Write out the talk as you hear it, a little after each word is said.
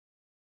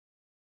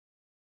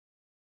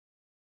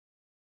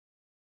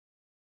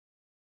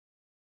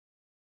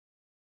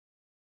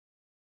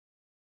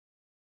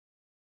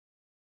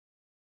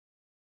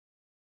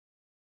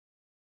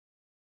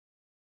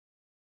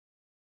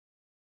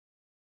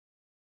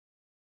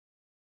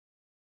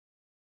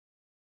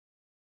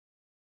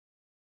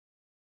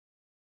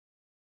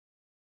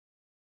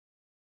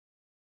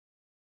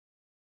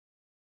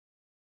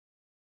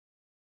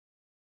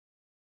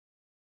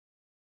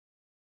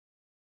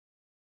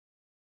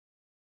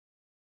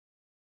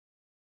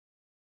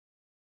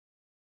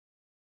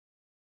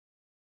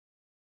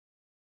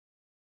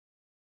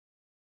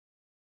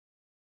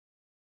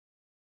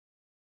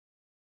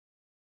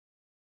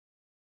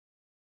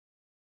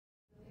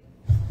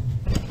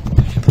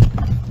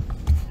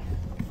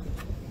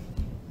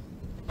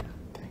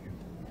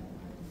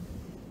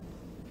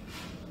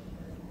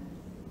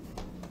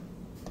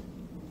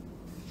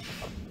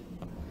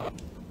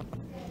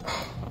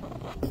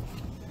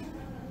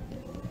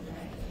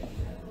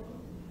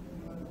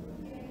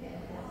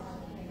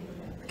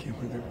can't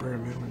believe they bring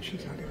him in when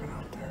she's not even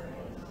out there.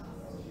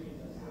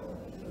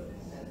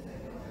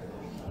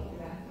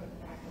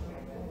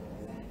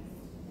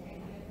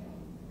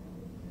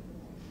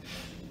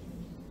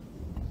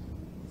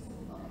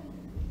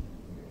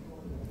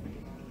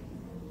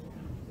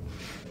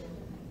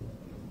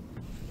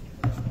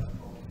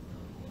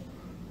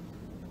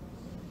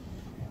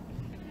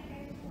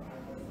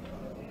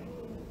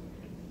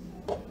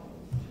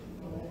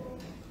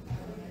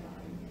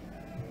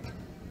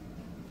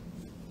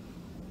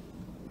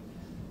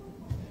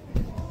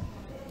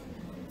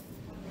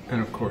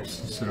 And of course,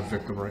 sit a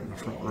victim right in the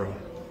front row.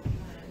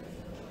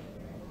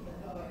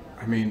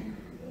 I mean,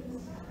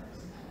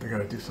 they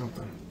gotta do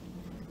something.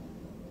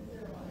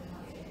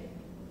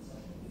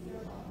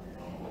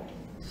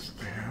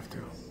 They have to.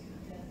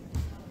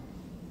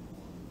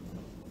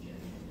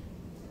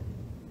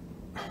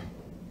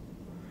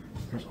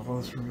 There's all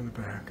this room in the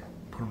back.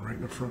 Put them right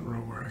in the front row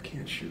where I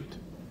can't shoot.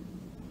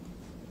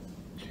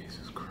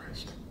 Jesus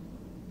Christ.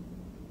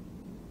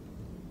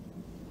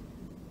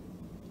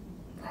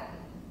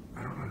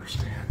 I don't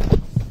understand.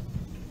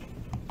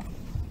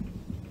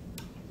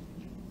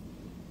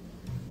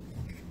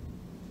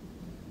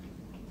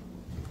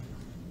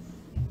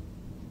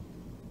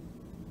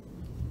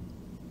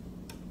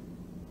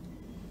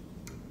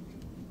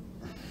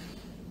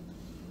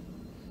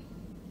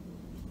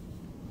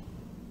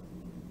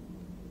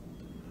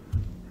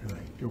 Really?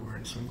 You're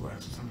wearing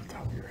sunglasses on the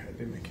top of your head.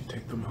 They make you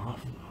take them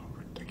off? Oh,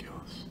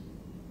 ridiculous.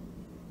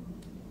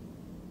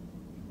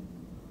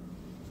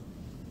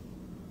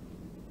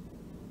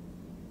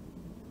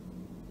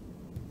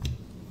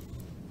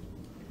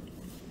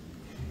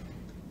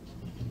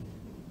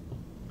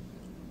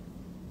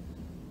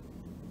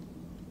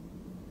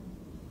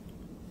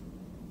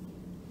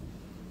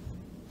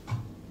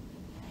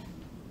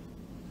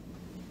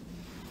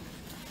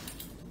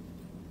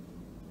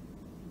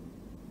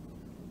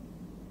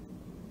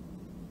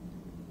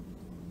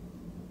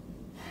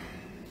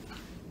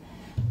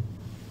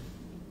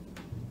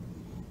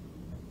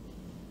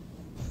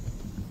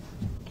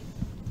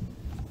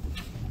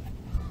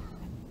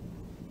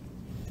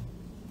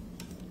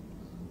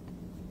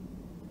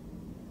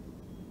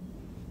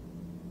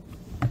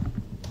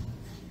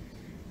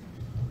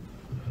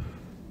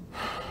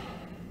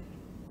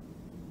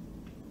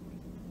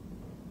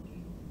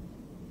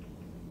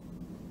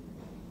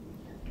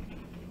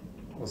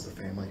 Was the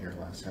family here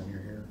last time you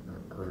were here,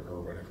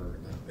 or whatever,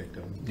 the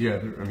victim? Yeah,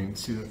 I mean,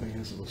 see, the thing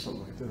is, it was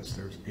something like this.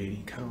 There's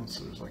 80 counts.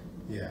 So there's like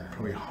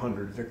probably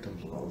 100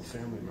 victims with all the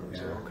family members.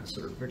 They're all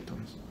considered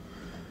victims.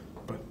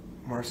 But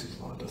Marcy's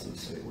law doesn't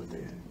say what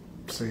they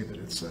say that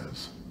it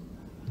says.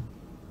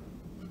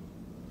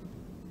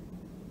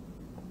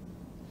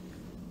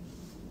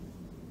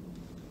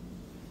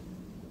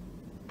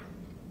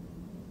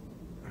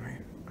 I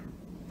mean, I'm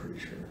pretty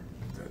sure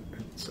that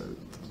it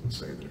doesn't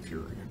say that if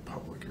you're in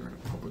public, you're in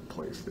a public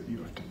place, that you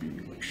have to be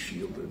like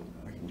shielded.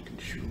 Like we can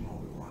shoot them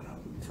all we want out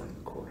in front of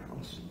the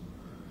courthouse.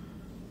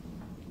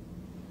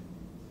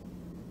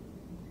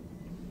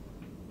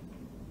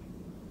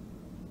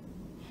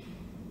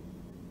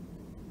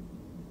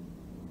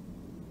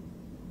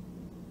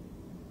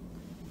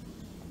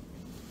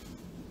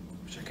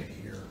 Wish I could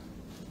hear.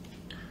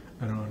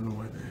 I don't know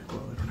why they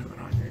don't have it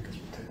on yet, because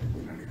we're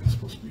technically not even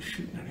supposed to be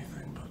shooting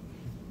anything, but.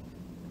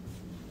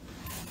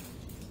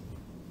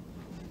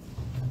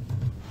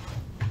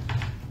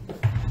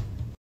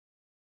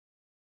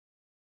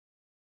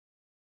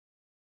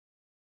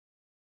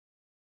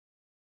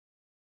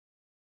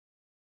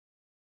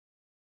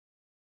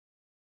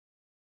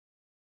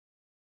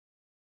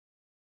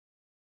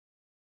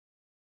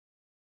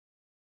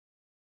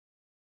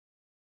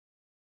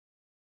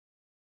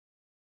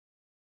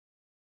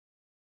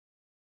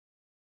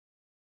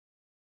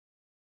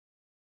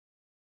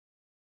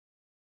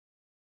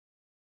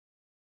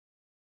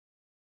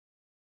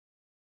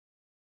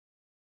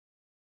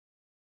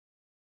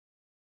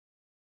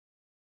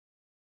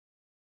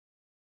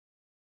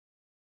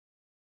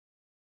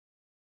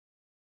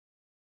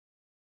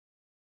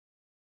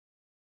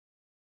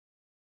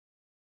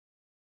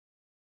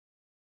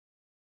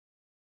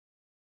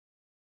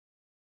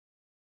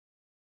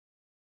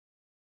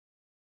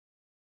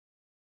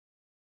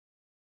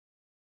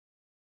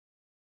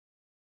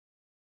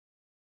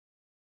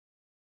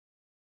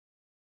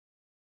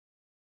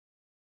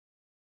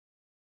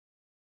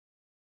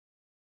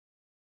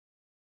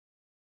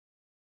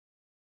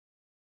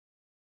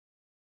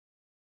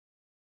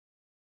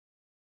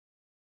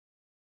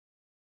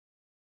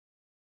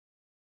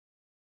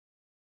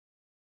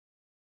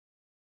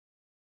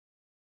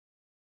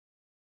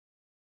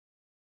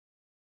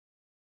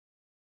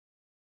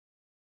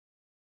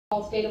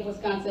 State of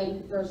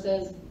Wisconsin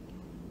versus,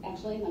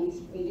 actually, let me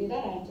redo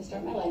that. I have to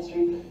start my live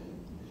stream.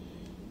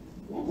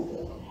 Then we'll do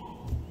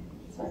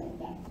it. Sorry about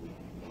that.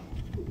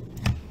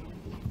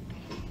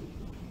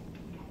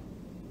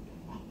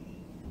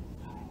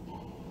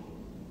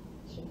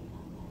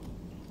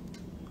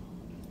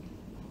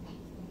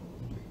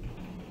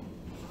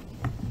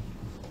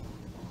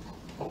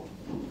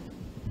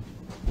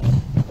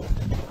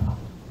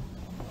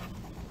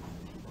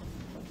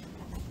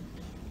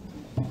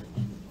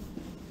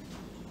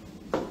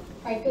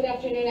 right, good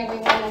afternoon,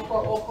 everyone. The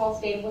court will call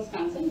State of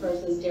Wisconsin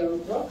versus Darrell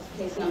Brooks,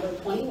 case number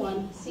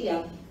 21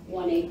 CF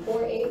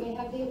 1848. May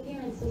I have the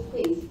appearances,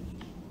 please?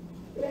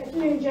 Good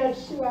afternoon, Judge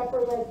Sue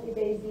Upper, Leslie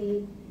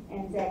Basie,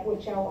 and Zach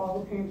Witchow,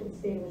 all appearing for the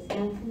state of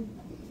Wisconsin.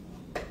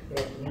 Good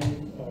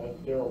afternoon.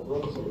 Darrell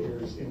Brooks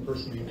appears in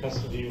person in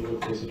custody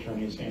with his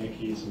attorneys Anna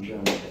Keys and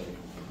Jeremy Kelly.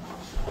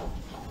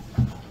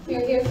 We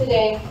are here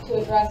today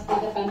to address the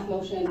defense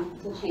motion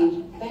to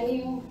change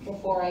venue.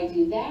 Before I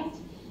do that,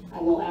 I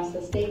will ask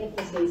the state if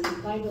the state's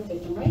complied with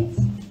victim rights.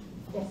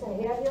 Yes, I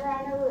have, Your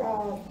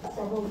Honor.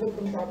 Several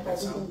victims are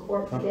present in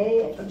court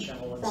today.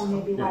 Some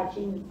may be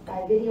watching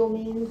by video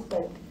means,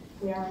 but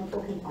we are in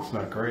full compliance. It's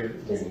not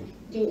great.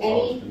 Do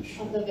any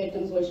of the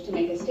victims wish to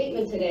make a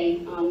statement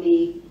today on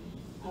the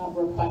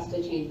request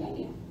to change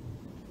venue?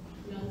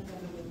 None of them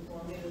have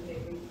informed me that they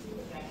received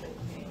a factual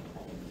change.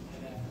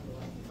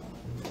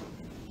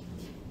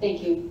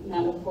 Thank you. And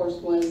that, of course,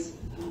 was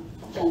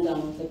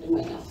done with victim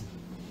witness.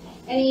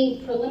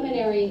 Any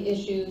preliminary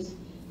issues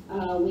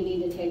we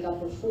need to take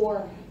up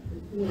before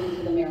moving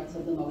to the merits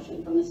of the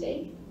motion from the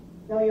state?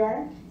 No, Your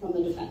Honor. From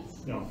the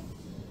defense? No.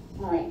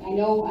 All right. I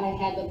know I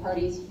had the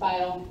parties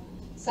file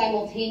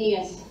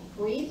simultaneous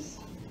briefs.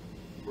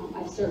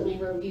 I've certainly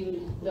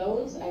reviewed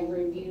those. I've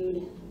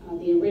reviewed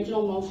the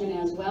original motion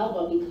as well,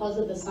 but because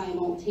of the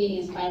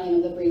simultaneous filing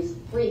of the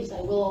briefs,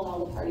 I will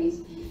allow the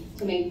parties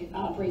to make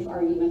brief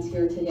arguments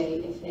here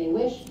today if they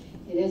wish.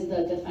 It is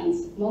the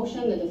defense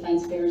motion. The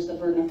defense bears the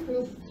burden of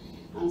proof,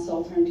 so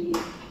I'll turn to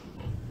you.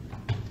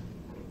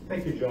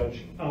 Thank you,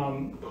 Judge.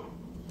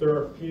 There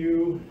are a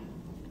few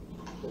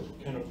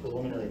kind of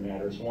preliminary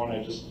matters. One,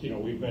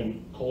 we've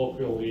been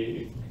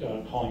colloquially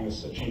calling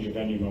this a change of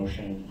venue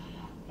motion,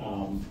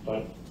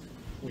 but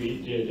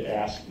we did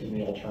ask in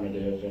the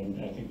alternative,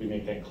 and I think we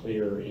make that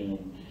clear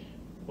in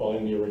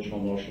the original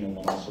motion and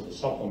then also the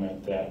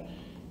supplement, that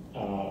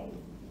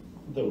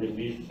the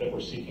relief that we're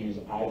seeking is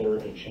either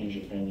a change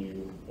of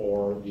venue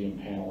or the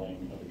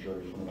impaneling of a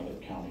jury from another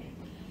county.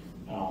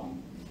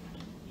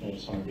 I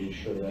just want to be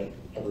sure that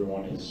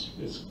everyone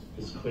is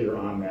clear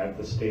on that.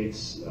 The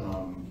state's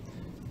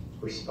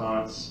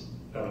response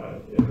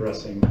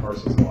addressing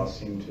Marcy's law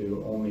seemed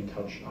to only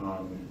touch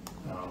on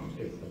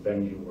if the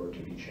venue were to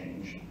be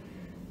changed.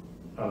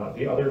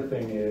 The other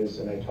thing is,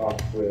 and I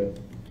talked with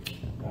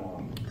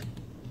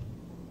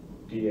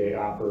DA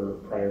Opper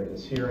prior to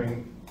this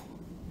hearing,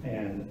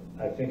 and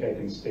I think I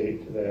can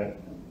state that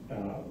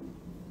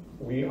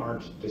we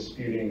aren't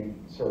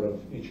disputing sort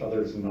of each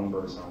other's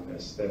numbers on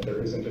this, that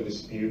there isn't a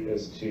dispute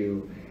as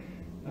to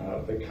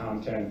the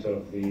content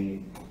of the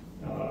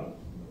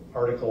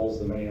articles,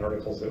 the many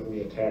articles that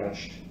we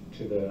attached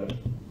to the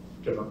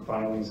different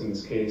filings in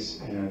this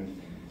case,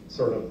 and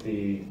sort of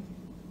the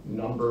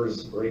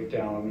numbers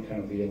breakdown,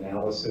 kind of the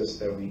analysis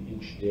that we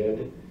each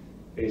did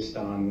based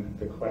on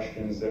the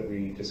questions that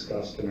we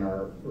discussed in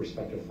our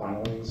respective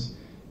filings,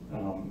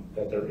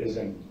 that there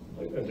isn't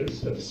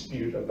there's a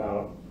dispute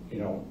about,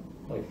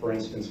 like for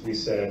instance, we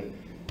said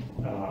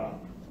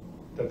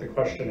that the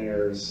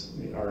questionnaires,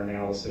 our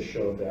analysis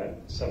showed that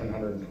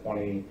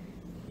 720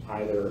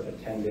 either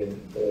attended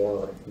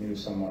or knew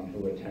someone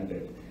who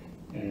attended.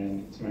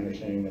 And it's my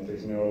understanding that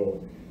there's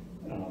no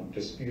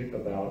dispute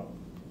about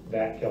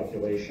that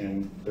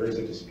calculation. There is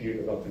a dispute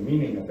about the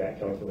meaning of that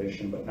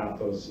calculation, but not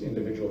those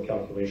individual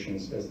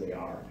calculations as they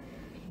are.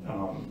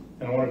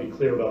 And I want to be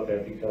clear about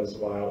that, because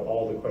while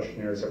all the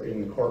questionnaires are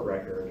in the court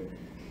record,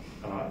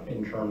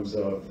 in terms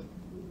of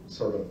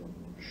sort of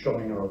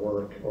showing our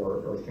work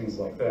or things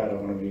like that, I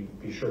want to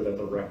be sure that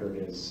the record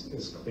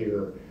is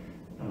clear,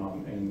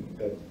 and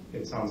that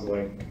it sounds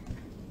like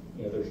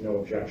there's no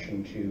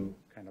objection to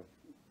kind of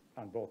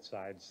on both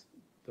sides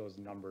those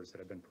numbers that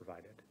have been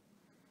provided.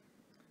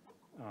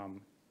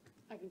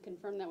 I can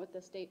confirm that with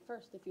the state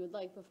first if you would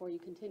like before you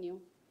continue.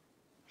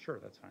 Sure,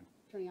 that's fine.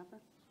 Attorney Opper?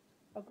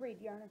 Agreed,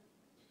 Your Honor.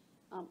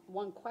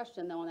 One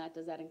question though on that,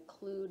 does that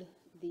include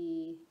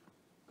the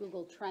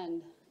Google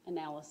Trend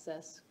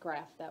analysis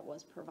graph that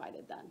was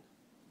provided then?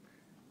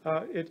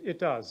 It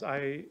does.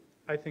 I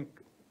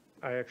think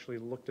I actually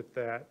looked at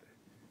that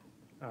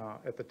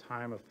at the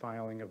time of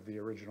filing of the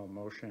original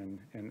motion,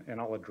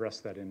 and I'll address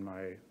that in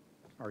my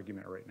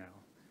argument right now.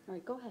 All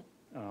right, go ahead.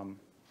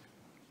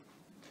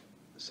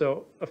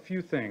 So a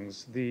few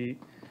things.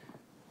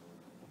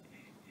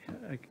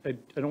 I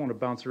don't want to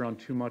bounce around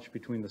too much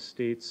between the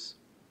state's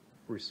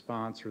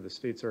response or the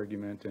state's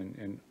argument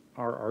and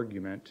our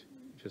argument,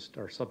 just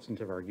our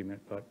substantive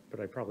argument, but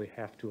I probably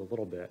have to a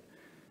little bit.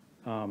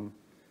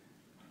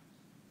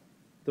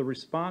 The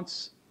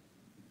response,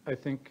 I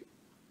think,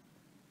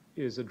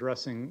 is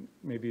addressing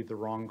maybe the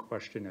wrong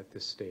question at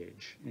this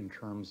stage in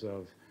terms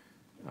of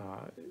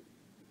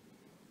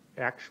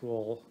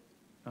actual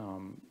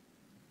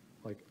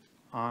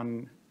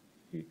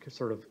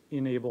sort of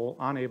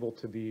unable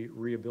to be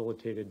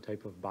rehabilitated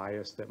type of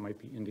bias that might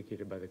be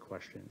indicated by the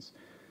questions.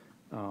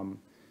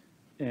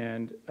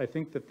 And I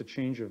think that the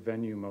change of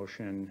venue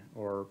motion,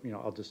 or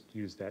I'll just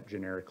use that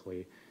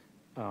generically,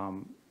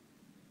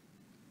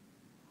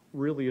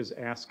 really is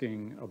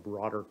asking a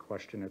broader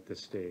question at this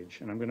stage.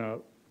 And I'm going to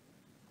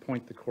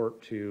point the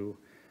court to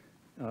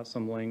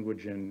some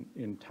language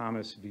in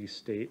Thomas v.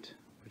 State,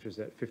 which is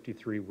at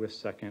 53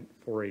 West 2nd,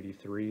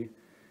 483.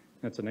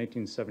 That's a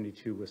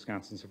 1972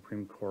 Wisconsin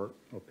Supreme Court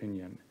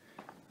opinion.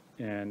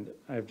 And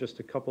I have just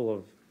a couple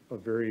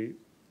of very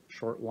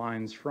short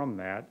lines from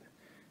that.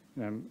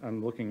 And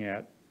I'm looking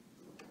at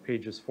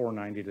pages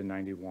 490 to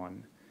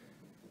 91.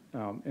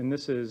 And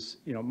this is,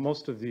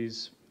 most of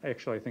these,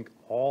 actually I think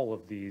all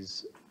of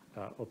these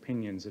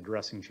opinions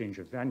addressing change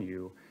of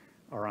venue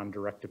are on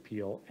direct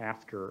appeal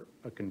after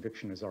a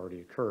conviction has already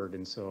occurred.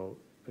 And so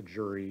a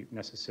jury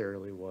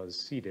necessarily was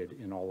seated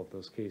in all of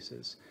those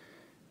cases.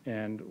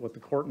 And what the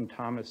court in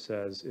Thomas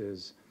says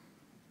is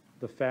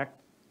the fact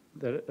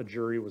that a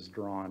jury was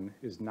drawn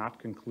is not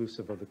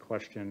conclusive of the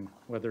question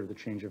whether the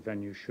change of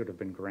venue should have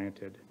been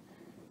granted.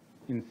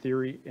 In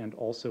theory and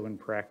also in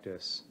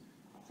practice,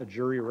 a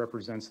jury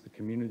represents the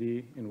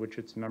community in which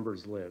its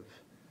members live.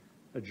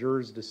 A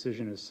juror's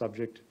decision is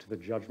subject to the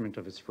judgment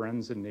of his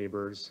friends and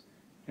neighbors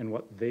and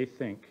what they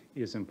think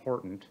is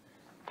important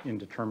in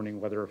determining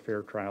whether a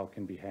fair trial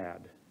can be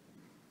had.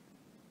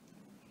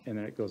 And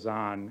then it goes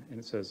on and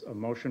it says, a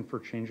motion for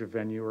change of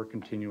venue or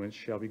continuance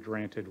shall be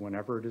granted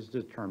whenever it is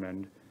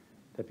determined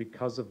that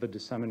because of the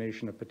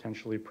dissemination of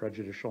potentially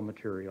prejudicial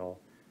material,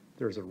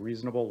 there is a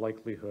reasonable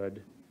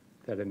likelihood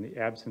that in the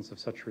absence of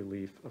such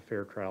relief, a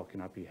fair trial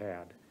cannot be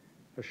had.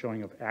 A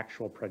showing of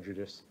actual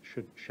prejudice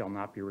shall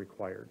not be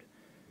required.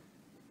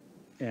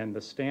 And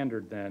the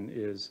standard then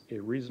is a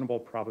reasonable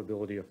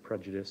probability of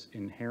prejudice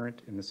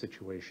inherent in the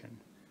situation.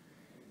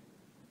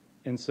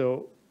 And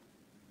so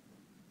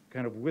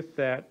kind of with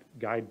that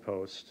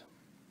guidepost,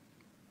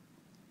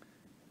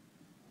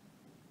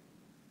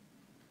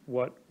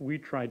 what we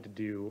tried to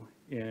do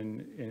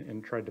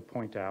and tried to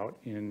point out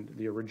in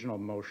the original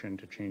motion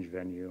to change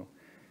venue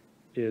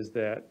is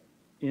that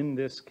in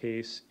this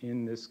case,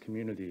 in this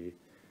community,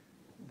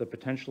 the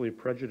potentially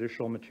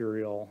prejudicial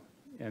material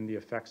and the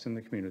effects in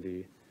the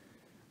community,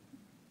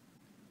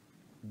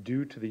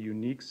 due to the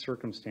unique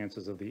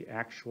circumstances of the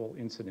actual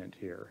incident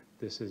here.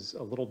 This is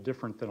a little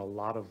different than a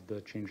lot of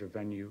the change of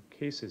venue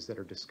cases that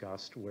are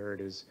discussed where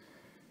it is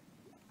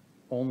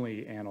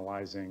only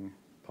analyzing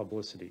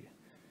publicity.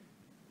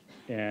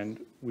 And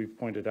we've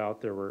pointed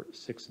out there were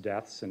 6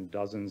 deaths and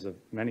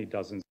many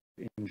dozens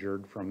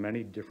injured from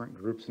many different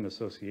groups and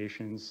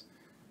associations,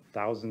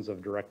 thousands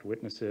of direct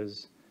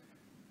witnesses,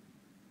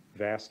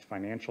 vast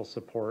financial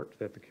support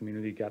that the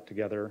community got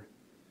together,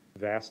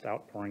 vast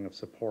outpouring of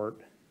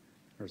support.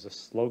 There's a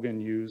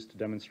slogan used to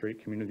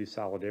demonstrate community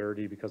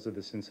solidarity because of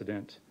this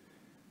incident.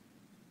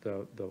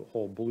 The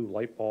whole blue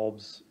light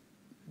bulbs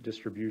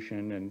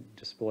distribution and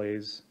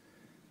displays.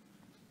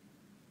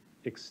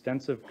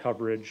 Extensive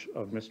coverage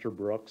of Mr.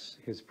 Brooks,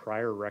 his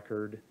prior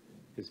record,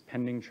 his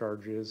pending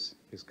charges,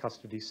 his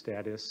custody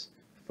status,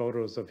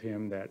 photos of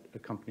him that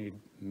accompanied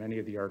many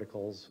of the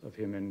articles of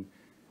him in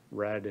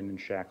red and in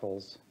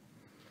shackles,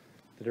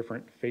 the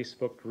different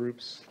Facebook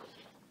groups,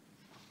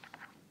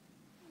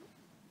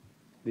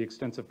 the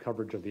extensive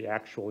coverage of the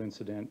actual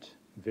incident,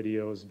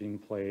 videos being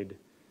played,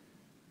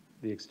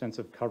 the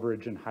extensive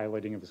coverage and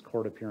highlighting of his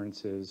court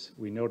appearances.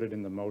 We noted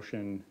in the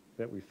motion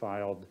that we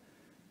filed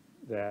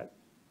that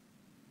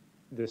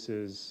this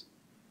is,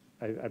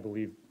 I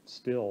believe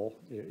still,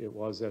 it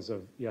was as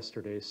of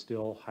yesterday,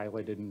 still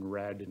highlighted in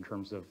red in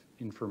terms of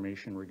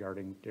information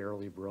regarding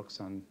Darrell Brooks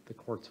on the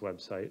court's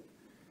website.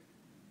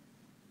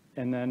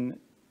 And then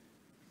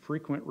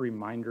frequent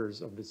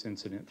reminders of this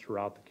incident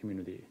throughout the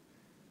community.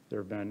 There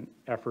have been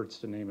efforts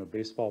to name a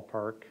baseball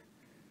park.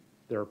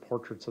 There are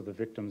portraits of the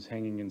victims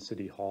hanging in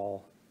City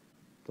Hall.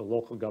 The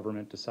local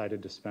government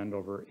decided to spend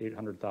over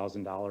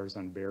 $800,000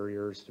 on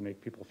barriers to make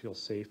people feel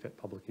safe at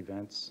public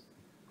events.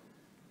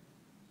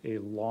 A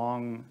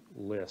long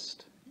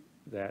list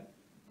that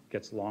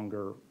gets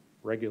longer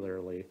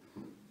regularly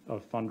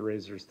of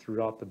fundraisers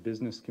throughout the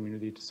business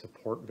community to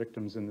support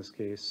victims in this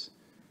case,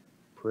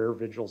 prayer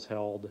vigils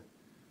held,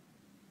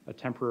 a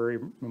temporary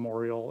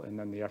memorial, and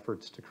then the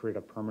efforts to create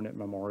a permanent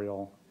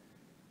memorial,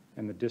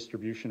 and the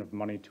distribution of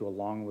money to a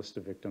long list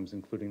of victims,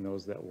 including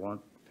those that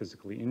weren't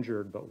physically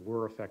injured but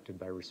were affected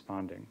by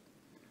responding.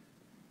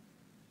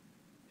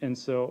 And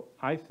so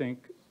I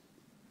think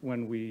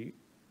when we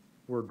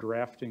were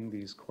drafting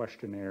these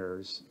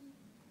questionnaires,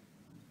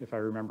 if I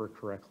remember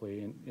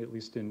correctly, and at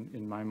least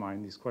in my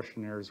mind, these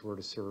questionnaires were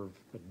to serve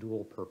a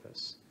dual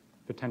purpose,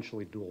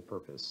 potentially dual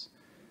purpose.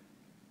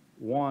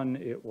 One,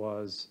 it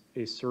was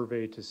a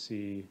survey to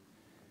see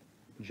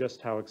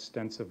just how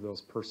extensive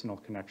those personal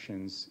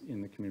connections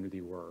in the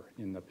community were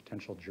in the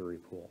potential jury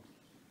pool,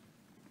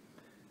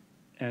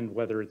 and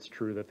whether it's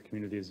true that the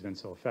community has been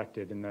so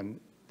affected. And then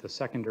the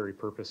secondary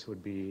purpose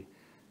would be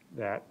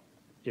that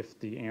if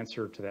the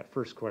answer to that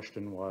first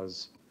question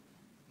was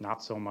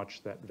not so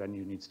much that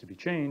venue needs to be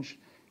changed,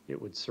 it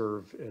would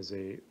serve as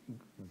a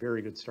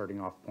very good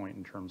starting off point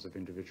in terms of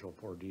individual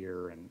voir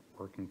dire and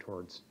working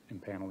towards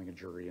impaneling a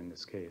jury in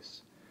this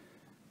case.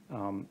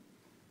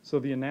 So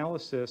the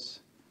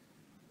analysis,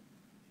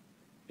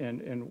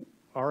 and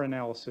our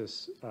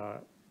analysis,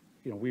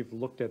 we've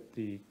looked at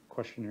the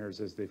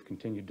questionnaires as they've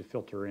continued to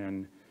filter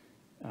in,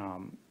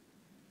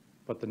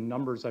 but the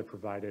numbers I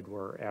provided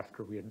were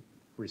after we had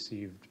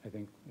received, I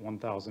think,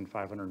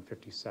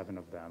 1,557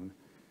 of them.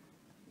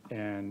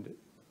 And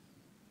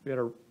we had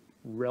a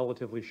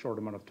relatively short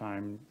amount of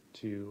time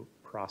to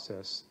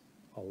process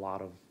a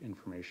lot of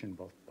information.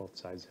 Both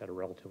sides had a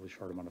relatively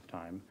short amount of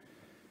time.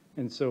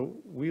 And so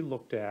we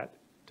looked at,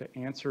 to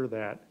answer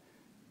that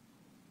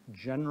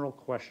general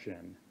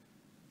question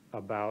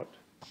about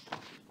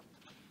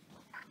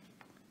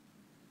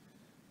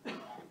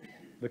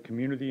the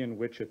community in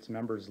which its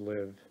members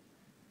live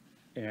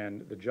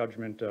and the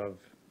judgment of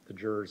the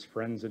jurors'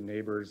 friends and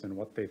neighbors and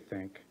what they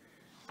think,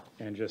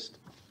 and just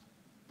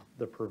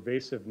the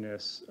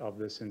pervasiveness of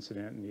this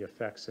incident and the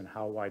effects and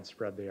how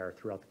widespread they are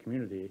throughout the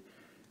community.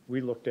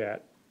 We looked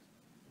at,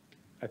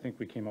 I think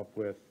we came up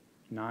with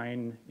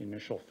 9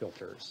 initial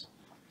filters.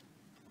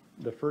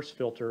 The first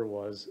filter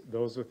was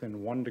those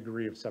within 1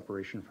 degree of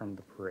separation from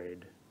the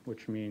parade,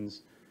 which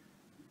means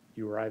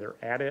you were either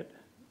at it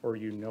or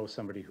you know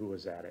somebody who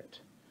was at it.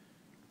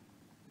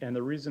 And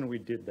the reason we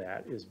did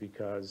that is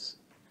because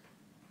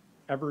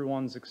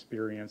everyone's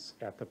experience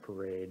at the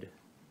parade,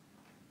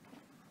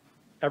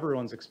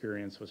 everyone's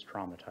experience was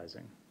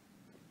traumatizing.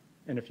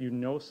 And if you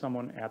know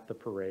someone at the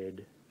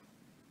parade,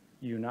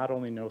 you not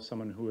only know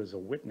someone who is a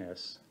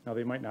witness, now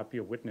they might not be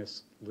a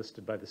witness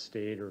listed by the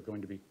state or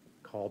going to be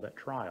called at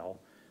trial,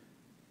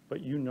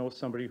 but you know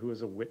somebody who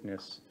is a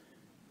witness.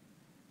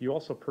 You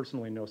also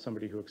personally know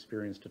somebody who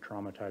experienced a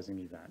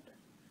traumatizing event.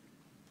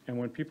 And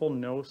when people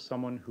know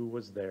someone who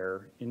was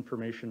there,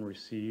 information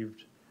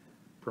received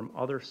from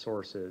other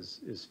sources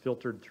is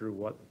filtered through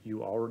what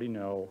you already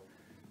know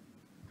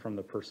from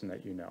the person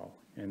that you know.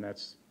 And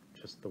that's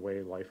just the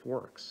way life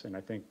works. And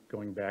I think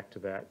going back to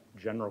that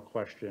general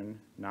question,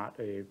 not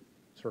a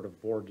sort of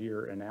voir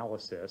dire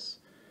analysis,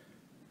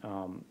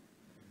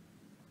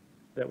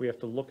 that we have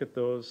to look at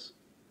those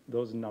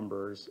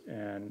numbers,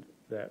 and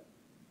that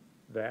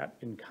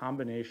in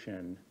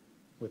combination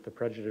with the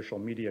prejudicial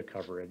media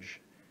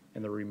coverage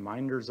and the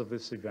reminders of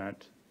this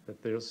event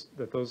that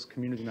those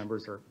community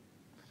members are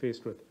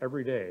faced with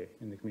every day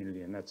in the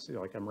community. And that's,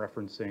 like, I'm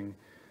referencing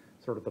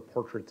sort of the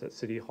portraits at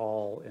City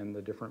Hall and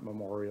the different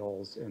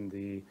memorials and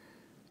the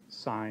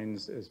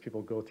signs as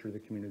people go through the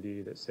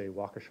community that say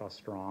Waukesha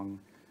Strong,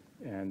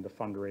 and the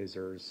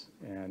fundraisers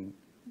and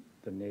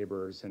the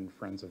neighbors and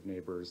friends of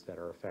neighbors that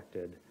are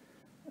affected.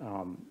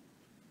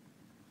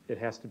 It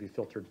has to be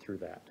filtered through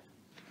that.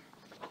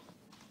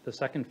 The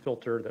second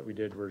filter that we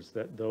did was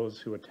that those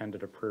who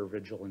attended a prayer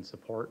vigil in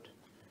support.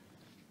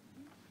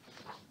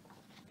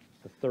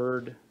 The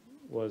third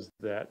was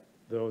that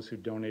those who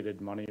donated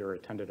money or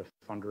attended a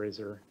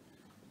fundraiser.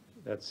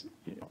 That's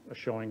a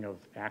showing of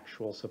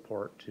actual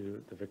support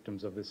to the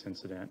victims of this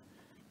incident.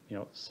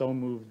 So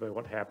moved by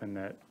what happened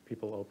that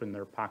people opened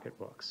their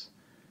pocketbooks.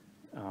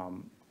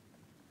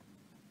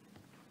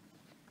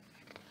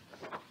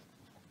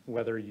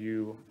 Whether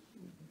you,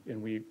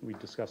 and we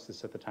discussed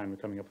this at the time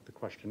of coming up with the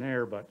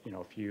questionnaire, but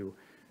if you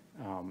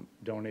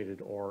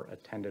donated or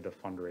attended a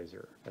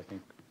fundraiser, I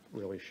think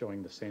really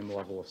showing the same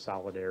level of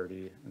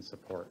solidarity and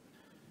support.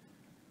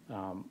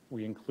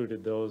 We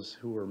included those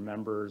who were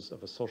members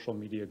of a social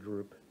media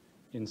group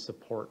in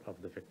support of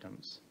the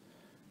victims.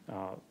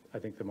 I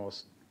think the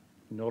most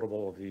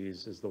notable of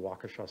these is the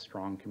Waukesha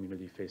Strong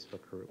Community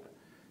Facebook group.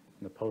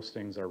 And the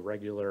postings are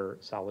regular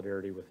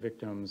solidarity with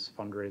victims,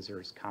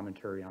 fundraisers,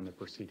 commentary on the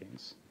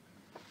proceedings.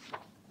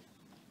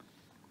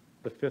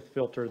 The fifth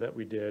filter that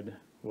we did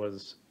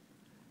was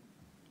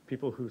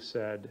people who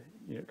said,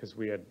 because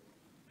we had,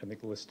 I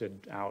think,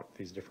 listed out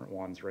these different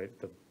ones, right?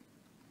 The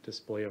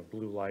display of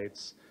blue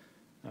lights,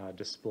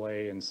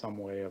 display in some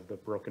way of the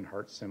broken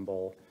heart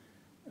symbol,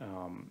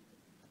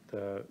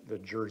 the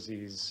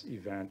jerseys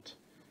event,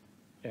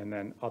 and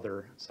then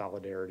other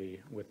solidarity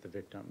with the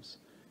victims.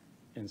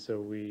 And so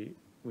we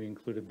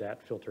included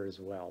that filter as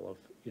well of,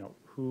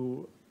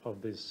 who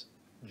of this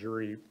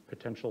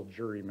potential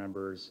jury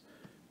members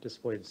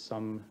displayed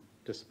some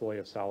display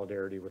of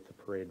solidarity with the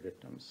parade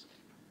victims.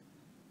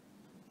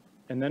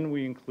 And then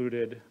we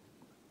included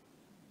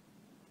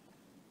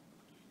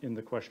in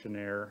the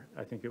questionnaire,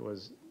 I think it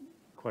was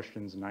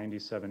questions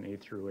 97A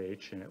through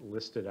H, and it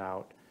listed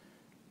out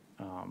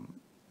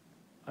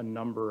a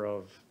number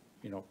of,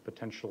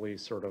 potentially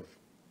sort of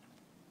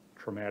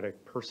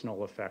traumatic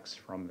personal effects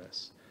from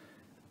this,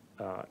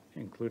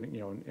 including,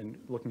 and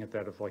looking at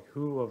that of like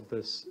who of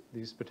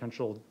these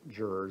potential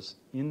jurors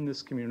in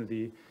this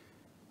community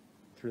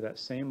through that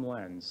same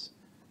lens,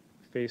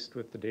 faced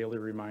with the daily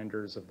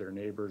reminders of their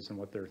neighbors and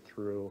what they're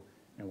through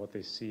and what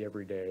they see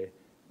every day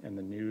and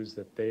the news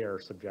that they are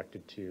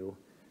subjected to,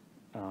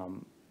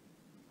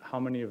 how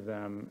many of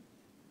them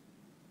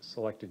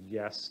selected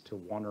yes to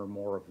one or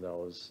more of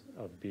those,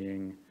 of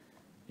being,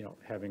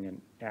 having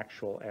an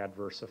actual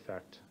adverse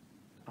effect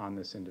on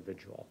this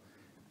individual.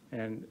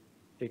 And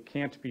it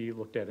can't be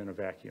looked at in a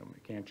vacuum.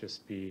 It can't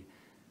just be,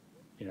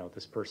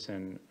 this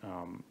person,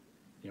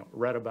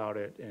 read about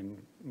it and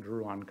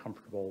grew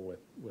uncomfortable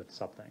with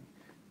something.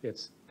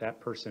 It's that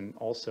person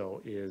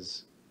also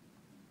is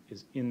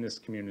in this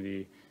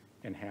community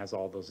and has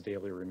all those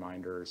daily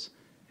reminders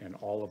and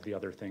all of the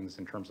other things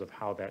in terms of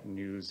how that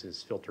news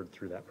is filtered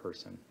through that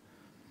person.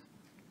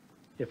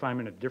 If I'm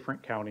in a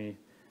different county,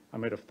 I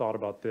might have thought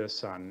about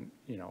this on,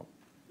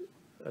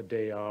 a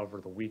day of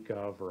or the week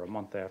of or a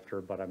month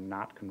after, but I'm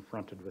not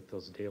confronted with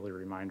those daily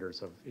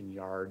reminders of in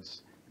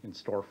yards, in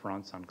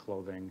storefronts, on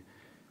clothing,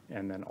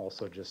 and then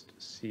also just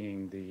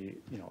seeing the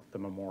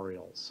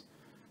memorials.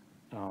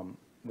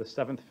 The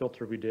seventh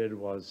filter we did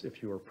was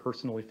if you were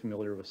personally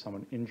familiar with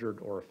someone injured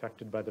or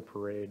affected by the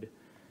parade.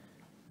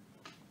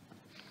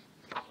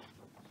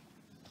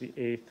 The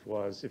eighth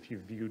was if you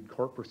viewed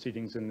court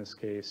proceedings in this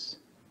case,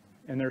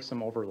 and there's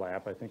some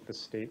overlap. I think the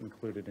state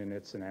included in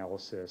its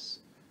analysis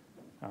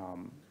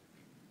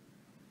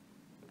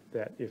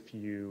that if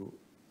you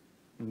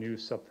knew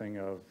something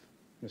of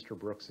Mr.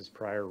 Brooks's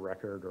prior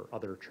record or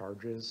other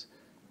charges,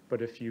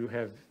 but if you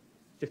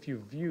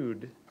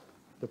viewed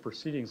the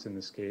proceedings in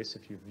this case,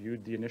 if you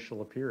viewed the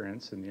initial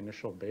appearance and the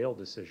initial bail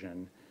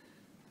decision,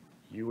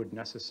 you would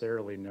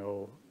necessarily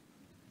know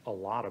a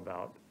lot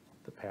about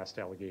the past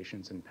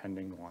allegations and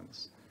pending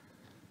ones.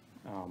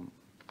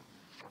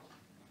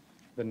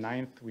 The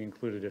ninth, we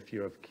included if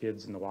you have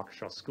kids in the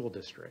Waukesha School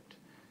District,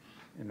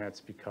 and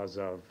that's because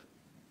of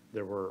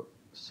there were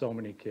so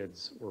many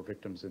kids were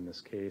victims in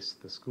this case.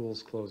 The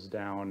schools closed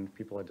down,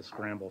 people had to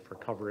scramble for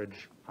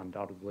coverage,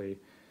 undoubtedly.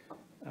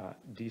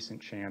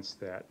 Decent chance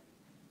that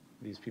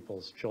these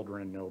people's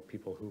children know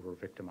people who were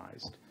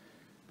victimized.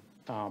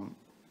 And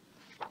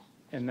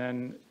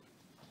then,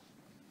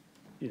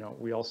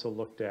 we also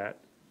looked at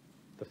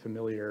the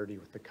familiarity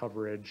with the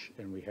coverage,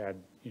 and we had,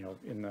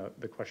 in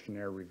the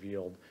questionnaire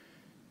revealed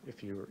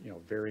if you were,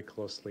 very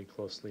closely,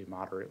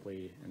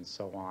 moderately, and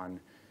so on.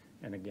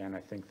 And again,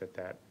 I think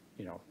that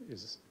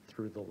is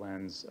through the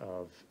lens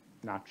of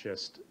not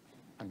just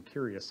I'm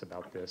curious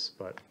about this,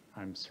 but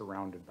I'm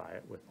surrounded by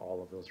it with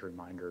all of those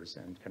reminders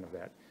and kind of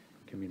that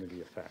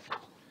community effect.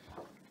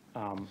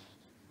 I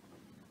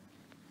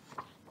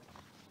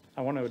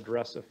want to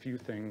address a few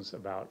things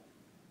about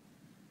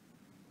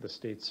the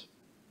state's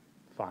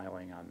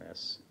filing on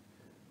this.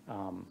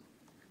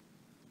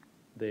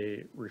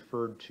 They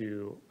referred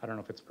to, I don't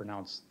know if it's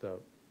pronounced the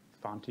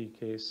Fonte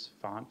case,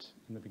 Font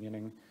in the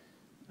beginning,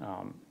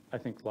 I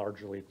think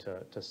largely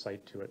to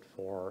cite to it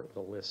for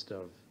the list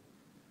of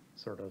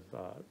sort of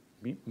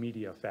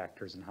media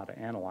factors and how to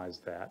analyze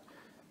that.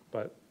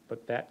 But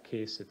that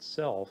case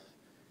itself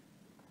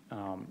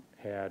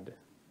had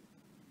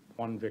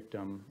one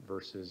victim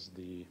versus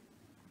the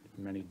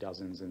many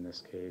dozens in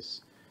this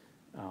case.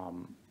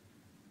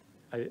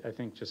 I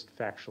think just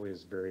factually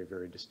is very,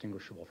 very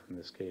distinguishable from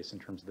this case in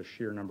terms of the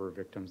sheer number of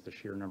victims, the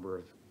sheer number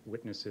of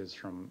witnesses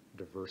from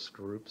diverse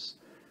groups,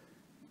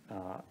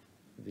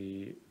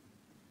 the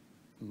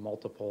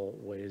multiple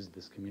ways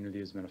this community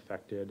has been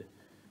affected.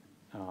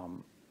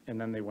 And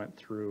then they went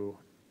through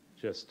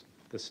just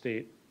the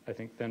state, I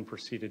think then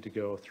proceeded to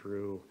go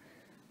through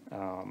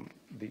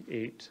the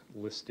 8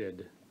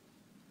 listed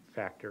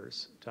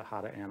factors to how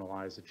to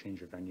analyze a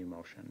change of venue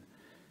motion.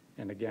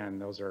 And again,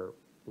 those are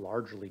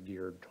largely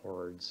geared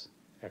towards,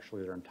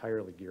 actually they're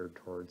entirely geared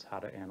towards how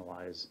to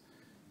analyze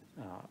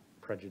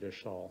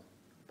prejudicial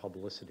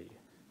publicity.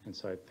 And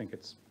so I think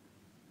it's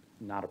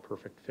not a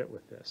perfect fit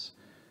with this.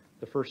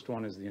 The first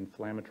one is the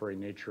inflammatory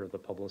nature of the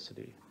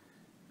publicity.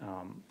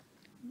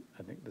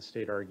 I think the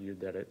state argued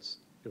that it's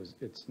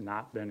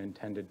not been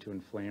intended to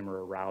inflame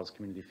or arouse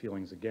community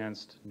feelings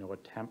against, no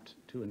attempt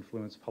to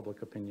influence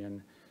public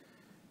opinion.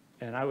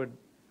 And I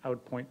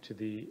would point to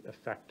the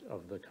effect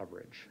of the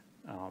coverage.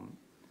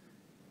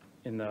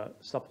 In the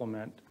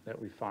supplement that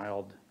we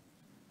filed,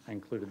 I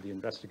included the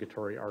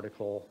investigatory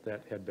article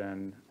that had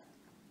been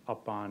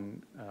up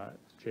on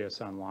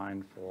JS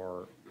Online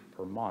for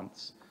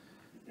months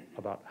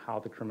about how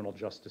the criminal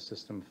justice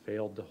system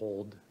failed to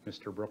hold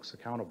Mr. Brooks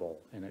accountable.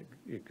 And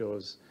it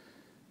goes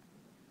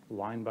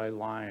line by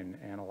line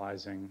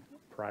analyzing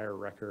prior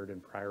record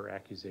and prior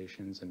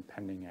accusations and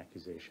pending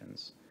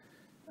accusations.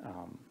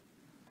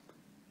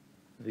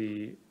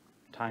 The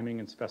timing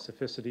and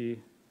specificity,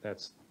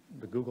 that's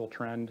the Google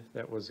trend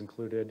that was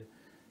included.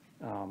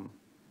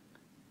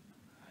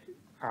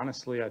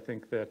 Honestly, I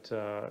think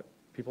that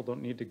people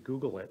don't need to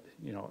Google it,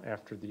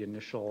 after the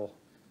initial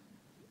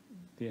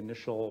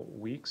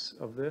weeks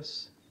of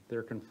this,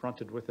 they're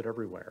confronted with it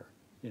everywhere.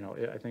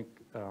 I think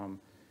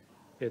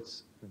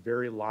it's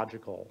very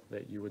logical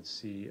that you would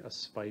see a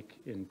spike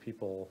in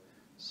people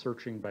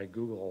searching by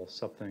Google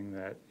something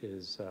that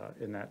is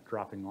in that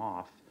dropping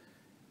off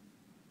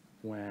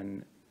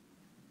when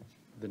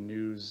the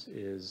news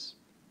is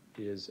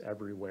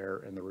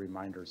everywhere and the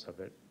reminders of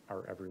it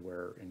are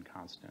everywhere and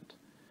constant.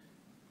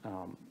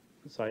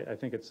 So I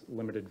think it's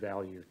limited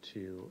value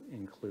to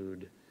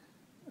include.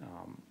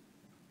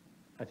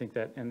 I think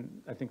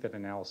that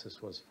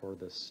analysis was for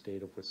the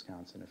state of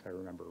Wisconsin, if I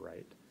remember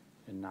right,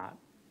 and not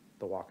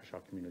the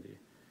Waukesha community.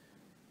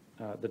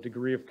 The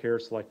degree of care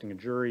selecting a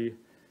jury,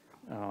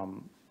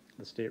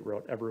 the state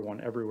wrote,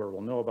 everyone everywhere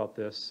will know about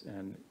this,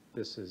 and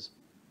this is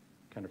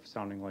kind of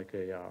sounding like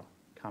a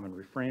common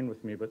refrain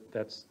with me, but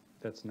that's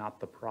not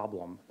the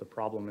problem. The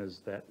problem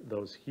is that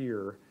those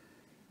here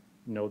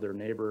know their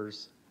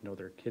neighbors, know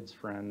their kids'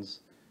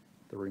 friends,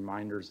 the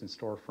reminders in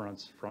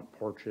storefronts, front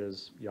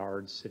porches,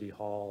 yards, city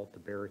hall, the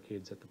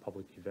barricades at the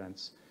public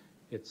events.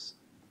 It's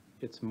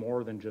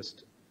more than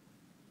just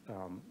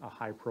a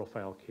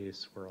high-profile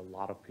case where a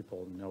lot of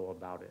people know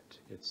about it.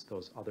 It's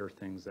those other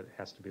things that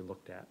has to be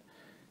looked at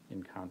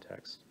in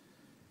context.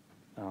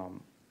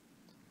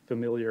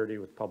 Familiarity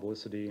with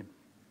publicity,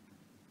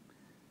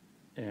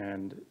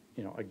 and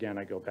again,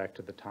 I go back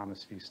to the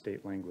Thomas v.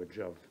 State language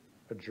of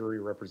a jury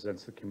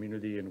represents the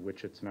community in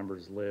which its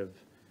members live.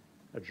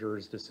 A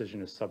juror's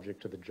decision is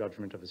subject to the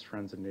judgment of his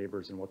friends and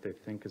neighbors and what they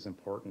think is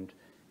important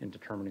in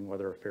determining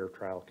whether a fair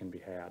trial can be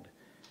had.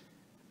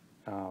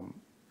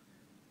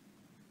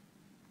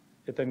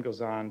 It then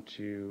goes on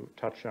to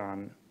touch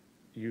on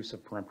use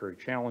of peremptory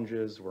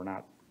challenges. We're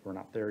not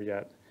there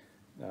yet.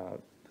 The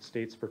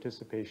state's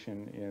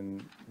participation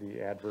in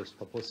the adverse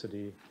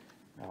publicity.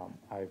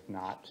 I've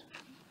not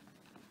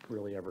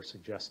really ever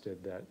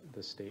suggested that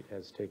the state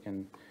has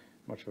taken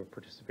much of a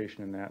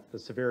participation in that. The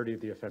severity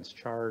of the offense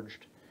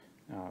charged,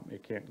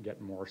 it can't get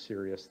more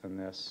serious than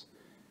this.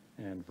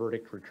 And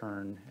verdict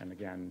return, and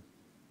again,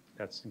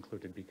 that's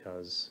included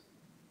because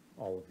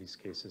all of these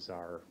cases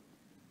are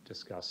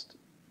discussed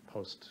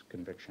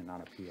post-conviction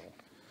on appeal.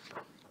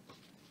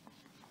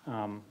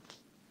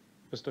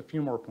 Just a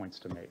few more points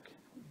to make.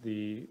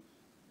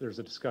 There's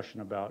a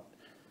discussion about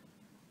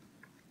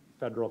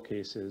federal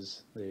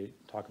cases. They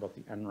talk about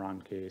the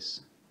Enron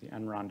case. The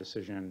Enron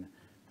decision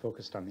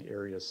focused on the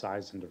area's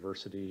size and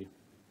diversity.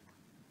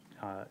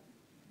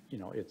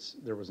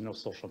 There was no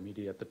social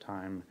media at the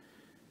time.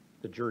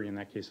 The jury in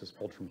that case was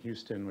pulled from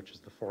Houston, which is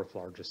the 4th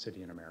largest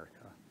city in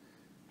America.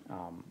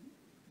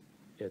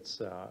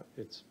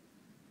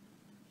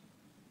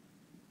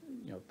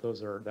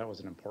 That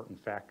was an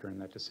important factor in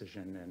that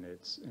decision, and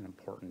it's an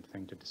important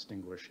thing to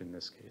distinguish in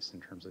this case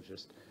in terms of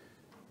just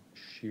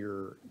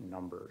sheer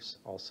numbers.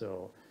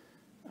 Also,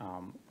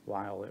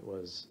 while it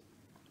was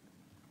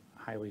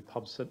highly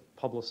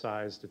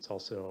publicized, it's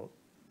also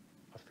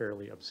a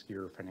fairly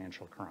obscure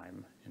financial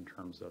crime in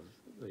terms of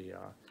the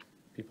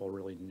people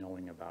really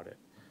knowing about it.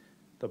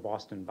 The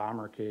Boston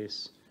bomber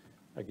case,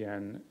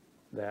 again,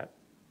 that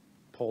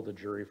pulled a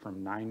jury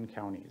from 9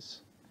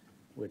 counties,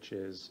 which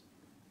is,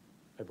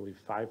 I believe,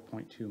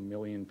 5.2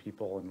 million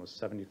people and was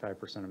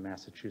 75% of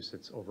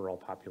Massachusetts' overall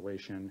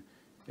population.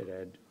 It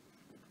had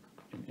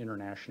an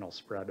international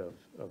spread of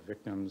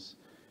victims.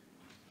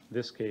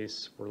 This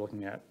case, we're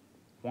looking at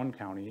 1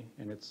 county,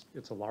 and it's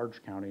a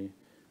large county,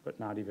 but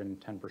not even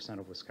 10%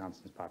 of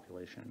Wisconsin's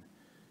population.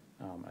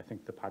 I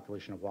think the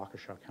population of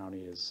Waukesha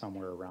County is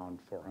somewhere around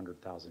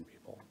 400,000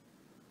 people.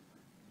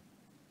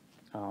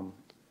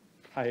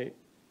 I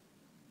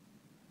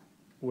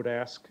would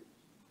ask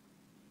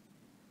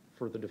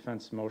for the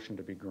defense motion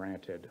to be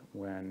granted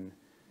when,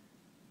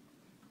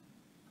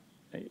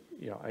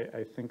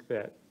 I think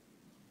that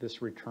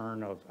this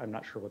return of, I'm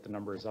not sure what the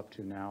number is up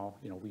to now,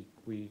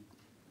 we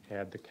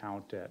had the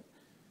count at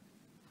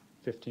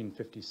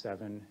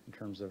 1557 in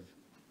terms of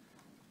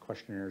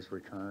questionnaires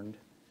returned.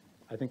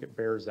 I think it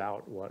bears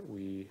out what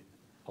we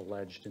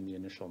alleged in the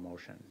initial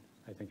motion.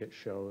 I think it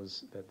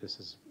shows that this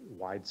is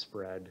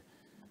widespread,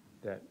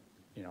 that,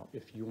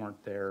 if you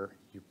weren't there,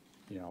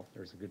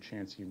 there's a good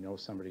chance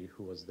somebody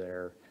who was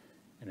there.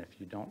 And if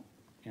you don't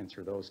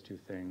answer those 2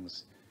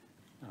 things,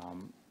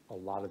 a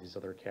lot of these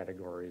other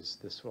categories,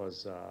 this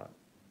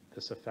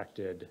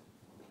affected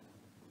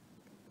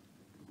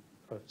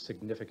a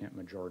significant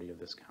majority of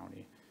this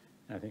county.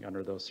 And I think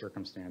under those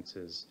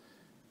circumstances,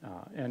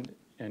 and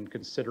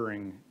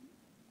considering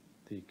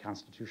the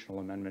constitutional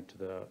amendment to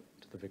the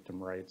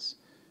victim rights,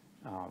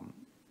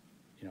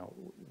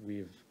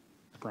 we've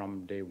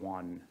from day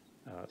one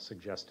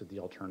suggested the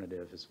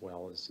alternative as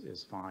well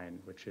is fine,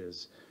 which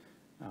is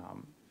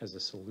as a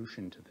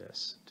solution to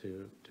this,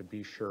 to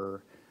be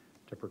sure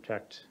to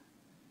protect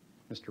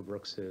Mr.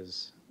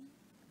 Brooks's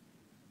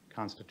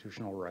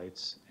constitutional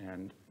rights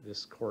and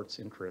this court's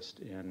interest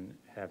in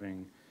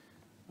having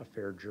a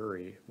fair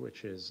jury,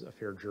 which is a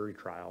fair jury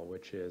trial,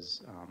 which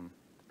is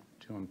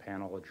to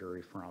impanel a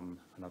jury from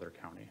another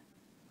county.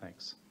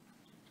 Thanks.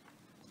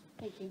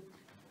 Thank you.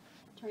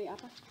 Attorney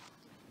Appa?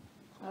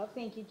 Oh,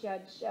 thank you,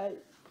 Judge.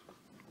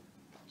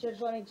 Judge,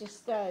 let me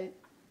just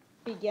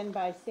begin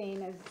by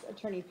saying, as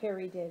Attorney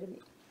Perry did, I mean,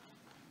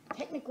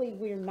 technically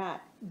we're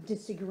not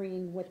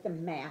disagreeing with the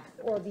math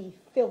or the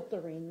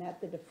filtering that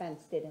the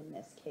defense did in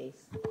this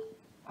case.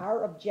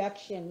 Our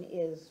objection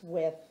is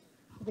with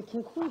the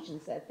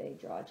conclusions that they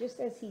draw, just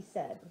as he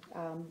said.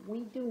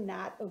 We don't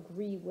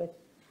agree with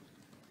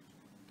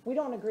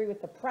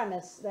the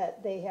premise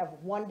that they have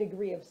 1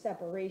 degree of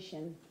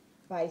separation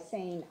by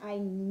saying, I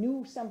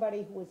knew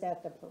somebody who was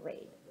at the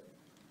parade.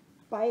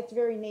 By its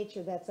very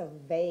nature, that's a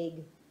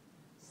vague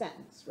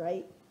sentence,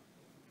 right?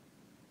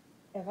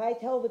 If I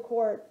tell the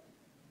court,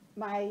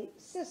 my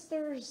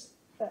assistant's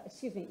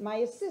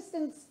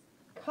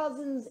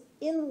cousin's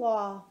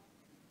in-law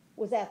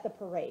was at the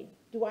parade.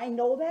 Do I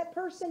know that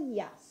person?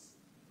 Yes.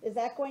 Is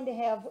that going to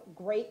have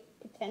great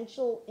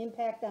potential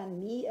impact on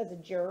me as a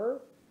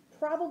juror?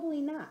 Probably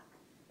not.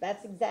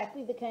 That's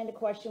exactly the kind of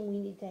question we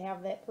need to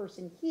have that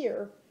person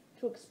here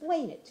to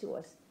explain it to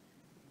us.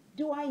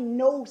 Do I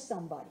know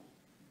somebody?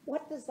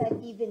 What does that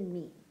even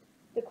mean?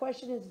 The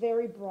question is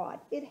very broad.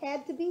 It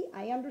had to be,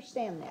 I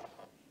understand that.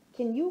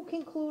 Can you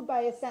conclude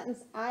by a sentence,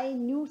 I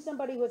knew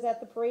somebody was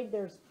at the parade,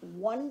 there's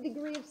 1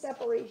 degree of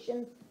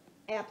separation?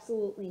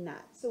 Absolutely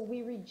not. So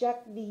we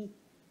reject the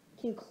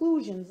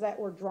conclusions that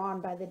were drawn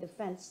by the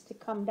defense to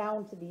come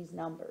down to these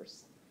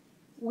numbers.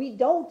 We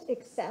don't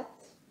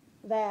accept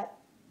that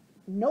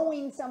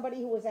knowing somebody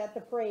who was at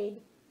the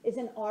parade is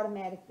an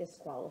automatic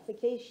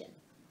disqualification.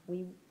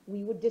 We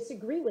would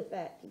disagree with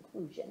that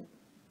conclusion.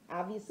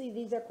 Obviously,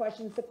 these are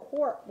questions the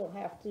court will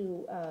have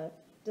to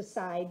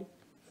decide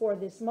for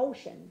this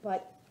motion,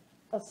 but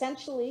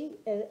essentially,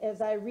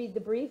 as I read the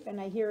brief and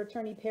I hear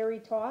Attorney Perry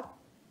talk,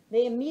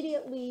 they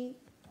immediately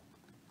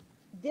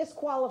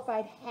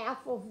disqualified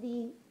half of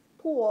the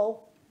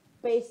pool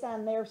based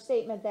on their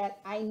statement that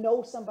I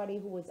know somebody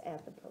who was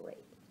at the parade.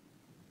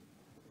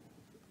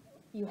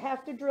 You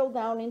have to drill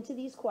down into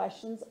these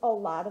questions. A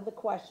lot of the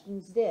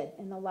questions did,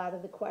 and a lot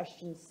of the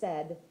questions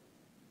said,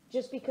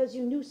 just because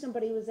you knew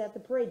somebody was at the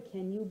parade,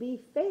 can you be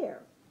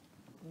fair?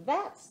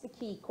 That's the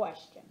key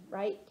question,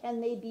 right?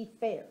 Can they be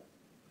fair?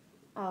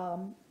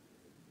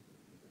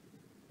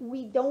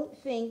 We don't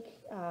think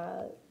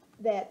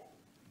that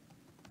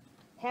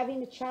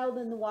having a child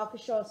in the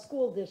Waukesha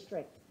School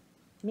District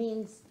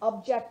means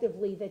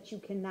objectively that you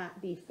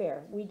cannot be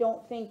fair. We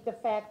don't think the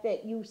fact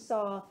that you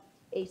saw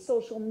a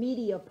social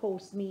media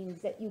post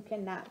means that you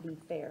cannot be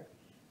fair.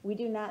 We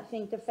do not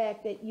think the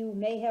fact that you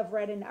may have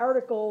read an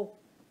article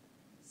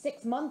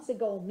 6 months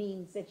ago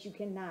means that you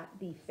cannot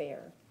be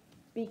fair,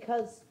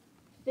 because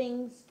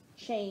things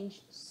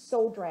change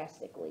so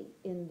drastically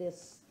in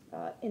this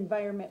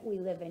environment we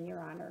live in, Your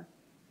Honor.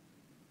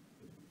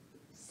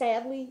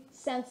 Sadly,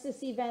 since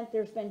this event,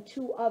 there's been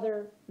 2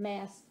 other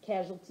mass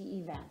casualty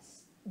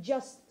events,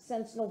 just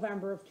since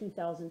November of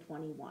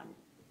 2021.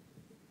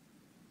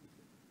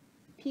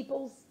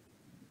 People's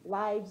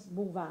lives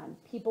move on.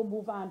 People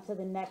move on to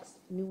the next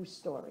news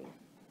story.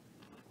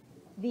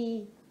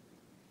 The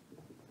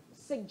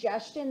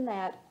suggestion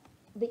that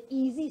the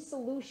easy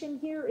solution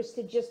here is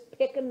to just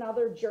pick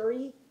another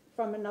jury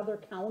from another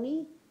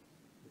county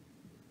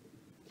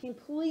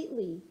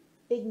completely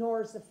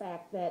ignores the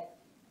fact that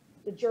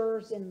the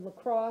jurors in La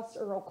Crosse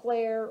or Eau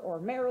Claire or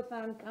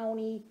Marathon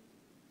County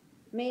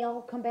may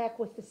all come back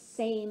with the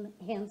same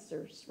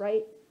answers,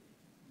 right?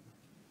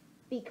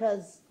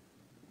 Because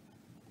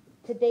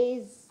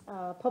today's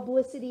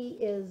publicity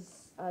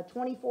is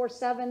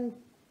 24/7.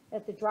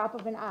 At the drop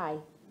of an eye,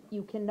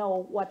 you can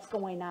know what's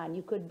going on.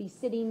 You could be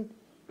sitting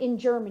in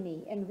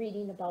Germany and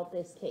reading about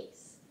this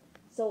case.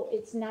 So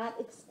it's not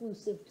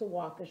exclusive to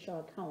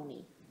Waukesha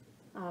County.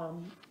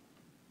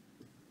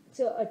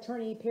 To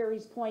Attorney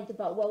Perry's point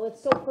about, well,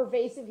 it's so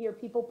pervasive here,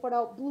 people put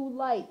out blue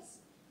lights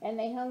and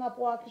they hung up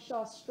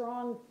Waukesha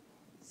Strong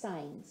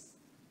signs.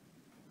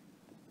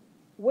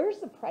 Where's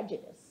the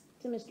prejudice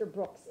to Mr.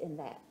 Brooks in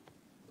that?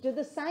 Do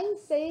the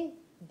signs say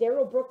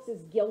Darrell Brooks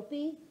is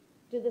guilty?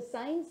 Do the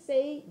signs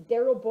say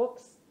Darrell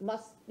Brooks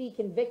must be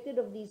convicted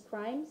of these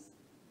crimes?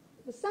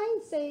 The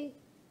signs say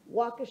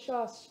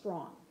Waukesha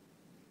Strong.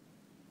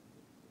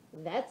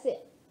 That's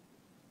it.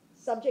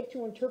 Subject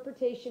to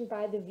interpretation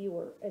by the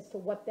viewer as to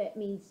what that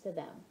means to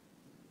them.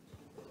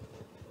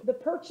 The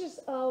purchase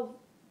of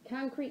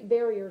concrete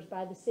barriers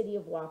by the city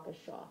of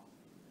Waukesha.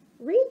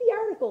 Read the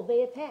article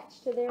they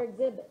attached to their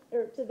exhibit,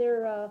 or to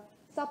their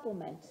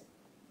supplement.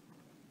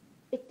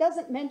 It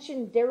doesn't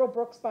mention Darrell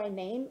Brooks by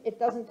name. It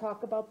doesn't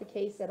talk about the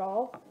case at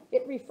all.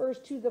 It refers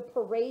to the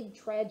parade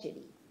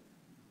tragedy.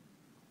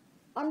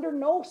 Under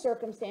no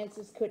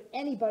circumstances could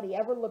anybody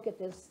ever look at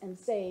this and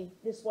say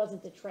this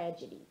wasn't a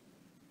tragedy.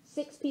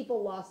 6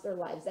 people lost their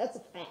lives. That's a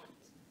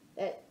fact.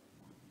 That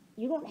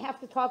you don't have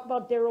to talk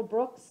about Darrell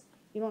Brooks.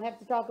 You don't have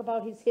to talk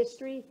about his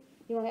history.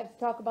 You don't have to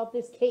talk about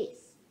this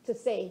case to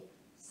say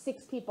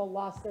 6 people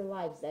lost their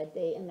lives that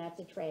day, and that's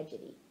a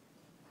tragedy.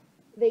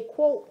 They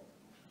quote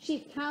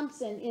Chief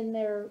Thompson in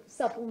their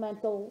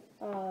supplemental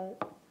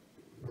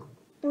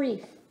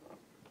brief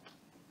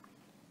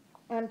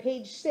on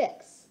page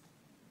 6.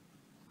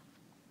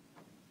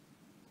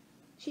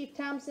 Chief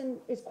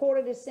Thompson is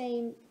quoted as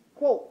saying,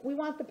 quote, "We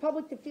want the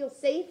public to feel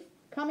safe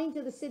coming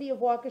to the city of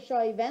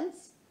Waukesha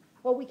events.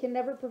 While we can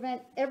never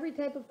prevent every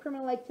type of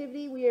criminal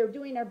activity, we are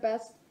doing our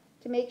best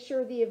to make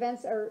sure the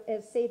events are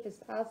as safe as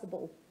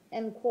possible,"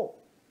 end quote.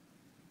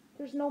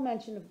 There's no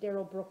mention of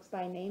Darrell Brooks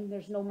by name.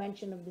 There's no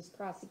mention of this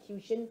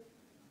prosecution.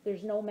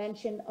 There's no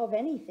mention of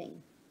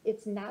anything.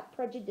 It's not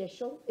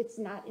prejudicial. It's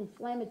not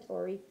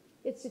inflammatory.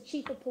 It's the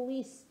chief of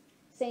police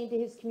saying to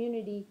his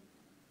community,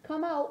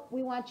 come out,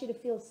 we want you to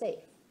feel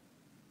safe.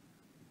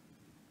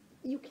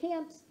 You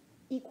can't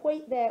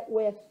equate that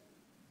with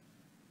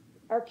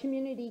our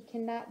community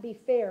cannot be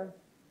fair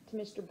to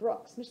Mr.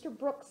 Brooks. Mr.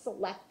 Brooks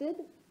selected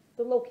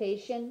the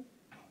location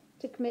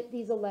to commit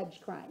these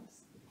alleged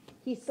crimes.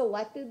 He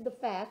selected the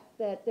fact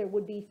that there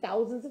would be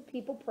thousands of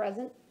people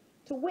present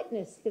to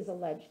witness his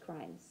alleged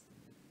crimes.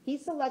 He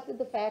selected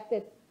the fact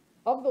that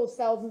of those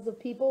thousands of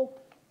people,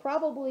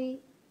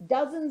 probably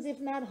dozens, if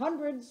not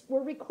hundreds,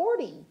 were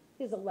recording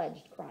his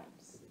alleged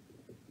crimes.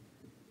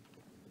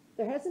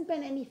 There hasn't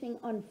been anything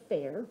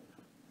unfair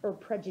or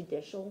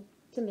prejudicial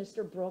to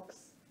Mr.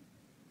 Brooks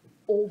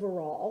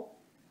overall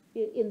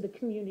in the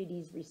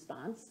community's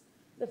response.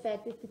 The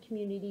fact that the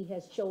community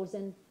has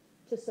chosen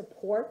to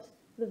support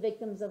the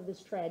victims of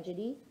this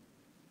tragedy.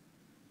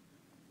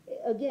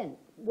 Again,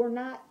 we're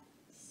not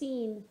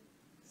seeing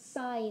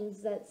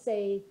signs that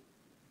say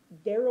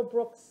Darrell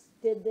Brooks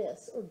did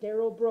this or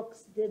Darrell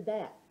Brooks did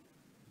that.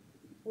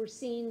 We're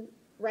seeing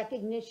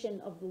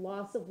recognition of the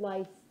loss of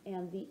life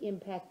and the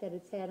impact that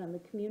it's had on the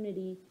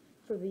community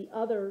for the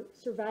other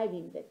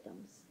surviving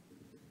victims.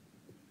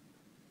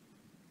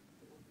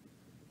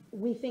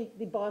 We think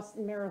the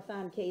Boston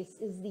Marathon case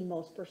is the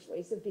most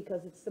persuasive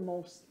because it's the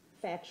most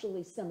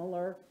factually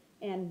similar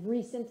and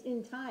recent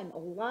in time. A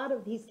lot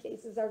of these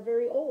cases are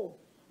very old,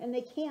 and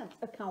they can't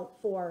account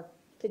for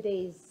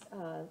today's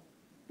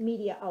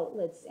media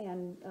outlets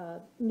and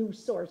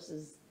news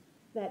sources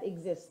that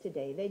exist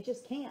today. They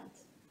just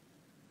can't.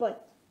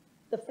 But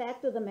the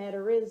fact of the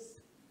matter is,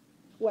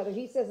 whether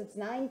he says it's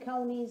 9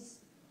 counties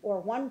or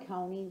 1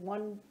 county,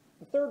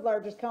 the third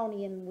largest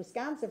county in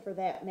Wisconsin for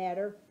that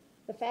matter,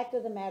 the fact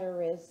of the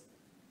matter is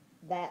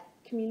that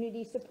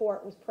community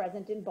support was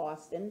present in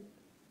Boston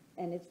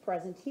and it's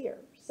present here.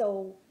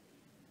 So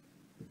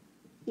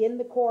in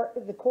the court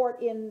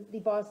in the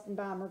Boston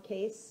bomber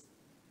case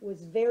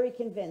was very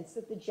convinced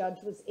that the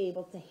judge was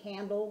able to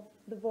handle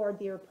the voir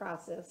dire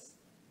process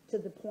to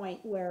the point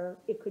where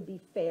it could be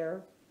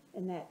fair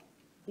and that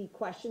the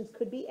questions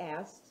could be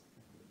asked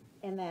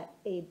and that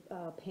a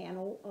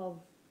panel of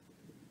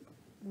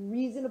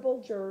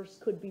reasonable jurors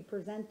could be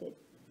presented.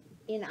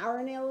 In our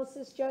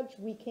analysis, Judge,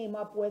 we came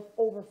up with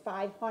over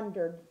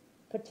 500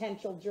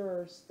 potential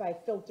jurors by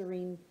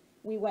filtering.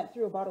 We went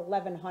through about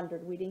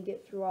 1,100. We didn't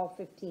get through all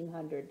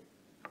 1,500.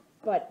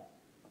 But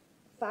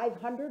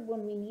 500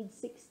 when we need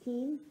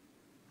 16?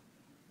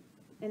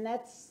 And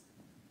that's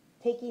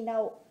taking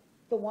out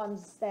the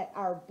ones that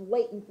are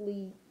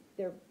blatantly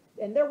there.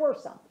 And there were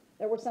some.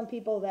 There were some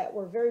people that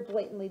were very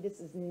blatantly, this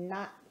is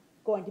not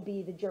going to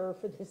be the juror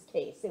for this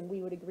case, and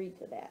we would agree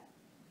to that.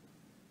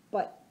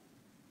 But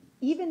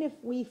even if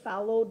we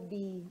followed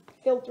the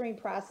filtering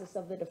process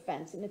of the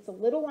defense, and it's a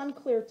little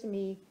unclear to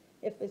me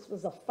if this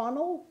was a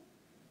funnel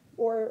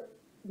or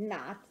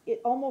not, it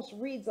almost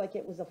reads like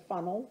it was a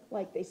funnel,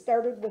 like they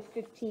started with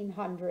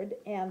 1,500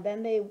 and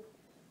then they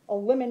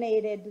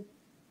eliminated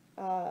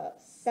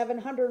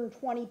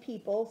 720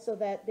 people so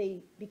that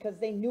because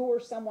they knew or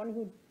someone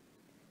who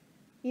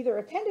either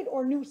attended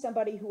or knew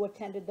somebody who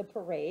attended the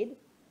parade.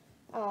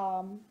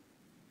 Then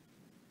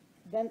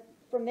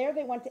from there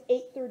they went to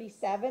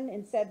 837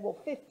 and said, well,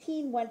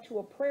 15 went to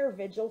a prayer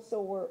vigil,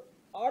 so we're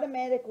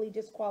automatically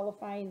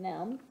disqualifying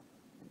them.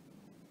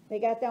 They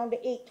got down to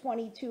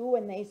 822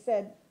 and they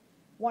said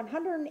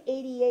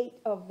 188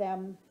 of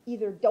them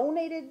either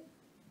donated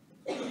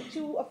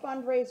to a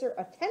fundraiser,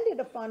 attended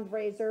a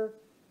fundraiser,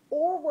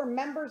 or were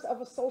members of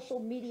a social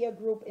media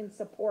group in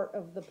support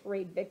of the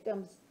parade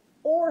victims,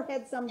 or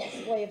had some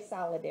display of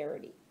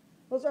solidarity.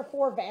 Those are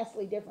 4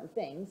 vastly different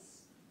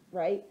things,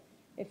 right?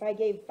 If I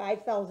gave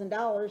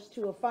 $5,000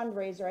 to a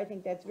fundraiser, I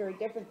think that's very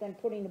different than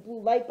putting a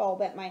blue light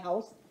bulb at my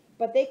house.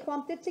 But they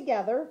clumped it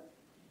together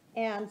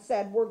and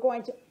said, we're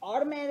going to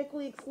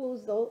automatically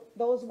exclude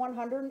those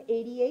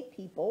 188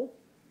 people.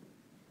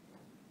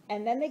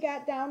 And then they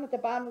got down at the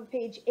bottom of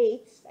page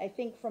 8. I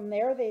think from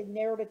there they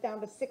narrowed it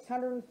down to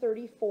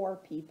 634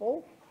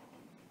 people.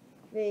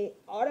 They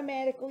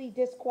automatically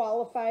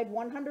disqualified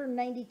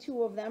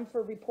 192 of them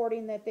for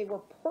reporting that they were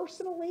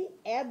personally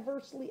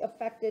adversely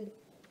affected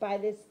by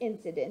this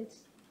incident.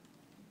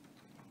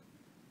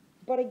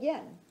 But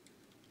again,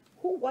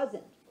 who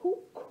wasn't? Who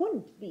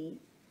couldn't be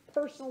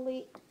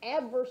personally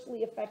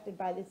adversely affected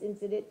by this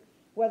incident,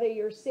 whether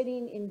you're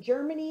sitting in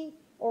Germany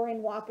or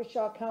in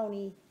Waukesha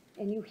County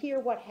and you hear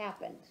what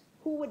happened?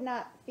 Who would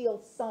not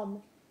feel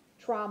some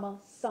trauma,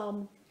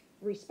 some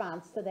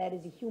response to that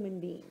as a human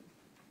being?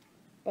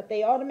 But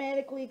they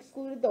automatically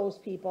excluded those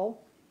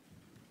people.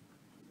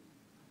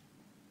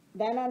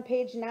 Then on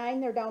page 9,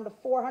 they're down to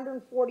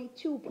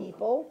 442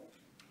 people.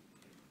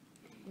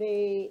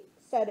 They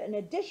said an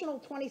additional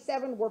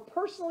 27 were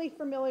personally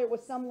familiar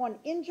with someone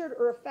injured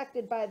or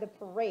affected by the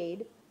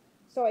parade.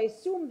 So I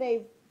assume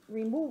they've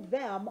removed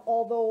them,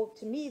 although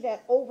to me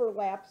that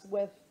overlaps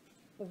with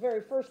the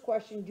very first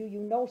question, do you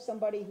know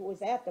somebody who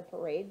was at the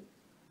parade?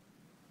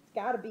 It's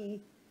got to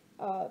be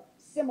a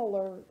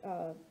similar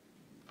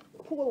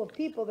pool of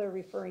people they're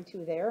referring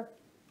to there.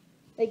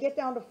 They get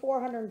down to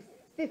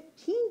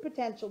 415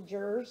 potential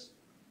jurors.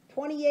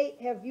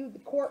 28 have viewed the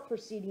court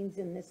proceedings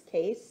in this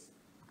case.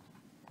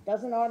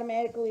 Doesn't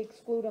automatically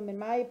exclude them in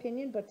my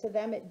opinion, but to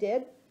them it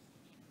did.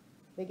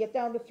 They get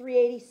down to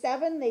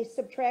 387. They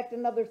subtract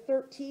another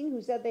 13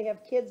 who said they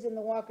have kids in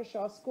the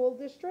Waukesha School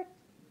District.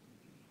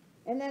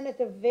 And then at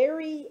the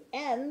very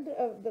end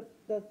of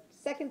the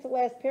second to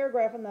last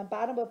paragraph on the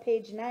bottom of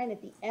page 9,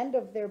 at the end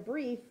of their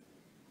brief,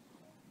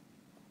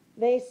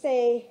 they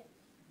say,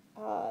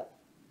 of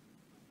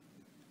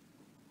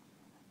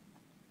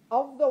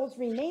those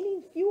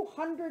remaining few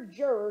hundred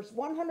jurors,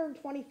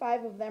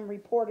 125 of them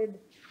reported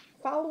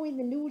following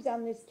the news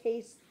on this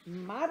case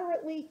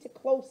moderately to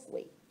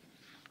closely.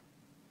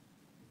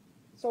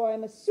 So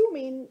I'm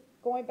assuming,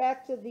 going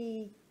back to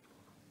the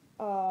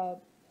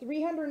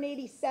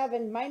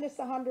 387 minus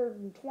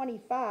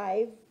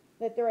 125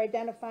 that they're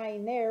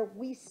identifying there,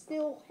 we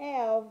still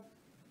have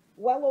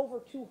well over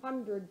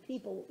 200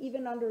 people,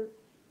 even under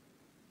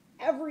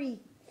every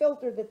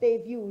filter that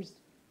they've used,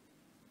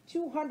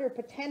 200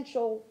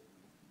 potential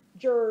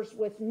jurors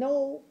with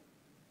no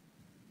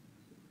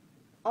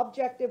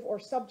objective or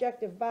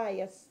subjective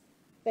bias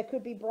that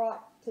could be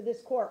brought to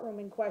this courtroom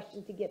in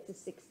question to get to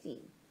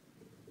 16.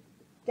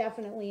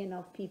 Definitely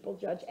enough people,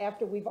 Judge,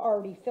 after we've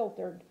already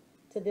filtered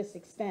to this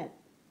extent.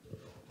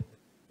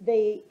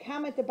 They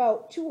comment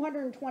about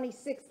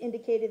 226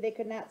 indicated they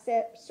could not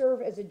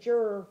serve as a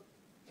juror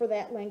for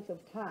that length of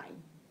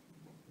time.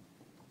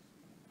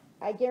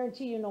 I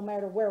guarantee you, no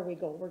matter where we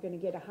go, we're going to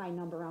get a high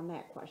number on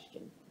that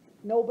question.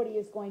 Nobody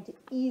is going to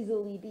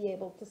easily be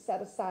able to set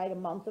aside a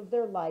month of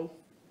their life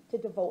to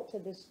devote to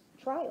this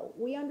trial.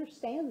 We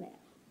understand that.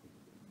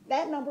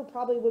 That number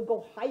probably would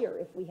go higher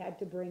if we had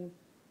to bring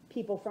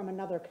people from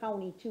another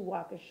county to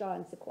Waukesha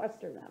and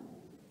sequester them.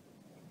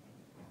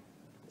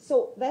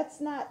 So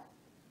that's not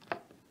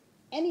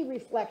any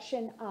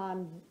reflection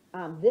on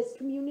this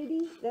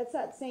community. That's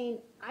not saying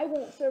I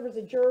won't serve as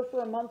a juror for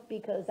a month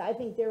because I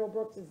think Darrell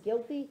Brooks is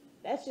guilty.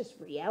 That's just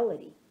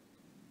reality.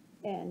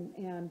 And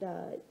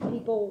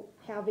people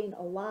having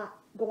a lot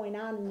going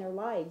on in their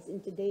lives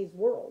in today's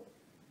world.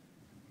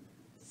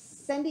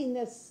 Sending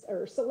this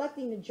or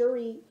selecting a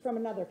jury from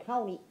another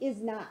county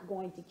is not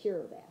going to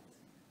cure that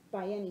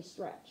by any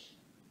stretch.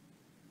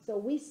 So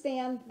we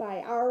stand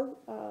by our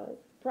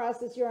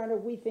process, Your Honor.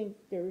 We think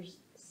there's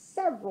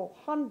several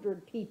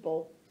hundred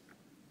people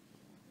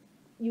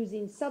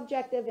using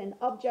subjective and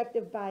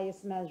objective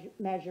bias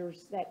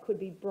measures that could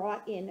be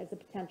brought in as a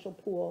potential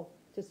pool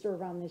to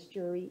serve on this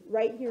jury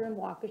right here in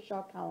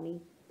Waukesha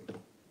County.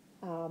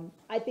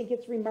 I think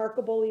it's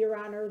remarkable, Your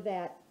Honor,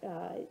 that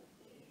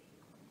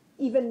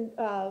even,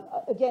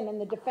 again, in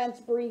the defense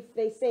brief,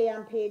 they say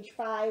on page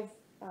 5,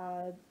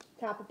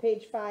 top of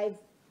page 5,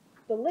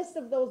 the list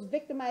of those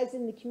victimized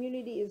in the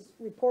community is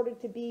reported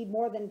to be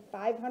more than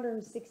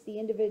 560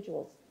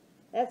 individuals.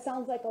 That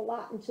sounds like a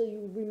lot until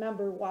you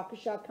remember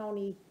Waukesha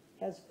County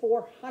has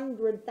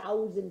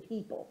 400,000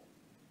 people.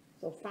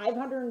 So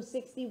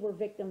 560 were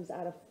victims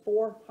out of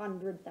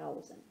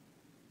 400,000.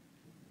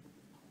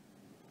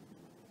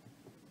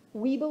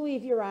 We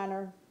believe, Your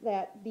Honor,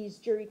 that these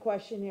jury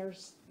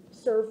questionnaires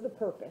serve the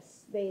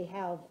purpose. They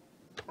have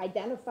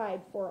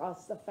identified for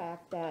us the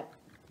fact that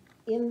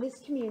in this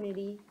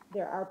community,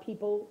 there are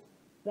people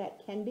that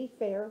can be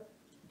fair,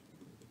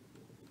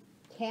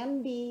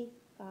 can be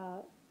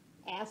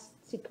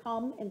asked to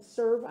come and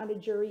serve on a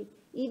jury,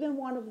 even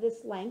one of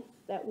this length.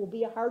 That will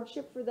be a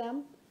hardship for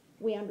them.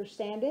 We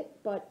understand it,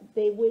 but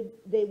they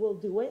will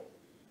do it.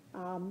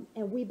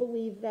 And we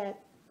believe that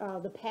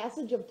the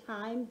passage of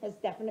time has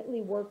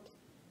definitely worked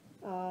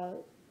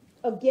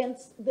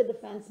against the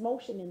defense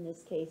motion in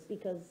this case,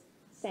 because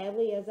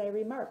sadly, as I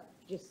remarked,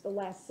 just the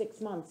last 6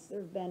 months,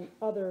 there have been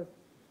other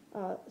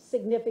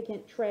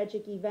significant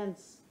tragic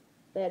events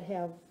that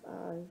have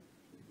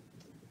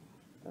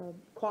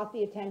caught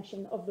the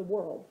attention of the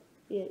world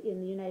in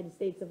the United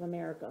States of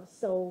America.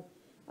 So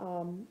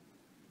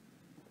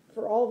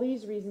for all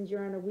these reasons,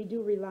 Your Honor, we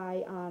do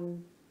rely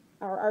on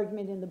our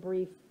argument in the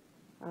brief.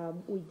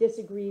 We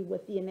disagree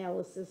with the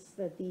analysis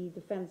that the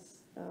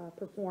defense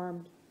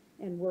performed,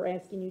 and we're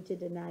asking you to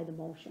deny the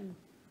motion.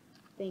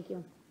 Thank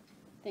you.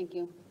 Thank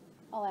you.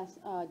 I'll ask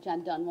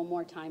John Dunn one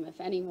more time.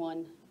 If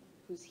anyone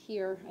who's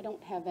here, I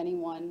don't have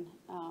anyone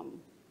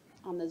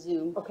on the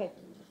Zoom. Okay.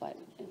 But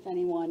if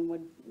anyone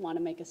would want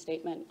to make a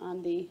statement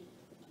on the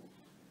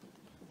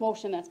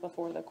motion that's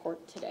before the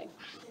court today.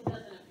 It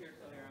doesn't appear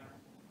so, Your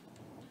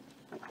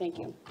Honor. Thank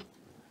you.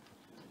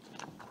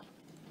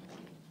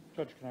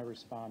 Judge, can I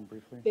respond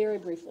briefly? Very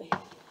briefly.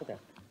 Okay.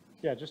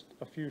 Yeah, just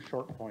a few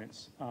short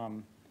points.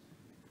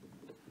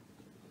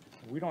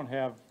 We don't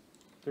have,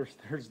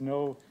 there's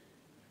no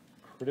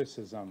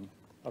criticism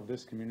of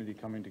this community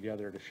coming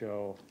together to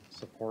show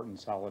support and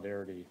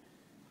solidarity.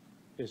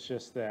 It's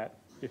just that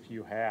if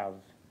you have,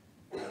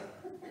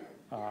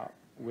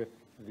 with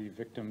the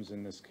victims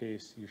in this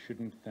case, you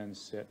shouldn't then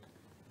sit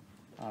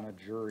on a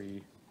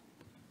jury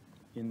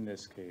in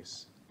this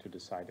case to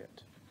decide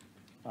it.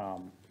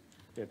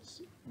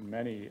 It's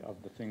many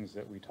of the things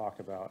that we talk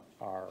about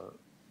are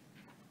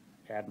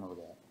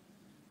admirable.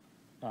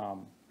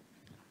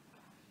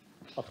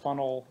 A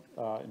funnel,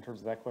 in terms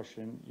of that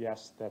question,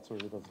 yes, that's where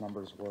those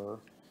numbers were.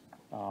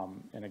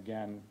 And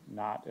again,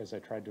 not, as I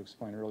tried to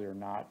explain earlier,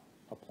 not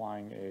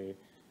applying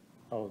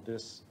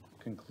this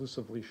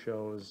conclusively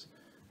shows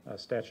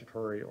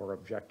statutory or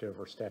objective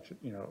or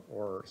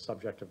or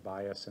subjective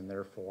bias, and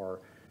therefore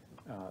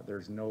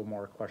there's no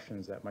more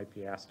questions that might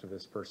be asked of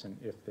this person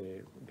if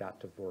they got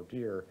to voir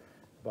dire.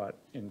 But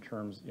in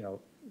terms,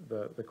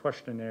 the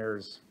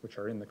questionnaires which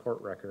are in the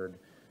court record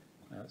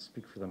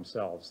speak for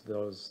themselves.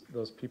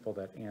 Those people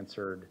that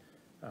answered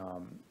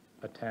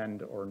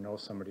attend or know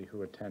somebody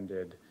who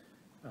attended,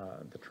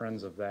 the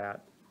trends of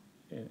that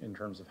in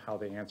terms of how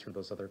they answered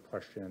those other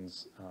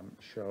questions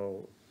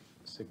show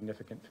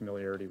significant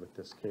familiarity with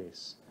this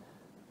case.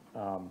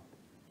 I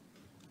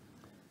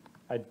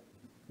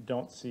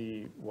don't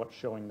see what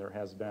showing there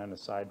has been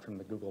aside from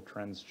the Google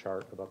Trends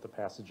chart about the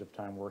passage of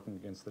time working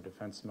against the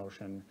defense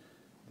motion.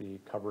 The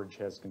coverage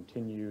has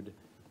continued,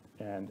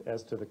 and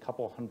as to the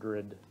couple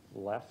hundred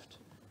left,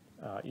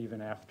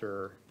 even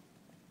after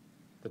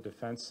the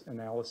defense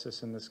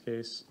analysis in this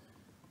case,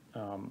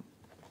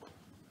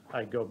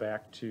 I go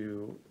back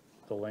to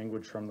the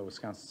language from the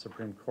Wisconsin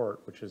Supreme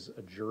Court, which is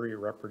a jury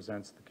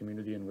represents the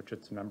community in which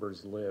its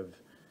members live.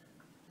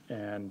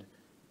 And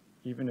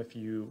even if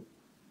you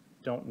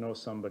don't know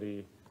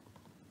somebody,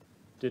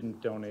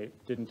 didn't donate,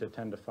 didn't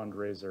attend a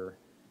fundraiser,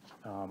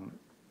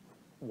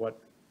 what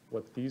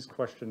these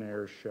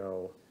questionnaires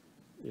show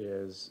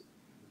is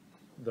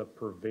the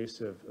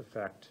pervasive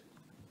effect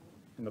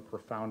and the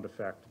profound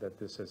effect that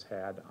this has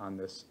had on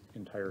this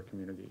entire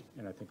community.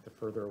 And I think the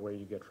further away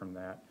you get from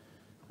that,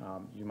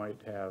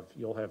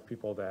 you'll have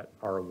people that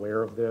are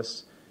aware of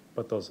this,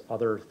 but those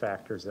other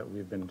factors that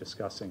we've been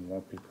discussing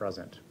won't be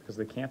present because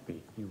they can't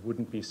be. You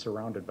wouldn't be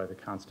surrounded by the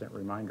constant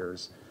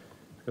reminders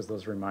because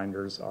those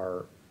reminders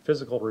are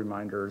physical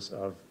reminders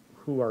of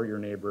who are your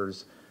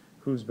neighbors,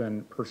 who's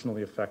been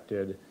personally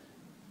affected,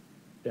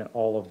 and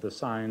all of the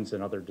signs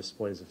and other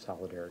displays of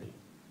solidarity.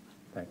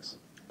 Thanks.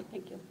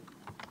 Thank you.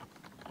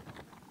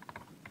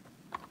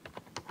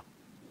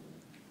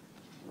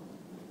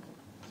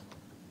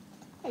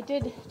 I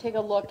did take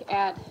a look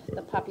at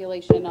the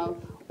population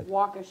of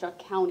Waukesha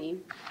County.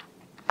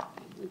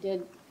 We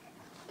did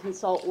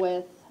consult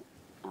with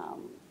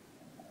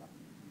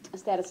a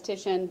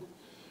statistician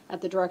at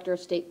the Director of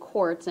State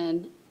Courts,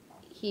 and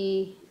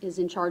he is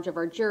in charge of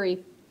our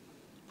jury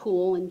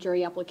pool and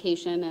jury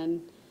application, and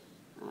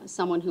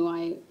someone who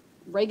I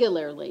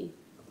regularly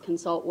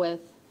consult with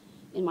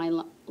in my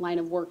line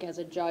of work as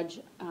a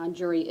judge on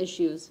jury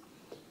issues.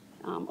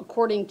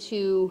 According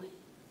to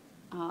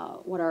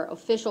what our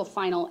official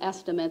final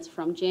estimates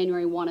from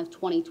January 1 of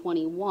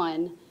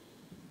 2021,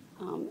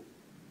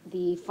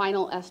 the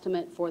final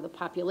estimate for the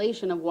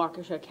population of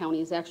Waukesha County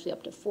is actually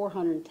up to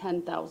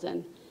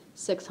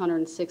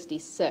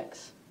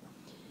 410,666,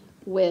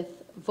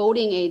 with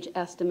voting age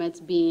estimates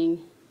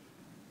being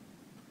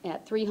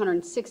at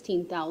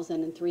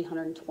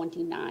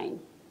 316,329.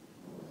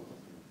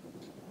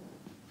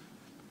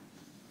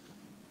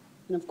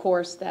 And of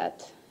course,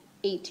 that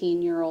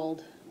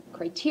 18-year-old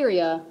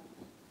criteria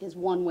is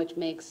one which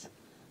makes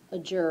a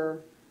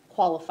juror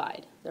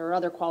qualified. There are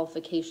other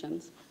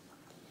qualifications.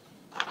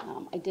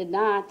 I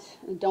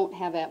don't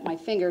have at my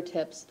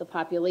fingertips the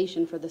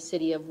population for the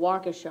city of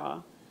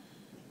Waukesha.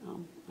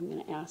 I'm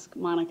going to ask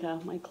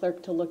Monica, my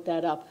clerk, to look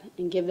that up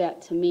and give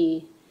that to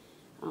me.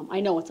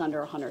 I know it's under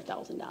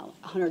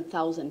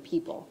 100,000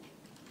 people,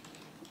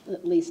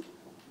 at least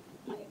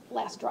my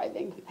last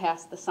driving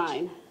past the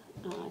sign.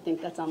 I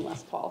think that's on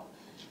Les Paul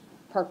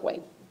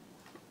Parkway.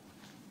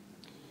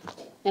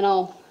 And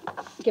I'll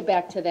get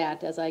back to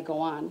that as I go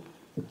on.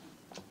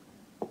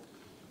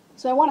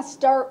 So I want to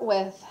start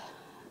with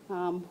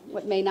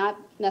what may not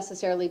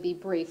necessarily be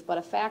brief, but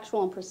a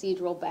factual and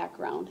procedural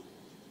background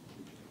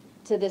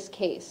to this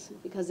case,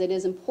 because it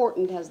is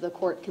important as the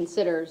court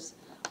considers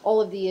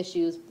all of the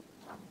issues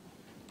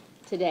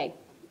today.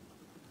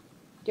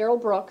 Darrell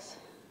Brooks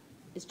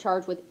is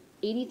charged with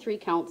 83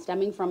 counts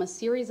stemming from a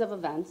series of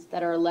events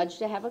that are alleged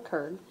to have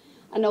occurred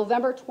on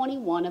November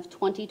 21 of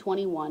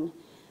 2021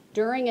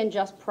 during and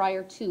just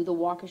prior to the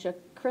Waukesha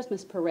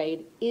Christmas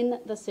parade in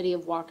the city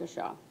of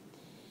Waukesha.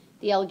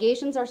 The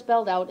allegations are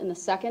spelled out in the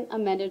second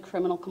amended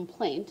criminal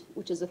complaint,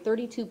 which is a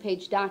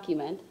 32-page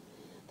document,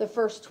 the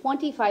first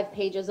 25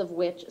 pages of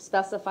which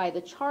specify the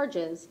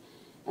charges,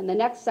 and the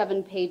next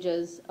 7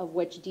 pages of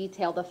which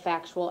detail the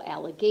factual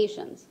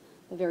allegations.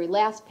 The very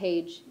last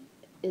page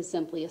is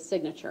simply a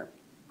signature.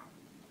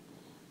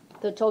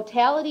 The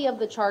totality of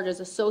the charges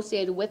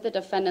associated with the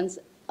defendant's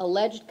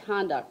alleged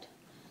conduct,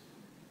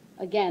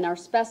 again, are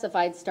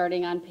specified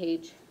starting on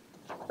page,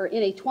 or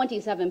in a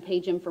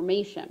 27-page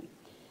information.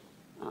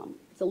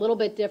 It's a little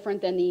bit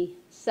different than the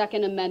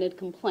second amended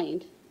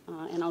complaint,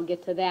 and I'll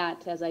get to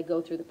that as I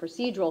go through the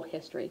procedural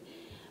history.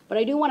 But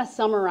I do want to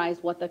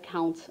summarize what the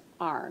counts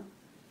are.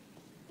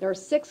 There are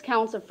 6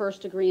 counts of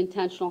first-degree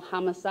intentional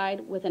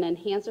homicide with an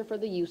enhancer for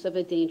the use of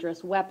a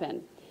dangerous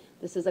weapon.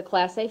 This is a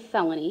Class A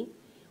felony,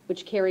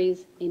 which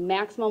carries a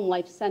maximum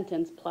life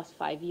sentence plus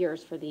 5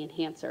 years for the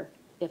enhancer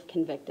if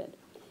convicted.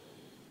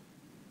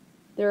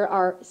 There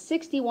are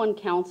 61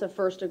 counts of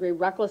first-degree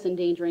reckless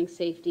endangering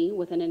safety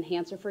with an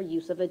enhancer for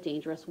use of a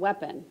dangerous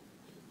weapon.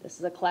 This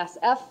is a Class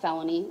F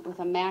felony with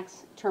a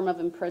max term of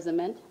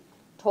imprisonment,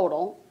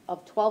 total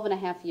of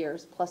 12.5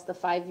 years plus the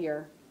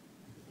 5-year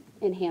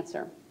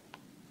enhancer.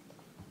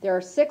 There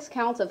are 6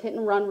 counts of hit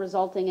and run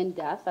resulting in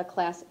death, a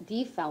Class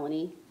D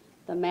felony.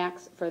 The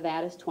max for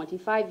that is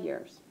 25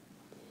 years.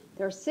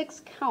 There are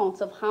 6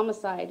 counts of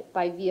homicide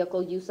by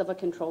vehicle use of a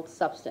controlled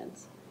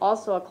substance,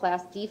 also a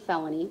Class D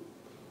felony.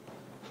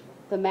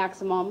 The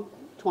maximum,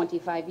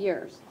 25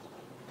 years.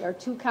 There are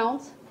 2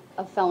 counts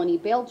of felony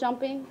bail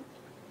jumping.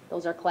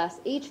 Those are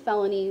Class H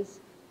felonies,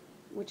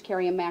 which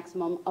carry a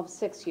maximum of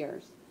 6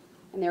 years.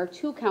 And there are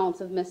 2 counts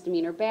of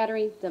misdemeanor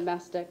battery,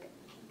 domestic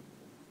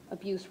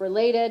abuse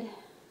related.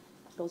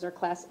 Those are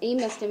Class A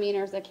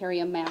misdemeanors that carry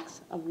a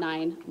max of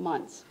 9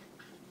 months.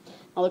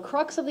 Now, the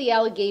crux of the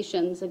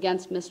allegations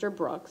against Mr.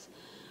 Brooks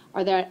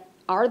are that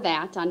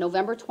on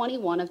November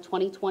 21 of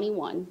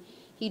 2021,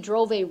 he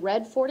drove a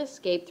red Ford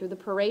Escape through the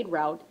parade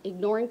route,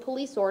 ignoring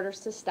police orders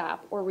to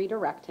stop or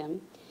redirect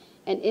him,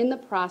 and in the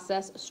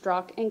process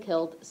struck and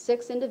killed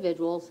 6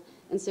 individuals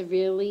and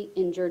severely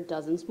injured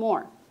dozens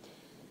more.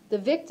 The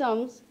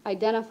victims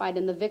identified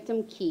in the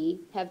victim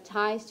key have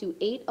ties to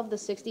 8 of the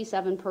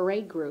 67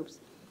 parade groups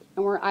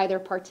and were either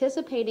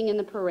participating in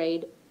the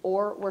parade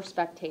or were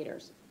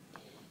spectators.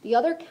 The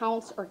other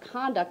counts or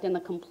conduct in the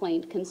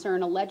complaint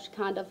concern alleged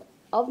conduct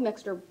of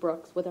Mr.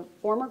 Brooks with a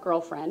former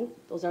girlfriend.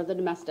 Those are the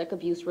domestic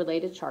abuse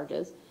related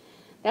charges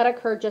that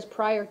occurred just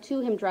prior to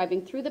him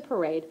driving through the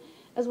parade,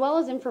 as well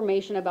as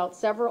information about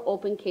several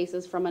open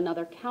cases from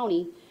another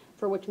county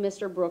for which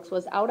Mr. Brooks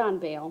was out on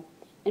bail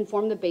and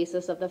formed the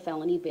basis of the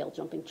felony bail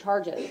jumping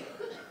charges.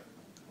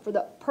 For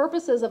the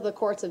purposes of the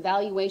court's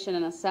evaluation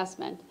and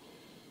assessment,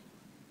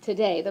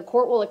 today, the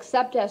court will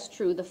accept as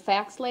true the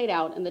facts laid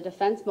out in the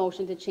defense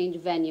motion to change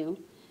venue,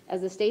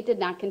 as the state did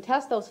not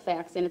contest those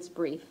facts in its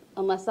brief,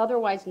 unless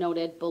otherwise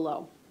noted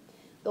below.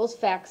 Those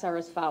facts are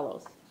as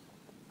follows.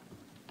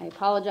 I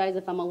apologize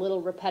if I'm a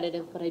little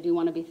repetitive, but I do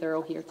want to be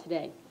thorough here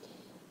today.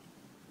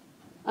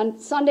 On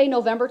Sunday,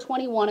 November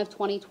 21 of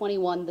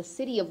 2021, the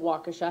city of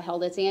Waukesha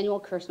held its annual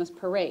Christmas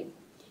parade.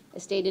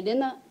 As stated in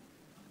the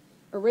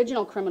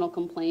original criminal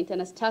complaint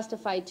and as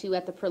testified to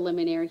at the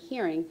preliminary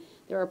hearing,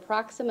 there are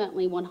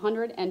approximately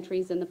 100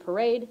 entries in the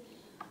parade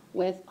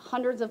with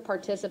hundreds of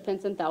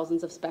participants and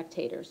thousands of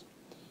spectators.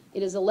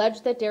 It is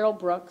alleged that Darrell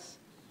Brooks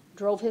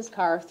drove his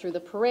car through the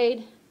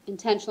parade,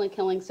 intentionally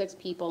killing 6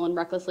 people and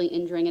recklessly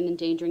injuring and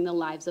endangering the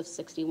lives of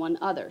 61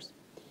 others.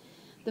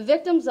 The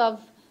victims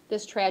of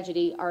this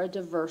tragedy are a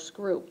diverse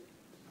group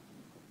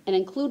and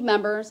include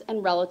members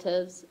and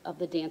relatives of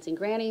the Dancing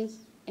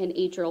Grannies, an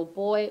 8-year-old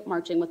boy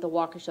marching with the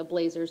Waukesha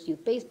Blazers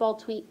youth baseball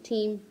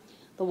team,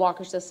 the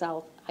Waukesha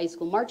South High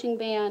School Marching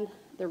Band,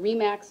 the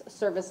Remax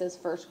Services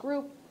First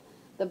Group,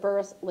 the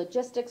Burris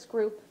Logistics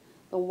Group,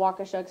 the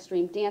Waukesha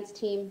Extreme Dance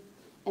Team,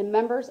 and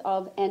members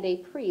of and a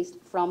priest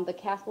from the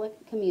Catholic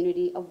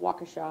community of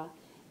Waukesha,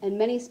 and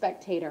many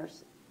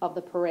spectators of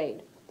the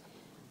parade.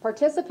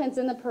 Participants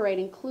in the parade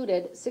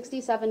included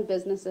 67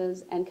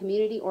 businesses and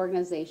community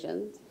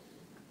organizations,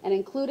 and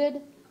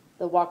included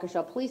the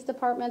Waukesha Police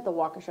Department, the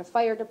Waukesha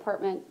Fire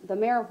Department, the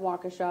Mayor of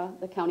Waukesha,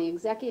 the County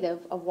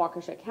Executive of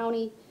Waukesha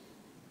County,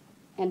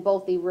 and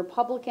both the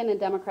Republican and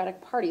Democratic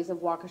parties of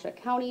Waukesha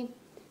County,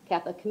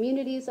 Catholic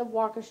Communities of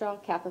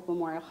Waukesha, Catholic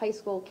Memorial High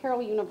School,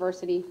 Carroll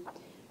University,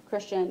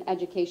 Christian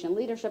Education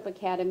Leadership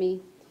Academy,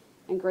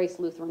 and Grace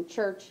Lutheran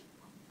Church,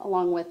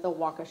 along with the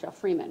Waukesha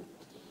Freemen.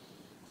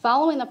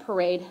 Following the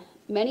parade,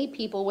 many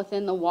people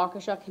within the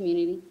Waukesha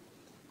community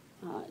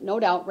no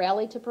doubt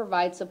rallied to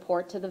provide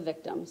support to the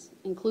victims,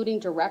 including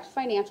direct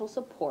financial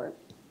support,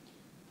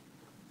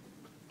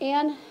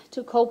 and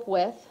to cope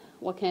with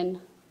what can,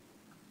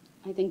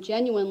 I think,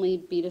 genuinely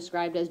be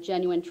described as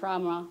genuine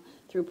trauma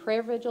through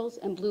prayer vigils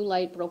and blue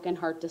light broken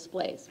heart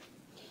displays.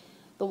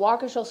 The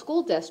Waukesha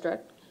School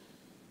District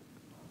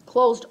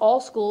closed all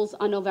schools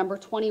on November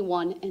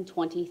 21 and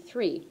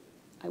 23.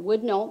 I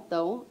would note,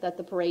 though, that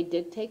the parade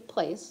did take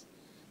place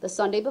the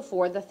Sunday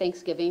before the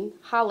Thanksgiving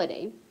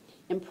holiday,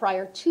 and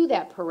prior to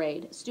that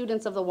parade,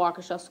 students of the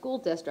Waukesha School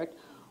District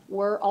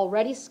were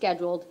already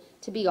scheduled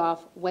to be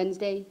off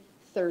Wednesday,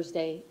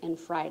 Thursday, and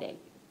Friday.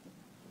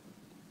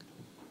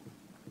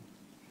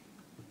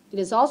 It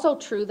is also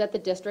true that the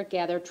district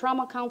gathered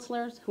trauma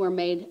counselors who were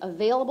made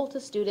available to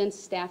students,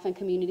 staff, and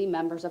community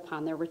members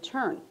upon their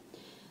return.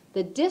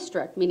 The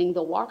district, meaning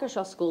the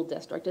Waukesha School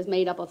District, is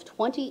made up of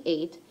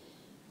 28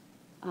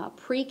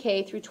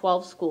 pre-K through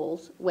 12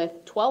 schools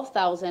with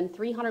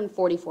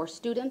 12,344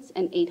 students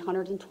and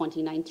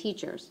 829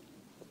 teachers.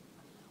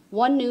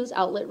 One news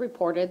outlet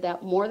reported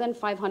that more than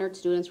 500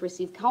 students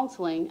received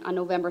counseling on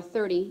November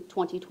 30,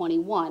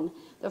 2021,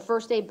 the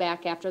first day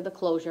back after the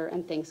closure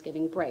and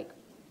Thanksgiving break.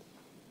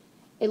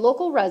 A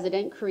local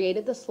resident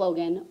created the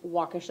slogan,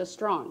 Waukesha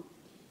Strong,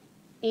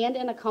 and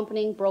an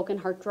accompanying broken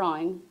heart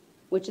drawing,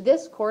 which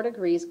this court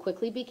agrees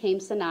quickly became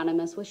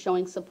synonymous with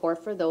showing support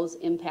for those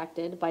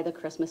impacted by the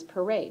Christmas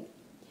parade.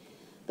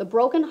 The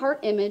broken heart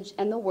image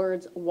and the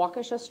words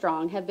Waukesha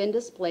Strong have been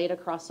displayed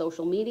across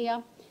social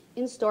media,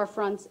 in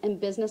storefronts and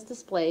business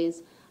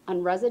displays,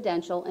 on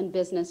residential and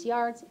business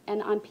yards,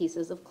 and on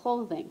pieces of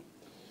clothing.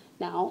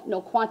 Now,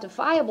 no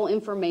quantifiable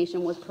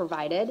information was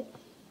provided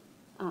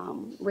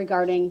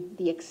regarding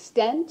the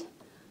extent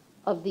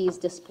of these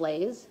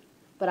displays,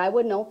 but I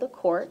would note the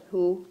court,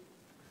 who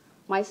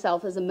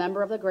myself as a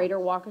member of the greater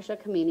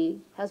Waukesha community,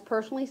 has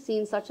personally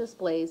seen such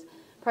displays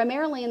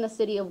primarily in the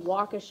city of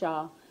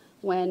Waukesha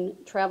when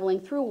traveling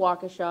through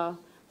Waukesha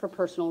for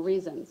personal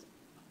reasons.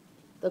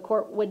 The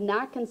court would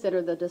not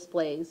consider the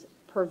displays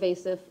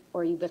pervasive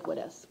or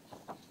ubiquitous.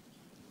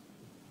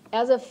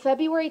 As of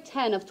February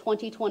 10 of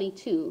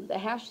 2022, the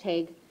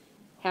hashtag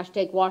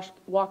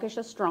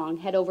Waukesha Strong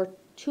had over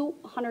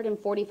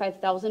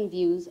 245,000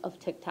 views of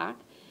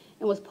TikTok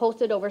and was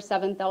posted over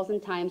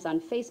 7,000 times on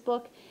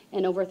Facebook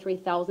and over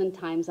 3,000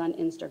 times on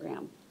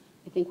Instagram.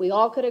 I think we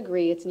all could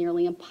agree it's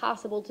nearly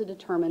impossible to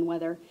determine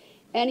whether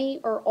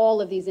any or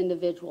all of these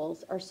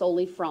individuals are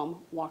solely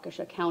from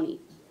Waukesha County.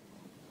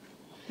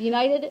 The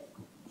United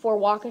for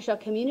Waukesha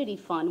Community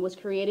Fund was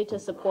created to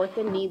support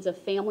the needs of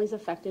families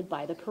affected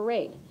by the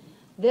parade.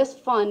 This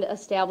fund,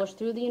 established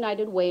through the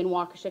United Way and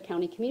Waukesha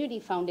County Community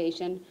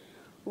Foundation,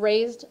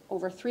 raised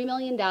over $3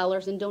 million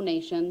in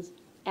donations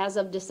as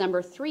of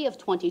December 3 of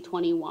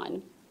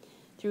 2021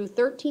 through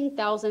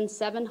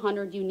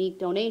 13,700 unique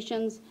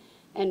donations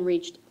and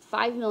reached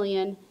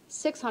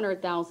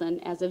 $5,600,000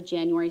 as of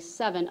January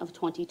 7 of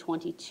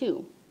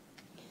 2022.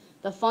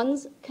 The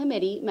fund's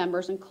committee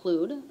members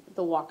include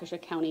the Waukesha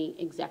County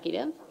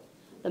Executive,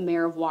 the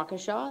Mayor of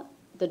Waukesha,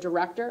 the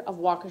Director of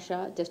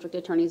Waukesha District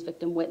Attorney's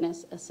Victim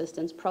Witness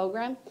Assistance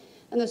Program,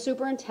 and the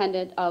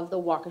Superintendent of the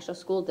Waukesha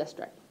School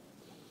District.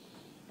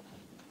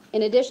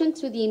 In addition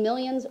to the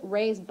millions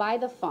raised by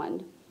the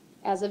fund,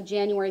 as of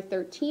January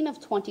 13 of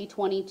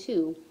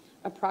 2022,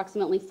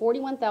 approximately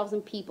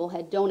 41,000 people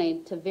had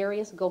donated to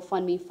various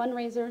GoFundMe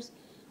fundraisers,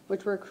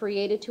 which were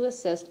created to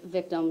assist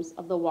victims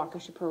of the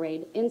Waukesha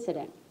Parade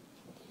incident.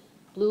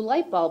 Blue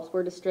light bulbs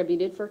were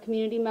distributed for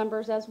community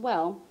members as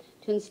well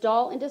to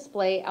install and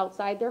display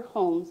outside their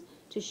homes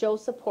to show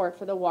support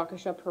for the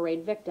Waukesha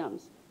Parade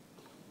victims.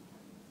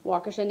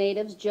 Waukesha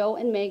natives Joe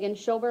and Megan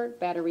Schobert,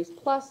 Batteries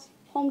Plus,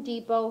 Home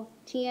Depot,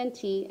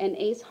 TNT, and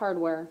Ace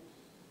Hardware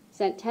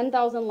sent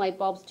 10,000 light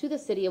bulbs to the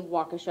city of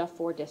Waukesha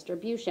for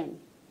distribution.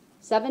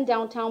 7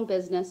 downtown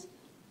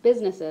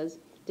businesses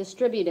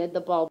distributed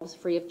the bulbs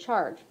free of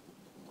charge.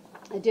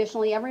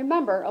 Additionally, every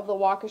member of the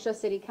Waukesha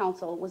City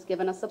Council was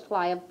given a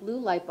supply of blue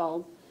light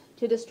bulbs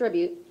to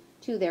distribute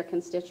to their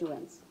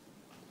constituents.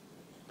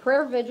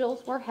 Prayer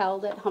vigils were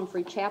held at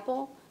Humphrey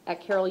Chapel,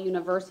 at Carroll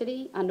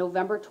University on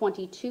November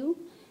 22,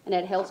 and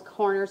at Hales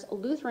Corners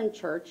Lutheran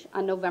Church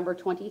on November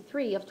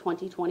 23 of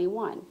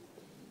 2021.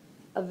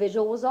 A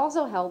vigil was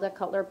also held at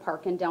Cutler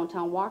Park in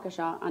downtown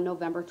Waukesha on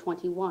November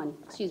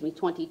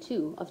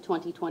 22 of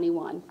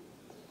 2021,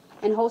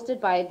 and hosted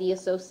by the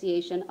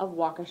Association of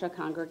Waukesha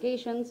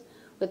Congregations,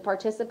 with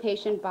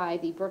participation by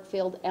the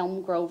Brookfield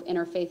Elm Grove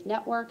Interfaith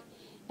Network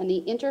and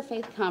the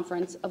Interfaith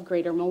Conference of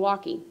Greater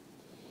Milwaukee.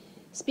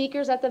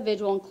 Speakers at the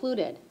vigil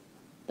included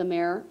the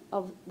Mayor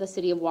of the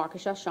City of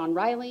Waukesha, Sean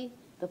Riley,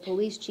 the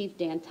Police Chief,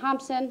 Dan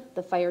Thompson,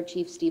 the Fire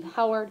Chief, Steve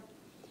Howard,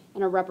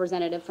 and a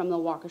representative from the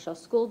Waukesha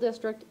School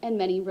District, and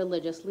many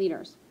religious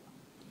leaders.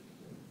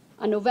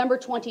 On November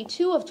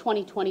 22 of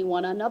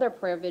 2021, another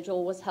prayer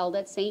vigil was held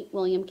at St.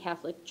 William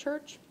Catholic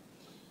Church.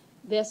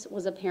 This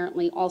was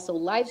apparently also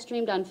live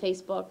streamed on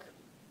Facebook.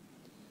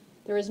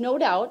 There is no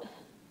doubt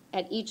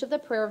at each of the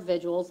prayer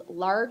vigils,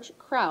 large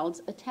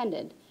crowds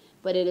attended,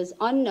 but it is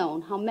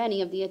unknown how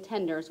many of the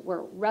attenders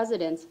were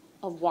residents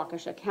of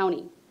Waukesha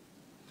County.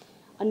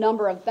 A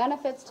number of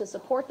benefits to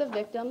support the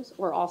victims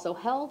were also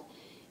held,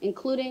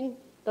 including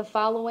the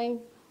following.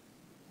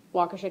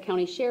 Waukesha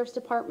County Sheriff's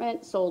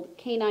Department sold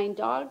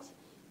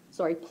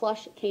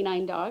plush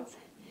canine dogs,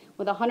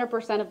 with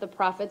 100% of the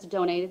profits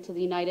donated to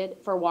the United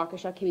for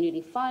Waukesha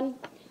Community Fund.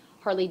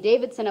 Harley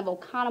Davidson of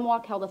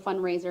Oconomowoc held a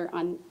fundraiser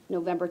on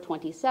November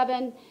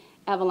 27.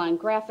 Avalon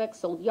Graphics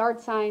sold yard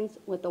signs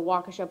with the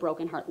Waukesha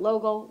Broken Heart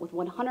logo, with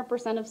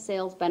 100% of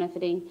sales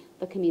benefiting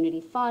the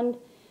community fund.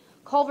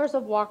 Culver's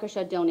of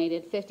Waukesha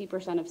donated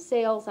 50% of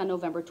sales on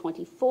November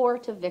 24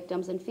 to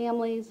victims and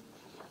families.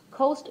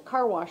 Coast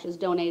Car Washes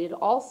donated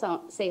all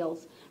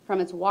sales from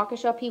its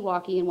Waukesha,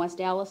 Pewaukee, and West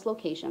Dallas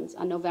locations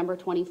on November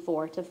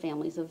 24 to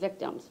families of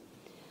victims.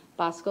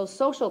 Bosco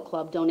Social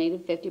Club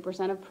donated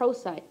 50% of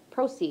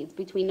proceeds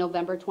between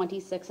November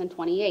 26 and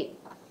 28.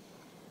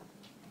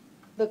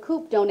 The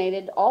Coop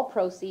donated all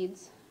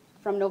proceeds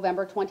from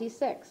November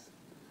 26.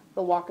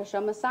 The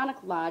Waukesha Masonic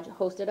Lodge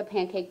hosted a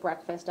pancake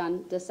breakfast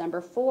on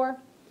December 4.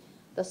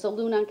 The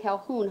Saloon on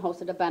Calhoun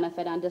hosted a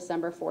benefit on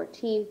December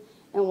 14,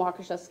 and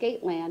Waukesha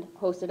Skateland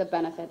hosted a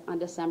benefit on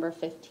December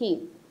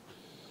 15.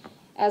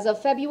 As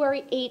of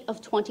February 8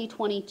 of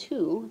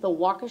 2022, the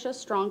Waukesha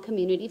Strong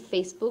Community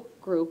Facebook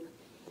group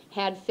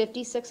had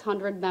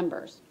 5,600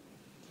 members.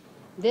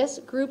 This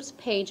group's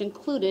page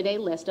included a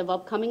list of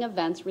upcoming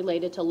events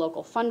related to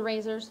local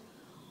fundraisers,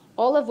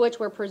 all of which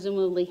were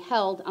presumably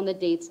held on the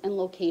dates and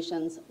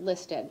locations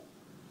listed.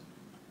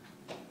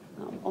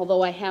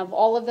 Although I have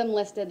all of them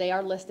listed, they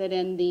are listed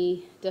in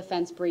the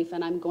defense brief,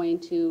 and I'm going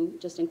to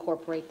just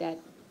incorporate that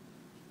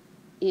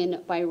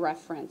in by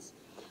reference.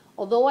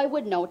 Although I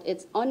would note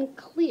it's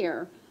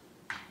unclear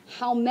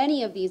how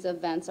many of these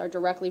events are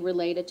directly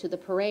related to the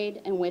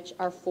parade and which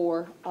are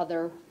for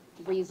other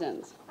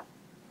reasons.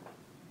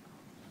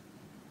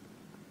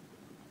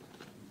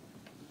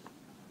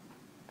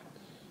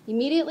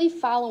 Immediately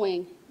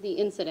following the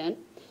incident,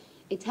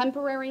 a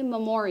temporary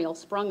memorial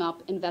sprung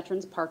up in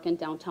Veterans Park in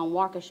downtown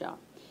Waukesha.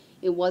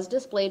 It was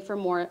displayed for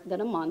more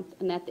than a month,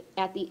 and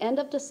at the end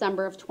of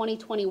December of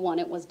 2021,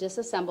 it was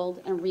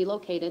disassembled and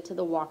relocated to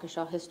the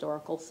Waukesha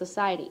Historical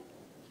Society.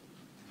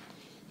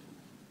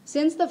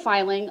 Since the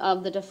filing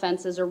of the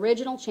defense's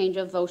original change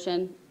of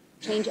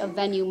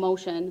venue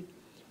motion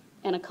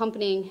and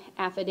accompanying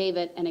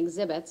affidavit and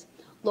exhibits,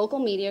 local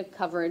media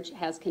coverage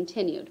has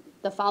continued.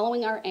 The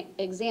following are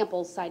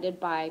examples cited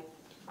by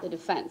the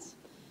defense.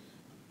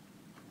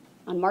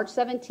 On March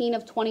 17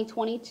 of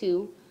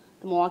 2022,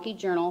 the Milwaukee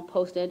Journal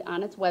posted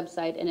on its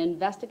website an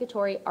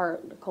investigatory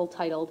article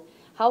titled,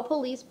 "How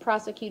Police,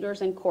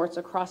 Prosecutors, and Courts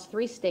Across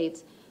 3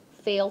 States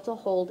Fail to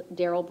Hold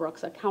Darrell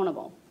Brooks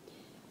Accountable."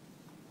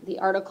 The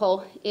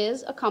article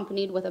is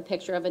accompanied with a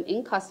picture of an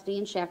in custody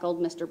and shackled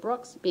Mr.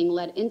 Brooks being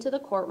led into the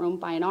courtroom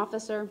by an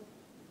officer,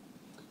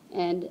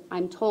 and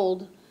I'm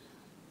told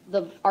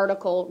the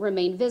article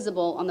remained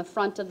visible on the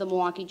front of the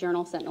Milwaukee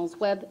Journal Sentinel's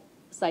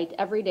website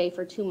every day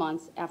for 2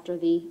 months after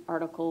the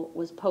article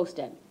was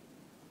posted.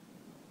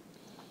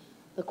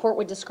 The court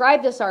would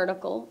describe this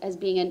article as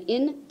being an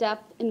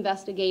in-depth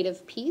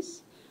investigative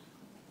piece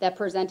that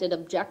presented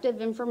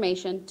objective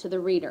information to the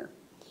reader.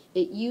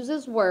 It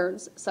uses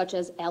words such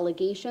as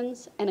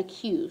allegations and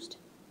accused.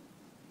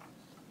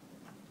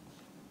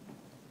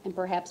 And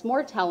perhaps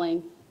more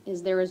telling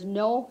is there is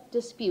no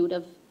dispute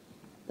of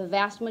the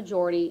vast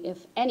majority,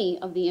 if any,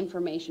 of the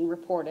information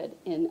reported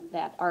in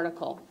that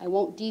article. I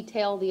won't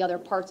detail the other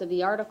parts of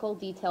the article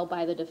detailed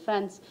by the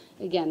defense.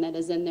 Again, that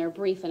is in their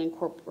brief and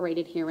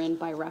incorporated herein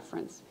by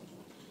reference.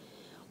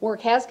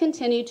 Work has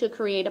continued to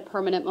create a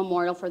permanent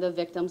memorial for the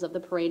victims of the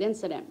parade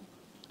incident.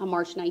 On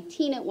March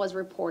 19, it was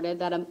reported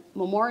that a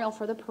memorial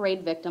for the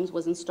parade victims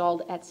was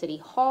installed at City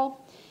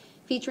Hall,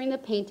 featuring the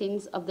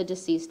paintings of the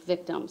deceased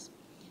victims.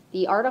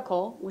 The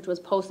article, which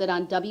was posted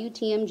on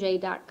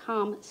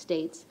WTMJ.com,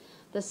 states,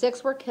 "The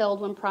 6 were killed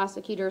when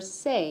prosecutors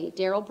say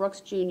Darrell Brooks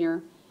Jr.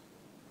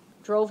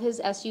 drove his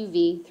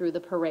SUV through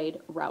the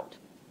parade route."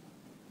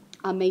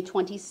 On May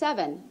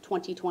 27,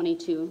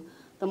 2022,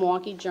 the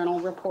Milwaukee Journal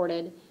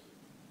reported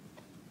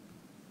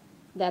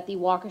that the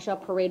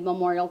Waukesha Parade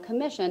Memorial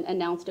Commission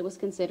announced it was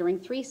considering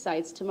 3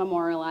 sites to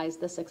memorialize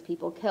the 6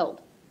 people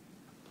killed.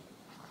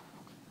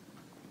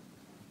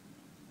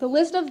 The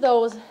list of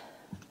those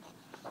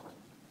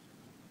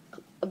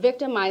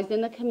victimized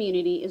in the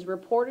community is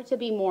reported to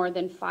be more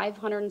than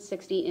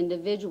 560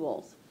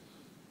 individuals.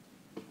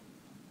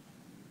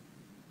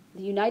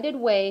 The United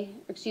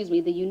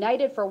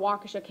for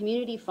Waukesha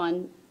Community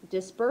Fund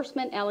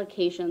disbursement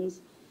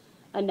allocations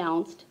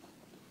announced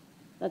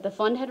that the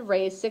fund had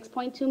raised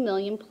 $6.2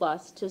 million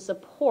plus to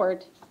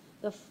support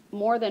the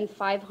more than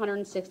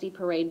 560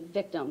 parade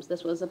victims.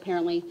 This was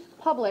apparently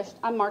published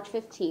on March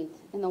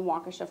 15th in the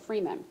Waukesha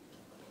Freeman.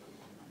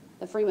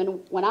 The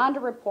Freeman went on to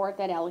report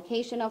that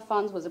allocation of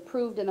funds was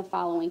approved in the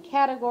following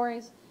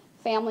categories: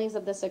 families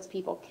of the 6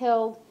 people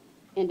killed,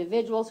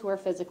 individuals who were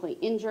physically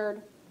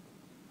injured,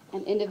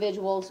 and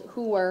individuals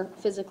who were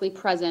physically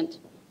present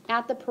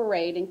at the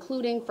parade,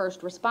 including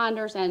first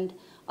responders and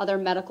other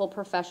medical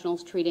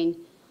professionals treating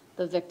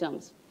the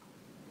victims.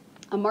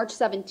 On March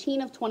 17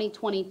 of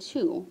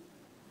 2022,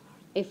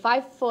 a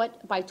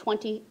 5-foot by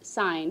 20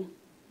 sign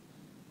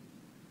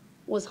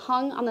was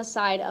hung on the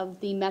side of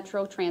the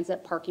Metro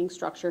Transit parking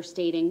structure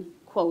stating,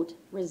 quote,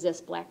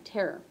 "Resist Black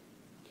Terror."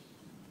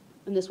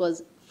 And this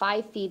was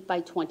 5 feet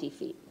by 20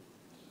 feet.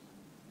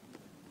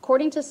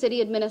 According to City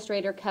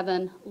Administrator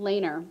Kevin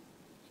Lehner,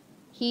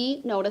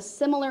 he noticed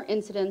similar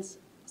incidents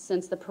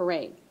since the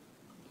parade.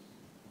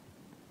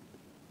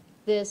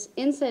 This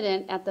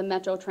incident at the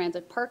Metro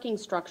Transit parking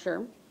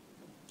structure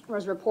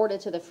was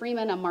reported to the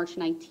Freeman on March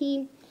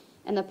 19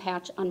 and the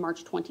Patch on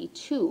March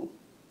 22.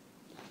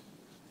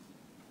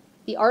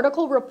 The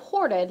article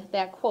reported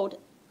that, quote,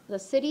 "The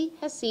city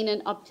has seen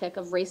an uptick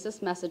of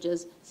racist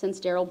messages since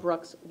Darrell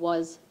Brooks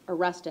was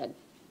arrested."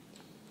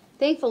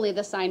 Thankfully,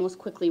 the sign was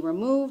quickly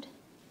removed.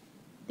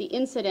 The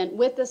incident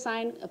with the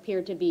sign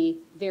appeared to be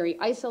very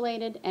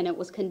isolated, and it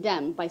was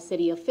condemned by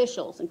city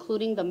officials,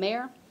 including the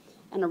mayor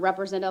and a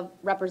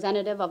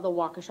representative of the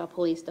Waukesha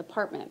Police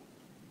Department.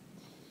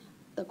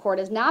 The court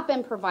has not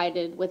been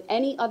provided with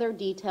any other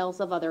details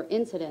of other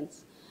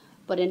incidents,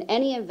 but in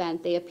any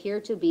event, they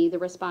appear to be the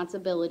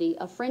responsibility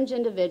of fringe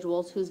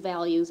individuals whose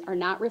values are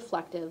not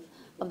reflective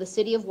of the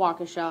city of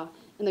Waukesha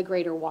and the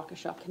greater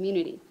Waukesha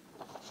community.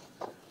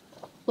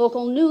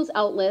 Local news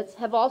outlets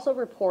have also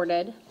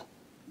reported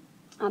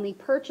on the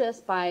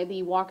purchase by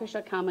the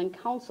Waukesha Common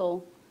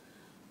Council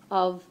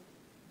of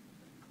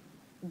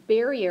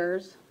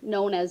barriers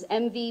known as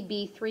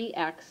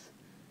MVB3X,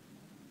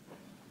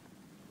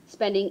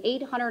 spending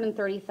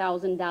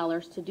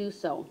 $830,000 to do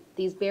so.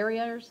 These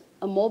barriers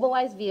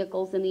immobilize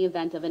vehicles in the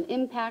event of an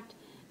impact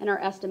and are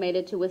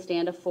estimated to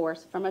withstand a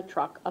force from a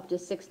truck up to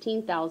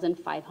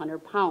 16,500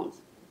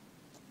 pounds.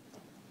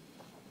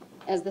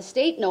 As the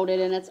state noted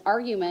in its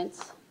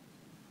arguments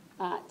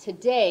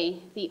today,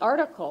 the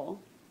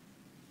article,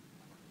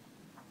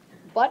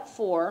 but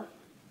for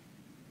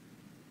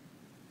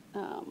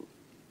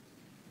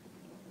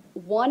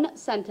one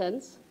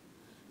sentence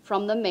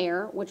from the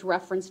mayor, which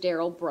referenced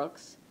Darrell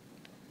Brooks,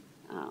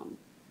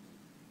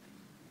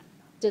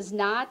 does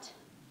not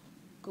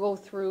go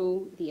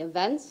through the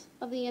events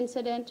of the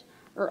incident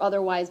or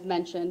otherwise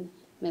mention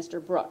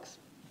Mr. Brooks.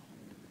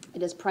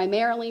 It is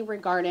primarily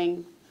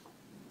regarding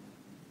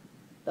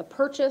the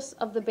purchase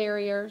of the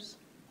barriers,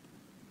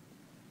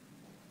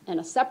 and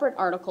a separate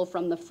article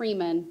from the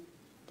Freeman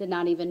did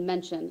not even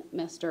mention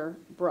Mr.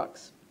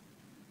 Brooks.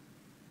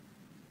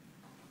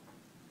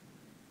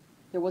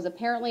 There was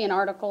apparently an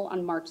article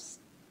on May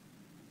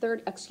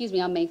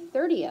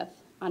 30th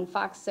on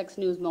Fox 6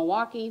 News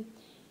Milwaukee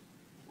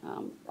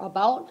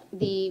about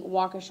the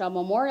Waukesha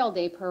Memorial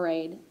Day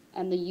Parade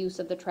and the use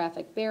of the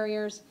traffic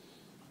barriers,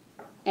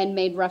 and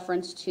made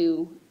reference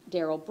to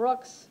Darrell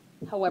Brooks.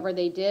 However,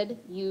 they did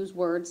use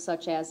words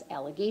such as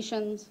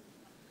allegations,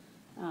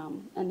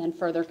 and then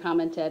further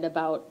commented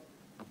about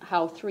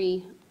how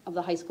 3 of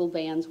the high school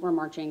bands were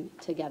marching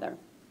together.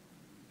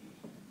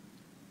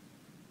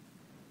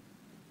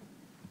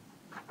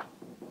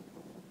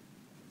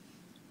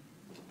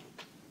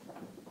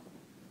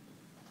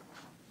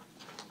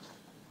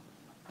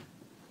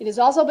 It has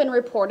also been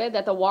reported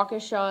that the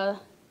Waukesha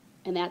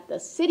and that the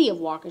city of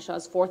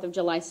Waukesha's 4th of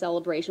July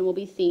celebration will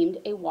be themed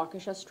a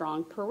Waukesha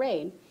Strong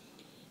Parade.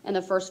 And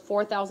the first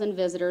 4,000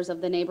 visitors of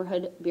the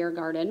neighborhood beer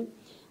garden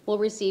will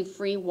receive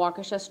free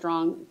Waukesha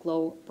Strong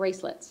glow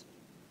bracelets.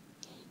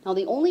 Now,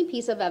 the only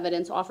piece of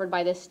evidence offered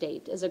by the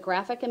state is a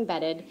graphic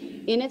embedded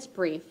in its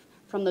brief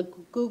from the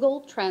Google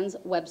Trends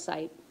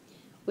website,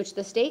 which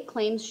the state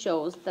claims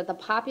shows that the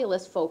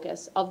populist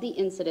focus of the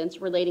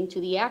incidents relating to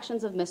the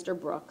actions of Mr.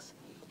 Brooks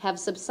have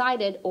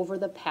subsided over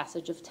the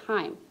passage of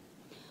time.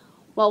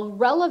 While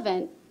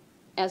relevant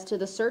as to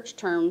the search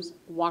terms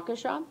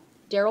Waukesha,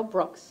 Darrell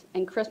Brooks,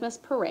 and Christmas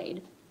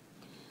Parade,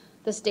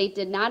 the state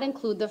did not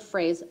include the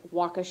phrase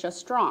Waukesha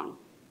Strong.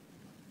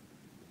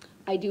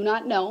 I do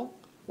not know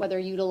whether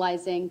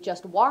utilizing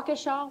just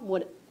Waukesha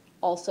would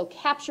also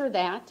capture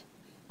that.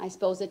 I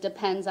suppose it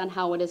depends on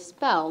how it is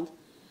spelled,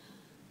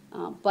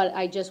 but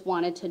I just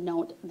wanted to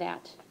note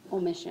that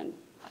omission.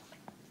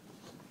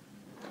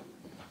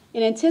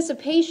 In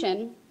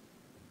anticipation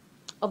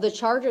of the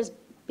charges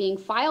being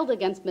filed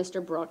against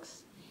Mr.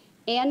 Brooks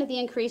and the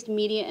increased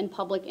media and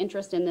public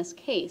interest in this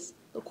case,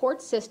 the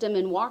court system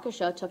in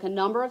Waukesha took a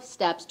number of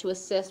steps to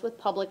assist with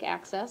public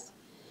access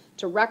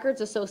to records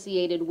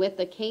associated with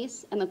the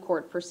case and the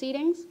court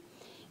proceedings,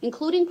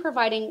 including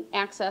providing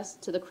access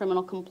to the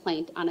criminal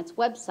complaint on its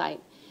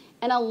website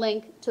and a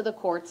link to the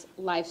court's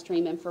live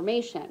stream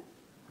information.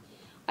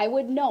 I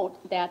would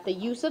note that the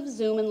use of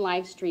Zoom and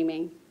live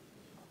streaming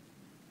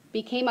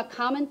became a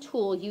common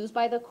tool used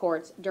by the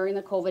courts during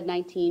the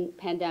COVID-19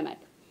 pandemic,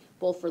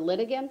 both for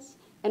litigants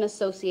and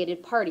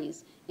associated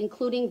parties,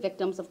 including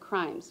victims of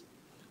crimes.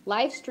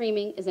 Live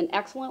streaming is an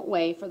excellent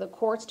way for the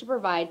courts to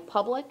provide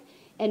public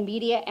and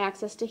media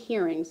access to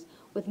hearings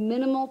with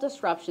minimal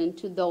disruption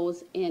to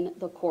those in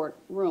the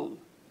courtroom.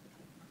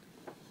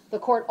 The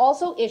court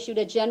also issued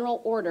a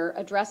general order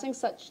addressing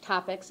such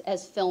topics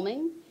as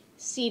filming,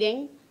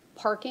 seating,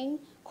 parking,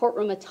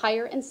 courtroom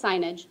attire, and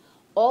signage,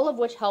 all of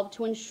which help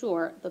to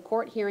ensure the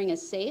court hearing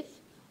is safe,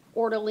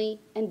 orderly,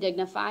 and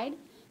dignified,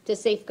 to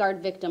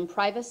safeguard victim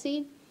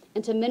privacy,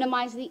 and to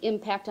minimize the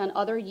impact on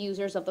other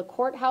users of the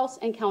courthouse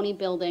and county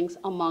buildings,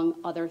 among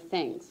other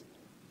things.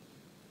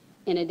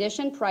 In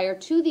addition, prior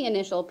to the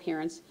initial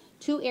appearance,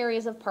 2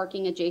 areas of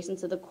parking adjacent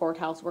to the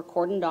courthouse were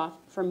cordoned off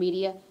for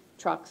media,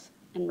 trucks,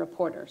 and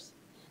reporters.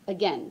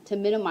 Again, to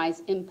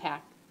minimize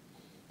impact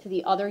to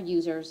the other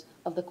users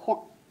of the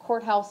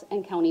courthouse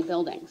and county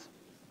buildings.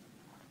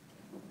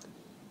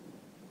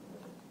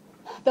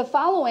 The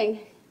following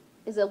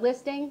is a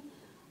listing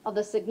of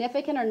the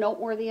significant or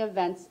noteworthy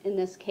events in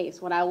this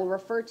case, what I will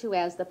refer to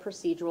as the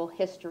procedural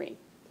history.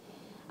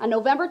 On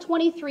November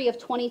 23 of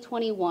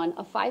 2021,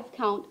 a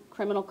 5-count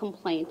criminal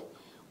complaint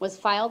was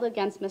filed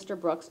against Mr.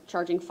 Brooks,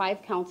 charging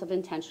 5 counts of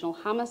intentional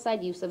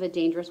homicide, use of a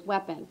dangerous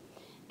weapon.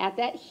 At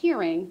that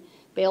hearing,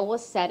 bail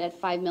was set at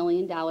 $5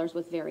 million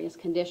with various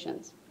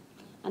conditions.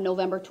 On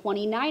November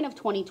 29 of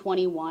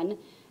 2021,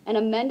 an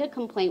amended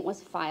complaint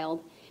was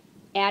filed,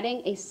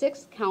 adding a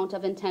 6th count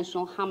of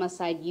intentional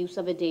homicide, use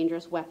of a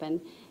dangerous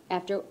weapon,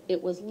 after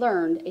it was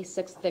learned a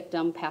 6th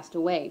victim passed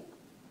away.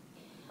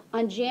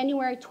 On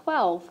January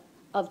 12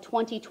 of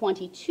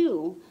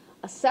 2022,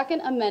 a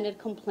 2nd amended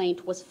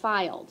complaint was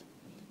filed.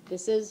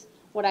 This is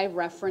what I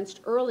referenced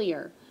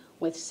earlier,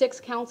 with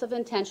 6 counts of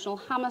intentional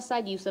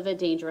homicide, use of a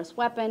dangerous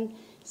weapon,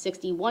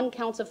 61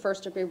 counts of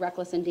first-degree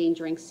reckless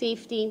endangering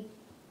safety.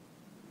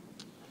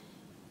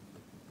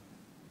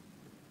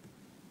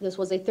 This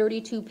was a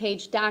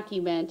 32-page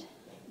document,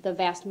 the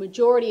vast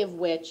majority of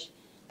which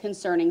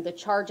concerning the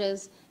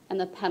charges and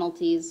the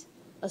penalties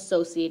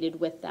associated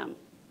with them.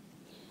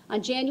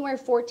 On January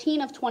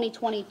 14 of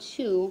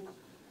 2022,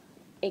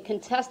 a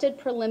contested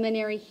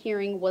preliminary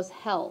hearing was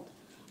held.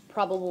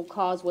 Probable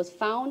cause was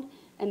found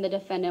and the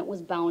defendant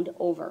was bound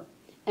over.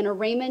 An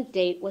arraignment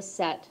date was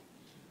set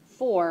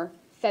for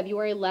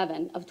February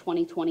 11 of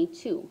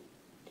 2022.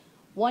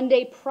 One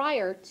day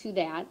prior to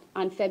that,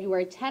 on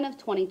February 10 of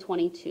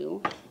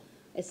 2022,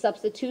 a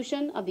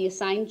substitution of the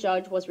assigned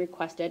judge was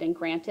requested and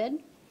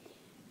granted,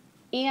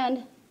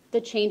 and the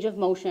change of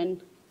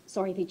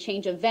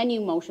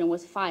venue motion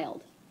was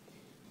filed.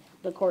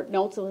 The court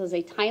notes it was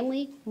a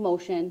timely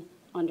motion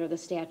under the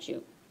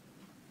statute.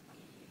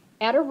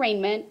 At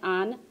arraignment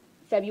on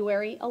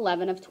February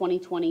 11 of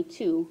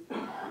 2022,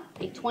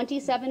 a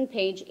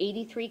 27-page,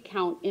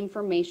 83-count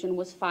information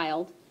was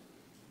filed,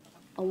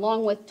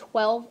 along with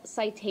 12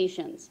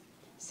 citations.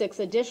 6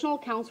 additional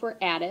counts were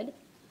added: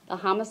 the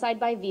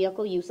homicide by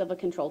vehicle, use of a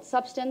controlled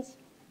substance,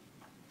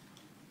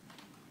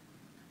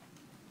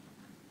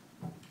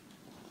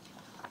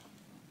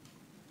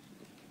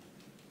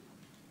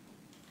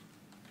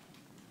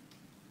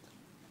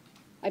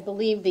 I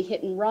believe the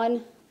hit and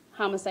run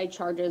homicide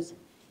charges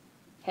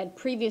had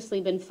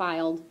previously been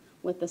filed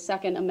with the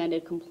second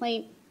amended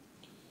complaint,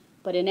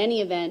 but in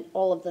any event,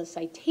 all of the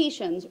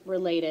citations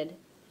related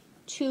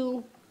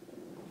to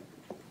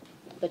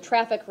the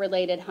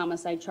traffic-related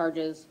homicide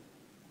charges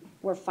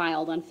were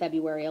filed on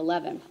February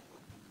 11.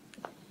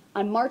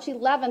 On March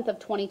 11th of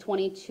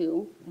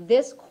 2022,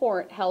 this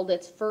court held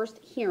its first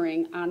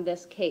hearing on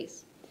this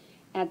case.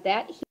 At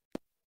that hearing,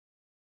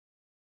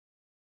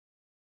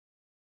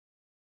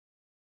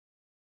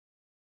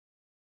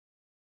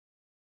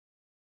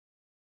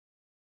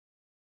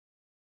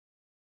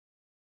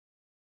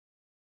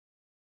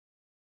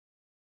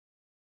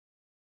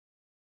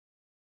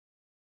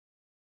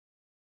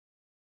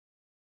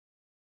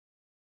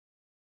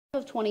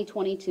 of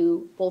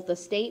 2022, both the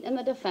state and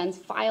the defense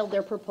filed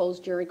their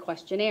proposed jury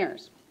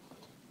questionnaires.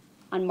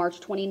 On March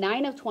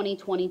 29 of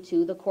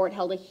 2022, the court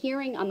held a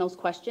hearing on those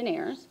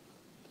questionnaires.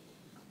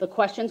 The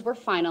questions were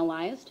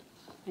finalized.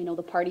 I know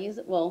the parties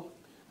will,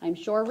 I'm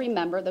sure,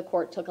 remember the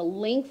court took a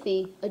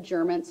lengthy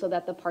adjournment so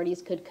that the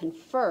parties could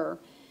confer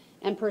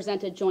and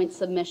present a joint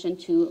submission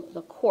to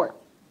the court.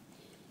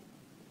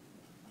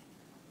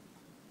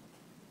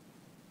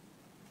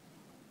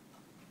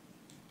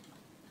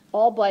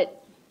 All but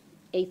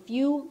a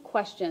few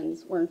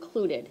questions were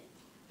included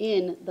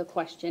in the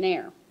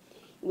questionnaire.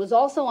 It was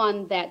also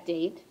on that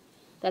date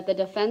that the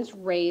defense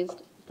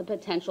raised the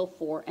potential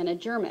for an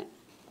adjournment.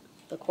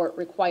 The court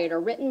required a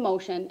written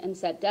motion and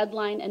set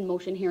deadline and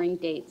motion hearing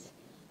dates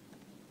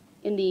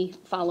in the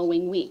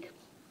following week.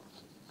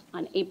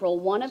 On April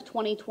 1 of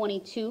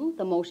 2022,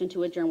 the motion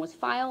to adjourn was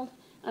filed,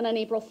 and on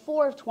April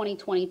 4 of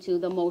 2022,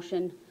 the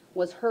motion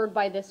was heard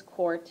by this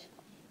court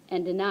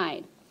and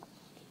denied.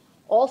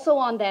 Also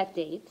on that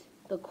date,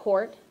 the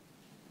court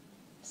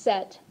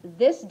set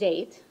this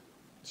date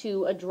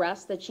to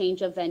address the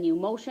change of venue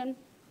motion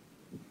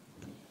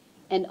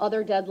and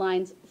other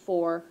deadlines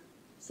for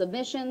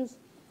submissions,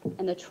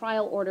 and the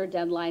trial order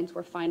deadlines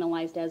were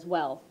finalized as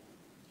well.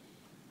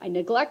 I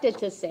neglected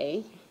to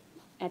say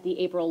at the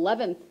April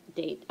 11th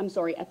date,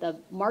 at the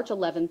March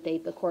 11th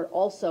date, the court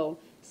also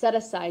set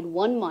aside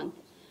 1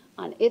 month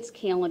on its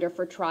calendar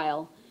for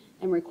trial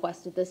and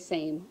requested the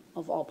same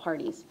of all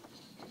parties.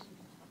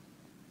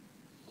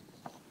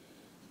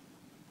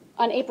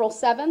 On April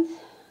 7th,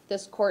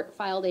 this court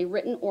filed a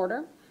written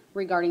order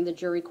regarding the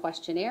jury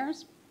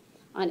questionnaires.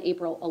 On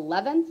April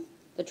 11th,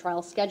 the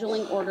trial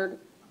scheduling order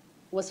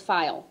was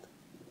filed.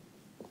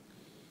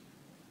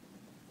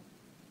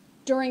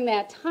 During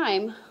that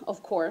time,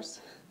 of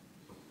course,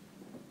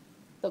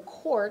 the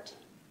court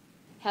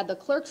had the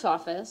clerk's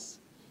office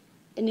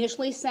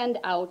initially send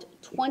out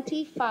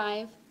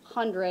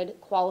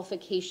 2,500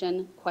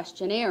 qualification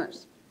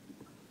questionnaires.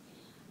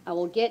 I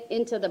will get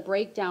into the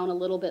breakdown a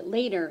little bit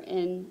later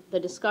in the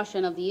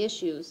discussion of the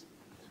issues,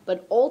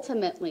 but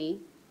ultimately,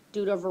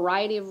 due to a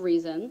variety of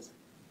reasons,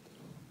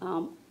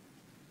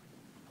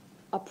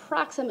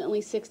 approximately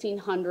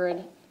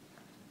 1,600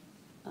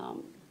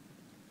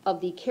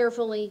 of the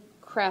carefully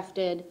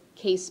crafted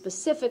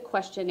case-specific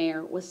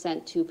questionnaire was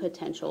sent to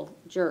potential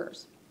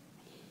jurors.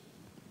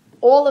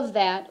 All of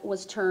that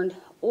was turned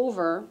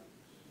over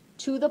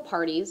to the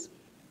parties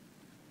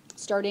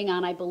starting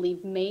on, I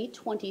believe, May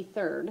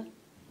 23rd,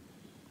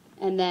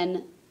 and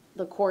then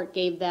the court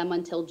gave them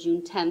until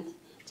June 10th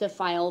to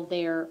file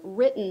their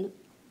written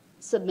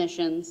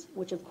submissions,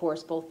 which of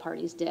course both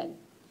parties did.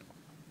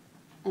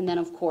 And then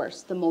of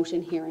course the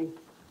motion hearing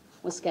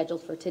was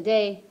scheduled for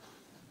today,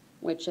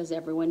 which, as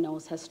everyone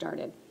knows, has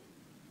started.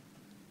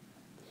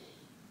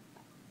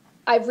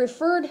 I've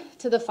referred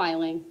to the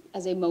filing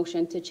as a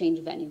motion to change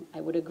venue.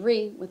 I would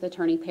agree with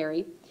Attorney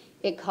Perry.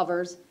 It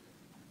covers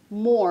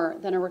more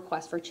than a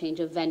request for change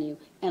of venue,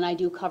 and I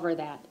do cover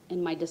that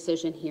in my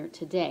decision here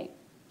today.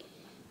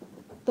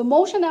 The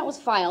motion that was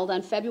filed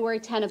on February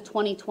 10 of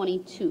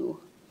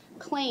 2022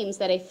 claims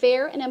that a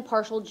fair and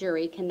impartial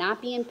jury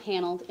cannot be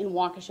impaneled in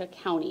Waukesha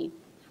County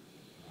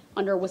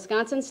under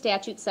Wisconsin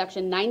Statute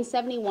Section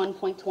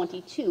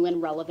 971.22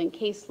 and relevant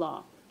case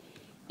law.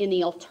 In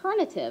the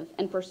alternative,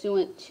 and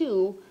pursuant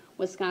to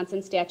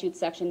Wisconsin Statute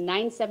Section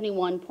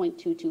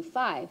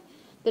 971.225,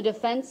 the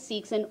defense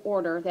seeks an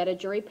order that a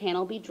jury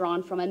panel be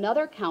drawn from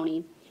another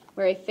county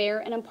where a fair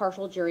and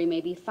impartial jury may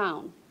be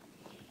found.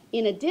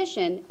 In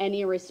addition, and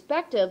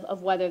irrespective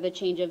of whether the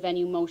change of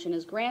venue motion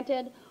is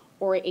granted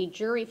or a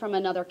jury from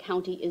another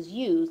county is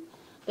used,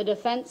 the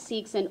defense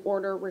seeks an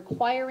order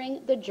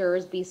requiring the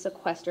jurors be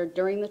sequestered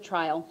during the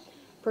trial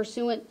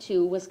pursuant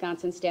to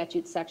Wisconsin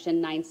Statute Section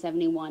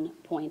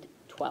 971.12.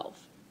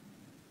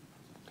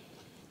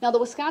 Now, the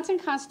Wisconsin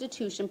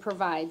Constitution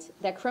provides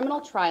that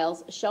criminal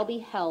trials shall be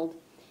held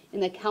in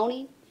the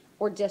county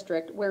or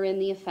district wherein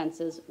the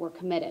offenses were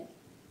committed.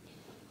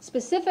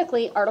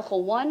 Specifically,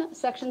 Article 1,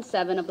 Section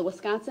 7 of the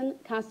Wisconsin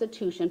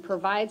Constitution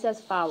provides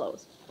as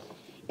follows.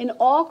 In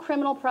all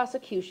criminal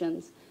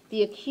prosecutions,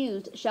 the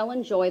accused shall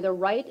enjoy the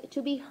right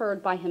to be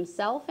heard by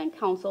himself and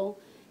counsel,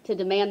 to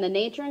demand the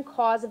nature and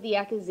cause of the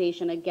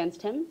accusation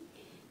against him,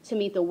 to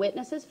meet the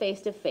witnesses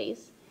face to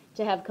face,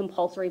 to have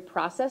compulsory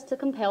process to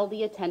compel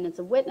the attendance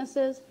of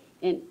witnesses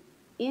in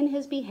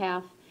his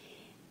behalf,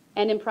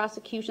 and in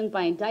prosecutions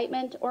by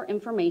indictment or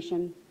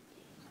information,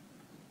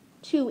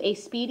 to a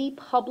speedy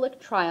public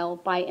trial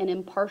by an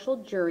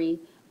impartial jury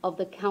of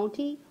the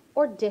county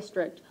or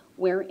district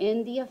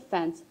wherein the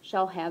offense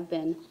shall have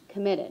been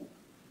committed,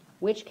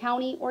 which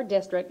county or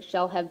district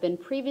shall have been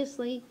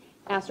previously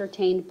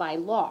ascertained by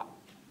law.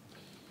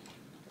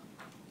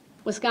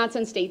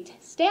 Wisconsin State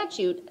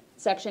Statute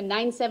Section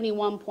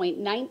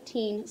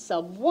 971.19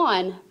 sub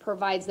 1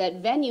 provides that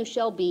venue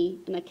shall be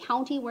in the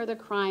county where the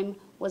crime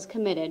was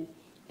committed,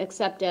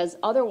 except as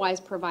otherwise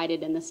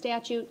provided in the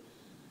statute.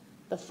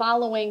 The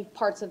following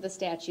parts of the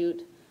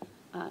statute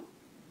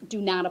do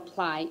not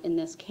apply in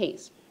this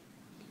case.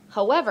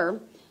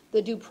 However,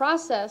 the Due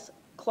Process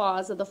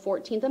Clause of the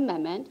 14th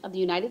Amendment of the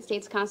United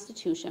States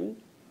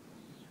Constitution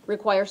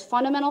requires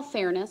fundamental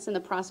fairness in the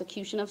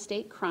prosecution of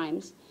state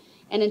crimes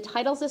and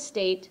entitles a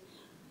state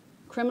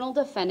criminal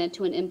defendant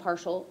to an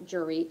impartial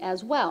jury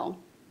as well.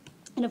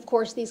 And of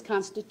course, these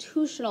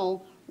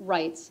constitutional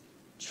rights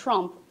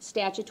trump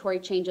statutory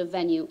change of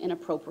venue in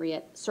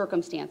appropriate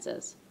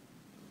circumstances.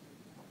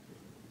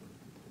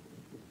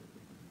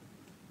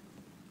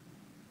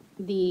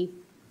 The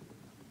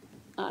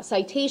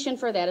citation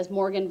for that is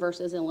Morgan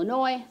versus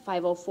Illinois,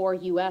 504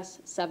 U.S.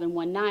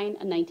 719,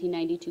 a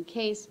 1992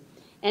 case,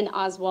 and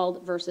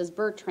Oswald versus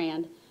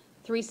Bertrand,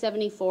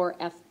 374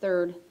 F.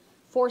 3rd,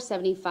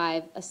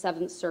 475, a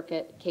 7th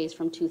Circuit case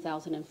from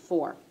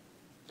 2004.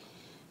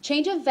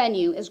 Change of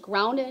venue is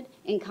grounded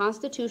in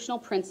constitutional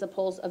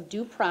principles of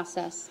due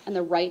process and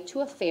the right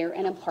to a fair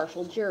and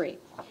impartial jury.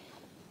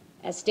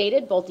 As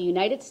stated, both the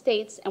United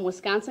States and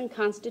Wisconsin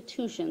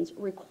constitutions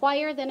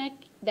require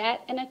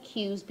that an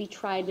accused be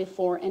tried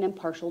before an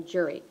impartial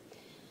jury.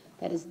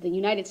 That is the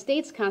United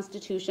States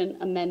Constitution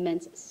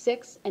Amendments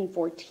 6 and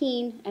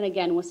 14, and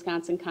again,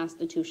 Wisconsin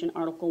Constitution,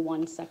 Article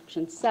 1,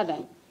 Section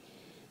 7.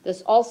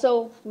 This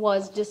also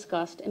was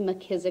discussed in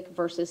McKissick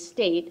versus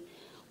State,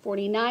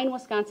 49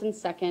 Wisconsin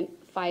 2nd,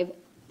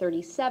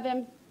 537, a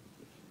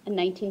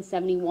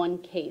 1971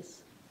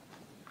 case.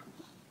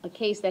 A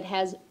case that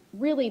has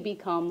really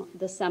become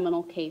the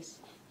seminal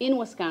case in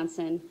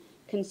Wisconsin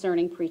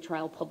concerning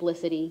pretrial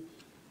publicity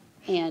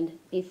and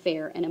a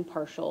fair and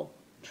impartial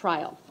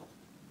trial.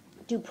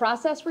 Due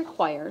process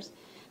requires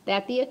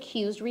that the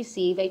accused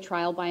receive a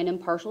trial by an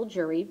impartial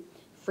jury,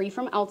 free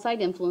from outside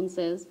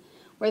influences,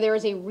 where there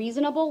is a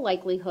reasonable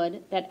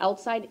likelihood that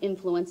outside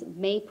influence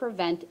may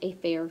prevent a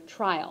fair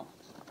trial.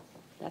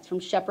 That's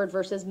from Shepard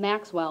versus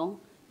Maxwell,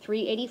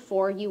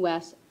 384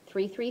 U.S.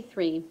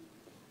 333,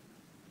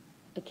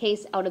 a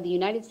case out of the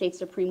United States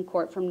Supreme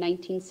Court from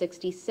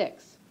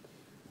 1966,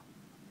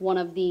 one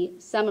of the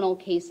seminal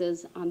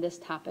cases on this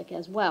topic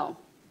as well.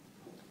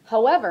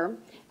 However,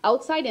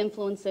 outside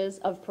influences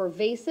of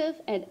pervasive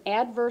and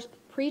adverse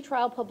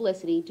pretrial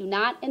publicity do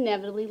not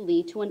inevitably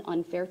lead to an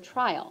unfair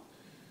trial.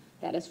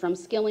 That is from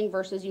Skilling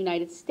versus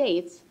United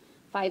States,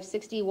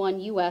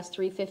 561 U.S.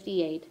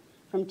 358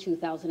 from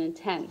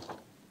 2010.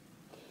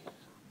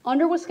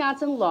 Under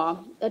Wisconsin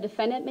law, a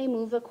defendant may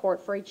move the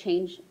court for a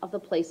change of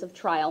the place of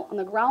trial on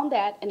the ground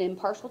that an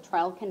impartial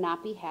trial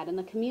cannot be had in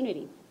the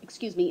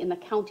in the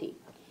county.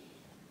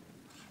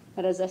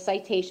 That is a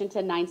citation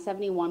to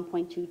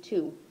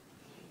 971.22.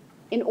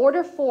 In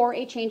order for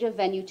a change of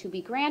venue to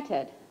be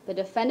granted, the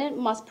defendant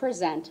must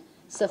present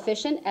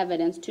sufficient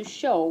evidence to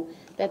show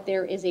that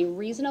there is a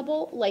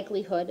reasonable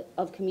likelihood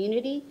of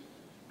community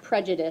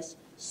prejudice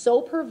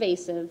so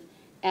pervasive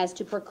as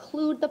to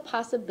preclude the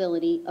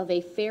possibility of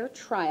a fair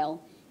trial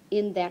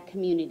in that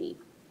community.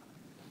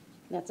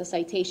 That's a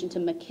citation to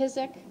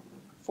McKissick,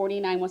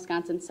 49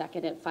 Wisconsin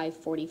 2nd at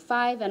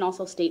 545, and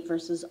also State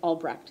versus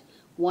Albrecht,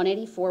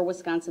 184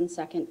 Wisconsin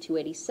 2nd,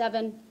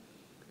 287,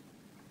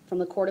 from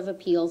the Court of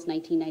Appeals,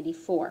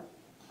 1994.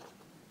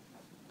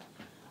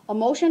 A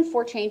motion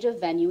for change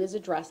of venue is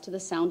addressed to the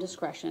sound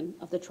discretion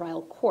of the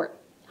trial court.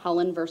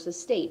 Holland versus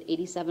State,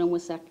 87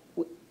 Wis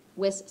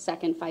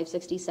 2nd,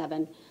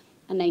 567,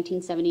 a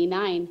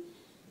 1979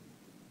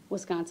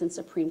 Wisconsin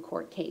Supreme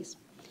Court case.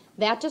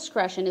 That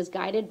discretion is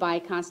guided by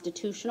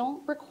constitutional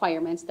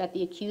requirements that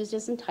the accused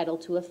is entitled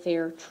to a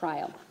fair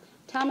trial.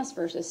 Thomas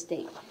versus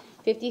State,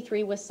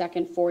 53 West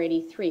 2nd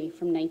 483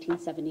 from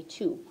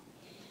 1972.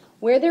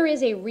 Where there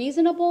is a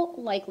reasonable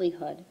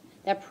likelihood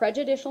that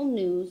prejudicial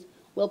news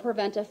will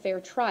prevent a fair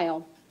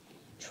trial,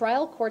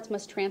 trial courts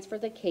must transfer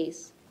the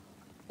case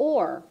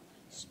or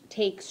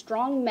take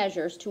strong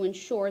measures to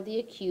ensure the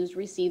accused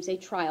receives a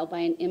trial by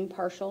an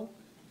impartial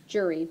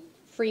jury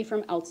free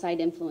from outside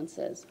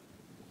influences.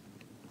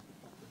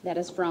 That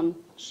is from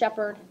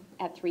Shepard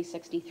at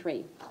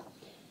 363.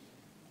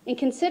 In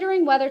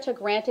considering whether to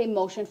grant a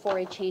motion for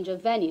a change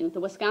of venue, the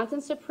Wisconsin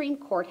Supreme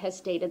Court has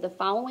stated the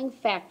following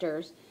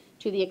factors,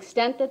 to the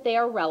extent that they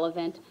are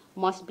relevant,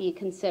 must be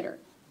considered.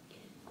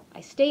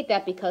 I state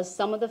that because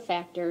some of the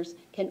factors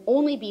can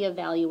only be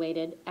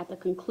evaluated at the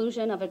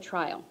conclusion of a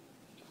trial.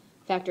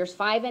 Factors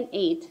 5 and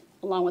 8,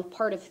 along with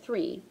part of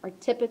 3, are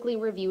typically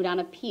reviewed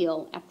on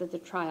appeal after the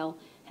trial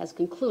has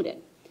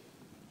concluded.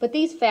 But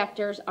these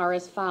factors are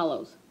as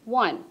follows.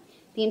 1,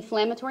 the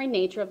inflammatory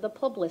nature of the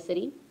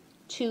publicity.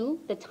 2,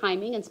 the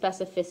timing and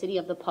specificity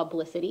of the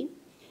publicity.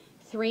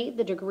 3,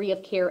 the degree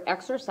of care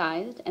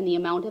exercised and the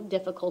amount of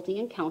difficulty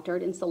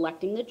encountered in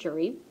selecting the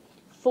jury.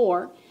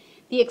 4,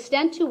 the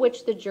extent to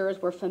which the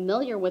jurors were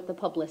familiar with the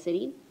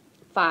publicity.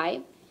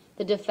 5,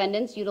 the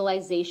defendant's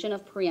utilization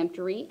of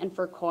peremptory and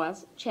for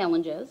cause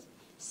challenges.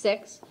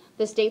 6,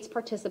 the state's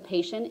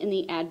participation in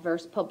the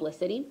adverse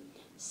publicity.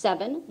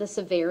 7, the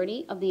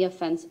severity of the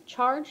offense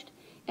charged.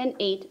 And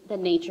 8, the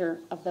nature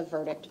of the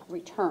verdict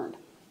returned.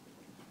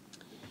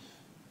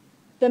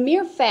 The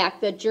mere fact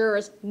that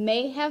jurors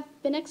may have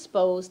been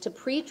exposed to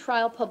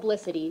pretrial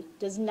publicity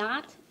does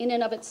not, in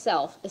and of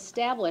itself,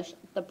 establish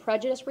the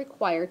prejudice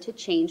required to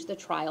change the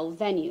trial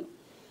venue.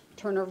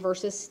 Turner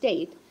versus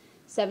State,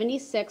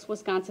 76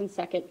 Wisconsin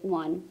 2nd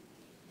 1,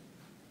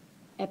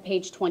 at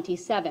page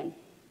 27.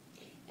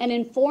 An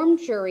informed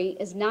jury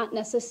is not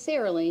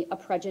necessarily a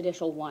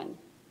prejudicial one.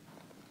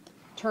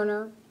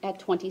 Turner at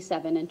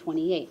 27 and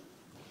 28.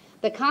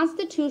 The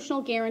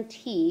constitutional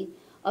guarantee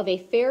of a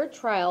fair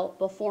trial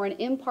before an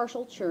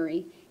impartial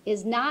jury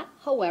is not,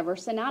 however,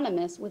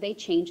 synonymous with a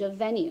change of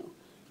venue.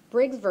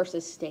 Briggs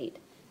versus State,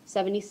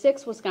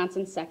 76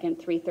 Wisconsin 2nd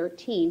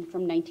 313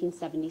 from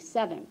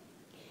 1977.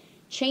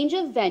 Change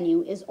of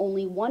venue is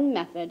only one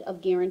method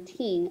of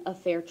guaranteeing a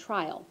fair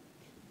trial.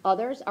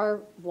 Others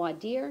are voir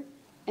dire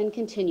and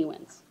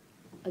continuance.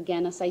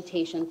 Again, a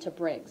citation to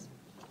Briggs.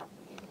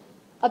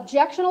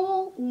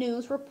 Objectionable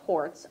news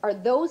reports are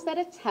those that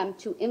attempt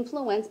to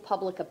influence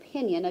public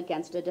opinion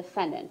against a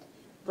defendant.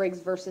 Briggs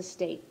versus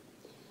State.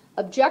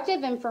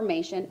 Objective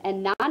information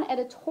and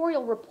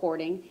non-editorial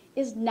reporting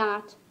is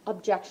not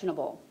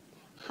objectionable.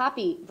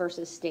 Hoppy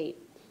versus State,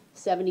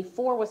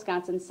 74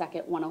 Wisconsin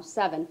 2nd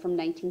 107 from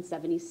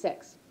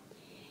 1976.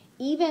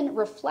 Even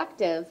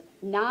reflective,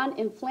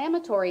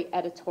 non-inflammatory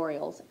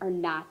editorials are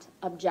not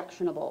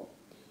objectionable.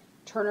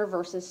 Turner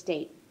versus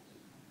State,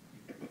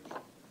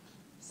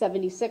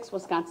 76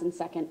 Wisconsin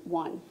 2nd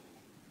 1.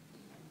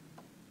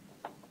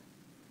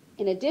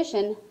 In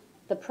addition,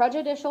 the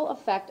prejudicial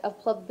effect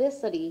of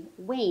publicity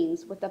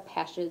wanes with the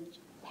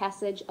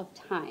passage of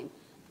time.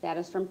 That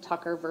is from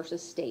Tucker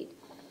versus State,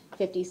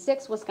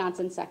 56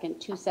 Wisconsin 2nd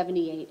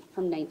 278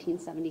 from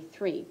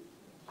 1973.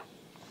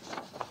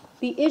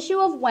 The issue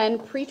of when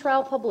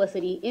pretrial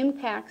publicity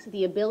impacts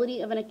the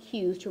ability of an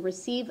accused to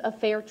receive a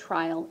fair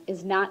trial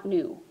is not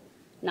new,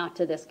 not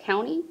to this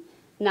county,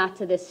 not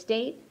to this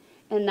state,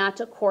 and not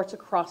to courts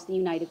across the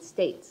United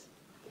States.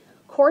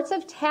 Courts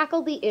have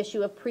tackled the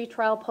issue of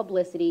pretrial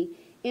publicity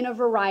in a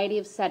variety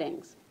of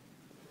settings.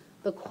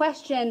 The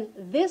question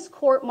this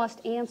court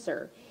must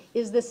answer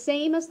is the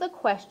same as the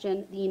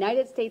question the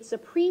United States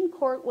Supreme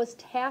Court was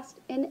tasked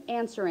in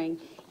answering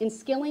in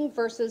Skilling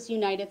versus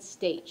United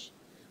States,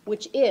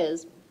 which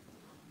is,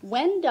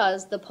 when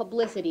does the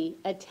publicity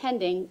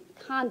attending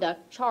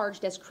conduct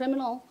charged as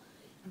criminal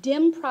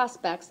dim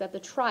prospects that the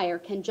trier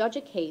can judge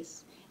a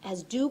case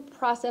as due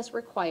process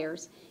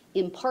requires,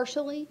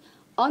 impartially,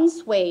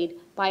 unswayed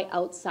by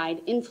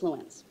outside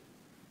influence?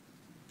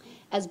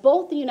 As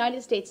both the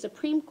United States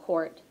Supreme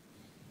Court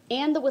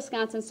and the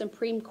Wisconsin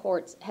Supreme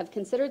Courts have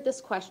considered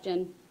this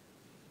question,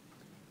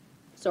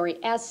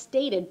 as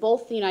stated,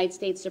 both the United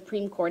States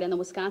Supreme Court and the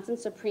Wisconsin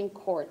Supreme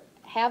Court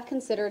have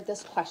considered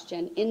this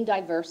question in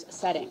diverse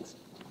settings.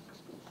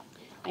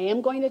 I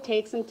am going to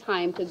take some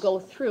time to go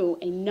through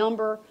a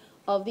number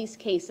of these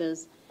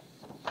cases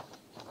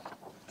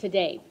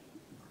today.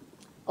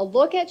 A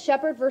look at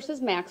Shepard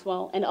versus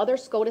Maxwell and other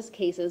SCOTUS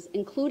cases,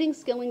 including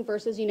Skilling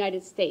versus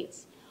United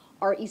States,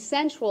 are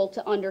essential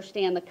to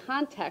understand the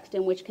context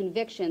in which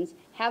convictions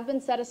have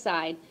been set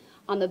aside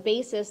on the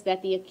basis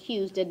that the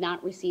accused did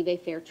not receive a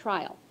fair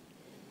trial.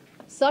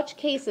 Such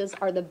cases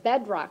are the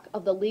bedrock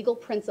of the legal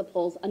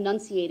principles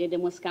enunciated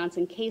in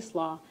Wisconsin case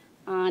law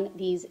on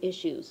these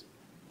issues.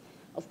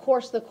 Of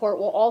course, the court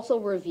will also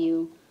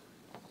review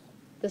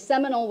the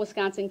seminal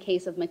Wisconsin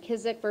case of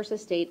McKissick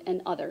versus State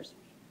and others.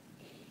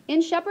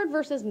 In Shepard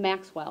versus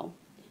Maxwell,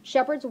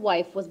 Shepard's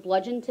wife was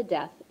bludgeoned to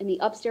death in the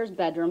upstairs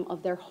bedroom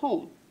of their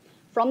home.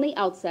 From the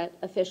outset,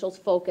 officials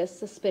focused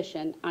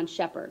suspicion on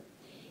Shepard.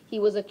 He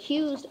was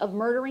accused of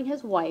murdering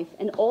his wife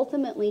and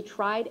ultimately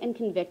tried and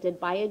convicted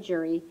by a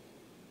jury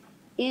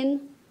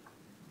in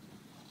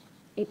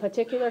a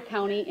particular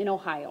county in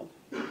Ohio.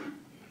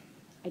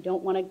 I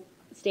don't want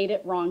to state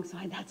it wrong, so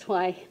that's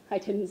why I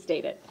didn't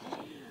state it.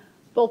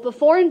 Both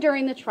before and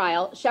during the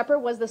trial,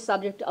 Shepard was the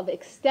subject of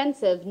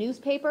extensive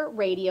newspaper,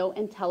 radio,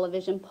 and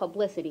television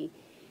publicity,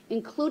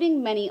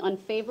 including many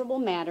unfavorable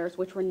matters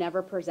which were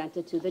never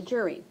presented to the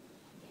jury.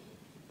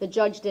 The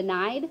judge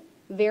denied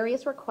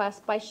various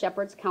requests by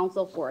Shepard's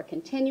counsel for a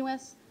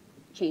continuous,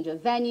 change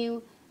of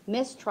venue,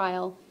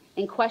 mistrial,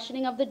 and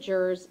questioning of the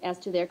jurors as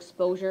to their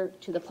exposure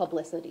to the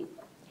publicity.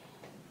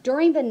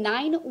 During the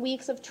 9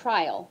 weeks of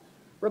trial,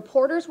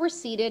 reporters were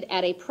seated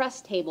at a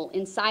press table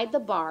inside the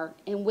bar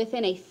and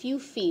within a few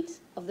feet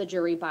of the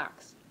jury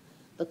box.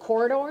 The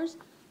corridors,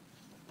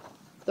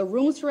 the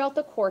rooms throughout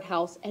the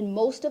courthouse, and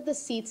most of the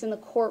seats in the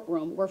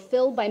courtroom were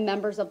filled by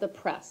members of the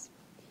press.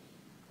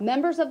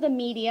 Members of the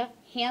media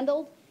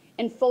handled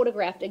and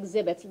photographed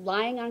exhibits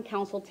lying on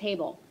counsel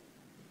table.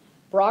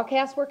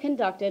 Broadcasts were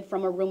conducted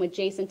from a room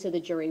adjacent to the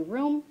jury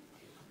room.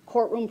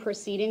 Courtroom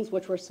proceedings,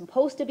 which were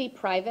supposed to be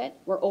private,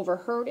 were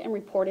overheard and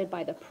reported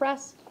by the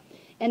press,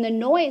 and the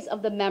noise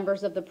of the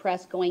members of the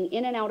press going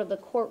in and out of the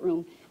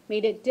courtroom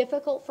made it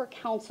difficult for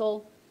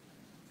counsel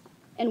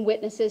and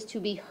witnesses to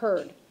be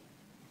heard.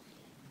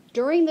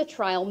 During the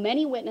trial,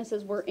 many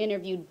witnesses were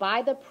interviewed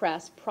by the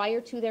press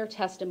prior to their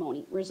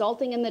testimony,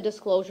 resulting in the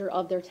disclosure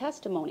of their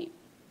testimony.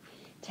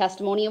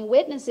 Testimony of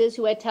witnesses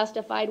who had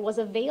testified was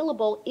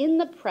available in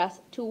the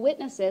press to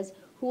witnesses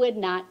who had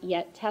not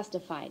yet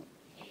testified.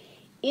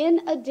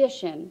 In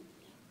addition,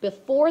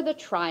 before the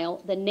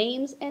trial, the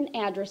names and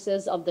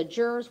addresses of the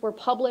jurors were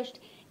published,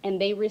 and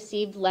they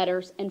received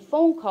letters and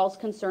phone calls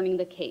concerning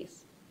the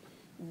case.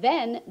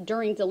 Then,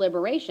 during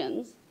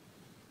deliberations,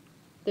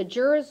 the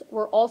jurors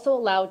were also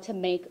allowed to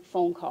make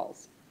phone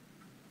calls.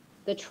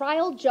 The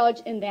trial judge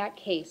in that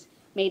case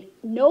made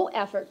no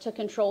effort to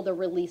control the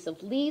release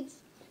of leads,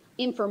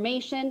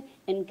 information,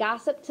 and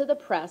gossip to the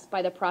press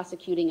by the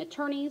prosecuting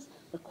attorneys,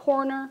 the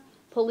coroner,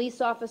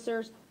 police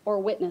officers, or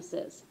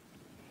witnesses.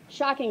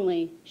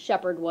 Shockingly,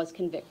 Shepard was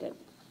convicted.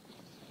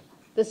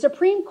 The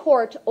Supreme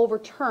Court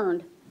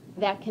overturned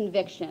that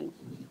conviction,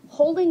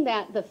 holding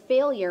that the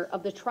failure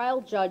of the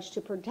trial judge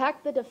to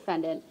protect the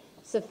defendant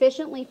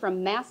sufficiently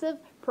from massive,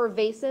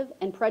 pervasive,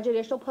 and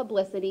prejudicial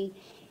publicity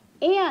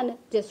and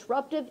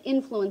disruptive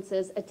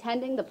influences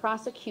attending the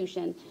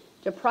prosecution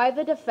deprived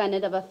the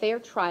defendant of a fair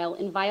trial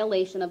in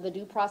violation of the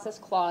Due Process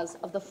Clause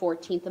of the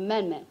 14th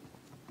Amendment.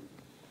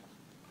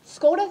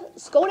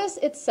 SCOTUS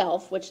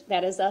itself, which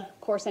that is, of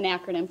course, an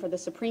acronym for the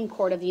Supreme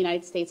Court of the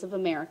United States of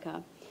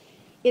America,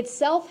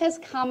 itself has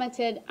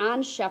commented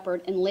on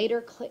Shepard in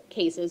later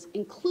cases,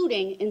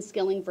 including in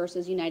Skilling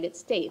versus United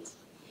States,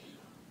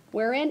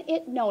 wherein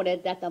it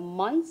noted that the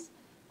months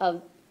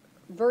of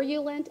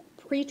virulent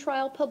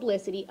pretrial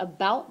publicity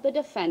about the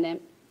defendant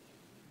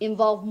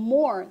involved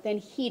more than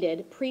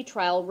heated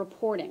pretrial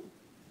reporting.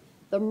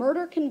 The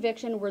murder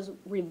conviction was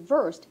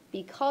reversed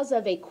because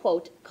of a,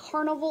 quote,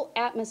 carnival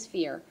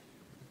atmosphere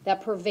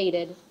that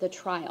pervaded the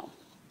trial.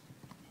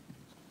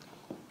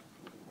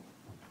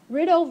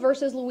 Rideau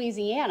versus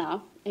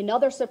Louisiana,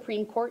 another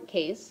Supreme Court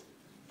case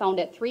found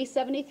at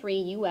 373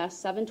 U.S.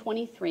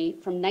 723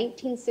 from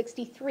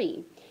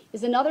 1963,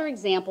 is another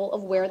example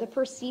of where the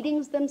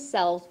proceedings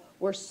themselves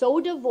were so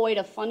devoid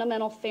of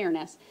fundamental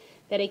fairness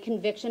that a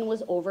conviction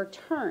was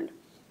overturned.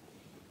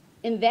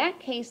 In that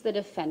case, the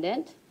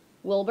defendant,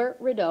 Wilbert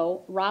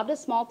Rideau, robbed a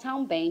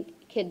small-town bank,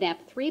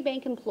 kidnapped 3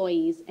 bank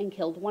employees, and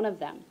killed one of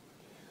them.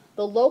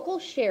 The local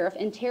sheriff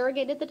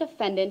interrogated the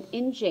defendant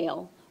in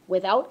jail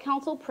without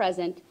counsel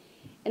present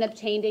and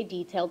obtained a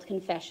detailed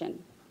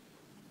confession,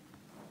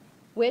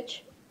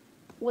 which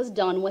was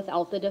done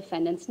without the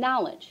defendant's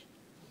knowledge,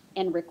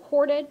 and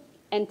recorded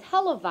and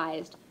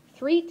televised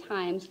 3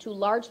 times to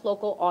large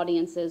local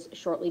audiences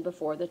shortly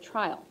before the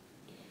trial.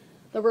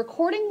 The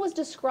recording was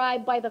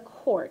described by the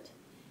court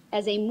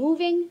as a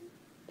moving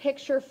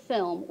picture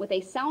film with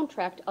a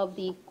soundtrack of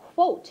the,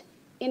 quote,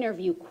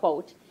 interview,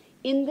 quote,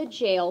 in the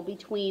jail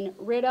between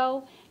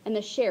Rideau and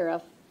the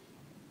sheriff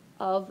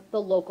of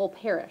the local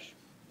parish.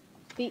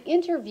 The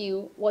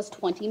interview was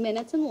 20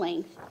 minutes in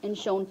length and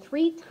shown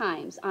 3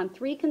 times on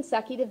 3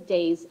 consecutive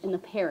days in the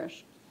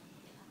parish,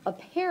 a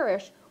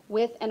parish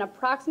with an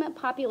approximate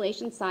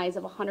population size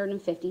of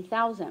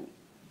 150,000.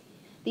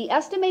 The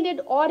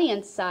estimated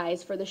audience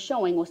size for the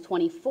showing was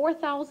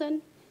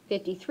 24,000,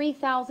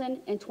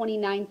 53,000, and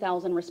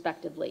 29,000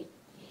 respectively.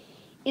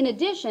 In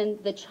addition,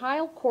 the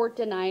trial court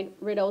denied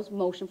Rideau's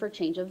motion for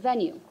change of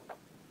venue.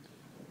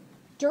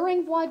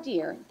 During voir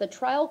dire, the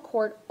trial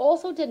court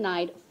also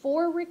denied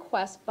 4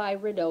 requests by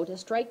Rideau to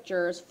strike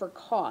jurors for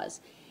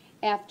cause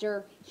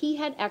after he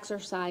had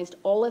exercised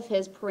all of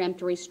his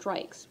peremptory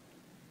strikes.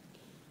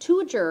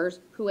 2 jurors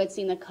who had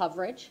seen the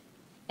coverage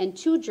and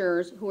 2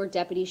 jurors who were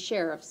deputy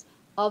sheriffs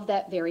of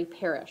that very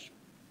parish.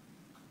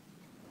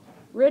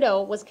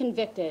 Rideau was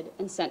convicted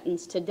and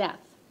sentenced to death.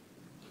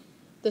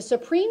 The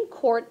Supreme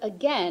Court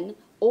again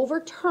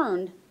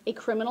overturned a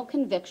criminal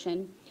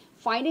conviction,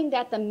 finding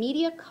that the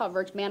media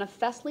coverage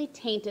manifestly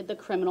tainted the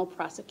criminal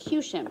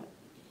prosecution.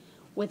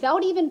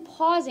 Without even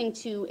pausing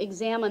to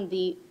examine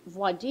the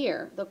voir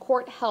dire, the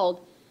court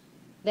held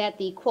that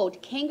the,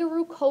 quote,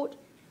 kangaroo court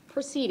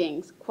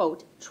proceedings,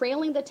 quote,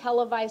 trailing the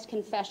televised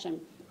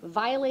confession,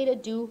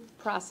 violated due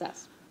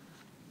process.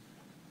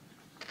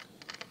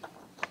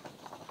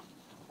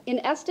 In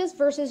Estes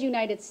versus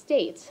United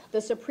States,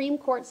 the Supreme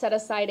Court set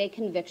aside a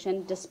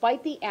conviction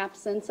despite the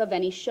absence of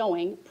any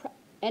showing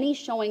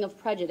of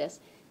prejudice,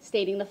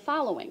 stating the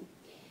following.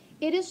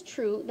 It is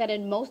true that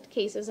in most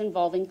cases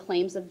involving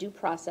claims of due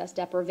process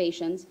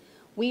deprivations,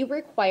 we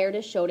required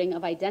a showing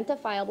of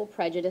identifiable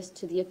prejudice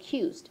to the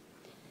accused.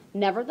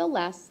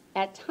 Nevertheless,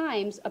 at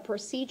times, a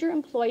procedure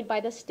employed by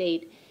the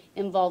state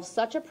involves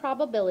such a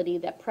probability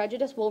that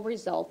prejudice will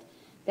result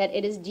that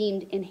it is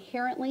deemed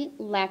inherently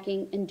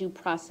lacking in due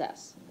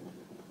process.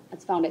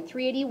 That's found at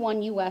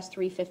 381 U.S.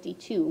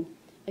 352,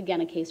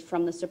 again a case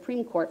from the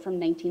Supreme Court from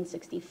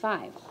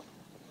 1965.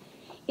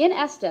 In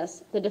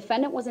Estes, the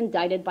defendant was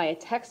indicted by a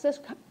Texas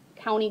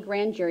county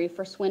grand jury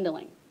for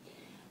swindling.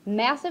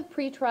 Massive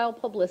pretrial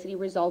publicity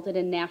resulted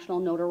in national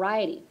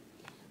notoriety.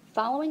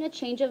 Following a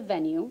change of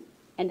venue,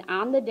 and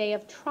on the day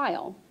of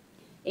trial,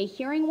 a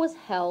hearing was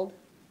held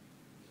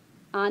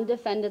on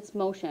defendant's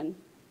motion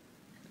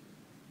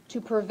to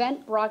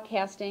prevent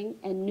broadcasting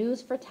and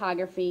news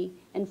photography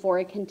and for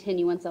a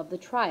continuance of the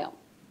trial.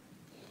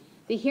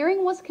 The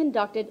hearing was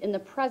conducted in the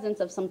presence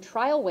of some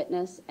trial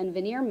witness and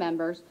veneer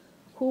members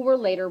who were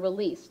later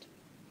released.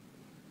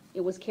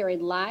 It was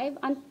carried live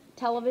on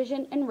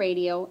television and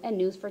radio, and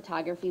news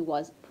photography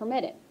was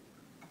permitted.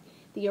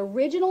 The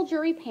original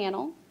jury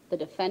panel, the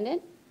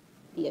defendant,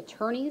 the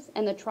attorneys,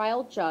 and the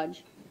trial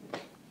judge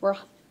were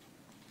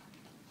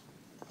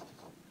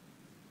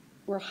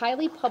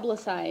highly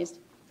publicized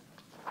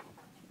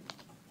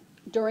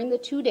during the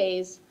 2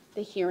 days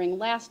the hearing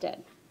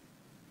lasted.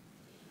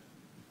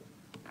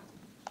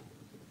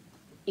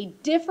 A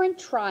different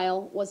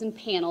trial was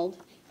impaneled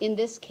in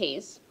this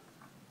case.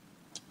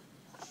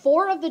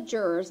 4 of the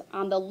jurors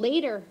on the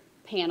later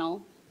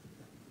panel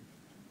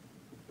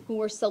who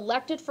were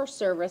selected for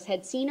service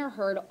had seen or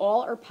heard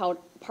all or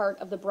part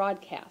of the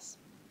broadcast.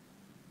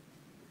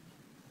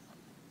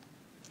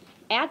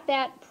 At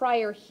that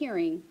prior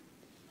hearing,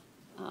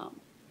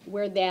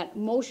 where that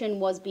motion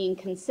was being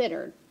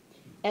considered,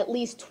 at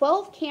least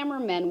 12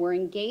 cameramen were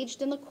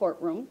engaged in the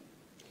courtroom,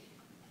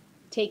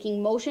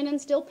 taking motion and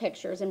still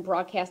pictures and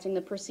broadcasting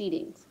the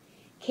proceedings.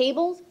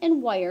 Cables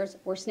and wires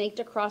were snaked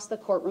across the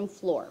courtroom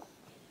floor.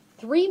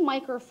 3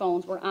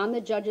 microphones were on the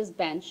judge's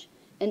bench,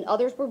 and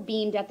others were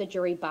beamed at the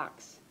jury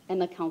box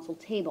and the counsel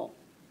table.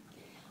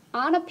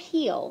 On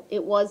appeal,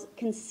 it was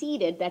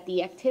conceded that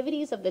the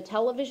activities of the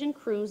television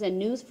crews and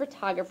news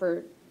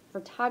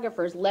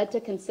photographers led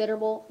to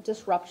considerable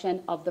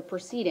disruption of the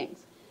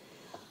proceedings.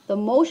 The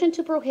motion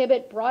to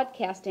prohibit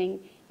broadcasting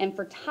and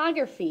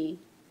photography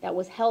that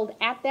was held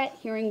at that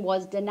hearing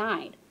was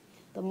denied.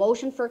 The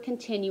motion for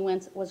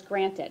continuance was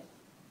granted.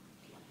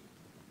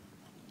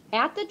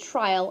 At the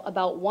trial,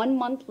 about 1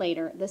 month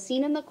later, the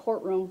scene in the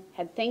courtroom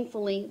had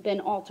thankfully been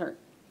altered.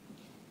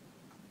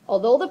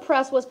 Although the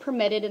press was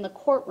permitted in the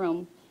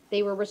courtroom,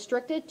 they were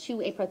restricted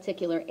to a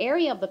particular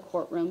area of the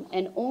courtroom,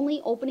 and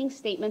only opening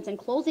statements and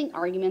closing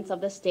arguments of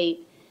the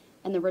state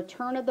and the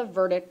return of the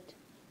verdict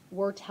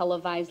were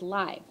televised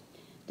live.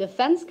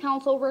 Defense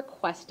counsel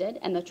requested,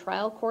 and the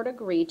trial court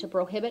agreed, to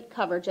prohibit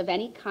coverage of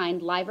any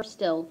kind, live or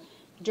still,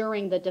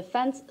 during the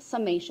defense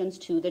summations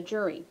to the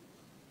jury.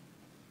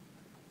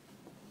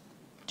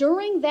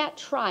 During that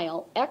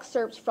trial,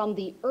 excerpts from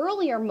the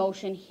earlier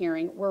motion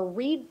hearing were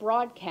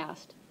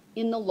rebroadcast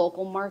in the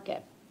local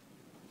market.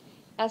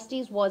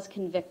 Estes was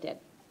convicted.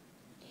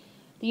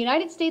 The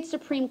United States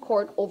Supreme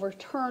Court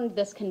overturned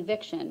this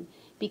conviction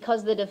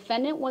because the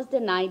defendant was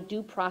denied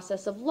due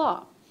process of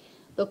law.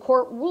 The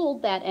court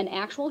ruled that an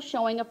actual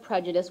showing of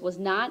prejudice was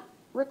not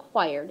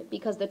required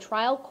because the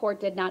trial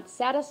court did not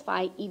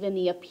satisfy even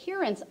the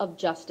appearance of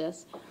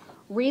justice,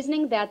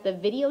 reasoning that the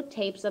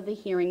videotapes of the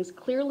hearings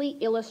clearly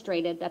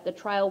illustrated that the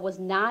trial was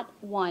not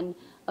one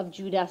of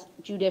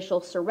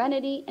judicial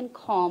serenity and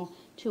calm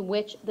to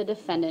which the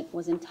defendant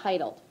was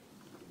entitled.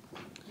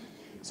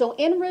 So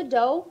in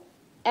Rideau,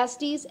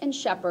 Estes, and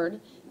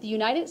Shepard, the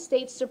United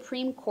States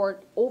Supreme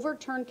Court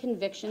overturned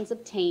convictions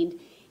obtained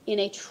in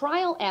a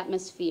trial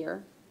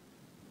atmosphere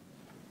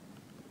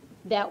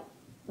that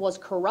was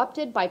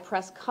corrupted by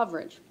press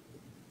coverage.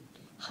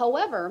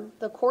 However,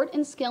 the court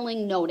in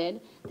Skilling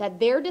noted that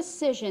their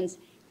decisions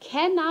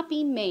cannot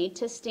be made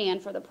to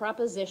stand for the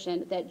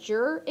proposition that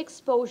juror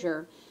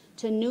exposure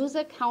to news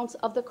accounts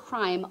of the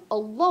crime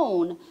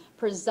alone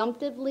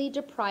presumptively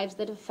deprives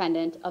the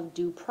defendant of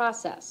due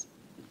process.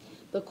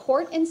 The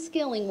court in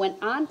Skilling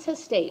went on to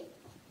state,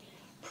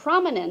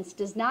 prominence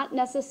does not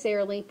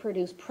necessarily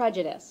produce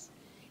prejudice,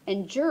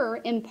 and juror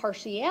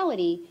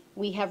impartiality,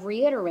 we have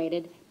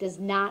reiterated, does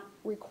not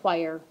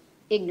require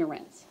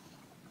ignorance.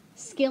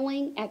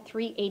 Skilling at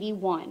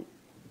 381.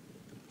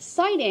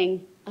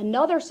 Citing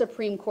another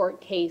Supreme Court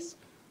case,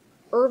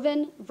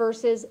 Irvin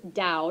versus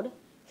Dowd,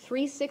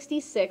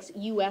 366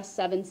 U.S.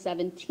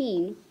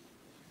 717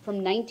 from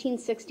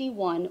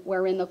 1961,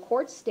 wherein the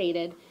court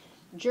stated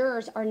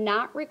jurors are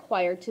not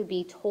required to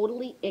be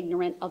totally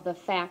ignorant of the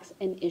facts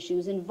and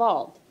issues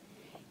involved.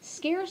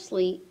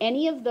 Scarcely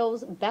any of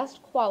those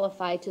best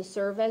qualified to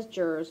serve as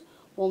jurors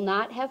will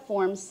not have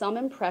formed some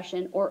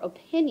impression or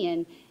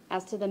opinion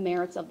as to the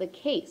merits of the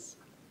case.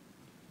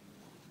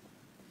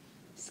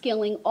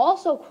 Skilling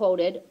also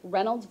quoted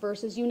Reynolds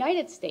versus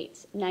United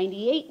States,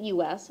 98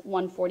 U.S.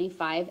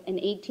 145, an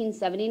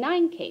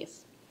 1879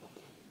 case,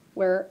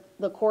 where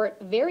the court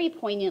very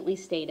poignantly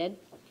stated,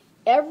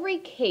 every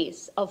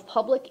case of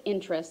public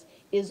interest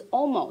is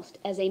almost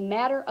as a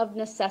matter of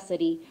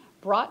necessity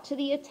brought to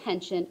the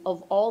attention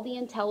of all the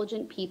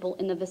intelligent people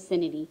in the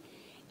vicinity,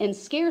 and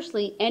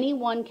scarcely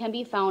anyone can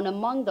be found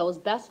among those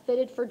best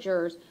fitted for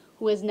jurors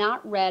who has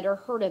not read or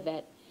heard of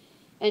it,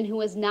 and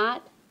who has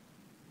not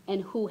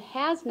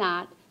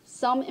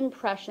some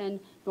impression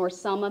nor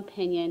some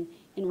opinion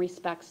in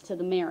respects to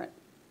the merit.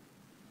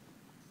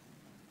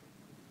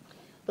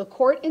 The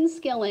court in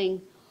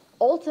Skilling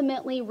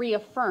ultimately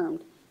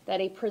reaffirmed that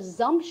a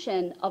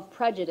presumption of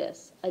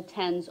prejudice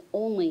attends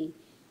only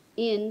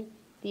in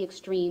the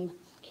extreme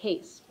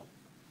case.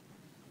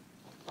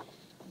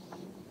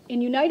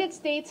 In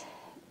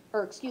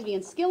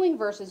Skilling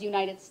versus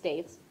United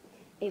States,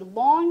 a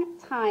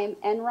long-time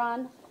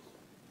Enron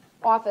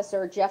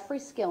officer, Jeffrey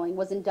Skilling,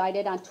 was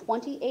indicted on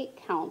 28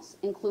 counts,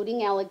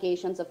 including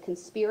allegations of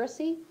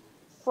conspiracy,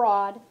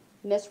 fraud,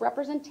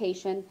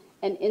 misrepresentation,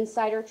 and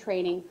insider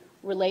trading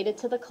related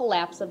to the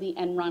collapse of the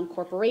Enron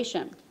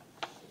Corporation.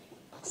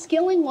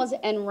 Skilling was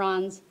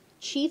Enron's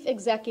chief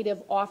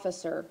executive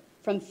officer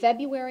from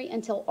February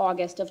until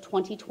August of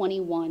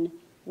 2021,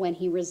 when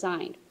he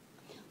resigned.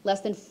 Less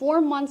than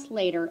 4 months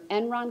later,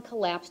 Enron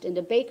collapsed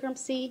into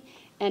bankruptcy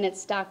and its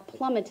stock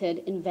plummeted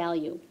in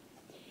value.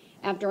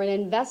 After an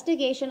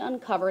investigation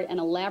uncovered an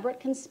elaborate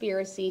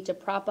conspiracy to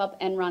prop up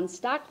Enron's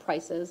stock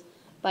prices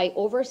by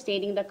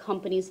overstating the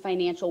company's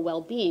financial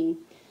well-being,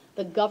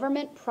 the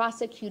government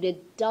prosecuted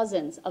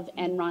dozens of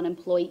Enron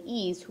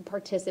employees who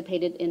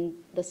participated in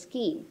the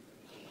scheme.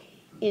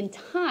 In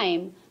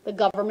time, the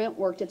government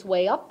worked its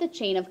way up the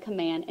chain of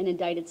command and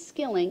indicted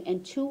Skilling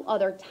and 2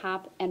 other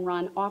top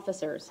Enron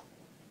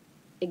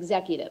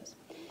executives.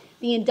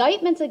 The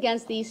indictments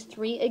against these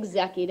 3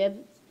 executives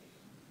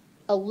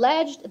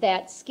alleged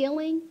that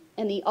Skilling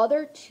and the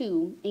other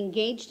 2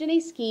 engaged in a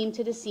scheme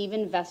to deceive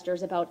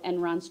investors about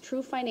Enron's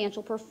true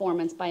financial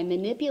performance by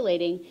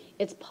manipulating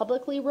its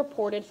publicly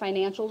reported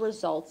financial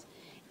results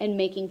and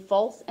making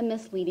false and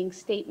misleading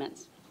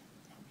statements.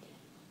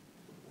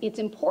 It's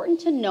important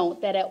to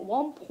note that at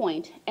one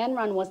point,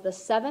 Enron was the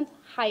 7th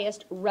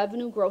highest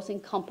revenue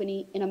grossing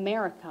company in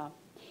America,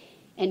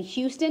 and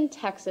Houston,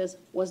 Texas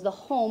was the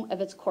home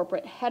of its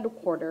corporate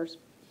headquarters,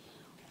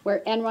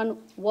 where Enron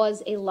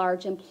was a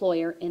large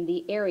employer in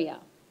the area.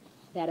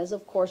 That is,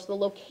 of course, the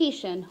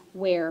location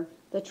where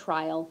the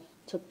trial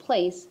took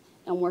place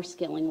and where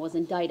Skilling was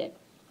indicted.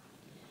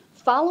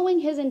 Following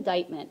his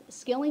indictment,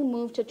 Skilling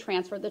moved to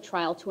transfer the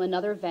trial to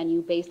another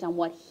venue based on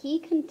what he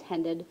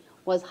contended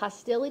was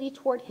hostility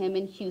toward him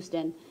in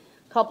Houston,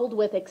 coupled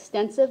with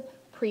extensive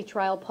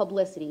pretrial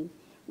publicity,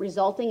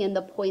 resulting in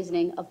the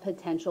poisoning of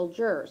potential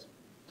jurors.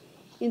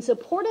 In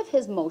support of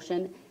his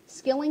motion,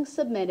 Skilling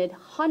submitted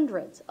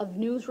hundreds of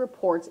news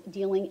reports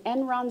dealing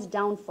Enron's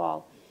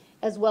downfall,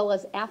 as well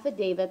as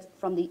affidavits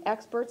from the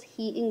experts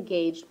he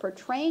engaged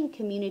portraying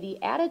community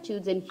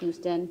attitudes in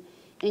Houston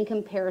in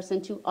comparison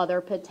to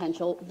other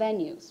potential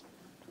venues.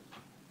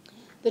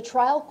 The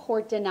trial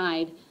court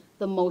denied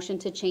the motion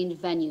to change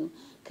venue,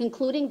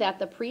 concluding that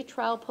the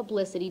pretrial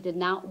publicity did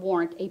not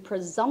warrant a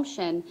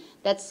presumption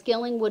that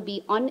Skilling would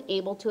be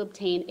unable to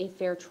obtain a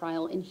fair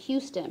trial in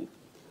Houston.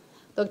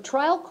 The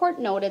trial court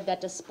noted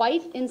that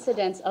despite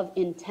incidents of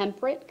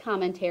intemperate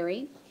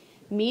commentary,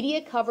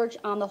 media coverage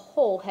on the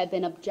whole had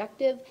been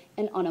objective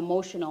and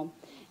unemotional,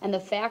 and the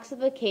facts of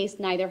the case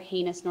neither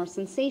heinous nor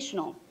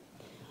sensational.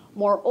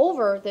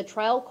 Moreover, the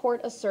trial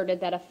court asserted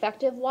that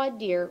effective voir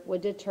dire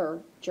would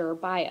deter juror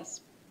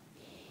bias.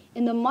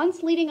 In the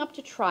months leading up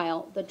to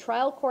trial, the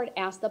trial court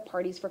asked the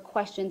parties for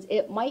questions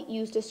it might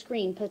use to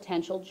screen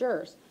potential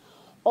jurors,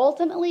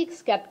 ultimately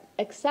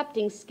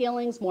accepting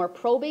Skilling's more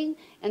probing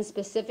and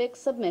specific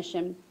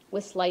submission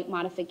with slight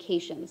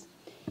modifications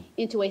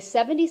into a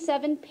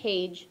 77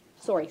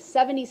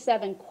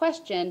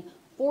 question,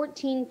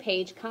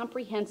 14-page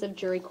comprehensive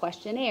jury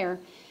questionnaire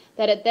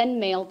that it then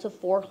mailed to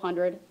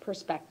 400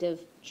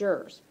 prospective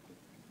jurors.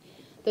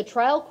 The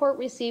trial court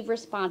received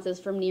responses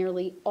from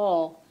nearly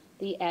all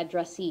the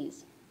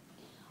addressees.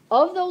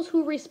 Of those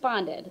who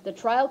responded, the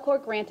trial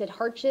court granted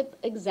hardship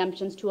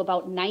exemptions to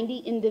about 90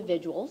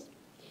 individuals,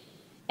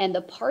 and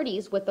the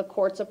parties, with the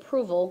court's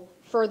approval,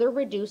 further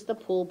reduced the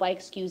pool by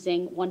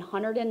excusing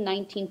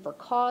 119 for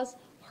cause,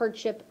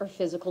 hardship, or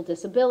physical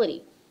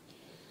disability.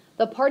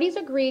 The parties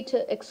agreed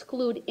to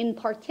exclude in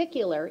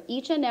particular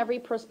each and every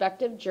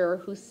prospective juror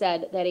who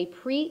said that a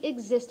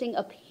pre-existing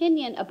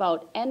opinion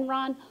about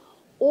Enron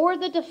or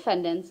the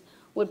defendants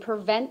would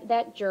prevent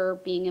that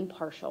juror being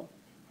impartial.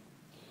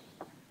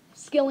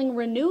 Skilling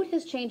renewed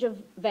his change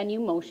of venue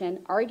motion,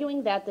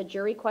 arguing that the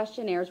jury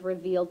questionnaires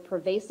revealed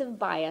pervasive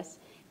bias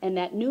and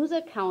that news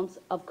accounts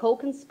of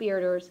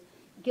co-conspirators'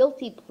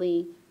 guilty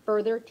plea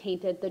further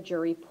tainted the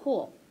jury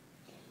pool.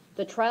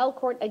 The trial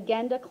court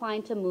again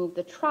declined to move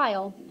the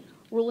trial,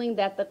 ruling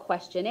that the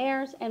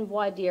questionnaires and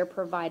voir dire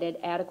provided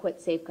adequate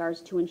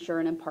safeguards to ensure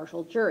an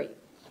impartial jury.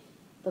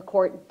 The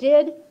court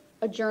did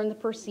adjourn the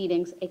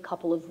proceedings a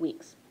couple of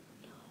weeks.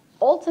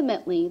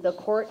 Ultimately, the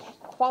court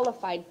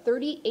qualified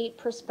 38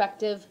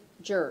 prospective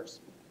jurors,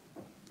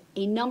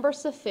 a number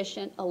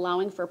sufficient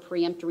allowing for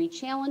preemptory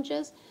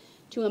challenges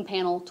to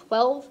impanel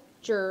 12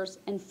 jurors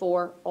and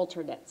 4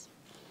 alternates.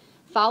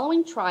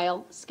 Following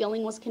trial,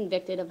 Skilling was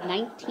convicted of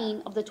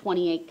 19 of the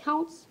 28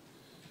 counts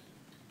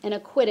and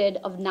acquitted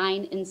of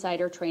 9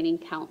 insider trading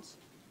counts.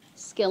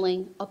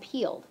 Skilling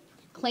appealed,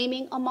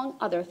 claiming, among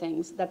other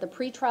things, that the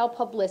pretrial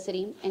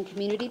publicity and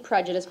community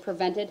prejudice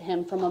prevented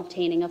him from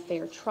obtaining a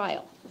fair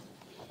trial.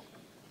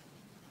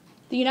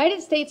 The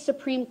United States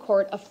Supreme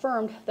Court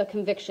affirmed the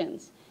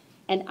convictions,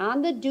 and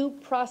on the due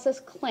process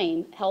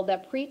claim held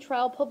that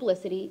pretrial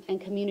publicity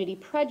and community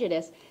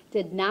prejudice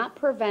did not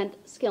prevent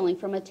Skilling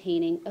from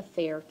attaining a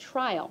fair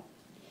trial.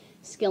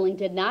 Skilling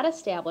did not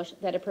establish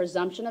that a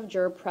presumption of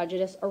juror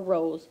prejudice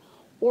arose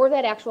or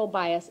that actual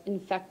bias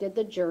infected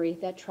the jury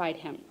that tried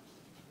him.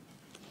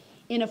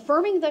 In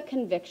affirming the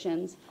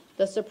convictions,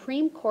 the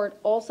Supreme Court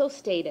also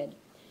stated,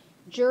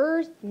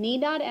 jurors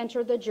need not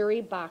enter the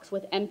jury box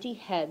with empty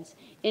heads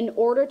in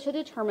order to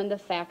determine the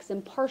facts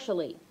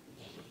impartially.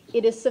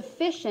 It is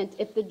sufficient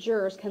if the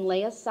jurors can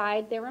lay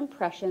aside their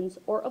impressions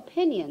or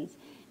opinions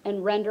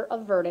and render a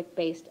verdict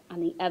based on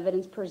the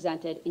evidence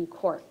presented in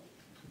court.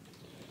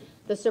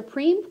 The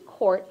Supreme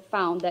Court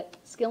found that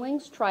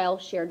Skilling's trial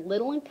shared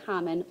little in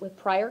common with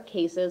prior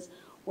cases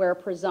where a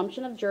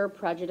presumption of juror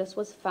prejudice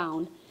was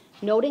found,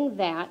 noting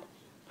that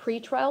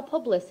pretrial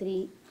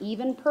publicity,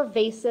 even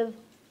pervasive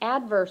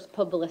adverse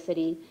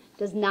publicity,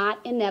 does not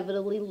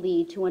inevitably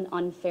lead to an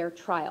unfair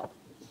trial.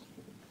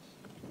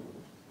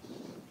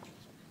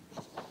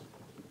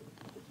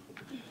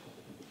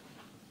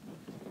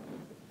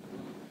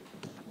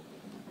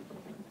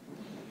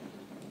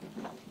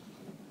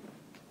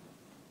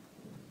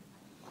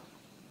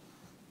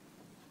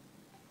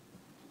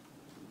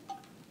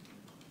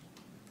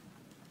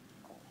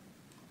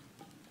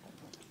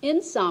 In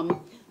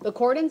sum, the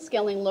court in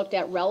Skilling looked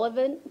at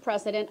relevant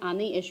precedent on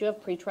the issue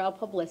of pretrial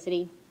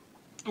publicity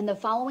and the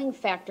following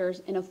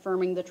factors in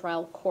affirming the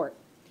trial court.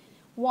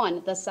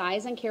 1, the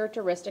size and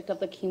characteristic of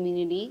the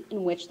community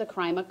in which the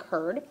crime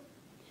occurred.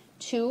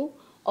 2,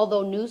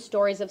 although news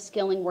stories of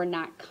Skilling were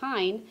not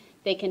kind,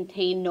 they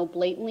contained no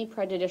blatantly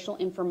prejudicial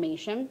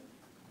information.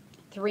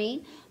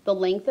 3, the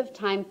length of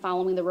time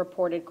following the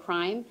reported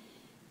crime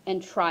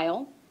and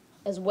trial,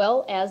 as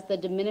well as the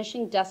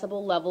diminishing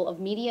decibel level of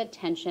media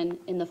attention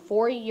in the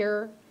 4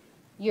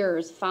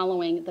 years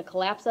following the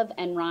collapse of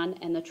Enron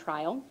and the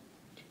trial.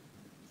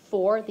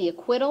 4, the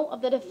acquittal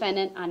of the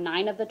defendant on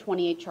 9 of the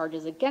 28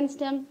 charges against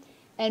him.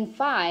 And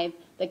 5,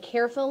 the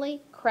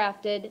carefully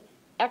crafted,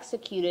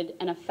 executed,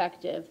 and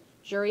effective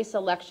jury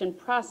selection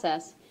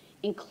process,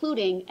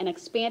 including an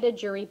expanded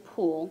jury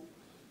pool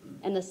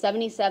and the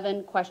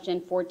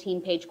 77-question,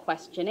 14-page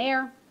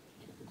questionnaire,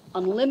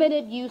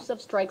 unlimited use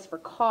of strikes for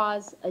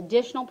cause,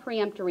 additional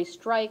preemptory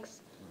strikes,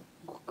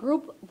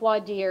 group voir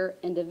dire,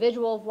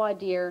 individual voir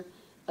dire,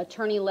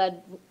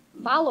 attorney-led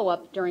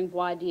follow-up during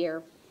voir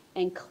dire,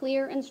 and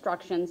clear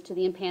instructions to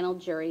the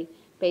impaneled jury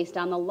based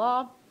on the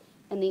law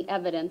and the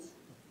evidence.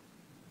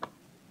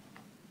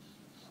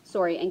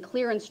 And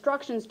clear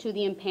instructions to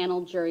the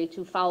impaneled jury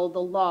to follow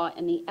the law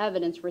and the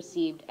evidence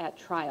received at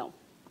trial.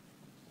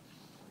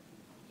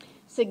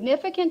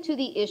 Significant to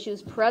the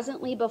issues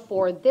presently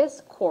before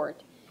this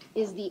court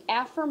is the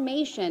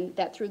affirmation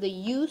that through the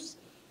use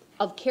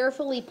of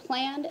carefully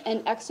planned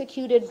and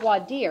executed voir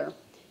dire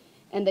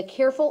and the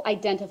careful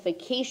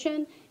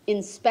identification,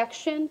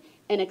 inspection,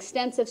 and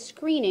extensive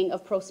screening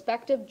of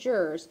prospective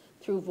jurors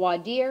through voir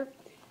dire,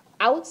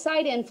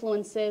 outside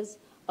influences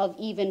of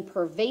even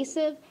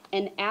pervasive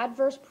and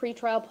adverse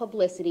pretrial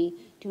publicity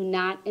do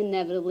not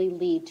inevitably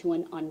lead to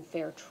an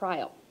unfair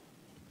trial.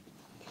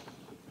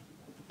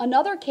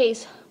 Another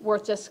case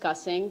worth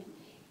discussing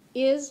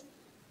is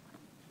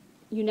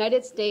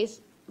United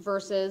States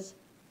versus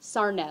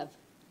Sarnev,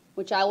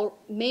 which I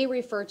may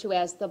refer to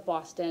as the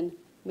Boston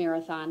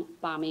Marathon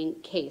bombing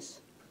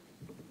case,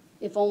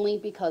 if only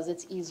because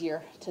it's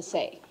easier to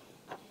say.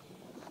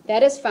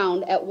 That is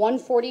found at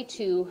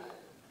 142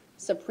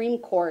 Supreme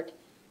Court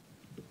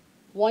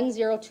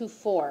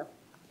 1024,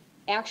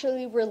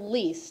 actually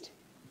released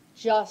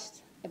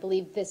just, I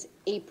believe, this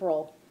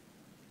April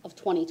of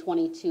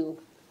 2022.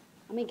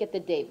 Let me get the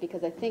date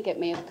because I think it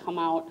may have come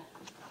out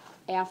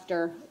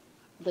after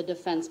the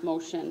defense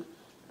motion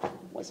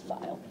was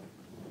filed.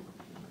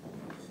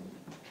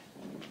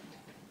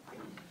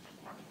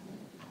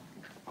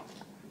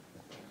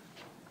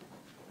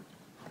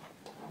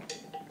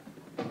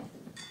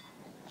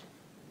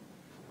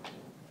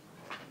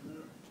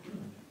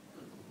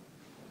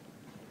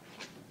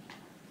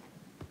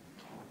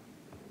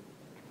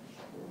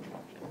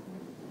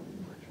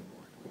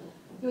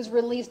 was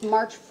released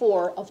March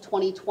 4 of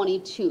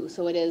 2022,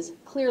 so it is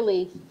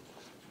clearly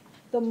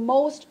the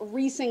most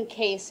recent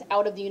case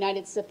out of the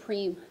United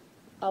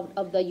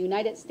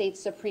States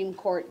Supreme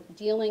Court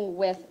dealing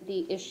with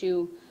the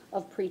issue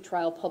of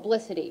pretrial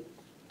publicity.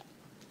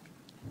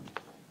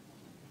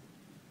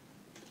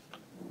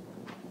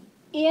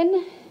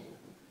 In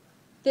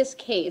this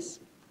case,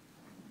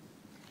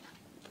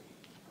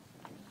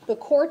 the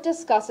court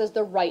discusses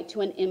the right to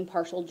an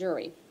impartial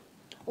jury.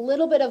 A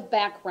little bit of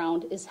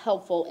background is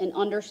helpful in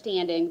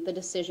understanding the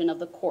decision of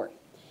the court.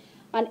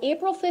 On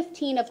April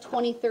 15 of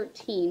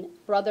 2013,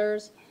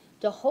 brothers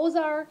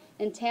Dehozar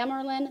and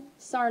Tamerlan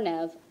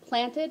Tsarnaev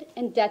planted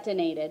and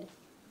detonated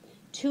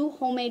 2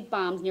 homemade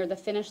bombs near the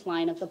finish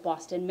line of the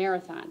Boston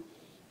Marathon,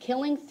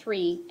 killing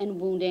 3 and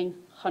wounding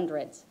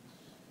hundreds.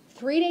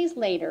 3 days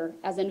later,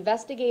 as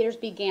investigators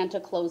began to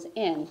close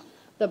in,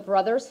 the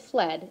brothers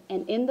fled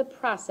and in the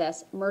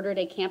process murdered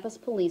a campus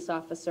police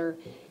officer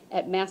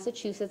at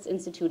Massachusetts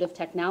Institute of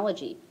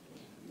Technology,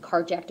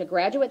 carjacked a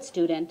graduate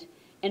student,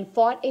 and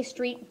fought a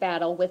street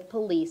battle with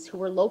police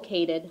who had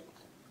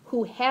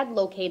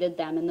located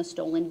them in the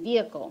stolen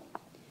vehicle.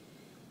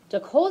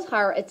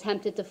 Dehozar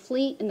attempted to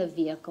flee in the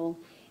vehicle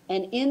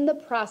and in the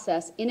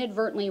process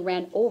inadvertently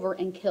ran over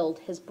and killed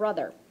his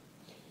brother.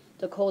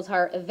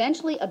 Dehozar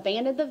eventually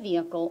abandoned the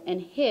vehicle and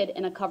hid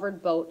in a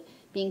covered boat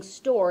being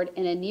stored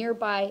in a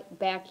nearby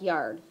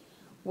backyard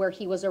where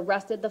he was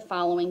arrested the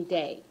following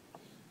day.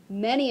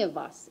 Many of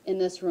us in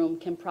this room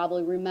can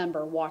probably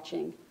remember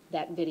watching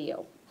that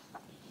video.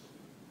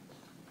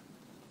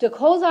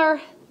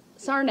 Dehozar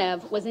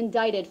Tsarnaev was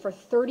indicted for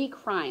 30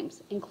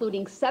 crimes,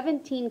 including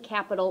 17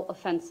 capital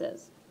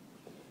offenses.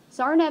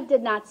 Tsarnaev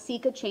did not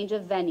seek a change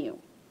of venue,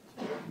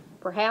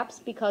 perhaps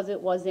because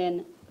it was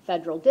in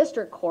federal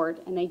district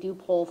court and they do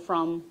pull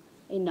from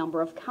a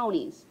number of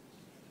counties.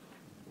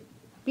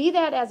 Be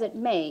that as it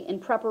may, in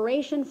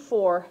preparation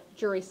for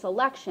jury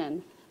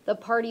selection, the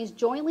parties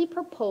jointly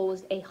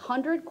proposed a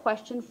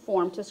 100-question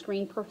form to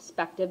screen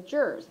prospective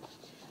jurors.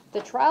 The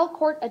trial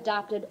court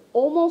adopted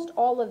almost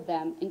all of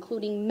them,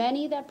 including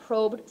many that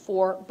probed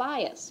for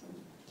bias.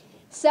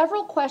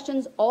 Several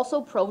questions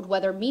also probed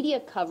whether media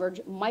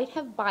coverage might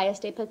have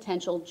biased a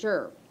potential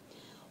juror.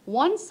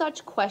 One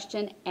such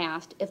question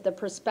asked if the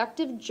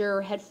prospective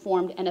juror had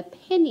formed an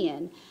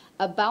opinion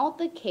about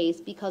the case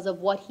because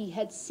of what he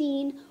had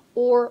seen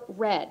or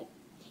read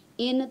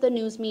in the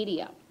news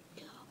media.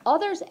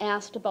 Others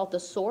asked about the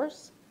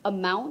source,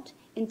 amount,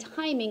 and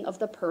timing of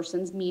the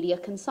person's media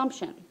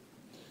consumption.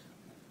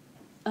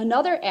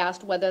 Another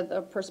asked whether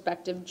the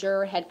prospective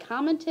juror had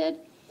commented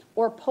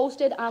or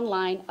posted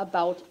online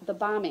about the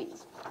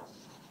bombings.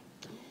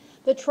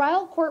 The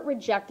trial court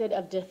rejected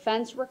a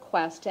defense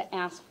request to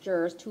ask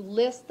jurors to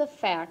list the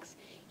facts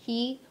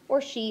he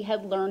or she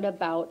had learned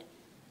about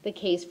the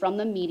case from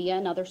the media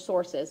and other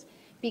sources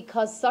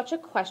because such a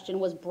question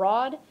was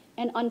broad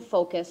and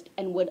unfocused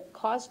and would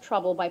cause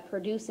trouble by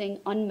producing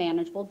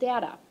unmanageable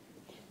data.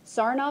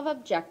 Tsarnaev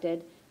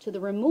objected to the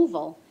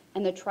removal,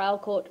 and the trial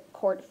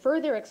court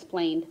further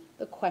explained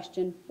the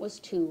question was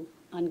too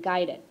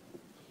unguided.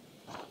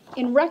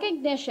 In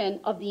recognition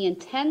of the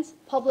intense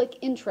public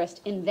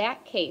interest in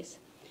that case,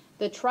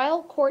 the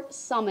trial court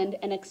summoned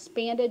an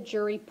expanded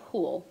jury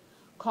pool,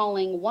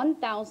 calling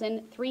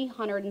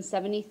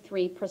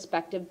 1,373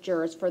 prospective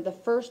jurors for the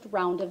first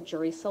round of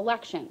jury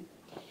selection.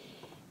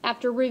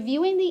 After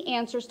reviewing the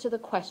answers to the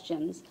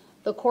questions,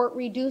 the court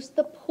reduced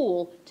the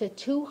pool to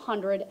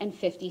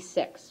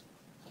 256.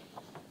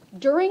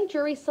 During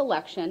jury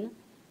selection,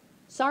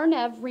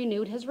 Tsarnaev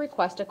renewed his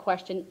request to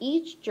question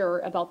each juror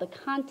about the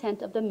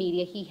content of the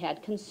media he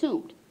had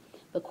consumed.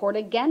 The court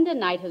again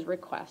denied his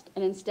request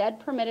and instead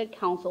permitted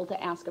counsel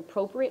to ask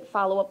appropriate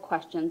follow-up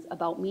questions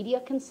about media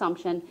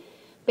consumption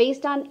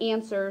based on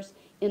answers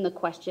in the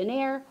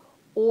questionnaire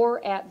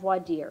or at voir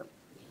dire.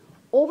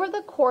 Over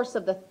the course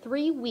of the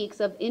 3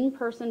 weeks of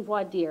in-person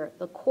voir dire,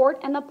 the court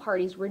and the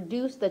parties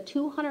reduced the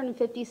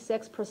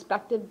 256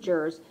 prospective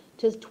jurors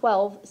to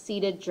 12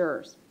 seated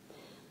jurors.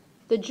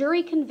 The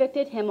jury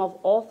convicted him of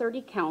all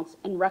 30 counts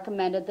and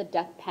recommended the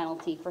death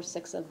penalty for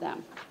 6 of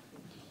them.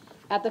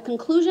 At the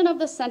conclusion of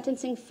the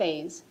sentencing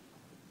phase,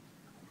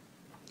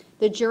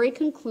 the jury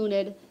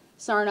concluded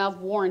Tsarnaev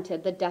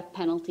warranted the death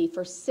penalty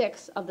for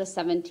 6 of the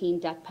 17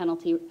 death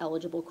penalty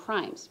eligible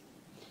crimes.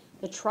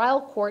 The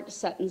trial court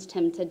sentenced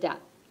him to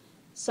death.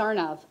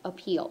 Tsarnaev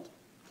appealed.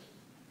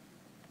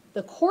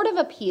 The Court of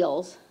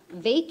Appeals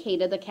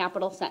vacated the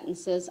capital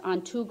sentences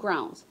on 2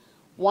 grounds.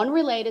 One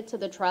related to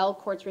the trial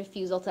court's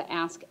refusal to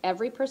ask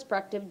every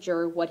prospective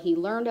juror what he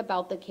learned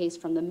about the case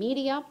from the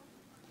media.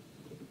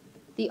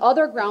 The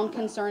other ground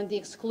concerned the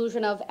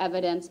exclusion of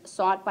evidence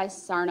sought by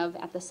Tsarnaev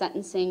at the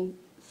sentencing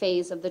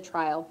phase of the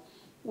trial,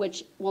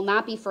 which will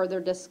not be further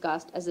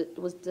discussed as it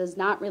does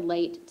not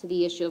relate to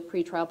the issue of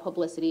pretrial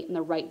publicity and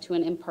the right to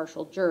an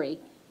impartial jury.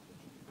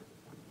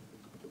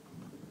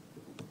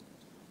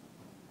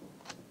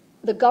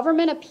 The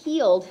government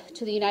appealed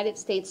to the United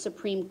States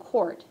Supreme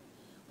Court,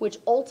 which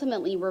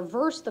ultimately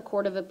reversed the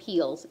Court of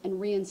Appeals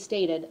and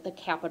reinstated the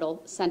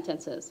capital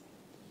sentences.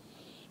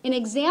 In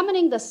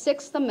examining the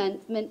Sixth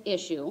Amendment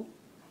issue,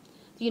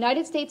 the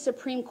United States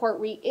Supreme Court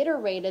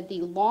reiterated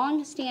the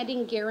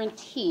long-standing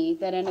guarantee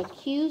that an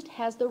accused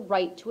has the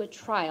right to a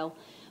trial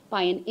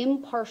by an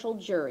impartial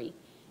jury,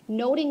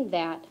 noting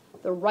that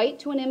the right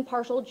to an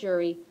impartial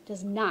jury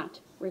does not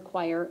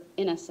require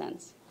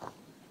innocence.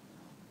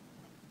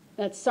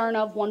 That's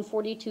Sarnov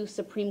 142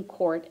 Supreme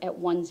Court at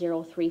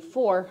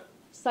 1034,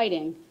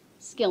 citing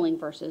Skilling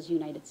versus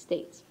United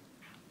States.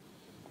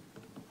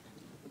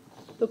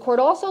 The court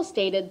also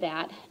stated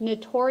that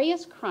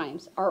notorious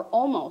crimes are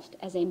almost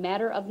as a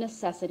matter of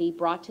necessity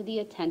brought to the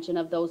attention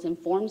of those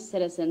informed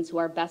citizens who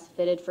are best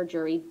fitted for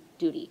jury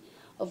duty.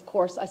 Of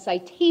course, a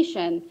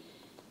citation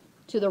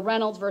to the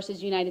Reynolds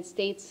versus United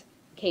States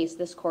case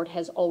this court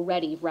has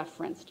already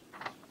referenced.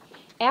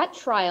 At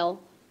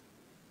trial,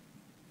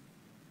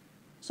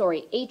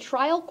 a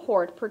trial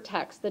court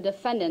protects the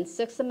defendant's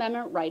Sixth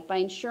Amendment right by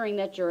ensuring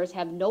that jurors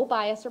have no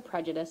bias or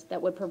prejudice that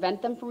would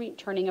prevent them from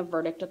returning a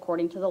verdict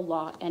according to the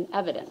law and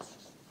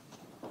evidence.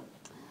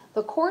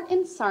 The court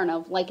in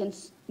Sarnov, like in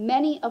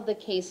many of the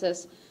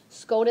cases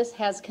SCOTUS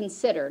has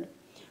considered,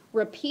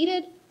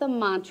 repeated the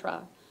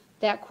mantra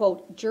that,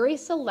 quote, jury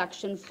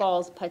selection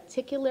falls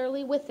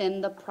particularly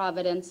within the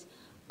providence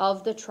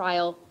of the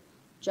trial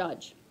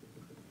judge.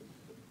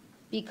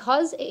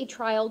 Because a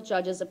trial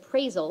judge's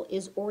appraisal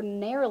is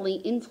ordinarily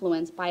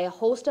influenced by a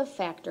host of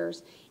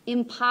factors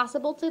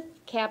impossible to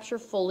capture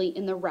fully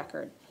in the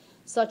record,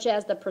 such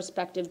as the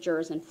prospective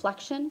juror's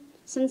inflection,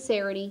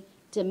 sincerity,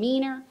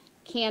 demeanor,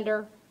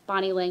 candor,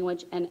 body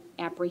language, and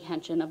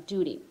apprehension of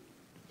duty.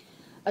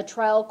 A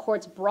trial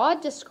court's broad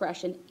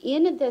discretion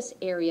in this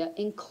area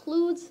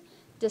includes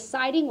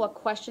deciding what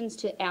questions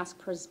to ask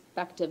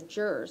prospective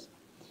jurors,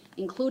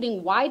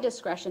 including wide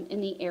discretion in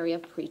the area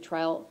of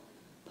pretrial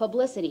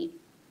publicity.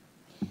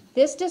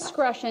 This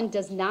discretion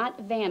does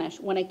not vanish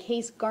when a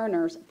case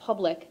garners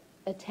public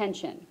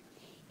attention.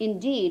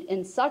 Indeed,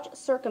 in such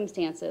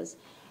circumstances,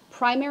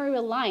 primary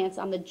reliance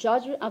on the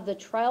judgment of the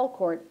trial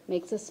court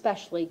makes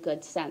especially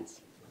good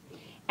sense.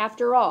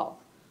 After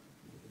all,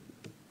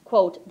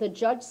 quote, the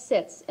judge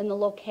sits in the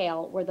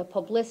locale where the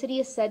publicity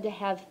is said to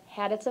have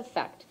had its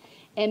effect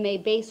and may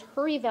base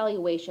her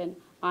evaluation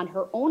on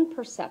her own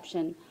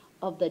perception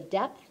of the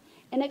depth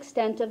and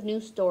extent of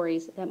news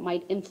stories that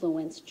might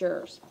influence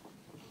jurors.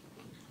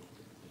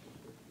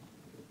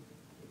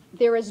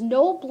 There is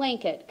no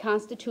blanket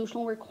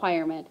constitutional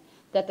requirement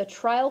that the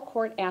trial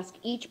court ask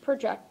each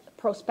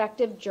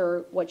prospective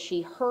juror what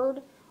she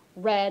heard,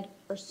 read,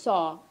 or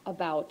saw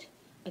about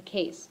a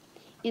case.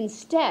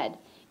 Instead,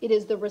 it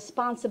is the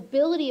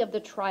responsibility of the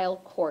trial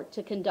court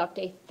to conduct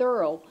a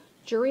thorough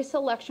jury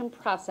selection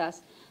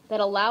process that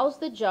allows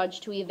the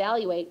judge to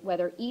evaluate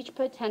whether each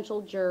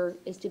potential juror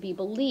is to be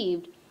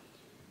believed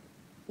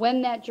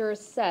when that juror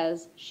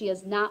says she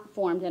has not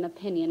formed an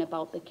opinion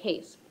about the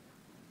case.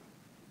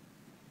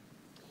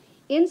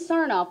 In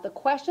Sarnoff, the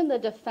question the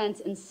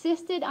defense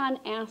insisted on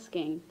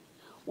asking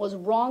was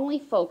wrongly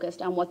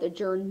focused on what the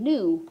juror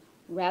knew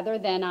rather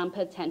than on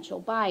potential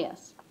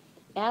bias.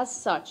 As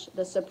such,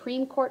 the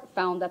Supreme Court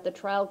found that the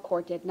trial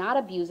court did not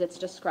abuse its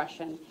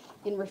discretion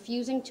in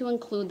refusing to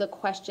include the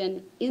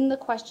question in the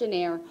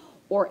questionnaire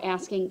or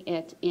asking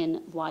it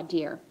in voir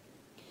dire.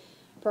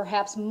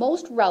 Perhaps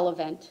most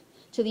relevant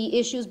to the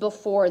issues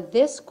before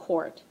this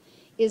court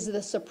is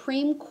the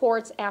Supreme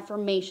Court's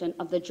affirmation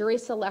of the jury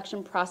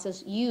selection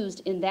process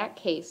used in that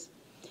case,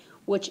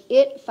 which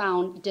it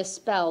found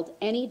dispelled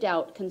any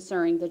doubt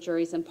concerning the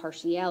jury's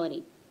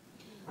impartiality.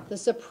 The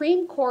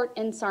Supreme Court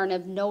in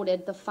Sarnov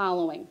noted the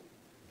following.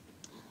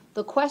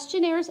 The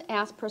questionnaires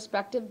asked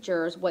prospective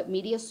jurors what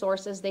media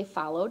sources they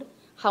followed,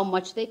 how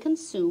much they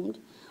consumed,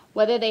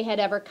 whether they had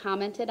ever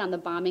commented on the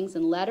bombings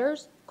in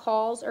letters,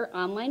 calls, or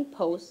online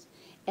posts,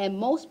 and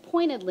most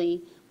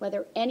pointedly,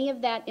 whether any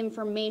of that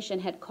information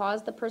had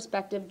caused the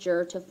prospective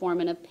juror to form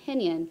an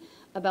opinion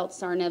about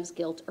Sarnov's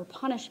guilt or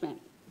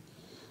punishment.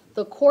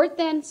 The court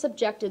then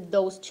subjected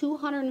those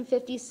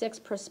 256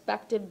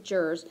 prospective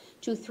jurors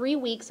to 3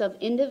 weeks of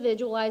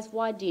individualized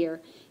voir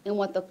dire in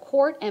what the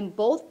court and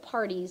both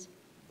parties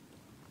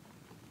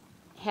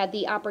had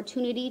the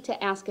opportunity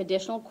to ask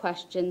additional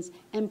questions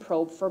and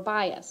probe for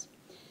bias.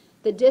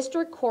 The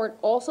district court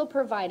also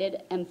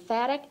provided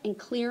emphatic and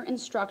clear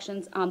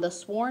instructions on the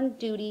sworn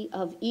duty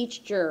of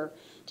each juror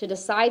to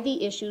decide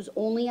the issues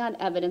only on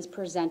evidence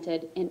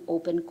presented in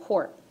open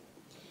court.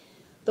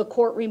 The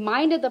court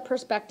reminded the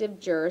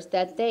prospective jurors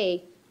that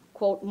they,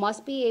 quote,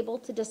 must be able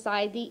to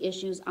decide the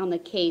issues on the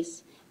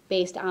case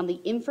based on the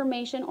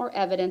information or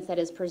evidence that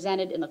is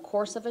presented in the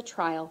course of a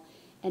trial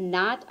and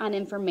not on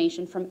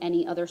information from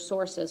any other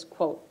sources,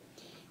 quote,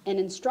 an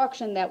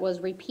instruction that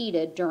was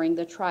repeated during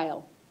the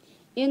trial.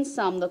 In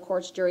sum, the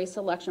court's jury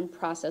selection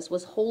process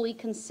was wholly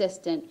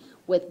consistent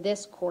with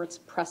this court's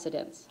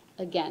precedents,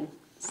 again,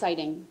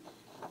 citing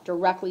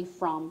directly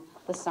from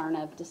the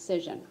Sarnov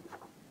decision.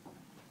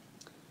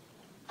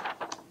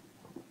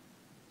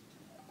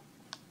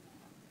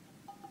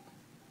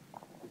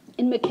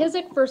 In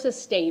McKissick versus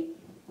State,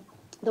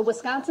 the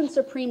Wisconsin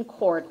Supreme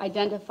Court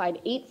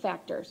identified 8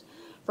 factors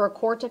for a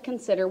court to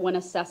consider when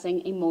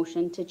assessing a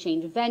motion to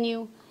change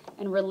venue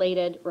and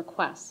related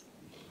requests.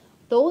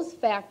 Those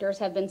factors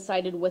have been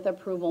cited with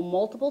approval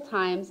multiple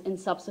times in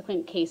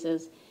subsequent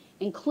cases,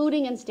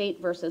 including in State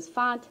versus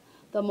Font,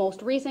 the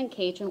most recent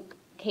case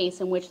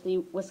in which the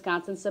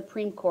Wisconsin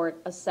Supreme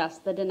Court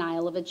assessed the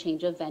denial of a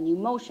change of venue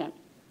motion.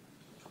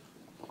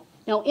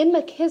 Now, in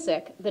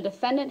McKissick, the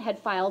defendant had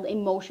filed a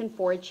motion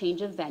for a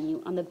change of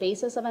venue on the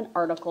basis of an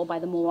article by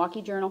the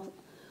Milwaukee Journal,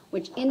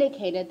 which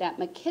indicated that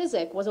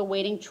McKissick was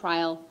awaiting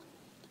trial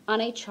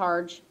on a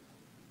charge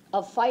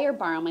of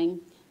firebombing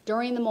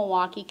during the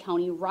Milwaukee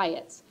County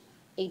riots,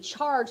 a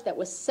charge that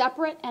was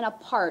separate and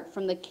apart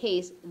from the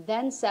case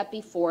then set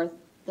before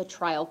the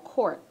trial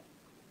court.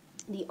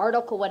 The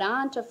article went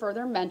on to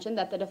further mention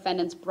that the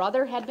defendant's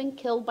brother had been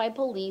killed by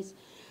police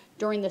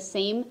during the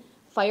same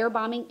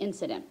firebombing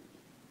incident.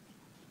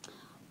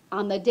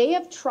 On the day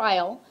of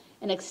trial,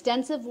 an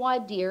extensive voir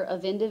dire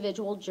of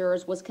individual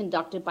jurors was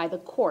conducted by the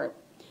court,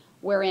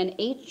 wherein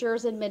 8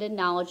 jurors admitted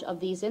knowledge of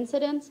these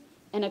incidents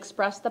and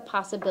expressed the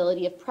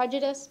possibility of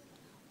prejudice.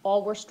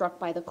 All were struck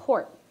by the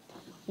court.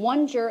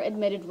 1 juror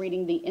admitted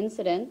reading the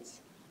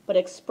incidents, but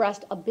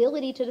expressed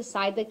ability to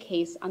decide the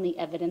case on the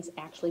evidence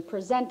actually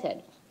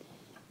presented.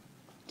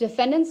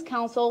 Defendant's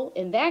counsel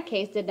in that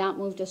case did not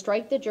move to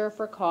strike the juror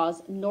for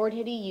cause, nor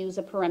did he use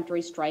a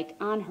peremptory strike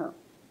on her.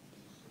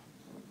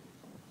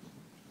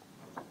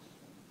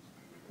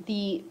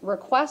 The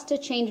request to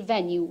change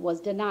venue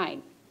was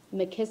denied.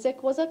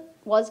 McKissick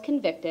was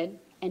convicted,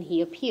 and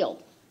he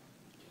appealed.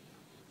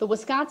 The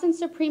Wisconsin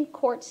Supreme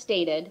Court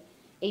stated,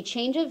 a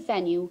change of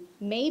venue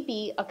may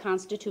be a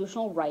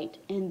constitutional right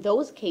in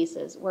those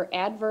cases where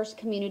adverse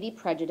community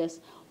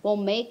prejudice will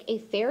make a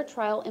fair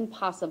trial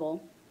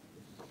impossible,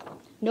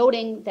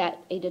 noting that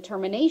a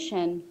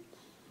determination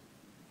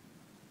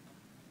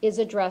is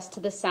addressed to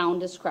the sound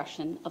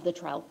discretion of the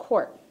trial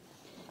court.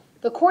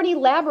 The court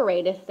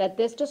elaborated that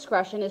this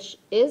discretion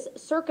is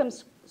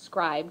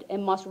circumscribed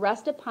and must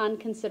rest upon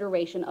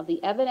consideration of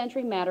the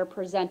evidentiary matter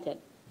presented.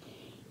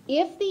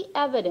 If the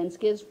evidence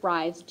gives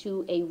rise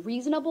to a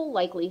reasonable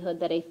likelihood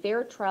that a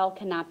fair trial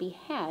cannot be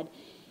had,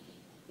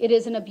 it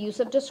is an abuse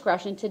of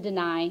discretion to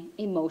deny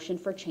a motion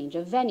for change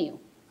of venue,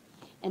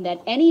 and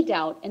that any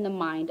doubt in the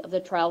mind of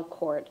the trial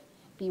court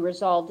be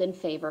resolved in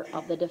favor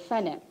of the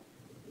defendant.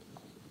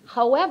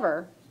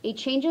 However, a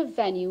change of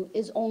venue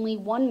is only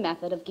one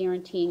method of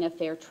guaranteeing a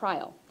fair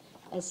trial.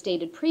 As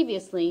stated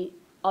previously,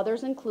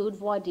 others include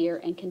voir dire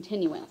and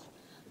continuance.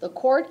 The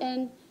court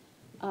in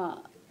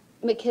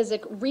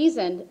McKissick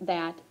reasoned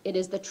that it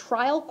is the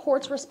trial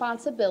court's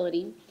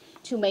responsibility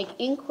to make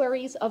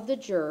inquiries of the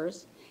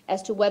jurors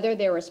as to whether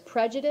there is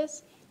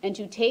prejudice and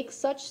to take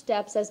such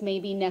steps as may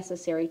be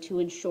necessary to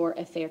ensure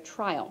a fair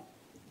trial.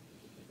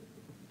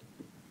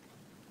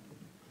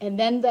 And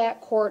then that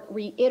court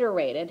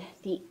reiterated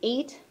the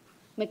 8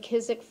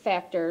 McKissick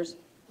factors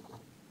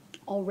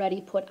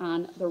already put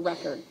on the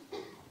record.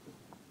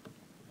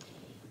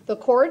 The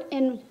court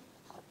in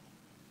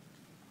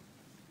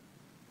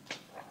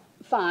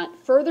Font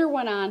further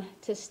went on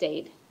to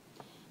state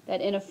that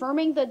in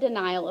affirming the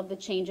denial of the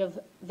change of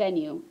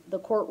venue, the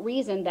court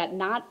reasoned that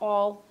not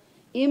all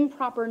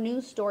improper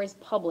news stories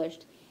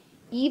published,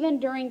 even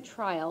during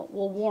trial,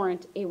 will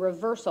warrant a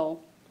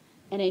reversal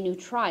and a new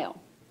trial.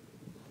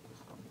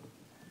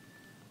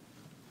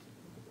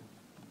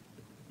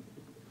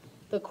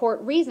 The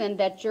court reasoned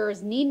that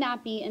jurors need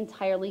not be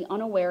entirely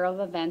unaware of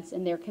events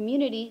in their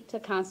community to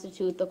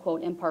constitute the,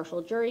 quote,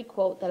 impartial jury,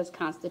 quote, that is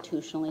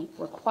constitutionally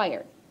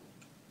required.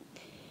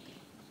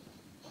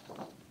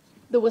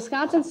 The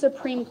Wisconsin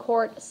Supreme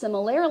Court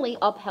similarly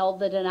upheld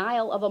the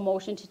denial of a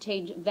motion to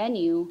change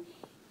venue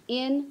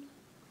in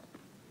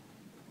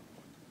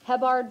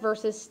Hebard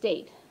versus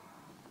State.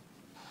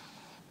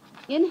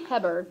 In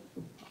Hebard,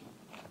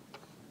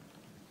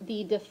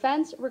 the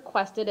defense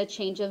requested a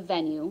change of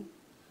venue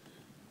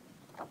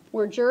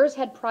where jurors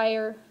had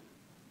prior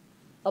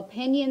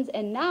opinions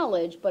and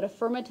knowledge, but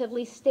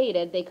affirmatively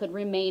stated they could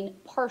remain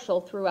partial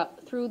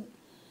through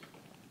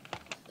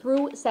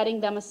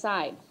setting them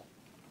aside.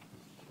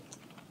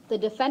 The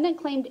defendant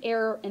claimed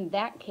error in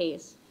that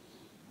case,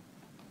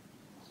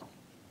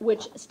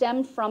 which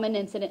stemmed from an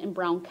incident in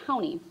Brown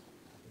County.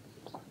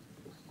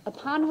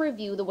 Upon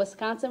review, the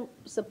Wisconsin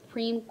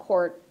Supreme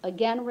Court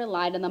again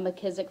relied on the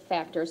McKissick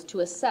factors to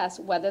assess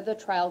whether the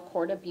trial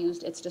court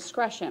abused its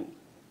discretion.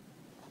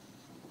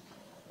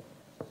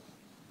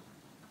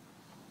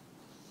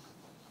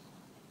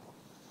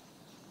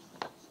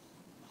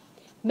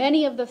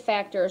 Many of the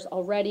factors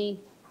already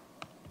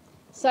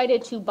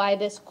cited to by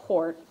this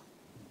court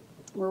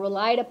were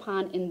relied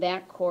upon in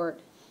that court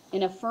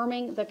in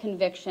affirming the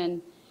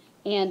conviction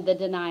and the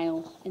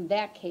denial, in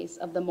that case,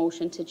 of the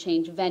motion to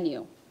change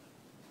venue.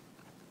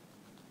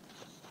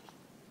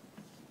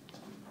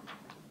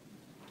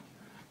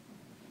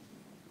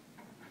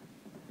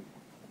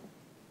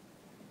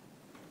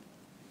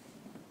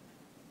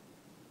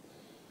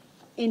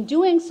 In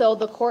doing so,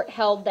 the court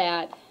held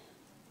that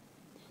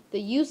the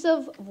use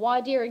of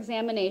voir dire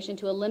examination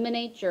to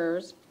eliminate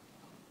jurors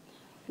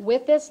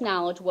with this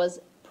knowledge was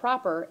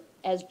proper,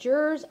 as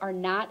jurors are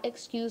not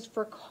excused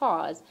for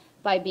cause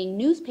by being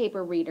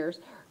newspaper readers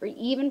or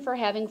even for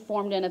having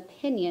formed an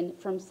opinion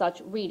from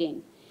such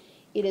reading.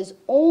 It is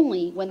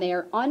only when they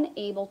are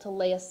unable to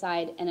lay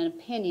aside an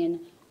opinion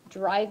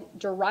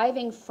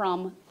deriving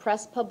from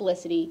press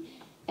publicity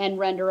and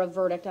render a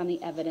verdict on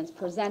the evidence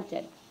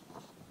presented.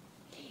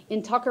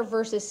 In Tucker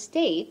versus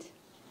State,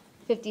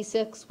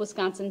 56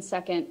 Wisconsin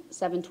 2nd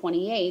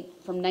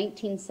 728 from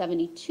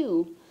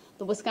 1972,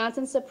 the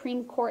Wisconsin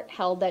Supreme Court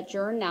held that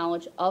juror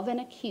knowledge of an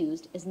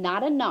accused is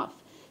not enough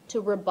to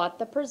rebut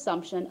the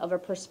presumption of a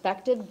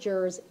prospective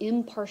juror's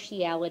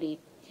impartiality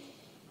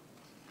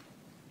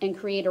and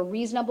create a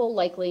reasonable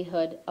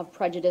likelihood of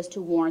prejudice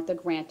to warrant the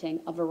granting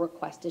of a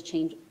request to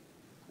change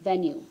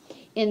venue.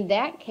 In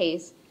that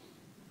case,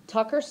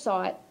 Tucker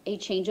sought a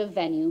change of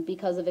venue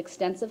because of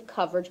extensive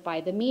coverage by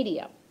the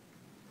media.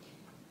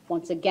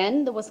 Once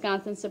again, the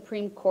Wisconsin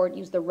Supreme Court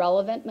used the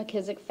relevant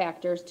McKissick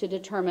factors to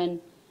determine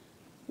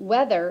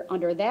whether,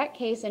 under that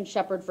case in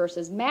Shepard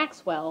versus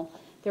Maxwell,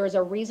 there is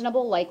a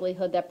reasonable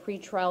likelihood that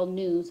pretrial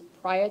news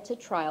prior to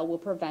trial will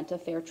prevent a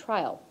fair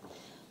trial.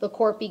 The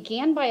court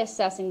began by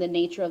assessing the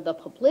nature of the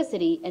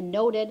publicity and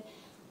noted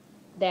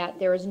that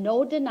there is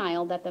no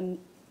denial that the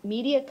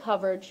media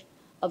coverage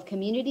of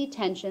community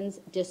tensions,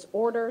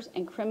 disorders,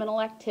 and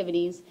criminal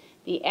activities,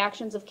 the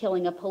actions of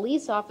killing a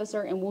police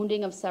officer and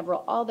wounding of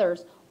several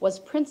others, was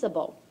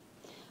principal,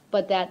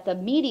 but that the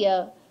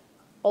media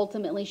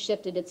ultimately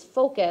shifted its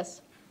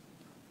focus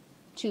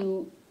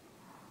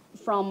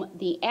from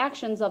the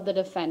actions of the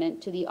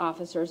defendant to the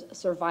officer's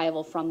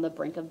survival from the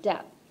brink of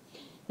death.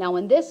 Now,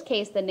 in this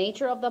case, the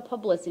nature of the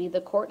publicity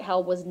the court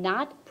held was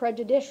not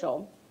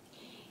prejudicial,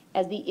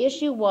 as the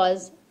issue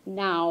was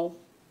now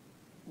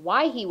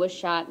why he was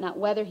shot, not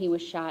whether he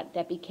was shot,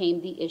 that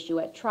became the issue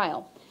at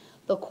trial.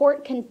 The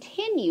court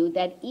continued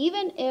that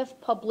even if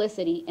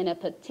publicity in a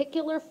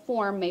particular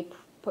form may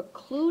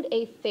preclude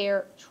a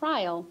fair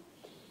trial,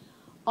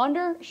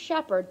 under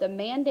Shepard, the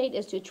mandate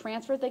is to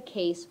transfer the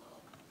case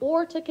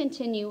or to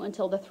continue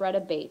until the threat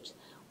abates,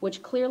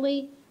 which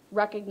clearly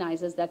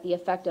recognizes that the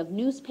effect of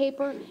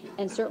newspaper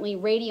and certainly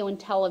radio and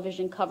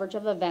television coverage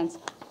of events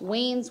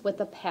wanes with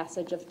the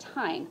passage of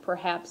time.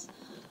 Perhaps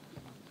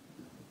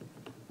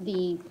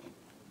the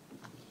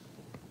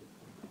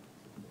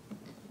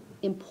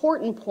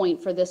important point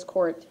for this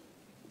court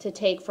to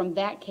take from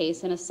that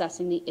case in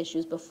assessing the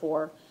issues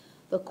before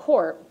the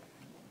court,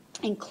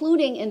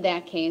 including in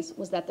that case,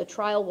 was that the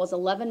trial was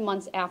 11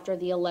 months after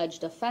the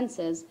alleged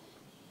offenses,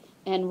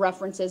 and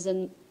references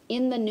in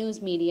the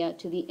news media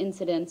to the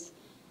incidents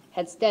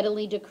had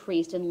steadily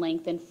decreased in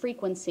length and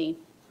frequency,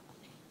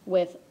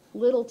 with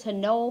little to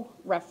no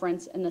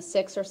reference in the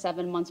 6 or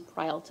 7 months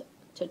prior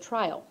to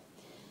trial.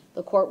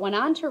 The court went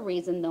on to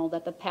reason, though,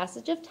 that the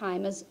passage of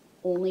time is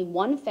only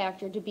one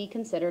factor to be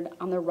considered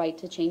on the right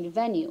to change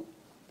venue.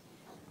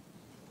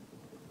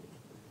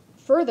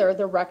 Further,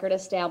 the record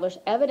established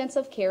evidence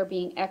of care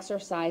being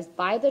exercised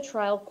by the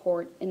trial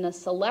court in the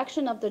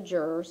selection of the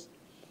jurors,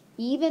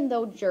 even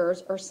though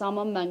jurors or some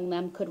among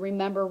them could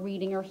remember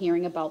reading or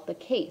hearing about the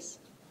case.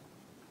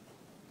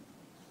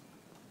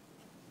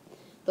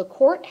 The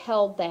court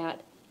held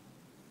that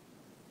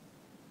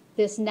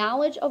this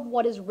knowledge of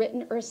what is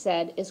written or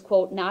said is,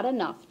 quote, not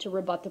enough to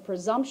rebut the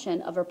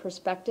presumption of a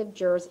prospective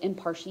juror's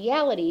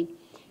impartiality,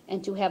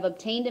 and to have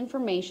obtained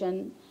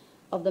information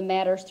of the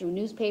matters through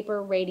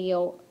newspaper,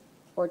 radio,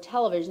 or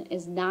television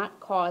is not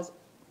cause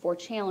for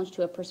challenge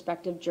to a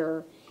prospective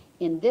juror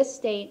in this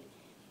state,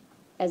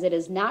 as it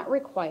is not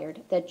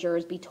required that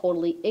jurors be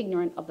totally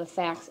ignorant of the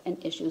facts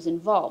and issues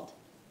involved.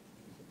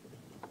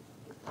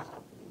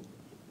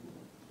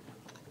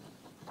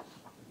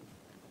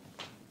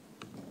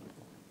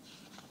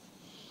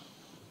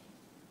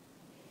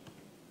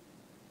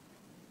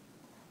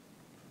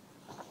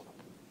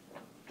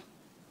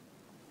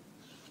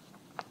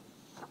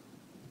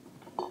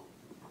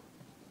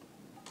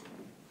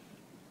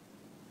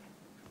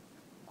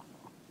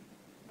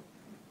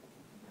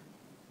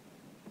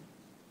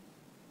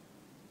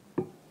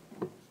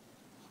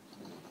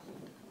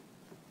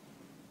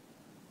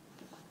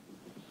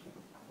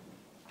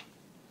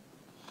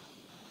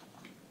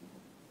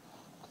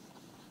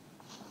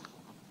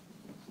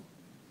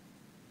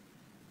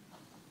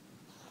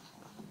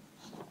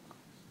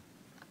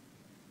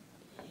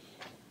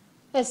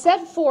 As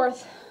set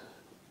forth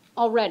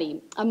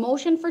already, a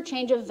motion for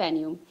change of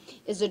venue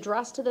is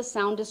addressed to the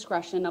sound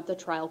discretion of the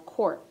trial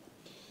court.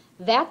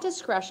 That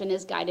discretion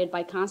is guided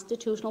by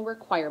constitutional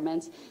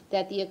requirements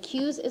that the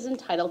accused is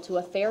entitled to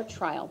a fair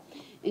trial,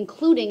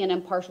 including an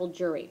impartial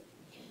jury.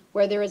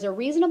 Where there is a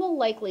reasonable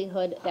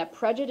likelihood that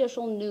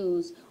prejudicial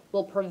news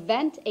will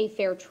prevent a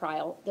fair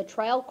trial, the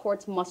trial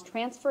courts must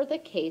transfer the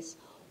case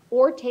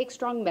or take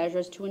strong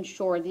measures to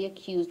ensure the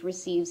accused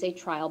receives a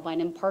trial by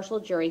an impartial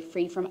jury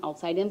free from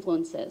outside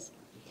influences.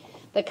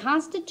 The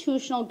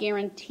constitutional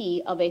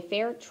guarantee of a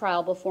fair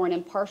trial before an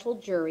impartial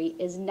jury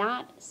is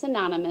not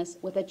synonymous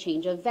with a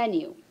change of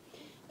venue.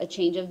 A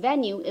change of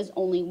venue is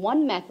only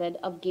one method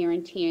of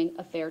guaranteeing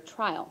a fair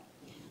trial.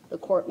 The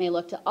court may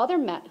look to other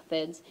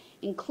methods,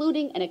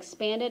 including an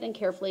expanded and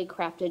carefully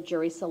crafted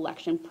jury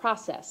selection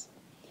process.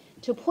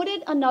 To put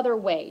it another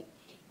way,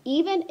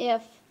 even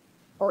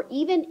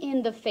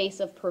in the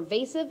face of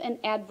pervasive and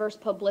adverse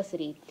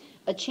publicity,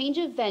 a change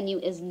of venue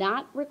is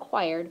not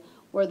required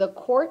where the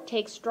court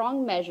takes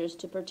strong measures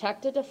to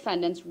protect a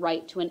defendant's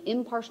right to an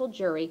impartial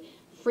jury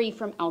free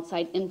from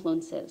outside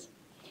influences.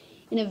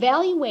 In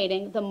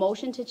evaluating the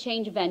motion to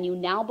change venue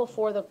now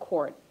before the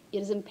court, it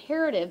is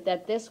imperative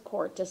that this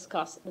court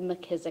discuss the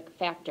McKissick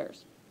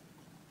factors.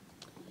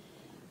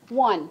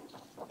 1,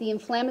 the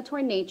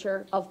inflammatory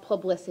nature of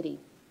publicity.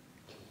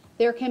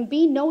 There can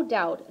be no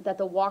doubt that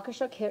the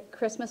Waukesha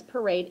Christmas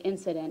parade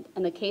incident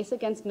and the case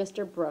against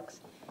Mr.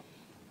 Brooks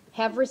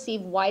have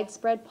received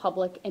widespread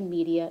public and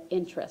media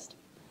interest.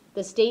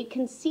 The state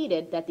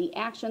conceded that the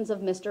actions of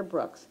Mr.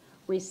 Brooks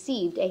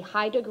received a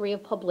high degree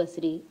of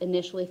publicity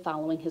initially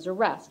following his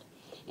arrest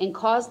and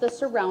caused the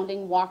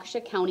surrounding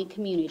Waukesha County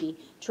community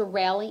to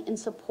rally in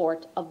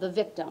support of the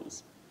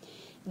victims.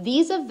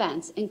 These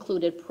events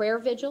included prayer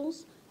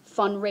vigils,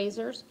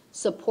 fundraisers,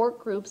 support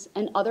groups,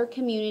 and other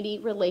community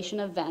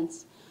relation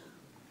events,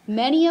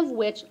 many of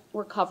which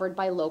were covered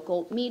by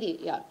local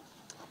media.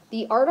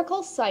 The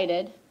articles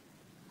cited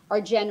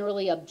are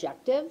generally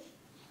objective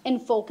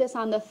and focus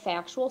on the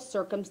factual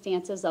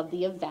circumstances of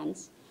the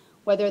events,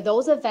 whether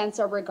those events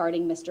are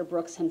regarding Mr.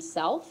 Brooks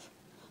himself,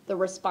 the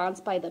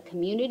response by the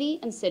community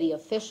and city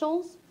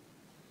officials,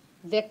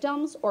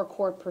 victims, or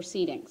court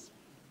proceedings.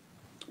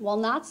 While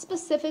not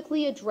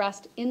specifically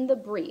addressed in the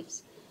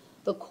briefs,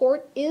 the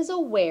court is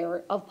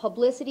aware of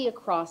publicity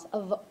across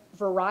a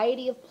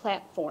variety of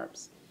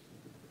platforms: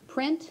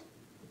 print,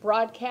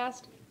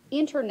 broadcast,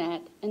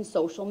 internet, and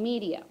social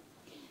media.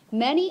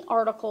 Many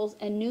articles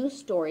and news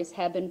stories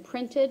have been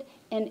printed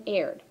and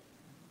aired.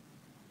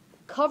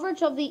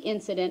 Coverage of the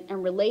incident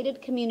and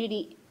related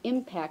community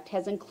impact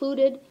has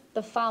included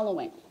the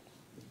following: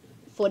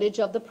 footage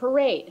of the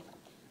parade,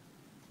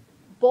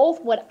 both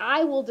what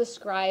I will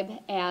describe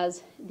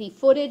as the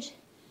footage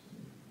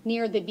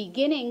near the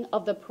beginning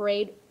of the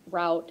parade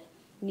route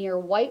near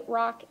White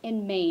Rock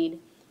and Maine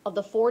of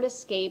the Ford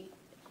Escape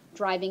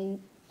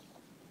driving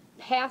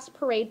past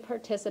parade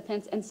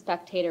participants and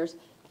spectators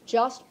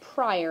just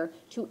prior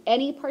to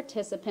any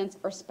participants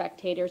or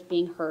spectators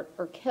being hurt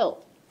or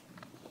killed.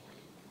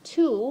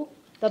 2,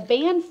 the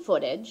band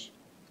footage,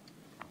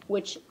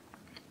 which,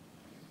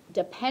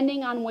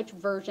 depending on which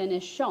version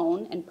is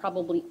shown, and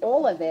probably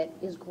all of it,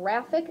 is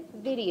graphic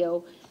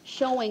video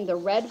showing the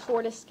red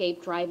Ford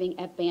Escape driving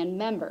at band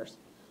members,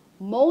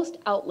 most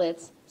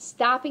outlets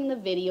stopping the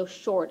video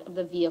short of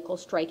the vehicle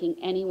striking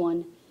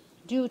anyone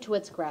due to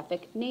its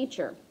graphic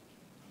nature.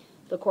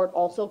 The court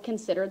also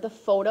considered the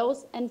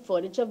photos and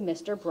footage of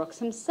Mr. Brooks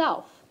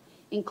himself,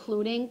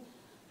 including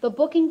the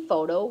booking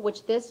photo,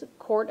 which this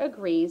court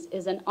agrees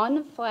is an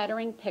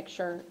unflattering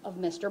picture of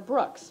Mr.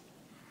 Brooks.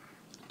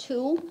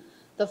 2,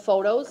 the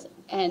photos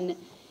and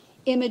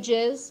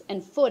images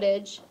and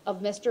footage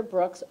of Mr.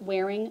 Brooks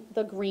wearing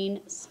the green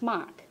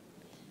smock.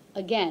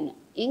 Again,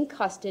 in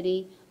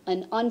custody,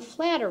 and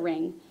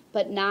unflattering,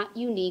 but not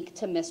unique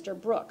to Mr.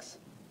 Brooks.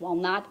 While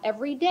not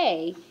every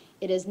day,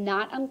 it is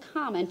not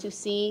uncommon to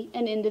see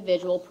an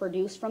individual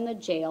produced from the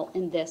jail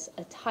in this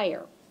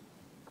attire.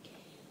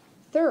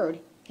 3rd,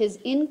 his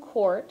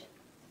in-court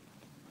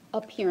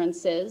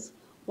appearances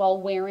while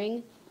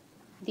wearing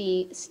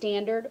the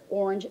standard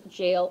orange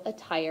jail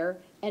attire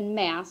and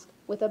mask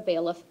with a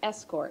bailiff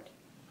escort.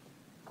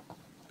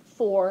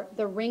 4,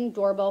 the Ring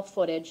doorbell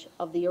footage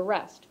of the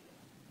arrest.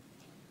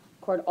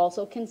 Court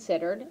also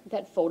considered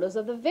that photos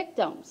of the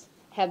victims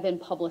have been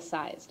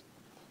publicized.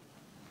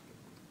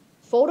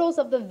 Photos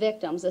of the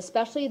victims,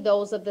 especially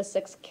those of the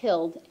 6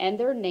 killed and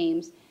their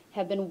names,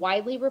 have been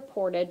widely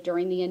reported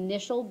during the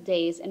initial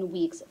days and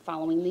weeks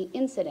following the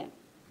incident.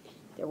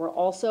 There were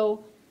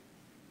also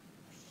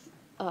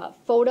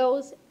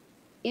photos,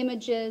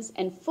 images,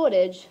 and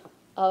footage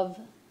of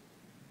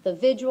the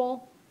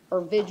vigil,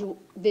 or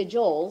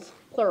vigils,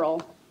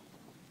 plural,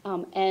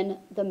 and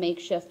the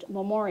makeshift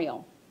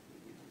memorial.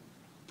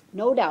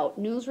 No doubt,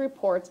 news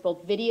reports,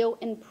 both video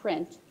and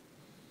print,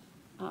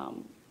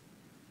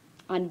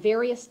 on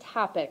various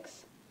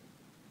topics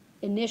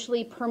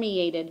initially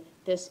permeated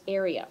this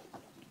area.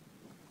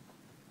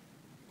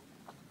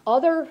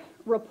 Other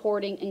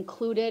reporting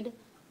included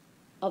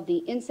of the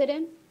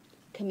incident,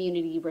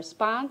 community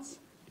response,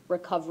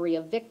 recovery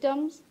of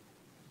victims,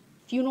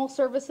 funeral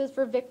services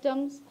for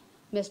victims,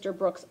 Mr.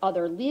 Brooks'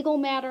 other legal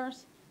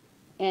matters,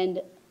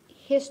 and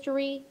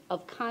history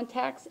of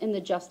contacts in the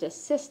justice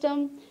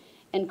system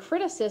and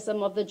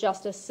criticism of the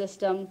justice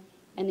system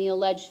and the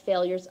alleged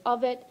failures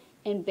of it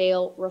and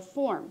bail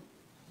reform.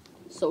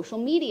 Social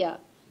media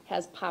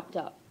has popped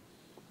up.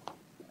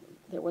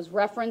 There was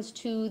reference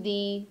to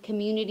the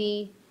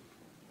community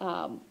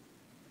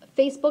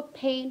Facebook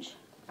page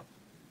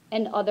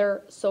and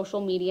other social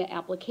media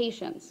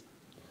applications.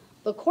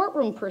 The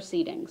courtroom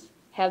proceedings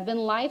have been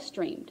live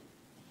streamed.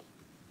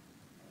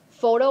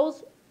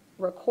 Photos,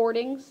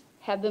 recordings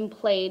have been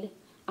played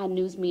on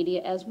news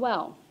media as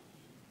well.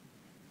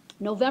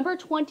 November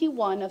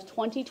 21 of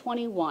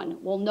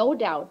 2021 will no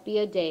doubt be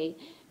a day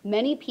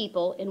many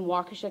people in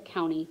Waukesha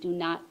County do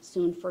not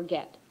soon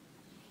forget.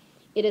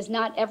 It is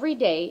not every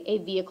day a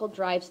vehicle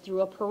drives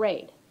through a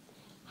parade.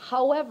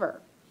 However,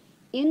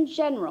 in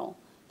general,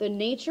 the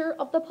nature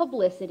of the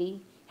publicity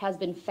has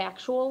been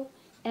factual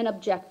and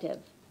objective.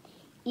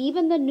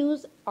 Even the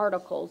news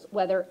articles,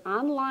 whether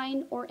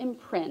online or in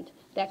print,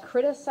 that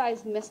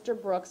criticize Mr.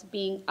 Brooks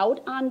being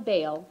out on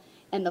bail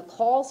and the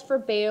calls for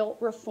bail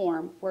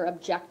reform were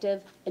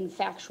objective and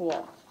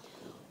factual.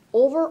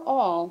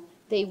 Overall,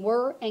 they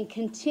were and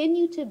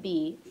continue to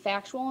be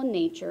factual in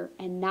nature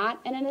and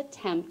not in an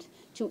attempt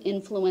to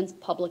influence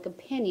public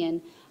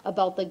opinion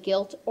about the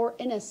guilt or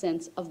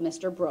innocence of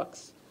Mr.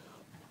 Brooks,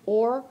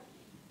 or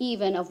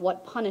even of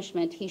what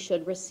punishment he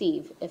should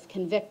receive if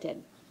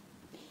convicted.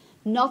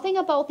 Nothing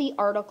about the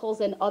articles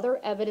and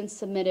other evidence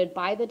submitted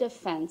by the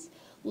defense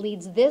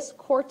leads this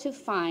court to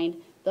find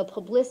the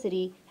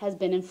publicity has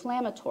been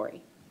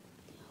inflammatory.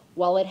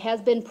 While it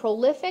has been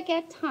prolific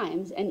at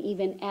times and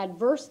even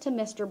adverse to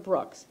Mr.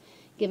 Brooks,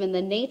 given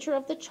the nature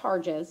of the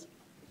charges,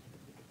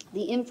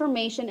 the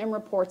information and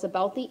reports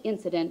about the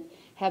incident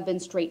have been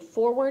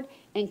straightforward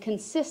and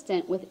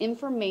consistent with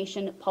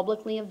information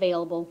publicly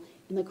available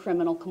in the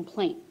criminal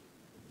complaint.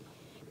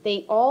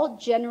 They all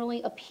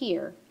generally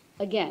appear,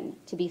 again,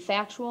 to be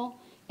factual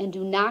and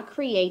do not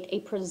create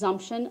a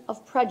presumption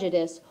of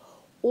prejudice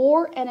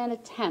or an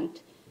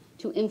attempt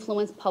to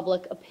influence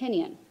public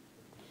opinion.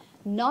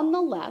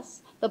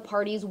 Nonetheless, the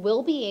parties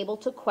will be able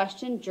to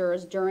question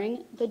jurors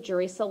during the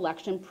jury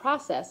selection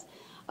process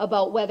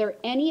about whether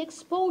any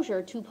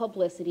exposure to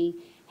publicity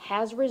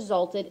has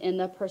resulted in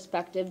the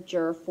prospective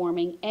juror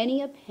forming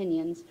any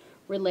opinions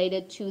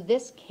related to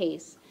this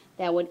case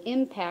that would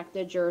impact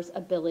the juror's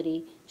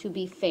ability to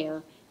be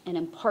fair and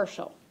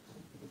impartial.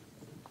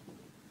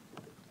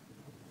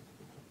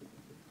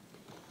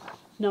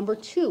 Number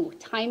 2,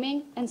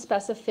 timing and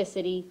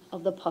specificity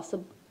of the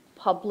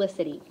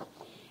publicity.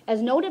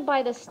 As noted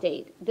by the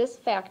state, this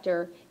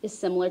factor is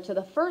similar to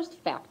the first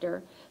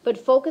factor, but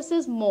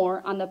focuses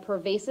more on the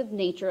pervasive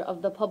nature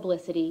of the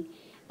publicity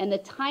and the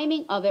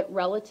timing of it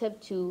relative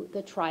to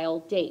the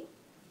trial date.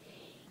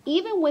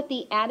 Even with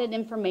the added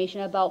information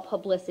about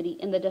publicity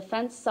in the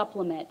defense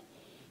supplement,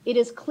 it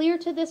is clear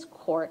to this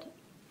court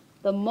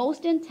the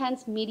most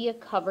intense media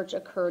coverage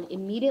occurred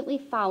immediately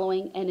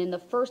following and in the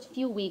first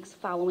few weeks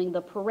following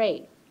the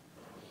parade.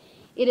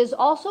 It is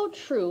also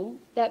true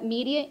that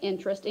media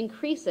interest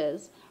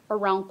increases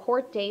around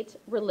court dates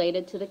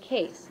related to the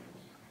case.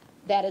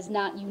 That is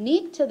not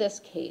unique to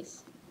this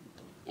case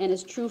and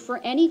is true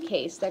for any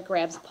case that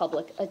grabs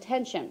public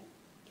attention.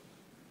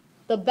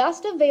 The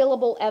best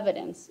available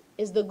evidence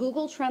is the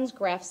Google Trends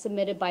graph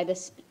submitted by the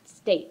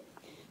state.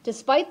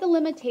 Despite the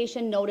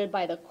limitation noted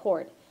by the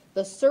court,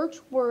 the search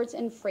words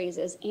and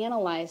phrases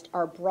analyzed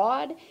are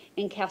broad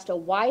and cast a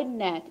wide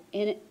net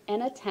in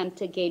an attempt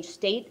to gauge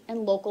state and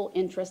local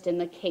interest in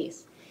the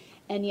case,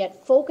 and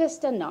yet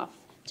focused enough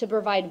to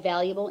provide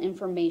valuable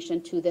information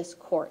to this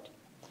court.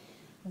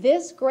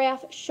 This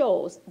graph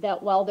shows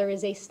that while there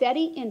is a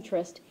steady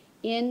interest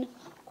in,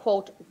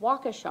 quote,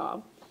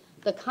 Waukesha,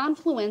 the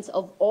confluence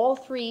of all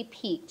three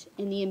peaked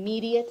in the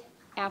immediate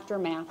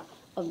aftermath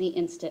of the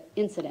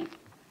incident.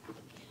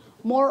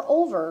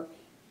 Moreover,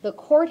 the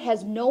court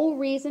has no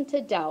reason to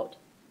doubt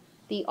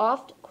the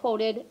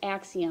oft-quoted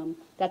axiom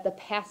that the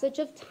passage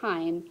of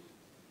time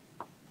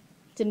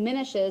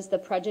diminishes the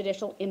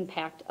prejudicial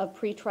impact of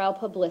pretrial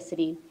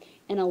publicity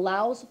and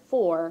allows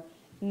for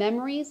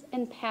memories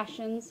and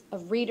passions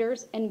of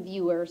readers and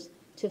viewers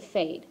to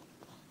fade.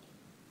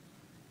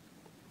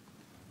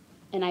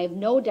 And I have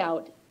no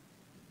doubt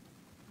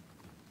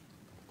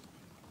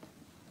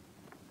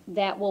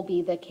that will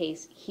be the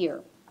case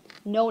here,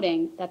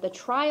 noting that the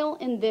trial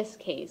in this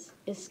case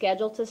is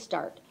scheduled to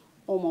start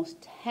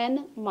almost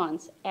 10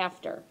 months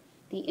after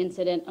the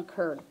incident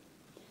occurred.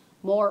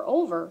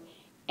 Moreover,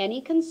 any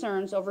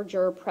concerns over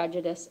juror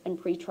prejudice and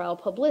pretrial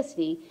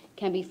publicity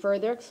can be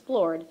further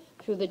explored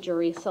through the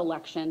jury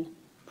selection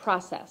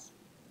process.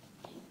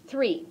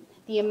 3,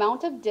 the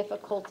amount of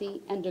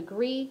difficulty and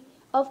degree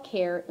of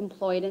care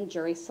employed in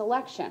jury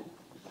selection.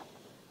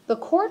 The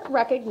court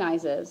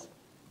recognizes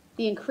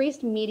the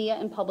increased media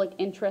and public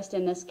interest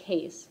in this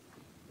case,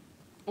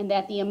 and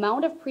that the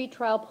amount of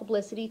pretrial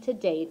publicity to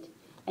date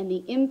and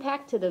the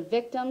impact to the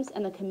victims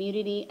and the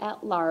community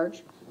at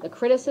large, the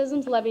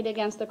criticisms levied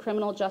against the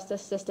criminal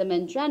justice system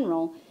in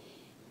general,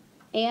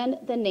 and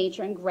the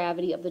nature and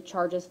gravity of the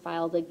charges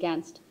filed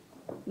against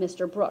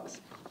Mr.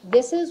 Brooks.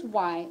 This is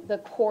why the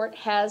court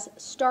has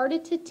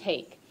started to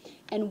take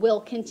and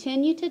will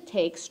continue to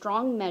take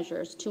strong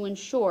measures to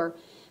ensure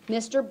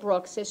Mr.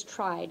 Brooks is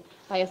tried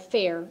by a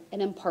fair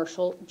and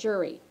impartial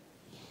jury.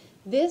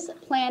 This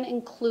plan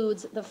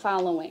includes the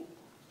following: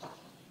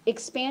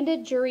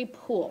 expanded jury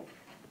pool.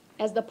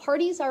 As the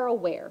parties are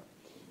aware,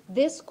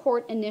 this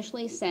court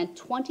initially sent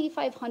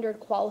 2,500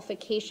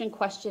 qualification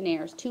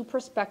questionnaires to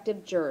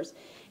prospective jurors,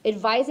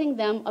 advising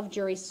them of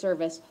jury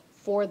service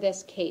for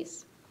this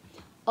case.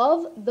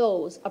 Of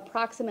those,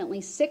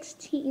 approximately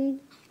 16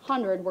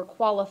 600 were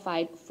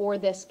qualified for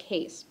this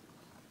case.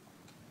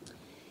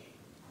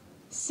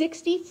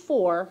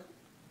 64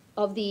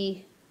 of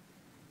the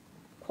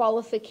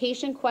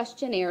qualification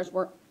questionnaires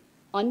were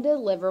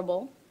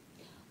undeliverable.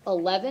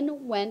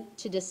 11 went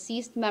to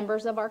deceased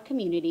members of our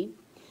community.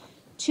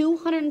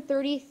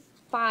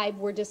 235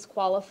 were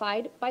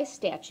disqualified by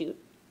statute.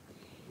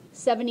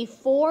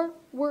 74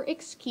 were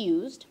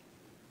excused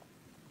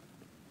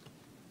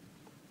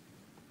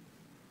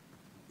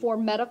for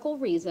medical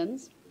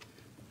reasons.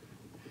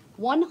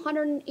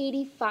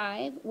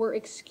 185 were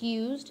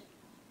excused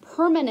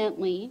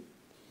permanently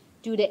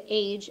due to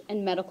age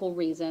and medical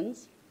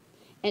reasons,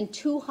 and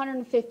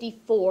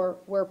 254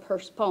 were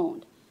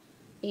postponed,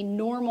 a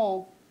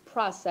normal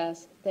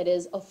process that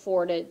is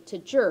afforded to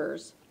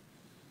jurors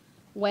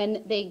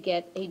when they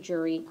get a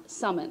jury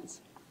summons.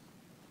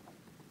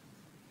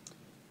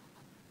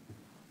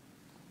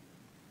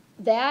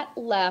 That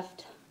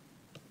left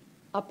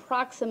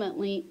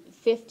approximately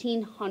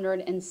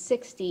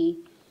 1,560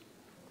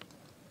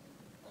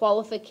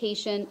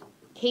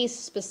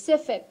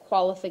 case-specific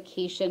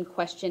qualification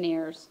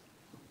questionnaires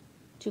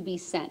to be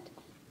sent.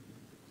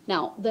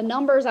 Now, the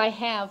numbers I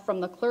have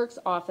from the clerk's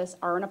office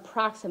are an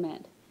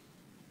approximate.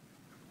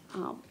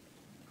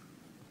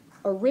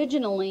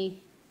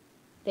 Originally,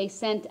 they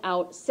sent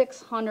out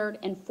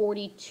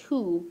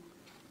 642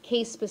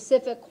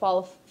 case-specific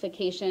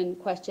qualification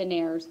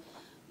questionnaires,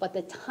 but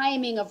the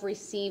timing of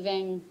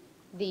receiving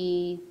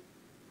the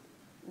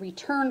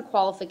return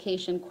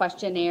qualification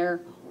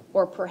questionnaire,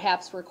 or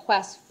perhaps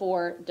requests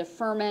for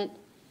deferment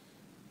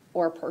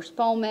or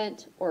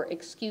postponement or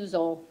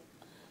excusal,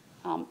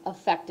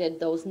 affected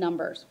those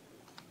numbers.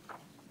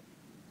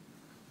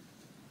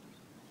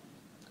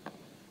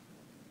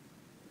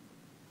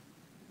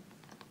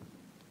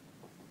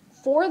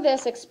 For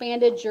this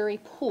expanded jury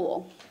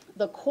pool,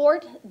 the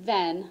court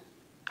then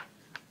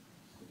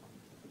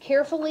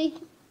carefully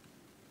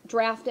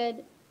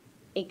drafted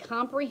a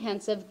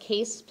comprehensive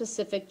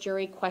case-specific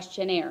jury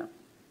questionnaire,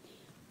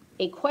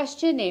 a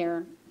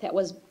questionnaire that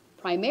was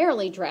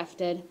primarily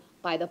drafted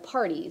by the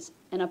parties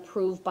and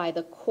approved by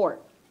the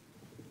court.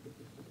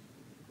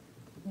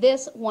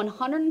 This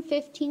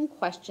 115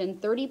 question,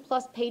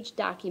 30-plus page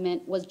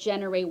document was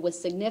generated with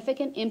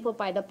significant input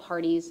by the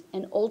parties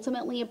and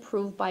ultimately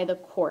approved by the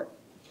court.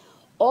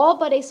 All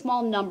but a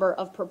small number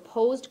of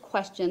proposed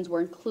questions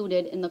were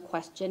included in the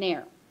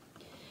questionnaire.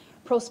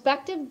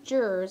 Prospective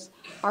jurors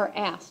are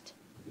asked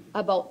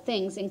about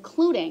things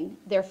including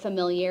their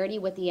familiarity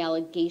with the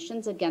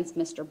allegations against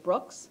Mr.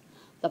 Brooks,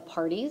 the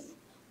parties,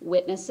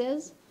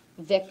 witnesses,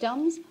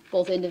 victims,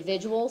 both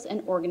individuals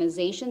and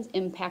organizations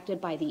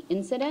impacted by the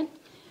incident,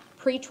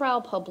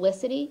 pretrial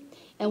publicity,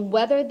 and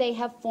whether they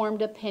have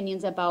formed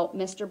opinions about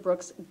Mr.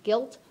 Brooks'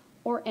 guilt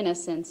or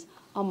innocence,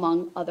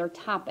 among other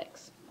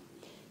topics.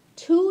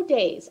 2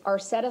 days are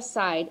set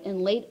aside in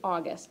late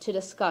August to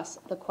discuss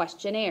the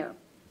questionnaire,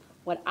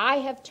 what I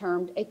have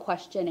termed a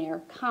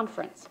questionnaire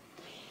conference,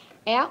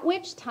 at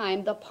which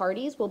time the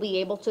parties will be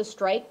able to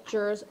strike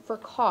jurors for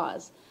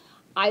cause,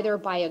 either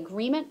by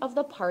agreement of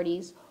the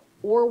parties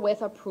or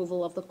with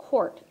approval of the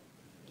court.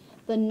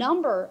 The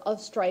number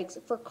of strikes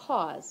for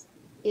cause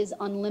is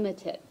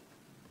unlimited.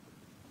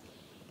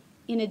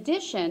 In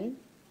addition,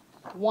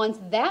 once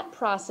that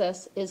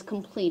process is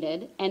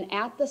completed and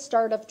at the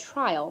start of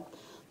trial,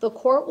 the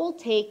court will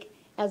take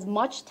as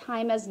much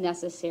time as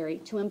necessary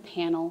to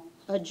impanel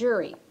a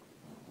jury.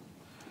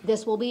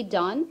 This will be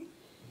done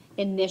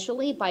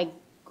initially by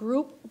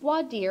group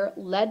voir dire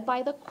led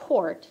by the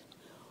court,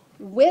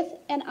 with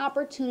an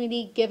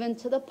opportunity given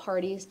to the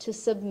parties to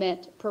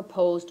submit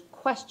proposed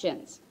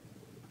questions.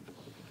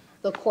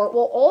 The court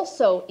will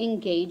also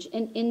engage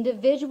in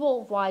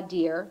individual voir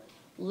dire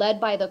led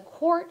by the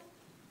court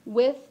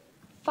with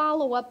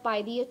follow-up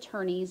by the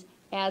attorneys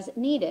as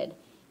needed,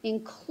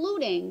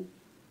 including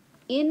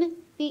in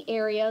the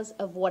areas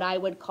of what I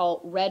would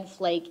call red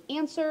flag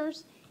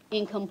answers,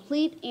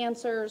 incomplete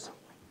answers,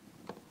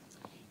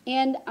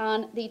 and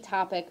on the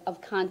topic of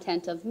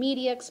content of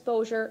media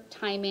exposure,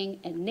 timing,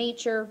 and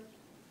nature.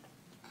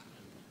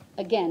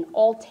 Again,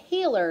 all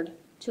tailored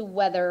to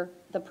whether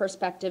the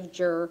prospective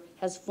juror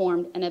has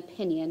formed an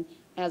opinion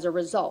as a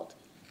result.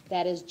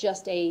 That is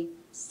just a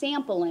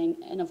sampling,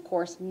 and of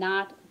course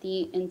not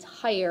the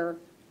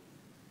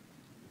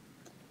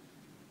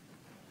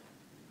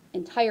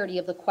entirety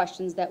of the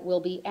questions that will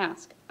be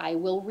asked. I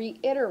will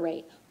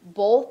reiterate,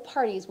 both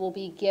parties will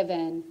be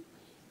given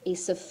a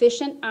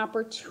sufficient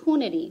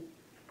opportunity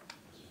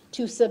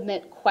to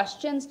submit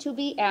questions to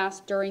be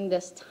asked during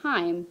this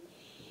time,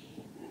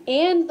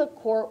 and the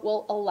court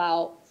will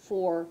allow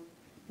for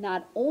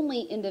not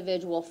only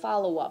individual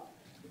follow-up,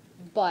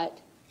 but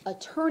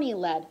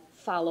attorney-led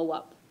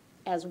follow-up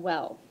as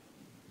well.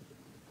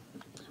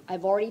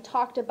 I've already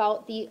talked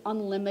about the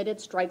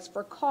unlimited strikes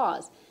for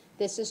cause.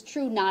 This is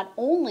true not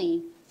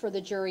only for the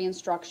jury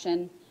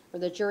instruction or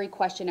the jury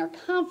questionnaire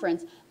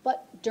conference,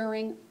 but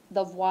during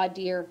the voir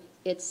dire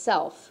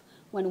itself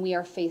when we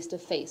are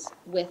face-to-face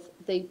with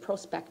the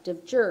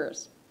prospective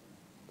jurors.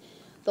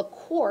 The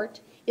court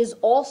is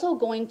also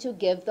going to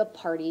give the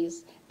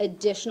parties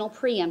additional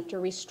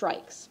preemptory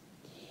strikes.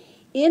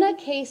 In a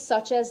case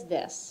such as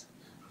this,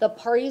 the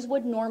parties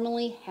would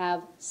normally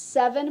have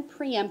 7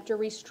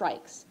 preemptory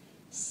strikes,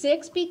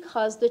 6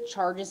 because the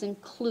charges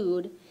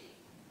include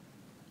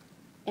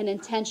an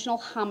intentional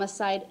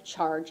homicide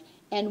charge,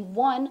 and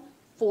 1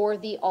 for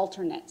the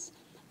alternates.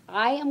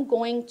 I am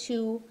going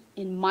to,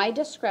 in my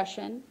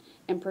discretion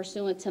and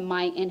pursuant to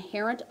my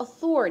inherent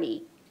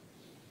authority,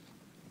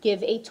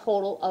 give a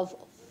total of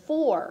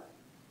 4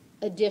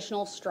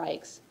 additional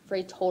strikes for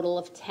a total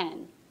of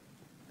 10.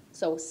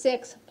 So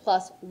 6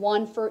 plus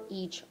 1 for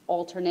each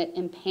alternate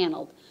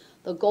impaneled,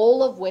 the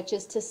goal of which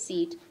is to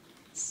seat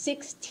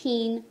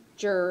 16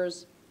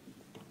 jurors,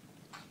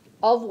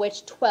 of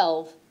which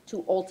 12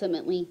 to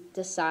ultimately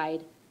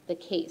decide the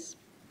case.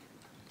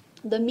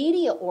 The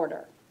media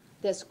order,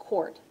 this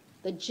court,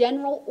 the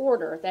general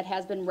order that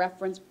has been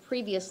referenced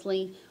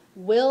previously,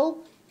 will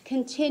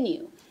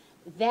continue.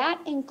 That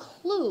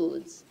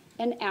includes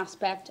an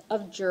aspect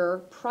of juror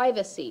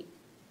privacy.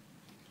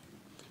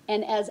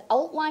 And as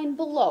outlined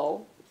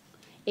below,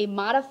 a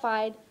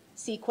modified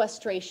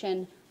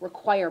sequestration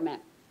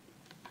requirement.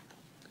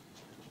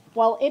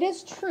 While it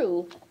is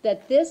true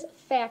that this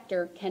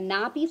factor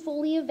cannot be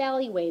fully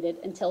evaluated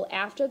until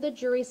after the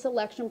jury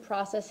selection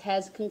process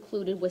has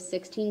concluded with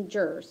 16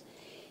 jurors,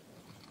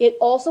 it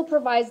also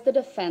provides the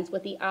defense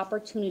with the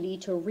opportunity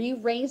to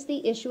re-raise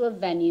the issue of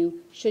venue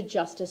should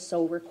justice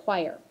so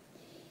require.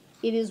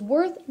 It is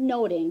worth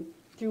noting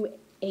through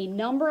a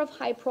number of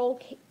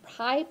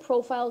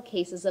high-profile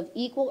cases of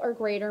equal or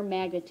greater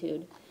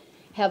magnitude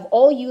have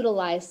all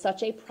utilized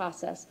such a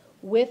process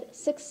with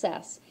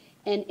success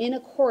and in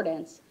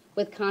accordance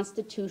with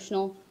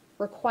constitutional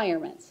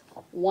requirements.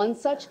 One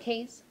such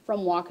case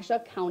from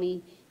Waukesha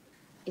County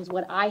is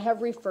what I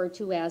have referred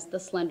to as the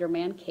Slender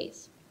Man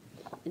case.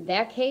 In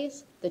that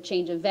case, the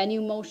change of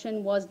venue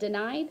motion was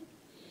denied.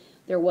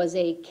 There was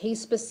a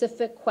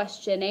case-specific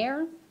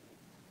questionnaire,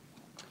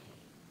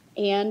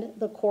 and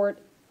the court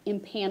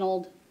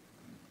impaneled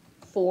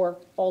 4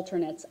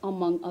 alternates,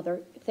 among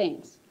other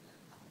things.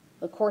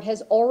 The court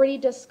has already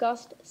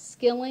discussed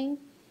Skilling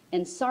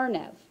and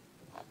Sarnev.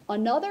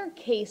 Another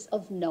case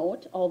of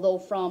note, although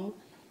from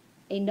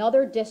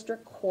another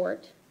district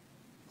court,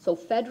 so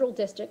federal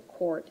district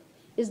court,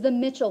 is the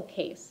Mitchell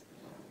case.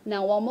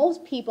 Now, while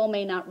most people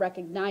may not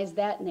recognize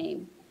that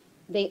name,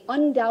 they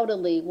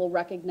undoubtedly will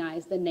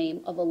recognize the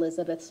name of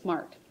Elizabeth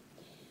Smart.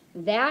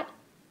 That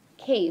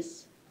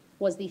case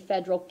was the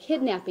federal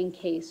kidnapping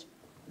case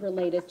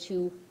related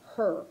to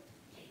her.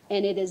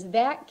 And it is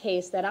that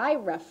case that I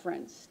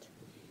referenced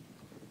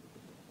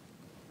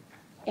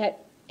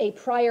at a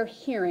prior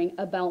hearing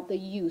about the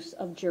use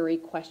of jury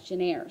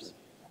questionnaires.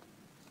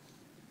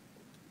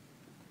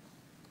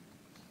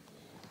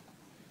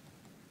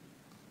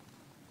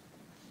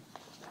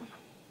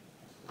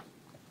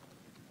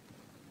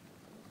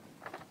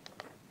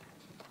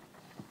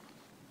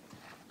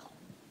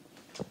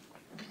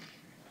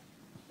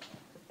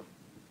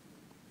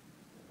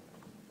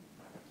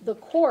 The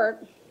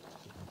court,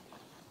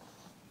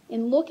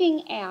 in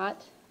looking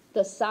at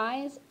the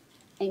size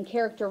and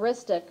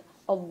characteristic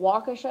of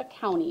Waukesha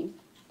County,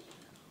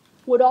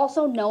 would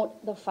also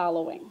note the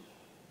following.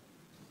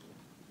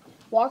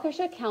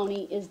 Waukesha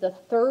County is the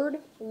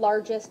 3rd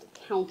largest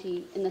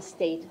county in the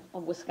state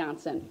of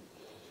Wisconsin,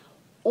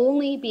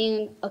 only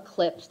being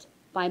eclipsed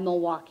by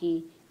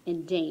Milwaukee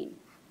and Dane.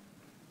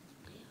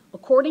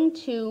 According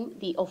to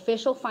the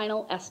official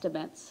final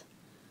estimates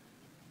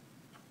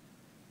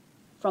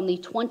from the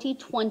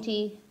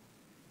 2020,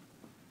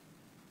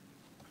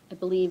 I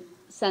believe,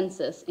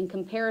 census in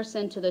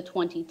comparison to the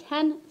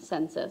 2010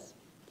 census,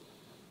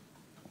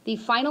 the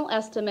final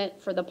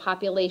estimate for the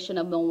population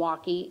of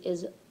Milwaukee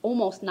is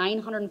almost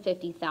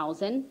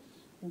 950,000,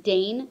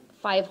 Dane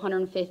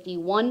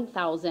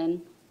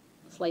 551,000,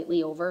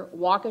 slightly over,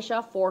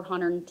 Waukesha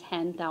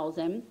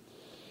 410,000,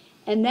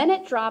 and then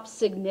it drops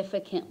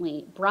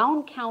significantly.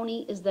 Brown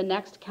County is the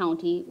next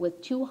county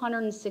with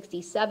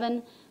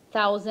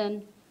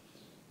 267,000,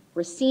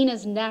 Racine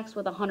is next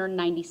with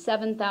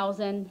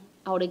 197,000,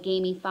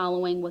 Outagamie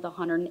following with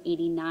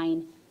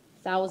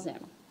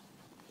 189,000.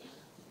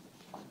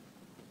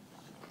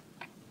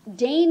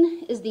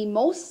 Dane is the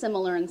most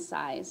similar in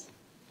size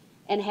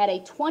and had a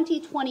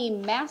 2020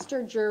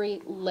 master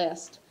jury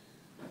list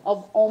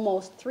of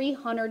almost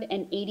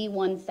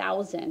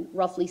 381,000,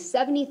 roughly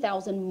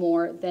 70,000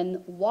 more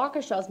than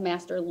Waukesha's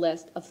master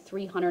list of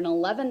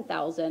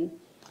 311,000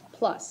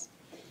 plus.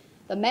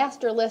 The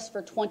master list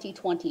for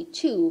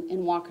 2022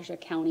 in Waukesha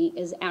County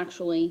is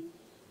actually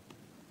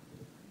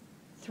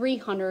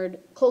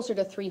closer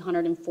to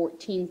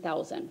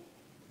 314,000.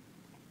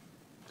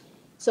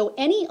 So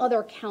any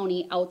other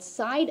county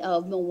outside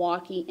of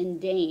Milwaukee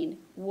and Dane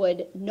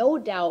would no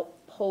doubt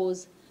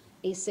pose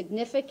a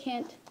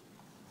significant,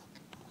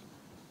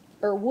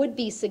 or would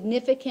be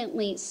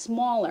significantly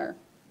smaller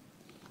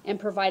and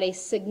provide a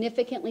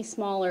significantly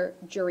smaller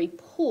jury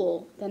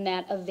pool than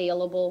that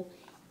available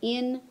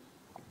in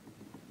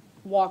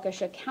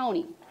Waukesha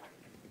County.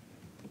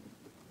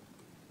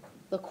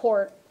 the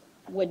court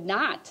would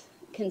not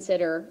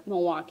consider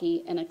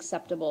Milwaukee an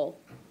acceptable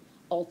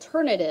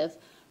alternative,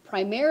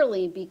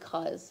 primarily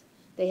because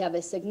they have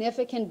a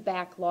significant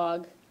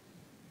backlog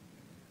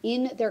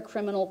in their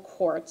criminal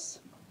courts,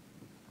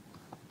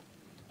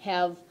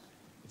 have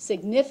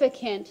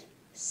significant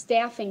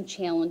staffing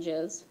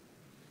challenges,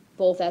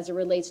 both as it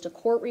relates to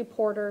court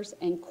reporters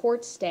and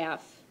court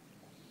staff,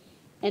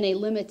 and a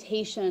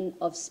limitation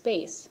of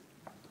space.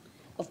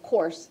 Of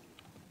course,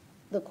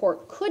 the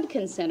court could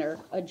consider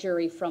a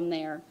jury from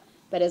there,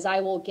 but as I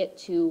will get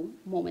to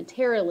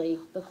momentarily,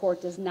 the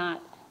court does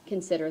not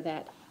consider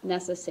that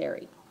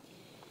necessary.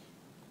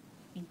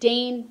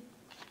 Dane,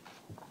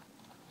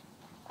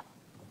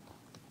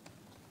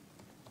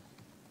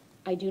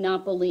 I do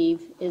not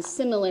believe, is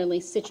similarly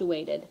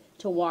situated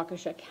to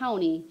Waukesha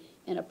County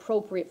and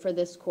appropriate for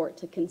this court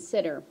to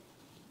consider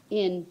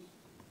in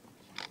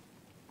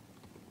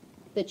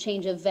the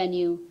change of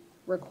venue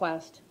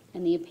request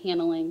and the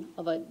paneling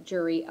of a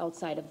jury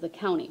outside of the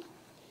county.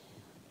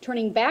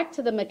 Turning back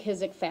to the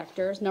McKissick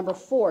factors, number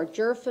 4,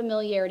 juror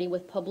familiarity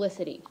with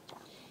publicity.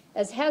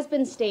 As has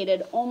been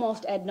stated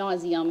almost ad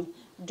nauseum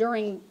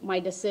during my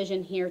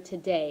decision here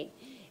today,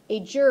 a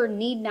juror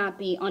need not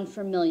be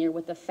unfamiliar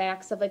with the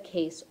facts of a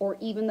case or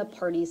even the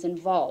parties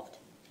involved.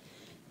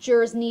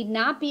 Jurors need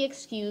not be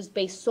excused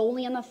based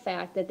solely on the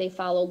fact that they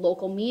follow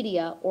local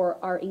media or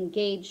are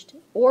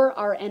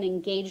an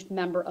engaged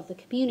member of the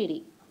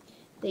community.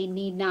 They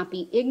need not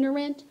be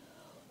ignorant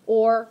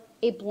or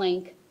a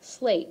blank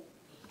slate.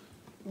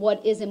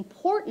 What is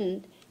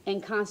important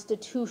and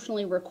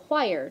constitutionally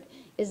required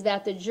is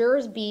that the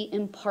jurors be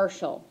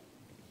impartial.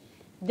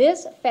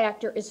 This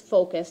factor is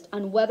focused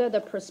on whether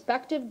the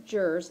prospective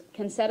jurors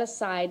can set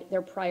aside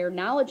their prior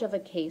knowledge of a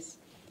case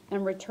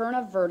and return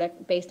a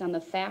verdict based on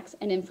the facts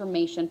and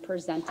information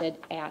presented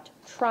at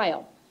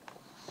trial.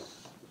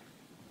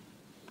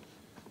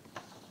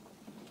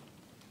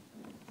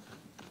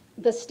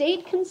 The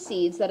state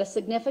concedes that a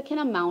significant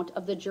amount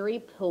of the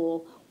jury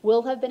pool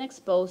will have been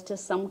exposed to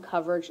some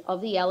coverage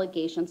of the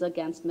allegations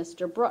against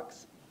Mr.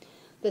 Brooks.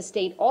 The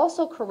state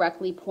also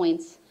correctly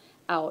points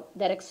out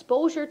that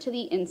exposure to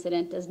the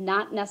incident does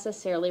not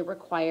necessarily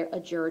require a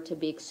juror to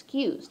be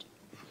excused.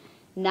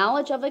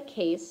 Knowledge of a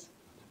case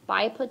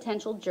by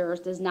potential jurors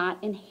does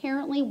not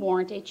inherently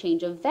warrant a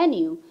change of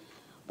venue,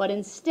 but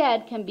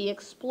instead can be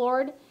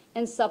explored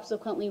and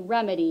subsequently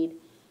remedied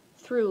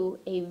through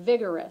a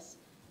vigorous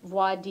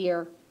voir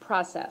dire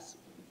process.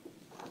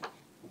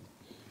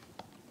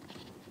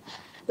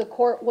 The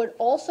court would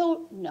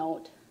also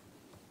note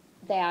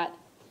that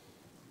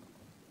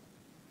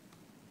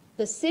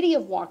the city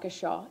of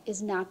Waukesha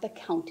is not the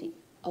county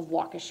of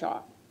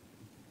Waukesha.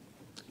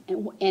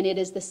 And it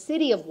is the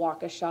city of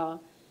Waukesha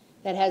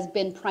that has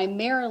been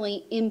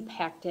primarily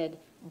impacted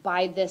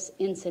by this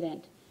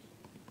incident.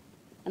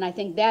 And I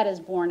think that is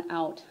borne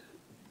out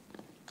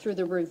through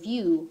the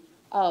review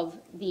of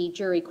the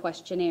jury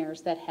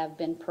questionnaires that have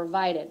been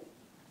provided.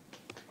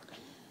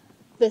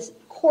 The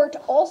court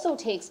also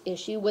takes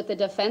issue with the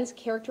defense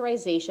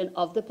characterization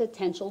of the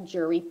potential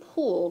jury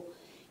pool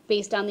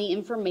based on the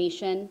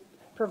information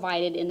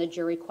provided in the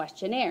jury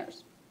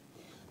questionnaires.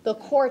 The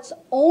court's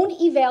own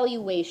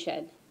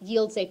evaluation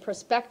yields a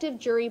prospective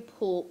jury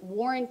pool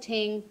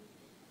warranting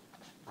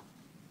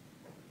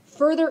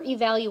further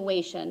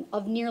evaluation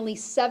of nearly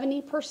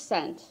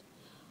 70%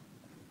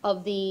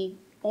 of the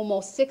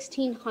almost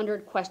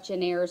 1,600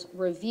 questionnaires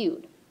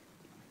reviewed.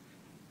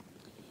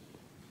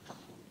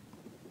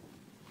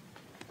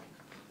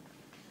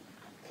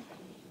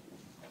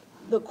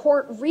 The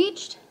court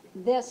reached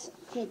this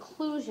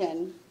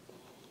conclusion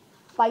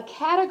by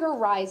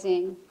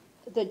categorizing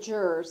the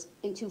jurors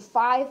into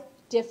 5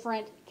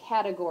 different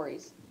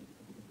categories.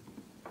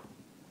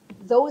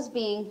 Those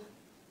being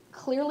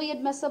clearly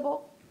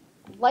admissible,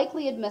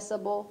 likely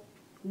admissible,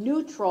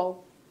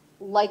 neutral,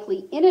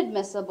 likely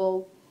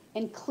inadmissible,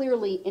 and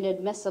clearly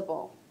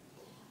inadmissible.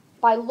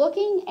 By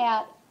looking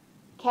at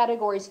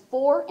categories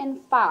 4 and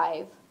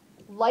 5,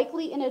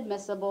 likely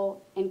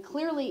inadmissible and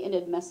clearly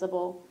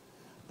inadmissible,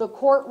 the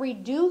court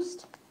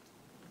reduced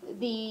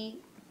the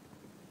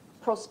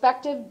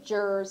prospective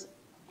jurors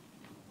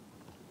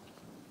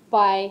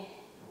by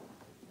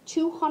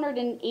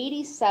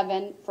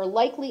 287 for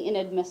likely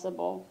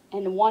inadmissible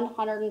and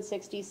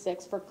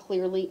 166 for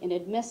clearly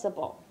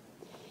inadmissible.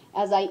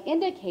 As I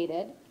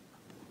indicated,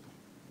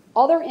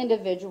 other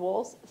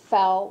individuals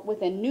fell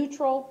within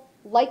neutral,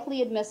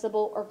 likely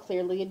admissible, or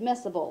clearly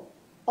admissible.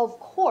 Of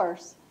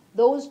course,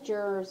 those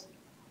jurors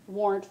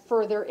warrant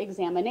further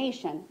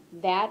examination.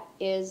 That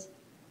is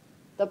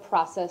the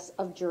process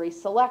of jury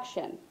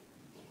selection.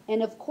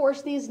 And of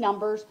course, these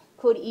numbers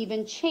could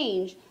even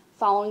change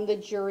following the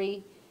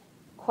jury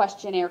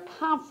questionnaire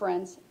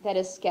conference that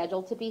is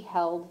scheduled to be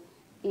held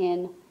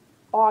in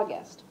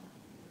August.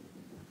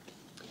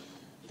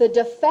 The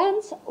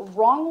defense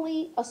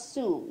wrongly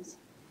assumes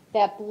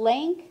that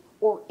blank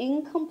or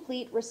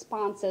incomplete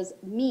responses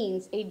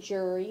means a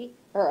jury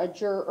or a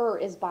juror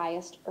is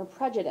biased or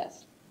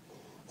prejudiced.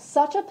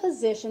 Such a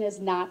position is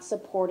not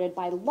supported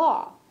by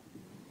law.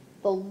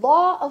 The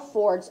law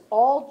affords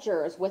all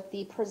jurors with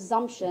the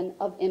presumption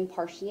of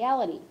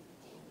impartiality.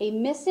 A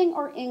missing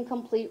or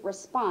incomplete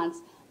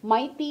response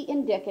might be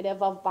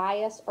indicative of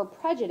bias or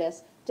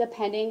prejudice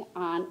depending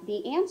on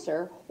the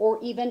answer or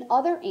even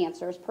other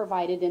answers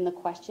provided in the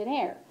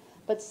questionnaire,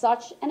 but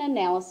such an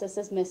analysis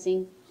is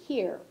missing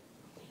here.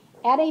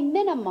 At a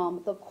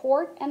minimum, the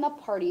court and the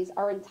parties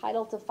are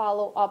entitled to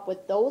follow up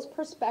with those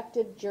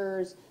prospective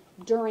jurors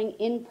during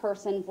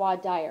in-person voir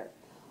dire,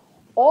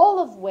 all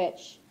of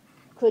which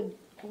could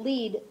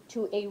lead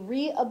to a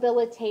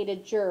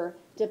rehabilitated juror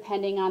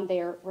depending on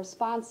their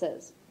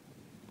responses.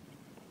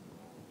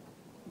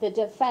 The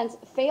defense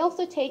fails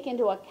to take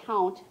into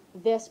account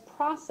this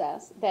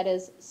process that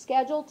is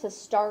scheduled to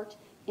start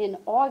in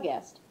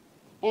August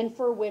and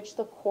for which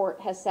the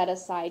court has set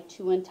aside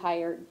 2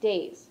 entire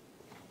days.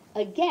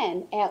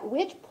 Again, at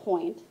which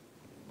point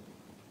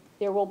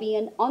there will be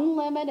an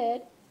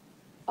unlimited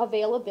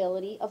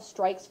availability of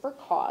strikes for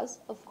cause.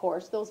 Of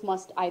course, those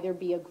must either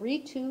be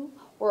agreed to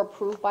or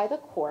approved by the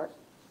court.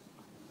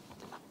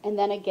 And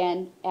then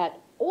again, at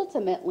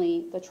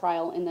ultimately the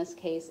trial in this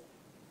case,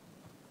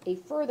 a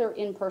further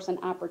in-person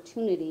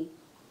opportunity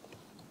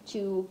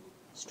to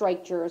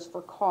strike jurors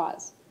for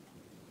cause.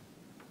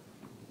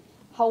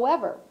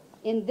 However,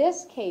 in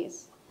this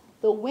case,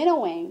 the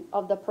winnowing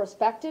of the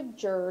prospective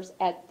jurors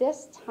at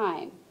this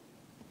time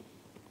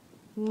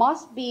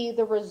must be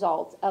the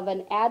result of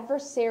an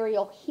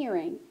adversarial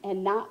hearing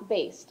and not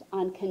based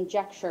on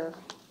conjecture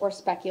or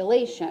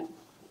speculation.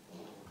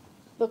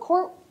 The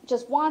court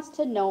just wants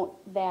to note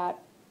that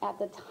at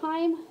the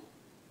time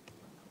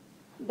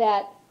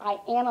that I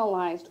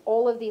analyzed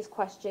all of these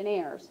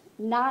questionnaires,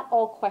 not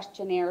all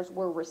questionnaires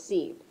were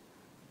received.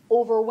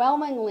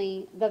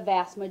 Overwhelmingly, the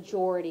vast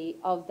majority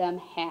of them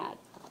had.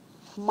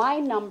 My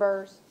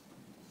numbers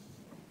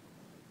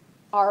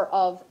are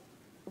of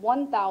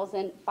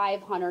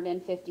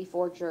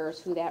 1,554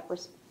 jurors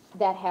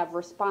that have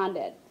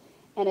responded.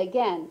 And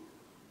again,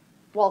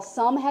 while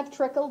some have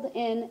trickled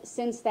in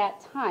since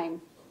that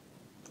time,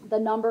 the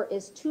number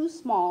is too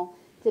small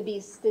to be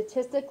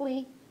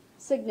statistically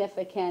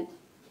significant.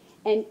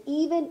 And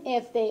even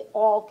if they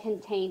all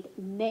contained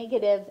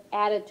negative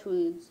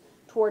attitudes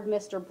toward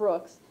Mr.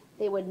 Brooks,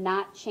 they would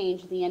not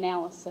change the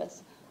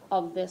analysis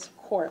of this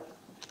court.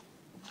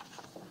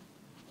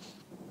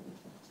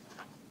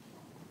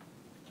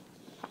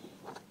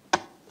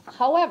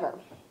 However,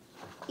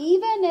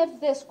 even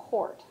if this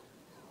court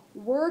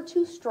were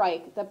to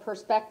strike the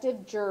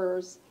prospective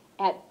jurors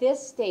at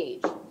this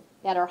stage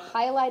that are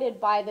highlighted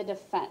by the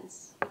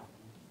defense,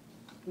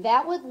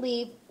 that would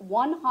leave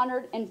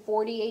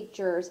 148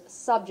 jurors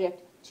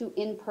subject to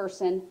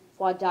in-person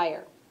voir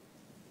dire.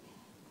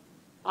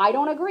 I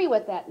don't agree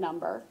with that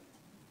number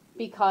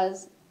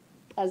because,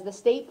 as the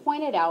state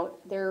pointed out,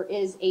 there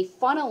is a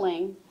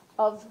funneling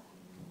of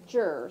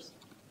jurors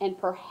and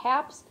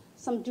perhaps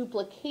some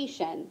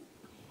duplication,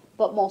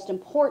 but most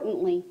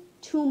importantly,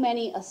 too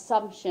many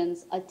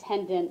assumptions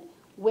attendant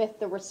with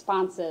the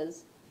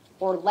responses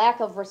or lack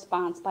of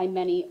response by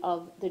many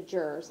of the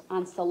jurors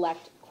on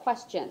select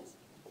questions.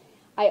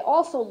 I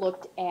also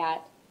looked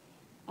at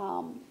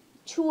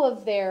 2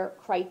 of their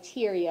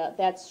criteria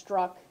that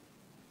struck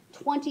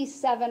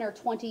 27 or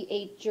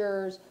 28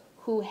 jurors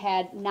who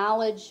had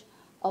knowledge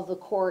of the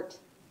court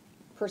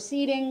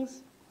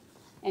proceedings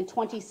and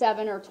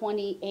 27 or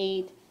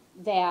 28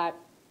 that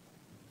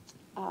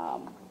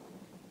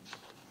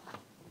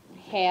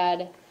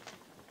had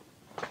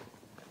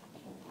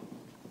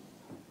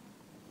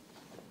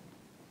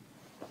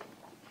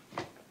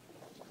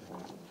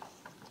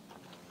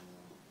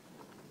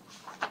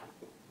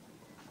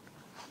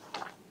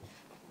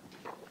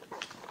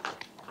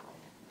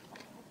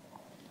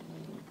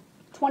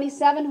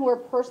 (27) who were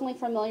personally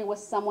familiar with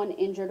someone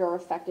injured or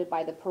affected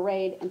by the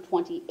parade, and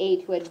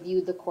 28 who had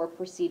viewed the court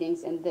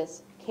proceedings in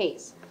this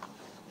case.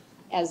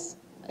 As,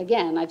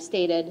 again, I've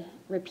stated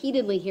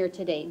repeatedly here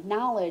today,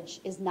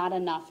 knowledge is not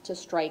enough to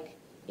strike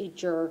a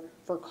juror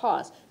for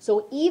cause.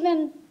 So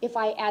even if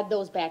I add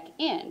those back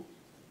in,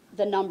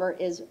 the number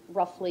is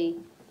roughly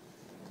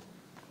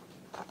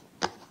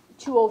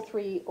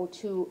 203,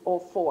 02,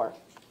 04.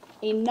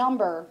 A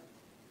number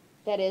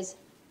that is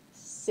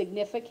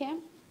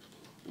significant,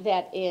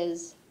 that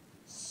is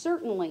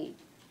certainly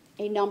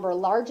a number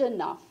large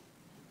enough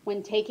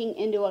when taking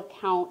into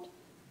account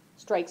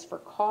strikes for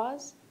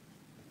cause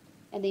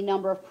and the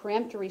number of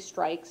peremptory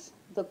strikes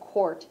the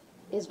court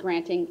is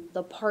granting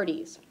the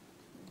parties.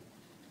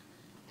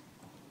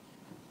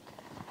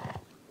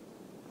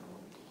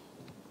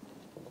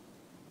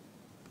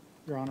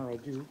 Your Honor, I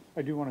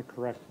do want to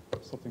correct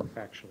something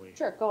factually.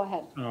 Sure, go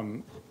ahead.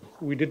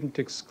 We didn't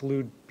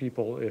exclude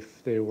people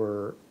if it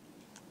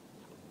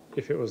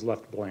was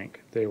left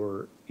blank. They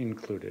were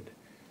included.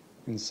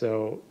 And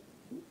so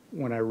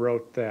when I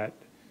wrote that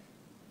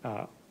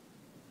a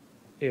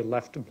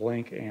left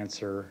blank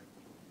answer,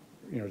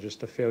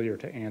 just a failure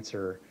to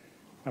answer,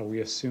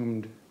 we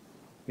assumed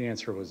the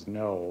answer was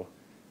no.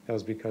 That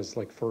was because,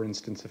 like, for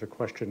instance, if a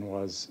question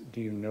was,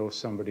 do you know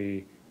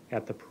somebody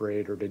at the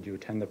parade or did you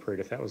attend the parade?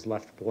 If that was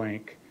left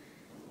blank,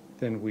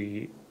 then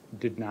we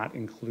did not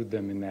include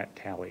them in that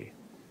tally.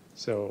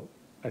 So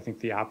I think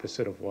the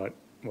opposite of what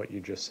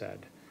you just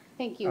said.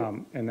 Thank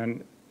you. And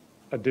then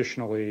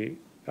additionally,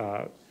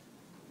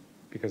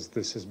 because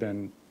this has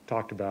been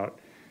talked about,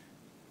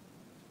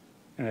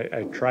 and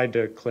I tried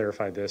to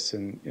clarify this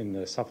in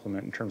the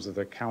supplement in terms of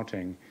the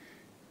counting,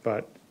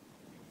 but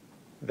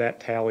that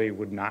tally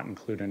would not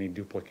include any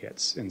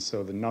duplicates. And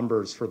so the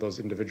numbers for those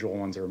individual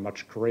ones are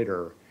much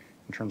greater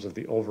in terms of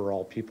the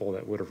overall people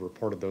that would have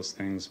reported those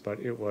things. But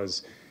it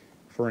was,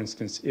 for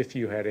instance, if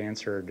you had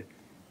answered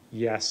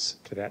yes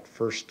to that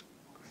first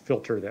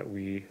filter that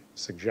we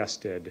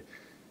suggested,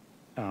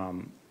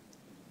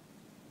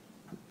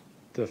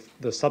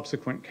 the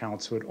subsequent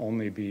counts would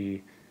only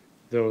be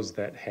those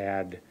that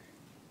had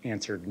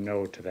answered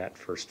no to that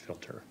first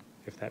filter,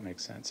 if that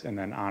makes sense, and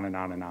then on and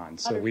on and on.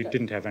 So we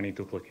didn't have any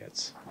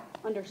duplicates.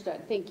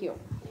 Understood, thank you.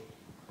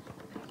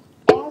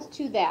 As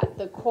to that,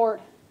 the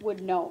court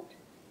would note,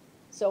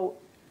 so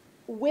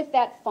with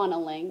that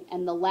funneling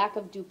and the lack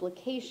of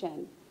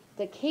duplication,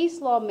 the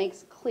case law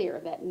makes clear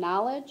that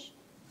knowledge,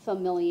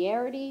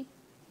 familiarity,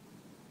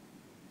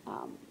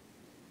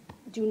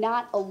 do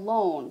not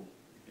alone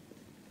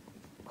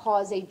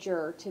cause a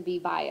juror to be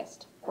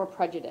biased or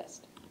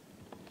prejudiced.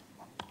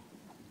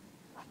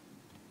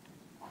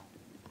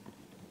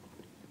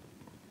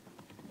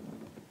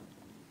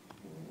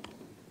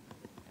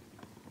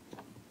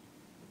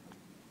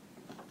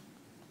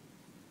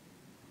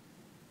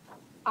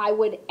 I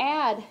would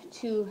add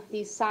to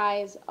the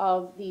size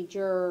of the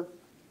juror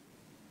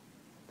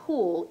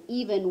pool,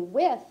 even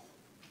with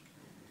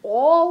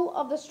all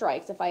of the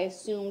strikes, if I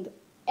assumed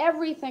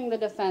everything the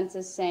defense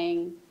is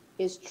saying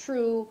is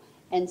true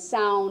and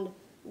sound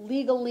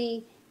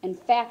legally and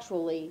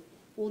factually,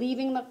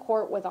 leaving the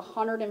court with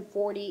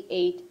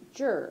 148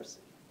 jurors.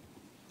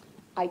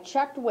 I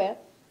checked with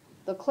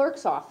the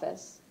clerk's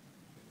office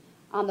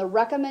on the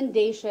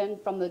recommendation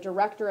from the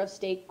Director of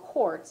State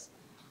Courts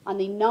on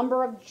the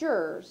number of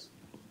jurors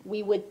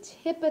we would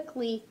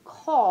typically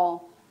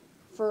call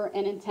for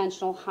an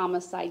intentional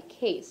homicide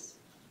case.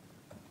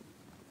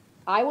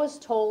 I was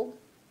told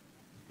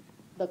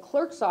the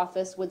clerk's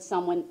office would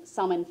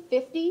summon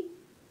 50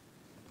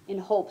 in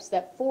hopes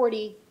that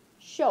 40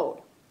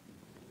 showed.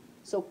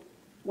 So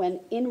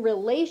when in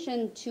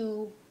relation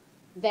to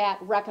that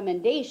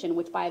recommendation,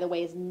 which by the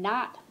way is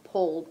not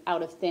pulled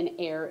out of thin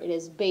air, it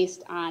is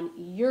based on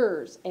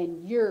years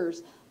and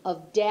years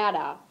of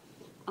data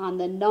on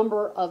the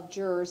number of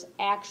jurors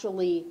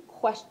actually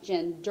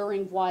questioned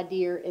during voir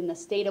dire in the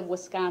state of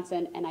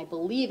Wisconsin, and I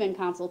believe in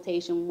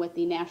consultation with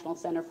the National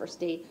Center for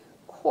State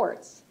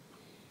Courts.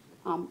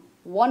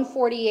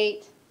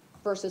 148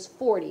 versus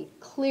 40,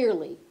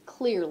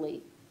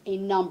 clearly a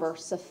number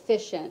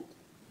sufficient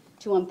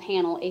to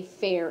impanel a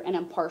fair and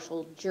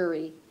impartial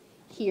jury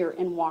here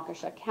in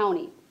Waukesha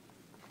County.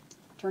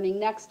 Turning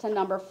next to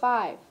number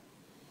 5.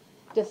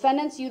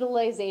 Defendant's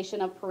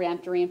utilization of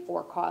peremptory and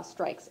for-cause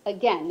strikes.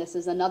 Again, this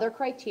is another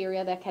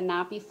criteria that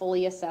cannot be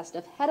fully assessed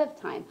ahead of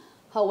time.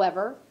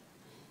 However,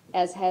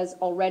 as has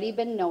already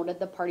been noted,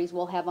 the parties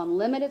will have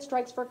unlimited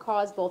strikes for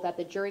cause both at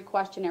the jury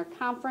questionnaire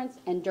conference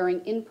and during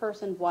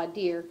in-person voir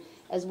dire,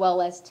 as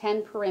well as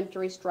 10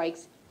 peremptory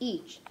strikes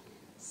each,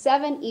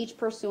 7 each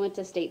pursuant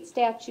to state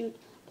statute,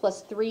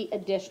 plus 3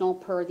 additional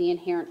per the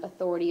inherent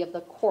authority of the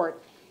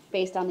court,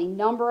 based on the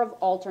number of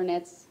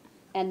alternates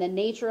and the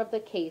nature of the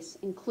case,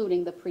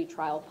 including the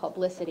pretrial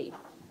publicity.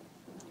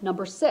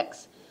 Number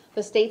 6,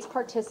 the state's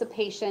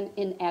participation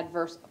in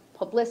adverse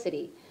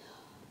publicity.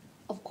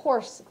 Of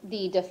course,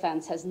 the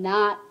defense has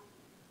not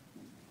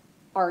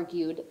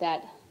argued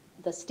that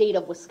the state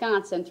of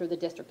Wisconsin, through the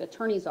district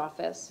attorney's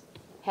office,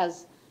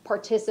 has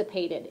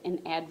participated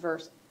in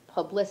adverse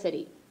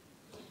publicity.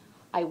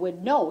 I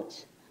would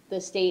note the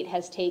state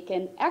has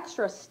taken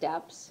extra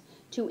steps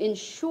to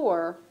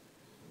ensure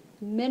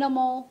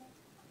minimal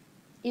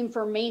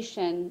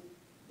information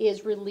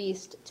is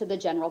released to the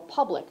general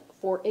public.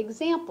 For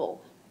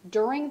example,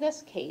 during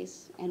this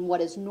case, and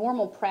what is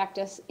normal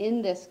practice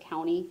in this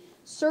county,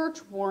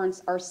 search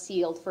warrants are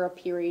sealed for a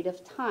period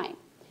of time.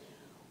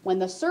 When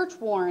the search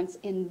warrants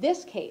in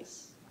this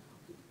case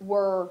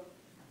were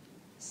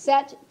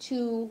set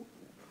to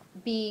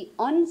be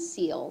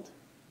unsealed,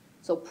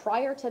 so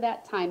prior to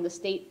that time, the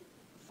state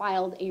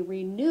filed a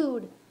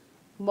renewed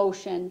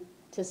motion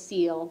to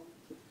seal,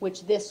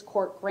 which this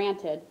court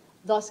granted,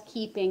 thus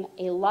keeping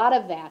a lot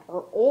of that,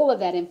 or all of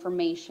that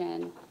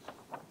information,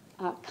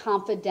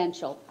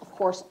 confidential. Of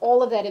course,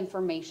 all of that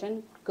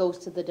information goes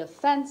to the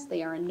defense.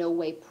 They are in no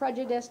way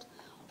prejudiced.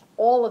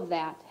 All of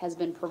that has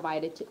been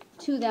provided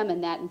to them,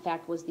 and that, in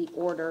fact, was the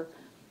order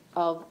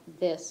of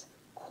this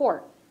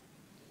court.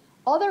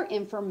 Other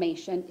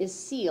information is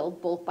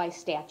sealed both by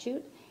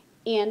statute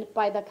and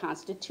by the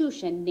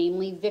Constitution,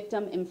 namely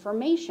victim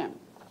information.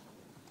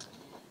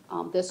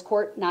 This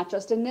court, not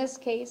just in this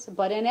case,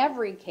 but in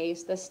every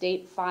case, the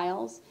state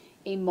files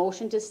a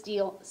motion to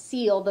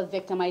seal the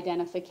victim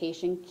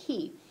identification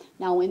key.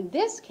 Now, in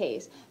this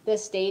case, the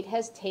state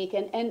has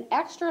taken an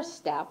extra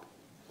step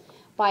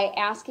by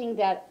asking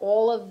that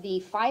all of the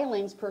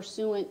filings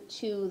pursuant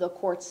to the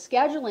court's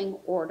scheduling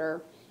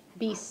order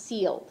be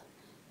sealed.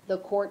 The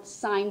court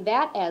signed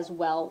that as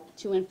well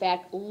to in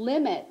fact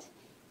limit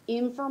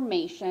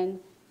information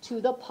to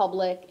the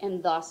public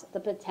and thus the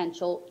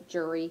potential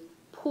jury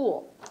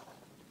pool.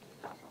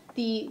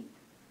 The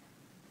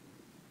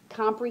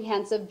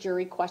comprehensive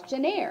jury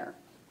questionnaire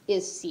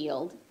is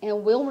sealed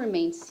and will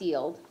remain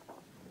sealed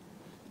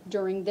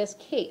during this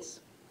case.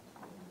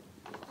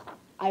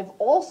 I've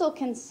also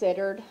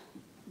considered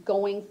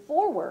going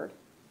forward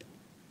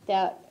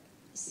that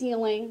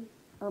sealing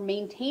or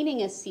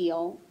maintaining a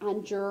seal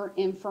on juror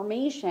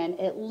information,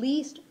 at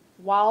least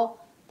while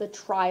the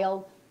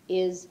trial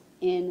is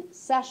in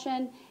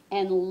session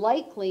and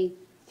likely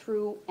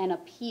through an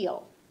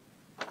appeal.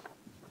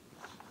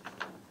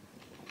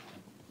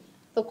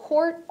 The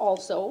court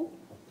also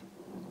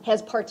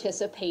has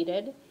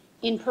participated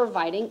in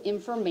providing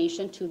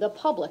information to the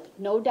public.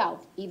 No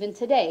doubt, even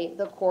today,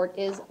 the court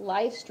is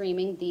live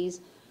streaming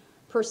these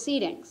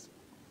proceedings.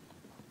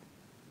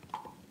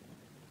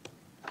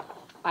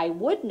 I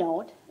would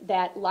note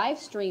that live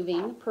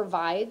streaming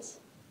provides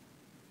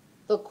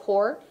the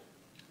court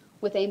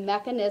with a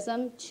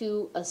mechanism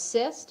to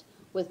assist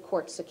with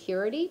court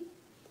security,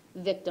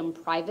 victim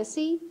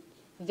privacy,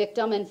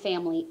 victim and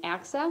family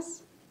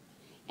access,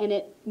 and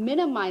it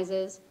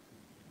minimizes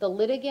the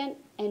litigant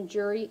and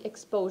jury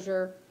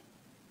exposure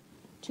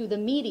to the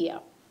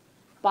media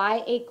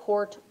by a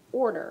court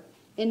order.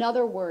 In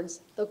other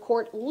words, the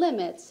court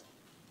limits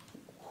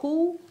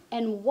who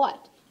and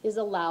what is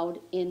allowed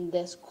in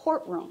this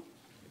courtroom.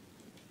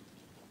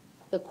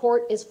 The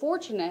court is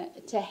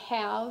fortunate to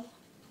have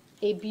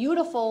a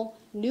beautiful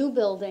new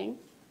building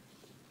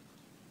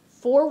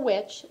for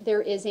which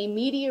there is a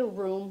media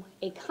room,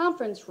 a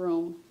conference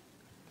room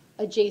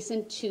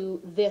adjacent to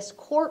this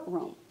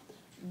courtroom.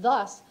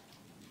 Thus,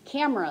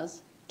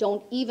 cameras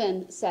don't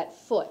even set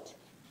foot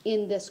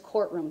in this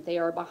courtroom. They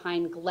are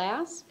behind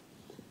glass.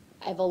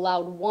 I've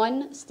allowed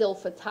one still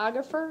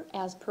photographer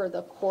as per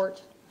the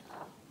court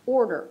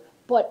order.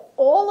 But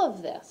all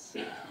of this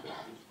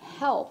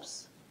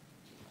helps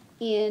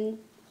in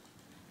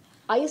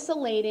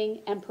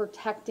isolating and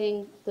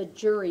protecting the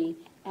jury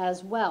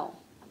as well.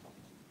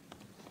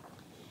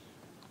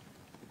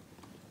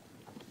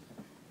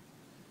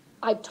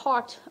 I've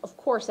talked, of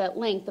course, at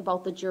length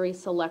about the jury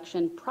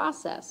selection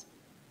process.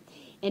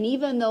 And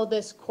even though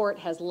this court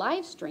has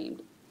live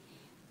streamed,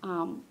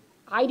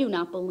 I do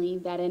not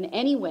believe that in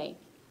any way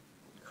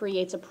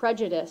creates a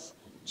prejudice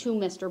to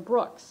Mr.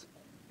 Brooks.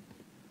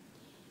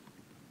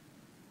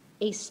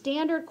 A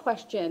standard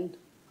question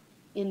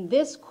in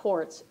this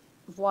court's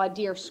voir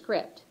dire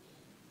script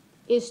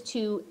is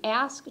to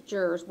ask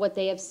jurors what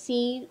they have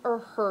seen or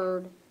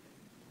heard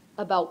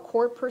about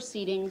court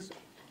proceedings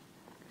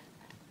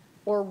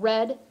or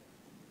read,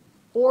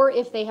 or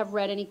if they have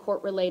read any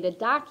court-related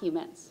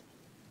documents.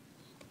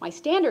 My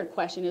standard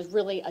question is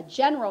really a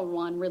general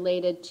one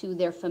related to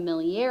their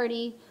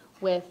familiarity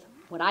with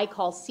what I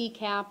call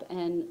CCAP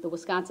and the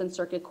Wisconsin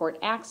Circuit Court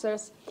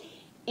access,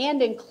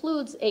 and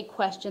includes a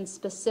question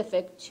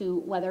specific to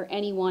whether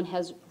anyone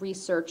has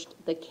researched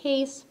the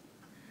case.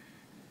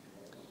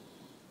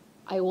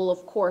 I will,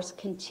 of course,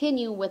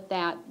 continue with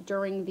that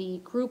during the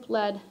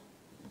group-led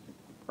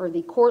or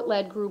the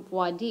court-led group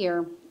voir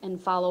dire and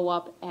follow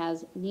up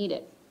as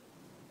needed.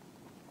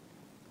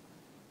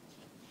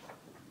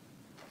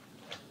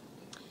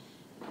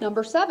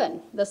 Number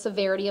 7, the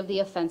severity of the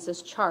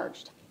offenses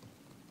charged.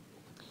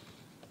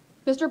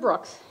 Mr.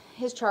 Brooks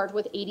is charged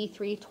with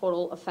 83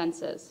 total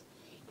offenses,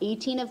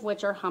 18 of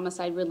which are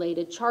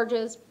homicide-related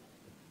charges,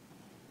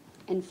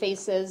 and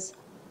faces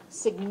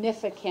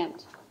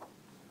significant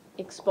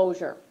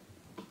exposure.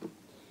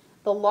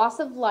 The loss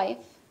of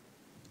life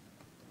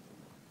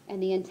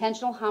and the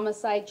intentional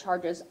homicide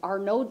charges are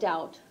no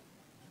doubt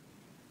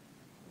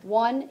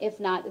one, if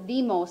not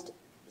the most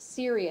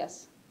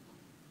serious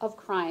of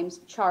crimes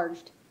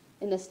charged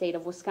in the state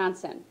of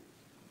Wisconsin.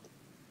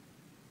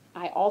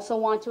 I also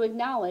want to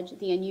acknowledge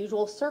the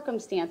unusual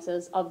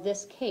circumstances of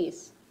this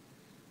case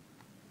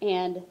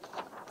and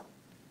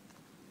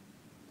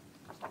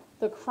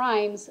the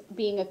crimes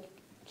being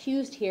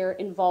accused here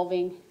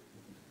involving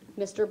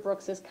Mr.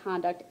 Brooks's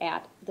conduct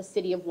at the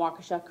City of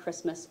Waukesha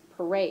Christmas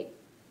parade.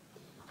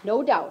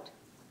 No doubt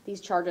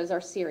these charges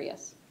are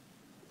serious.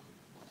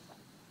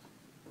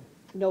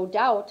 No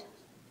doubt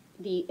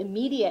the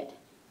immediate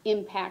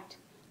impact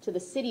to the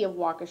City of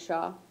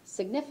Waukesha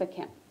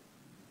significant.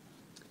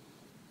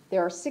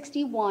 There are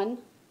 61,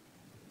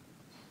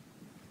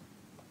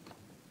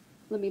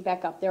 let me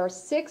back up. There are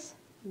 6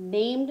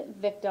 named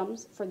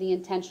victims for the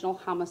intentional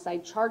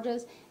homicide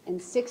charges and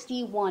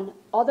 61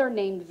 other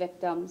named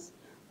victims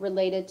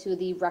related to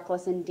the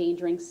reckless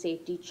endangering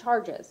safety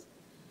charges.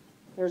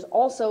 There's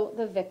also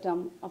the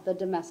victim of the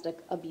domestic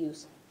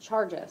abuse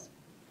charges.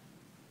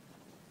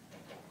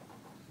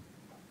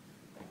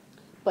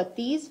 But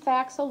these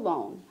facts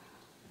alone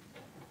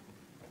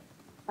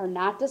are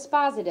not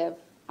dispositive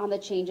on the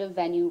change of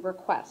venue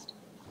request,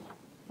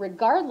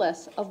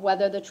 regardless of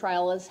whether the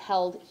trial is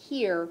held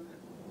here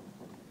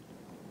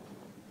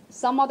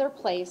some other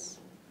place,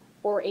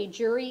 or a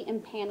jury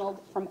impaneled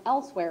from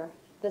elsewhere,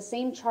 the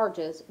same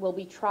charges will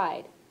be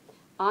tried.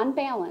 On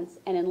balance,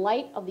 and in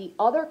light of the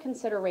other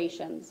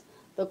considerations,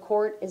 the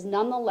court is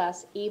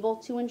nonetheless able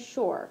to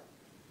ensure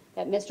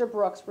that Mr.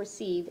 Brooks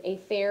receive a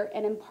fair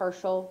and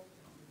impartial,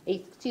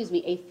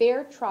 a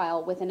fair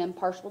trial with an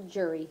impartial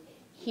jury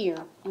here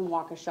in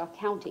Waukesha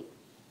County.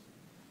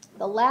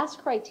 The last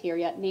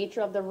criteria,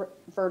 nature of the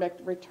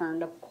verdict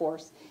returned, of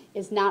course,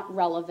 is not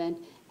relevant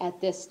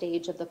at this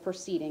stage of the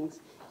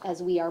proceedings,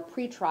 as we are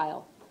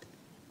pretrial.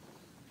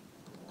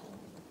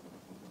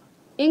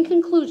 In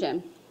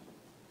conclusion,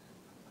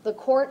 the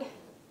court,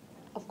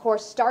 of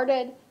course,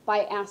 started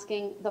by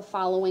asking the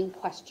following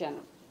question.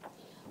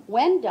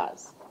 When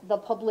does the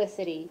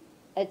publicity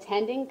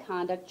attending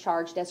conduct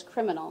charged as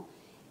criminal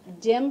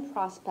dim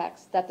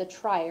prospects that the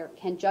trier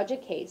can judge a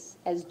case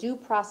as due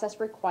process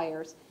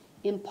requires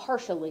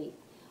impartially,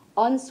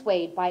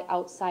 unswayed by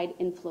outside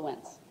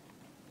influence?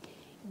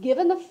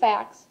 Given the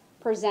facts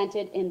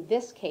presented in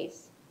this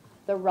case,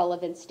 the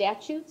relevant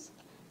statutes,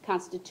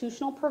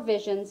 constitutional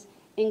provisions,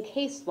 and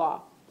case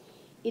law,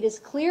 it is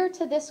clear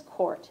to this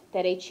court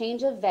that a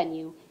change of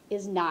venue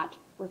is not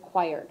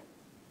required.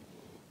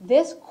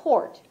 This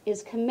court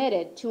is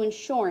committed to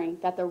ensuring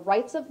that the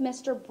rights of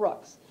Mr.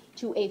 Brooks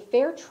to a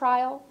fair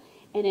trial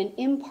and an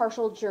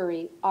impartial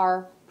jury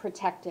are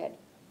protected.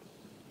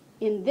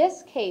 In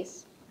this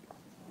case,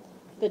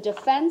 the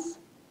defense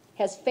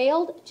has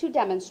failed to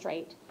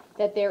demonstrate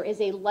that there is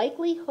a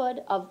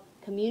likelihood of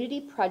community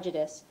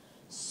prejudice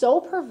so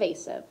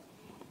pervasive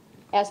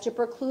as to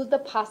preclude the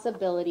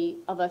possibility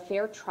of a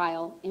fair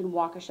trial in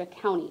Waukesha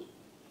County.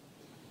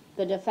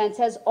 The defense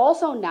has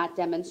also not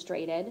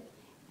demonstrated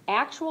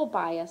actual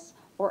bias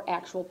or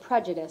actual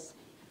prejudice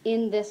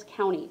in this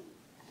county.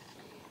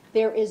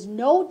 There is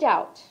no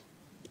doubt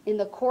in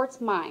the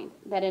court's mind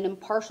that an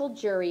impartial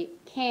jury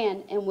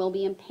can and will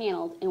be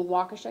impaneled in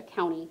Waukesha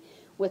County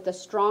with the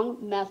strong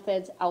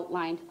methods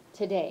outlined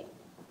today.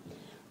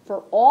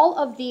 For all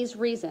of these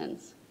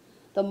reasons,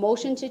 the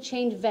motion to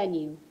change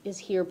venue is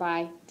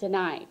hereby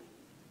denied.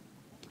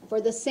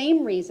 For the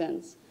same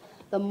reasons,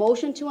 the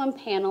motion to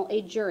impanel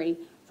a jury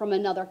from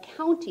another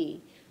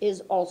county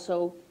is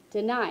also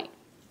denied.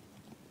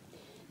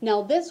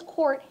 Now, this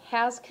court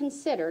has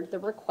considered the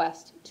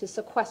request to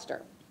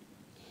sequester.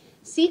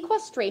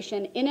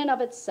 Sequestration in and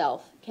of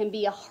itself can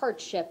be a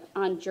hardship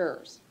on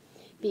jurors,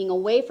 being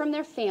away from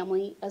their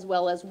family as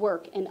well as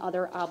work and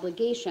other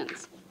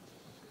obligations.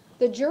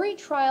 The jury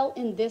trial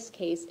in this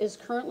case is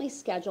currently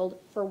scheduled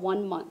for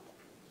 1 month.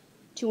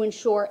 To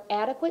ensure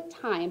adequate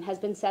time has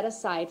been set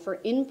aside for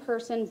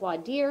in-person voir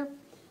dire,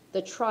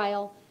 the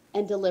trial,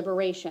 and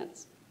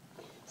deliberations.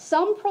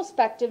 Some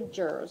prospective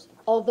jurors,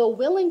 although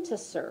willing to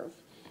serve,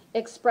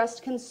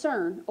 expressed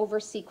concern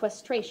over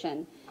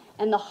sequestration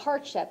and the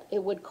hardship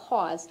it would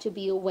cause to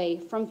be away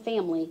from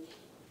family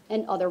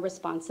and other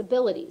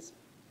responsibilities.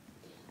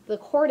 The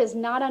court is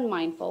not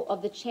unmindful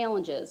of the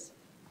challenges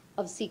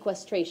of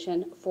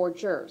sequestration for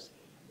jurors.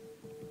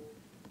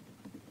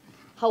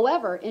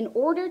 However, in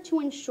order to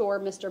ensure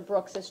Mr.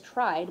 Brooks is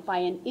tried by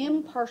an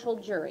impartial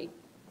jury,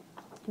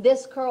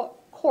 this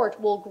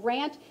court will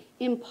grant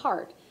in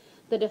part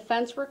the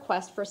defense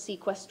request for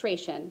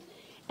sequestration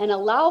and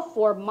allow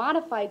for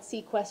modified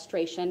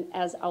sequestration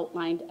as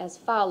outlined as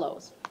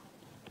follows.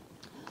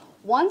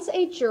 Once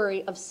a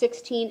jury of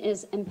 16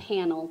 is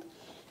impaneled,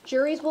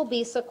 juries will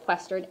be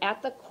sequestered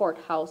at the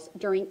courthouse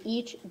during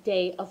each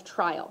day of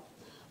trial,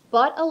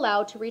 but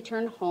allowed to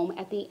return home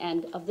at the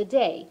end of the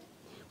day,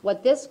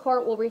 what this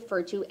court will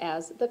refer to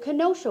as the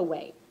Kenosha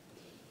Way.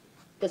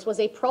 This was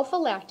a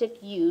prophylactic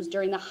used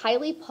during the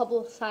highly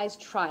publicized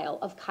trial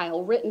of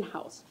Kyle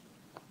Rittenhouse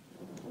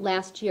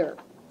last year,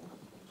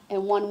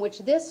 and one which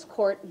this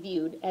court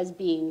viewed as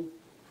being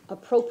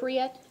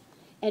appropriate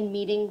and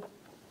meeting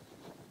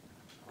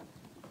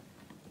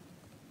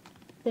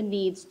the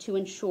needs to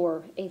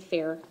ensure a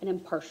fair and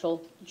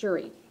impartial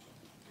jury.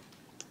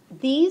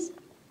 These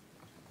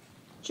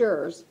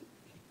jurors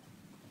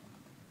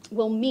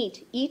will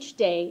meet each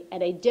day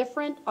at a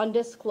different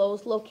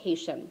undisclosed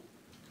location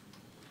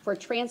for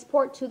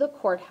transport to the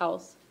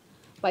courthouse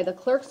by the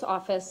clerk's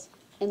office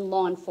and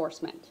law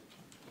enforcement.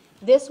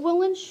 This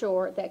will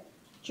ensure that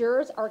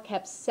jurors are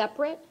kept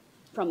separate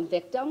from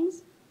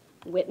victims,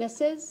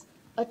 witnesses,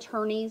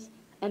 attorneys,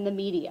 and the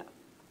media.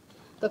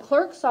 The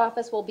clerk's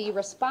office will be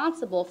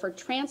responsible for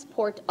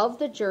transport of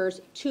the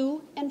jurors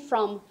to and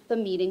from the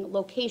meeting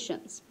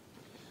locations.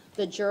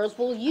 The jurors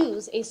will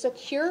use a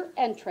secure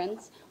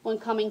entrance when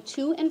coming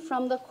to and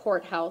from the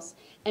courthouse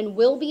and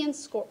will be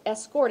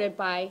escorted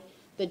by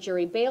the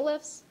jury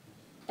bailiffs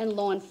and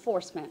law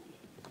enforcement.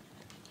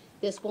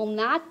 This will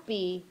not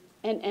be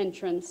an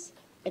entrance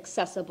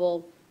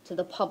accessible to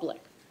the public.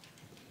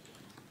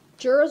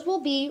 Jurors will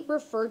be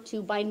referred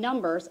to by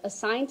numbers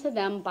assigned to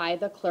them by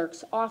the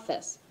clerk's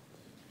office.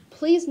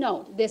 Please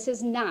note, this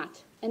is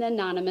not an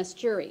anonymous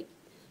jury.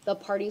 The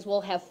parties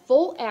will have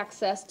full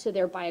access to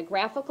their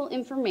biographical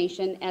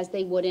information as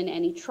they would in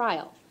any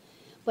trial.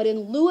 But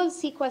in lieu of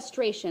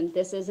sequestration,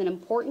 this is an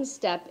important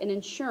step in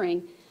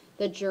ensuring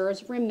the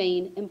jurors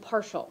remain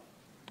impartial.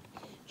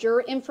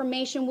 Juror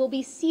information will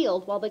be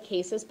sealed while the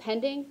case is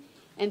pending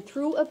and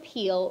through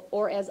appeal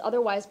or as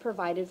otherwise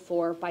provided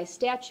for by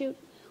statute,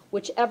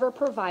 whichever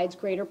provides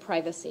greater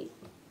privacy.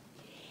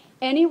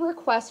 Any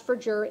request for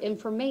juror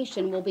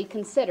information will be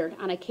considered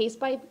on a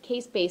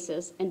case-by-case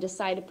basis and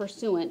decided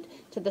pursuant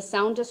to the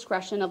sound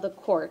discretion of the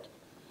court.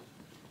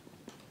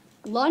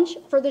 Lunch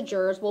for the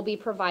jurors will be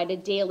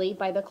provided daily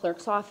by the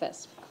clerk's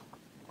office.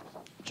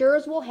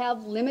 Jurors will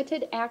have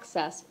limited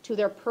access to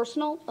their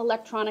personal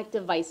electronic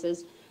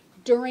devices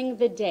during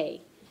the day,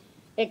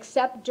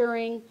 except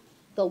during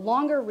the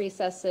longer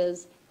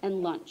recesses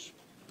and lunch.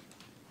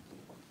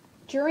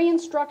 Jury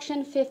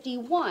Instruction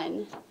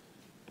 51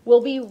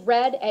 will be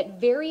read at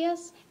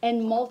various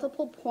and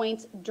multiple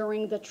points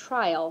during the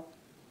trial,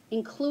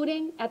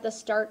 including at the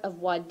start of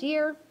voir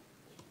dire,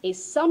 a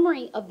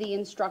summary of the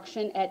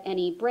instruction at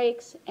any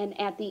breaks, and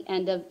at the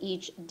end of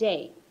each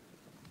day.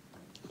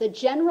 The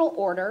general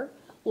order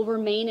will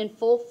remain in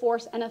full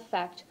force and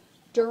effect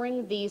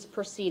during these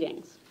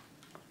proceedings.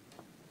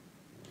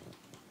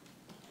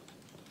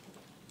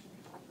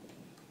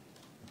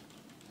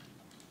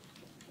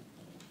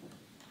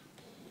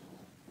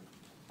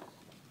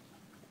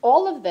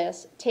 All of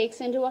this takes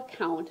into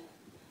account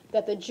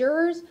that the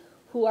jurors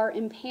who are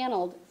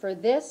impaneled for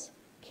this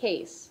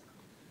case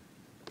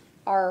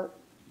are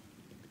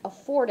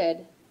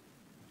afforded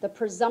the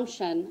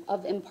presumption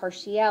of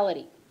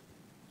impartiality.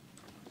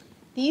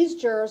 These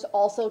jurors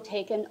also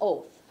take an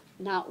oath,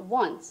 not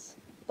once,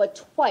 but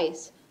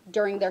twice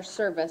during their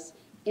service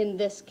in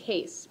this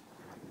case.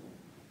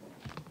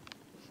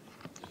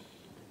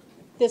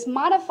 This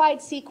modified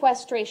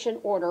sequestration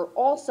order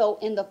also,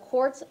 in the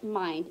court's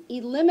mind,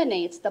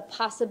 eliminates the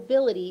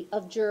possibility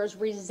of jurors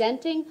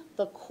resenting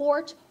the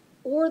court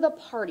or the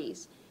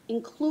parties,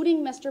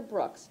 including Mr.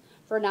 Brooks,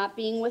 for not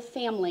being with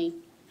family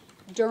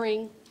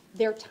during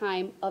their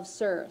time of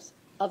service.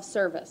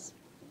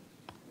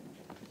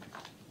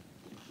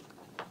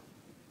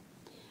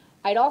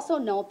 I'd also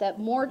note that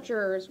more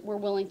jurors were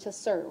willing to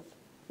serve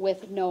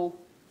with no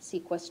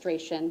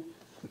sequestration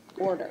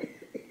order.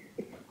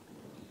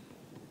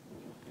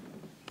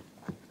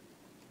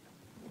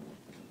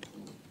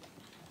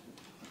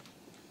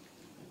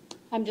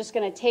 I'm just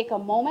going to take a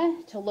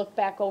moment to look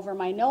back over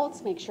my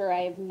notes, make sure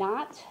I have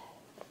not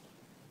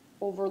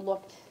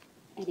overlooked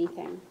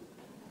anything.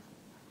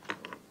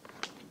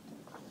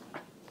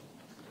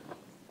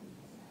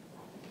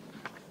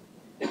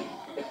 Did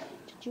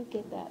you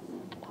get that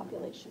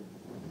population?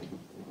 Thank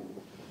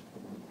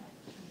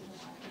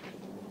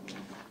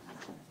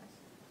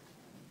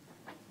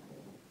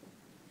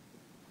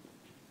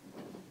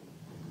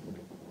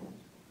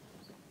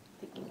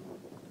you.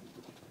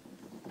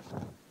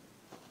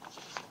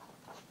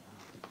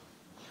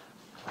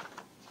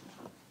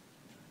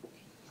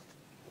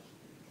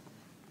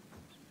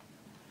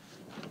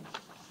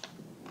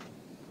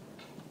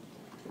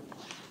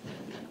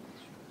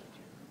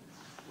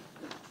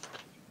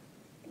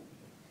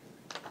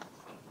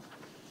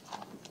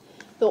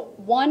 The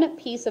one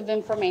piece of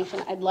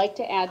information I'd like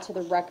to add to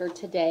the record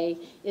today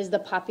is the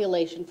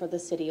population for the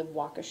city of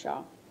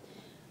Waukesha.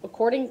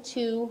 According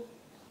to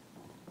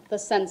the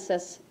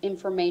census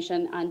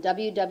information on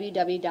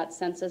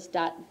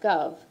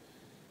www.census.gov,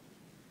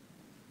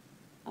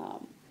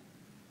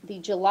 the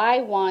July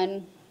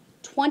 1,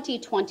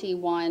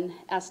 2021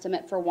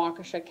 estimate for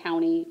Waukesha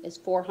County is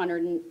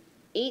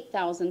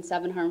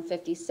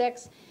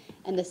 408,756,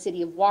 and the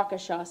city of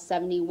Waukesha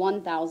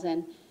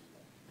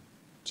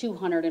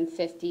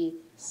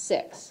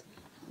 71,256.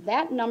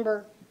 That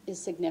number is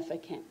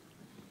significant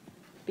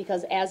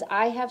because, as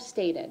I have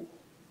stated,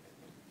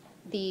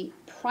 the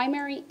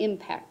primary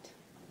impact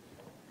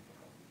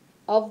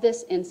of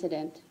this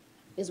incident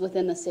is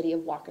within the city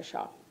of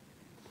Waukesha,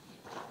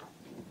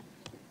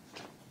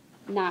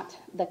 not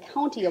the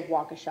county of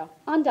Waukesha.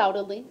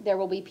 Undoubtedly, there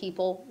will be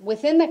people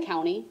within the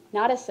county,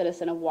 not a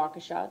citizen of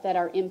Waukesha, that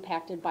are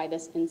impacted by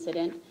this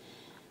incident.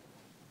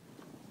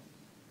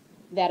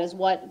 That is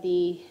what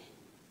the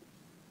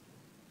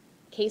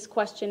case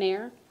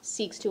questionnaire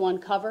seeks to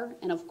uncover,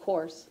 and of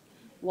course,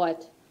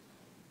 what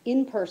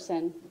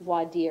in-person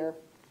voir dire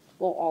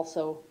will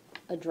also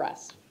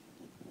address.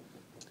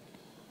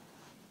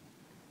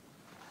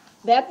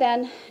 That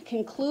then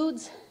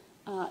concludes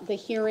the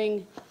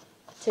hearing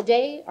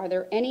today. Are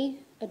there any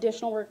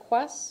additional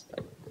requests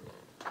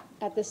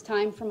at this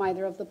time from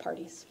either of the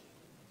parties?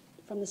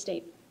 From the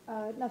state?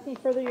 Nothing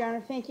further, Your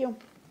Honor. Thank you.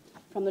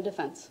 From the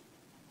defense?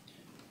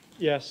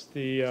 Yes,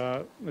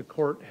 the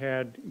court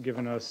had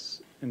given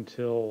us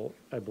until,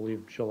 I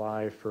believe,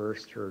 July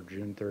 1st or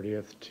June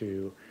 30th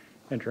to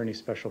enter any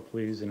special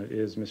pleas, and it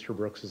is Mr.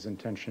 Brooks's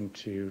intention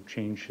to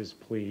change his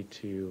plea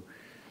to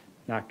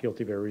not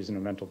guilty by reason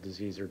of mental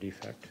disease or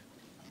defect.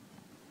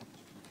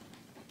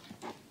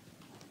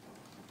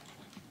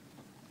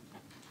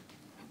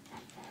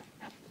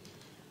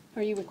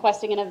 Are you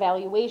requesting an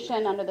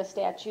evaluation under the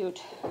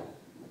statute?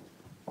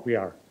 We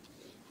are.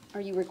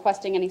 Are you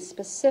requesting any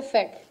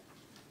specific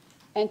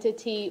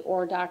entity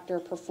or doctor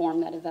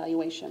perform that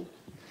evaluation?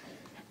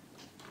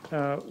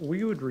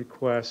 We would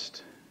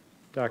request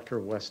Dr.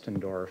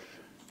 Westendorf.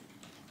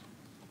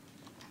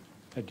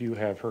 I do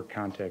have her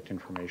contact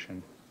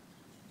information.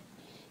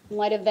 In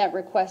light of that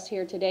request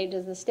here today,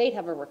 does the state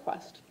have a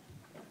request?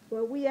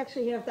 Well, we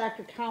actually have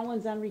Dr.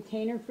 Collins on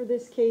retainer for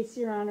this case,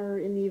 Your Honor,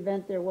 in the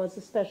event there was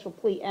a special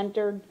plea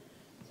entered.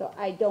 So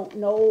I don't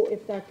know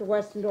if Dr.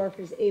 Westendorf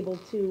is able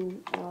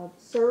to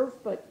serve,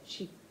 but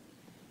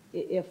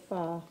if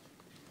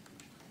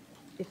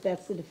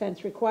that's the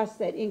defense request,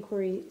 that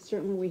inquiry,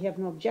 certainly we have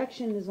no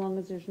objection as long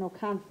as there's no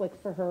conflict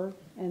for her.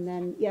 And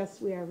then, yes,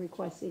 we are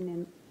requesting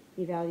an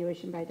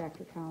evaluation by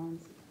Dr.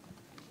 Collins.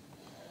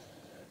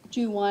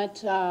 Do you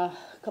want a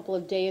couple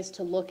of days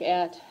to look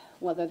at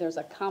whether there's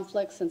a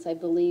conflict, since I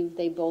believe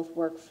they both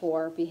work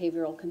for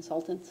behavioral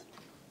consultants?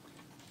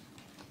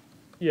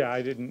 Yeah,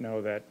 I didn't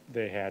know that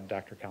they had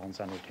Dr. Collins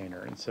on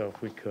retainer, and so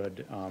if we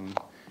could,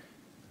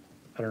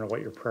 I don't know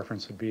what your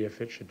preference would be, if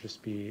it should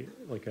just be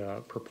like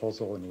a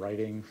proposal in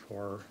writing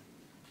for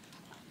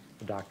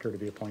the doctor to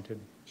be appointed?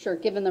 Sure,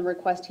 given the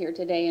request here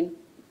today and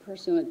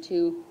pursuant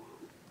to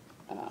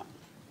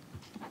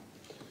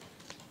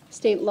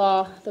state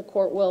law, the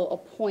court will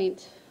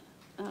appoint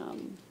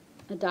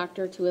a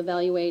doctor to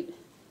evaluate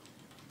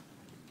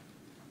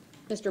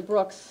Mr.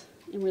 Brooks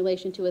in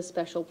relation to a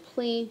special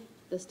plea.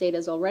 The state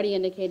has already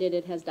indicated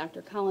it has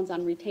Dr. Collins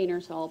on retainer,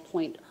 so I'll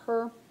appoint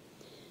her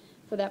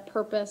for that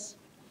purpose.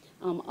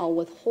 I'll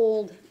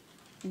withhold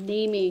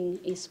naming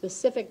a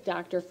specific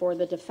doctor for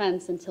the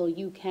defense until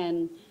you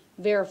can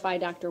verify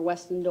Dr.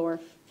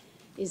 Westendorf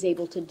is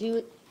able to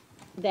do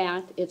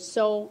that. If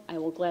so, I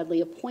will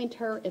gladly appoint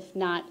her. If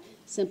not,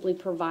 simply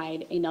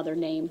provide another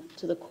name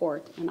to the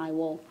court, and I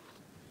will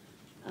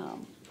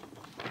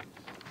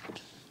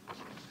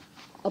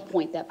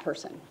appoint that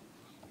person.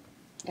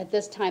 At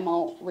this time,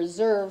 I'll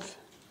reserve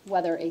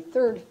whether a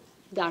third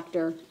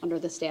doctor under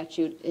the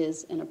statute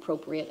is an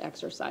appropriate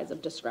exercise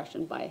of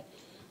discretion by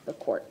the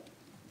court.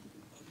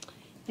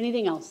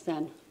 Anything else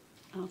then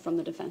from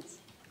the defense?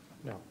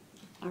 No.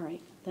 All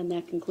right, then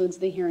that concludes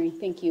the hearing.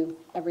 Thank you,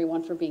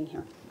 everyone, for being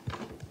here.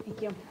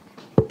 Thank you.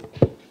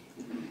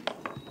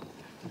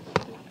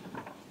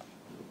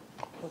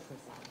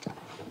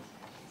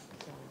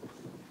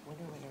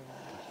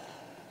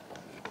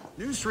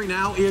 News 3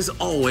 Now is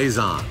always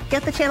on.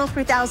 Get the Channel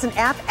 3000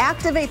 app,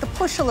 activate the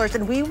push alerts,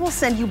 and we will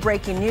send you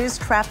breaking news,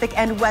 traffic,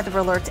 and weather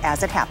alerts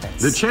as it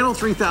happens. The Channel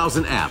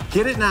 3000 app.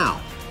 Get it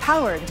now.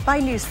 Powered by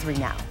News 3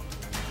 Now.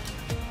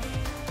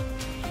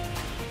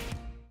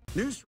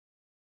 News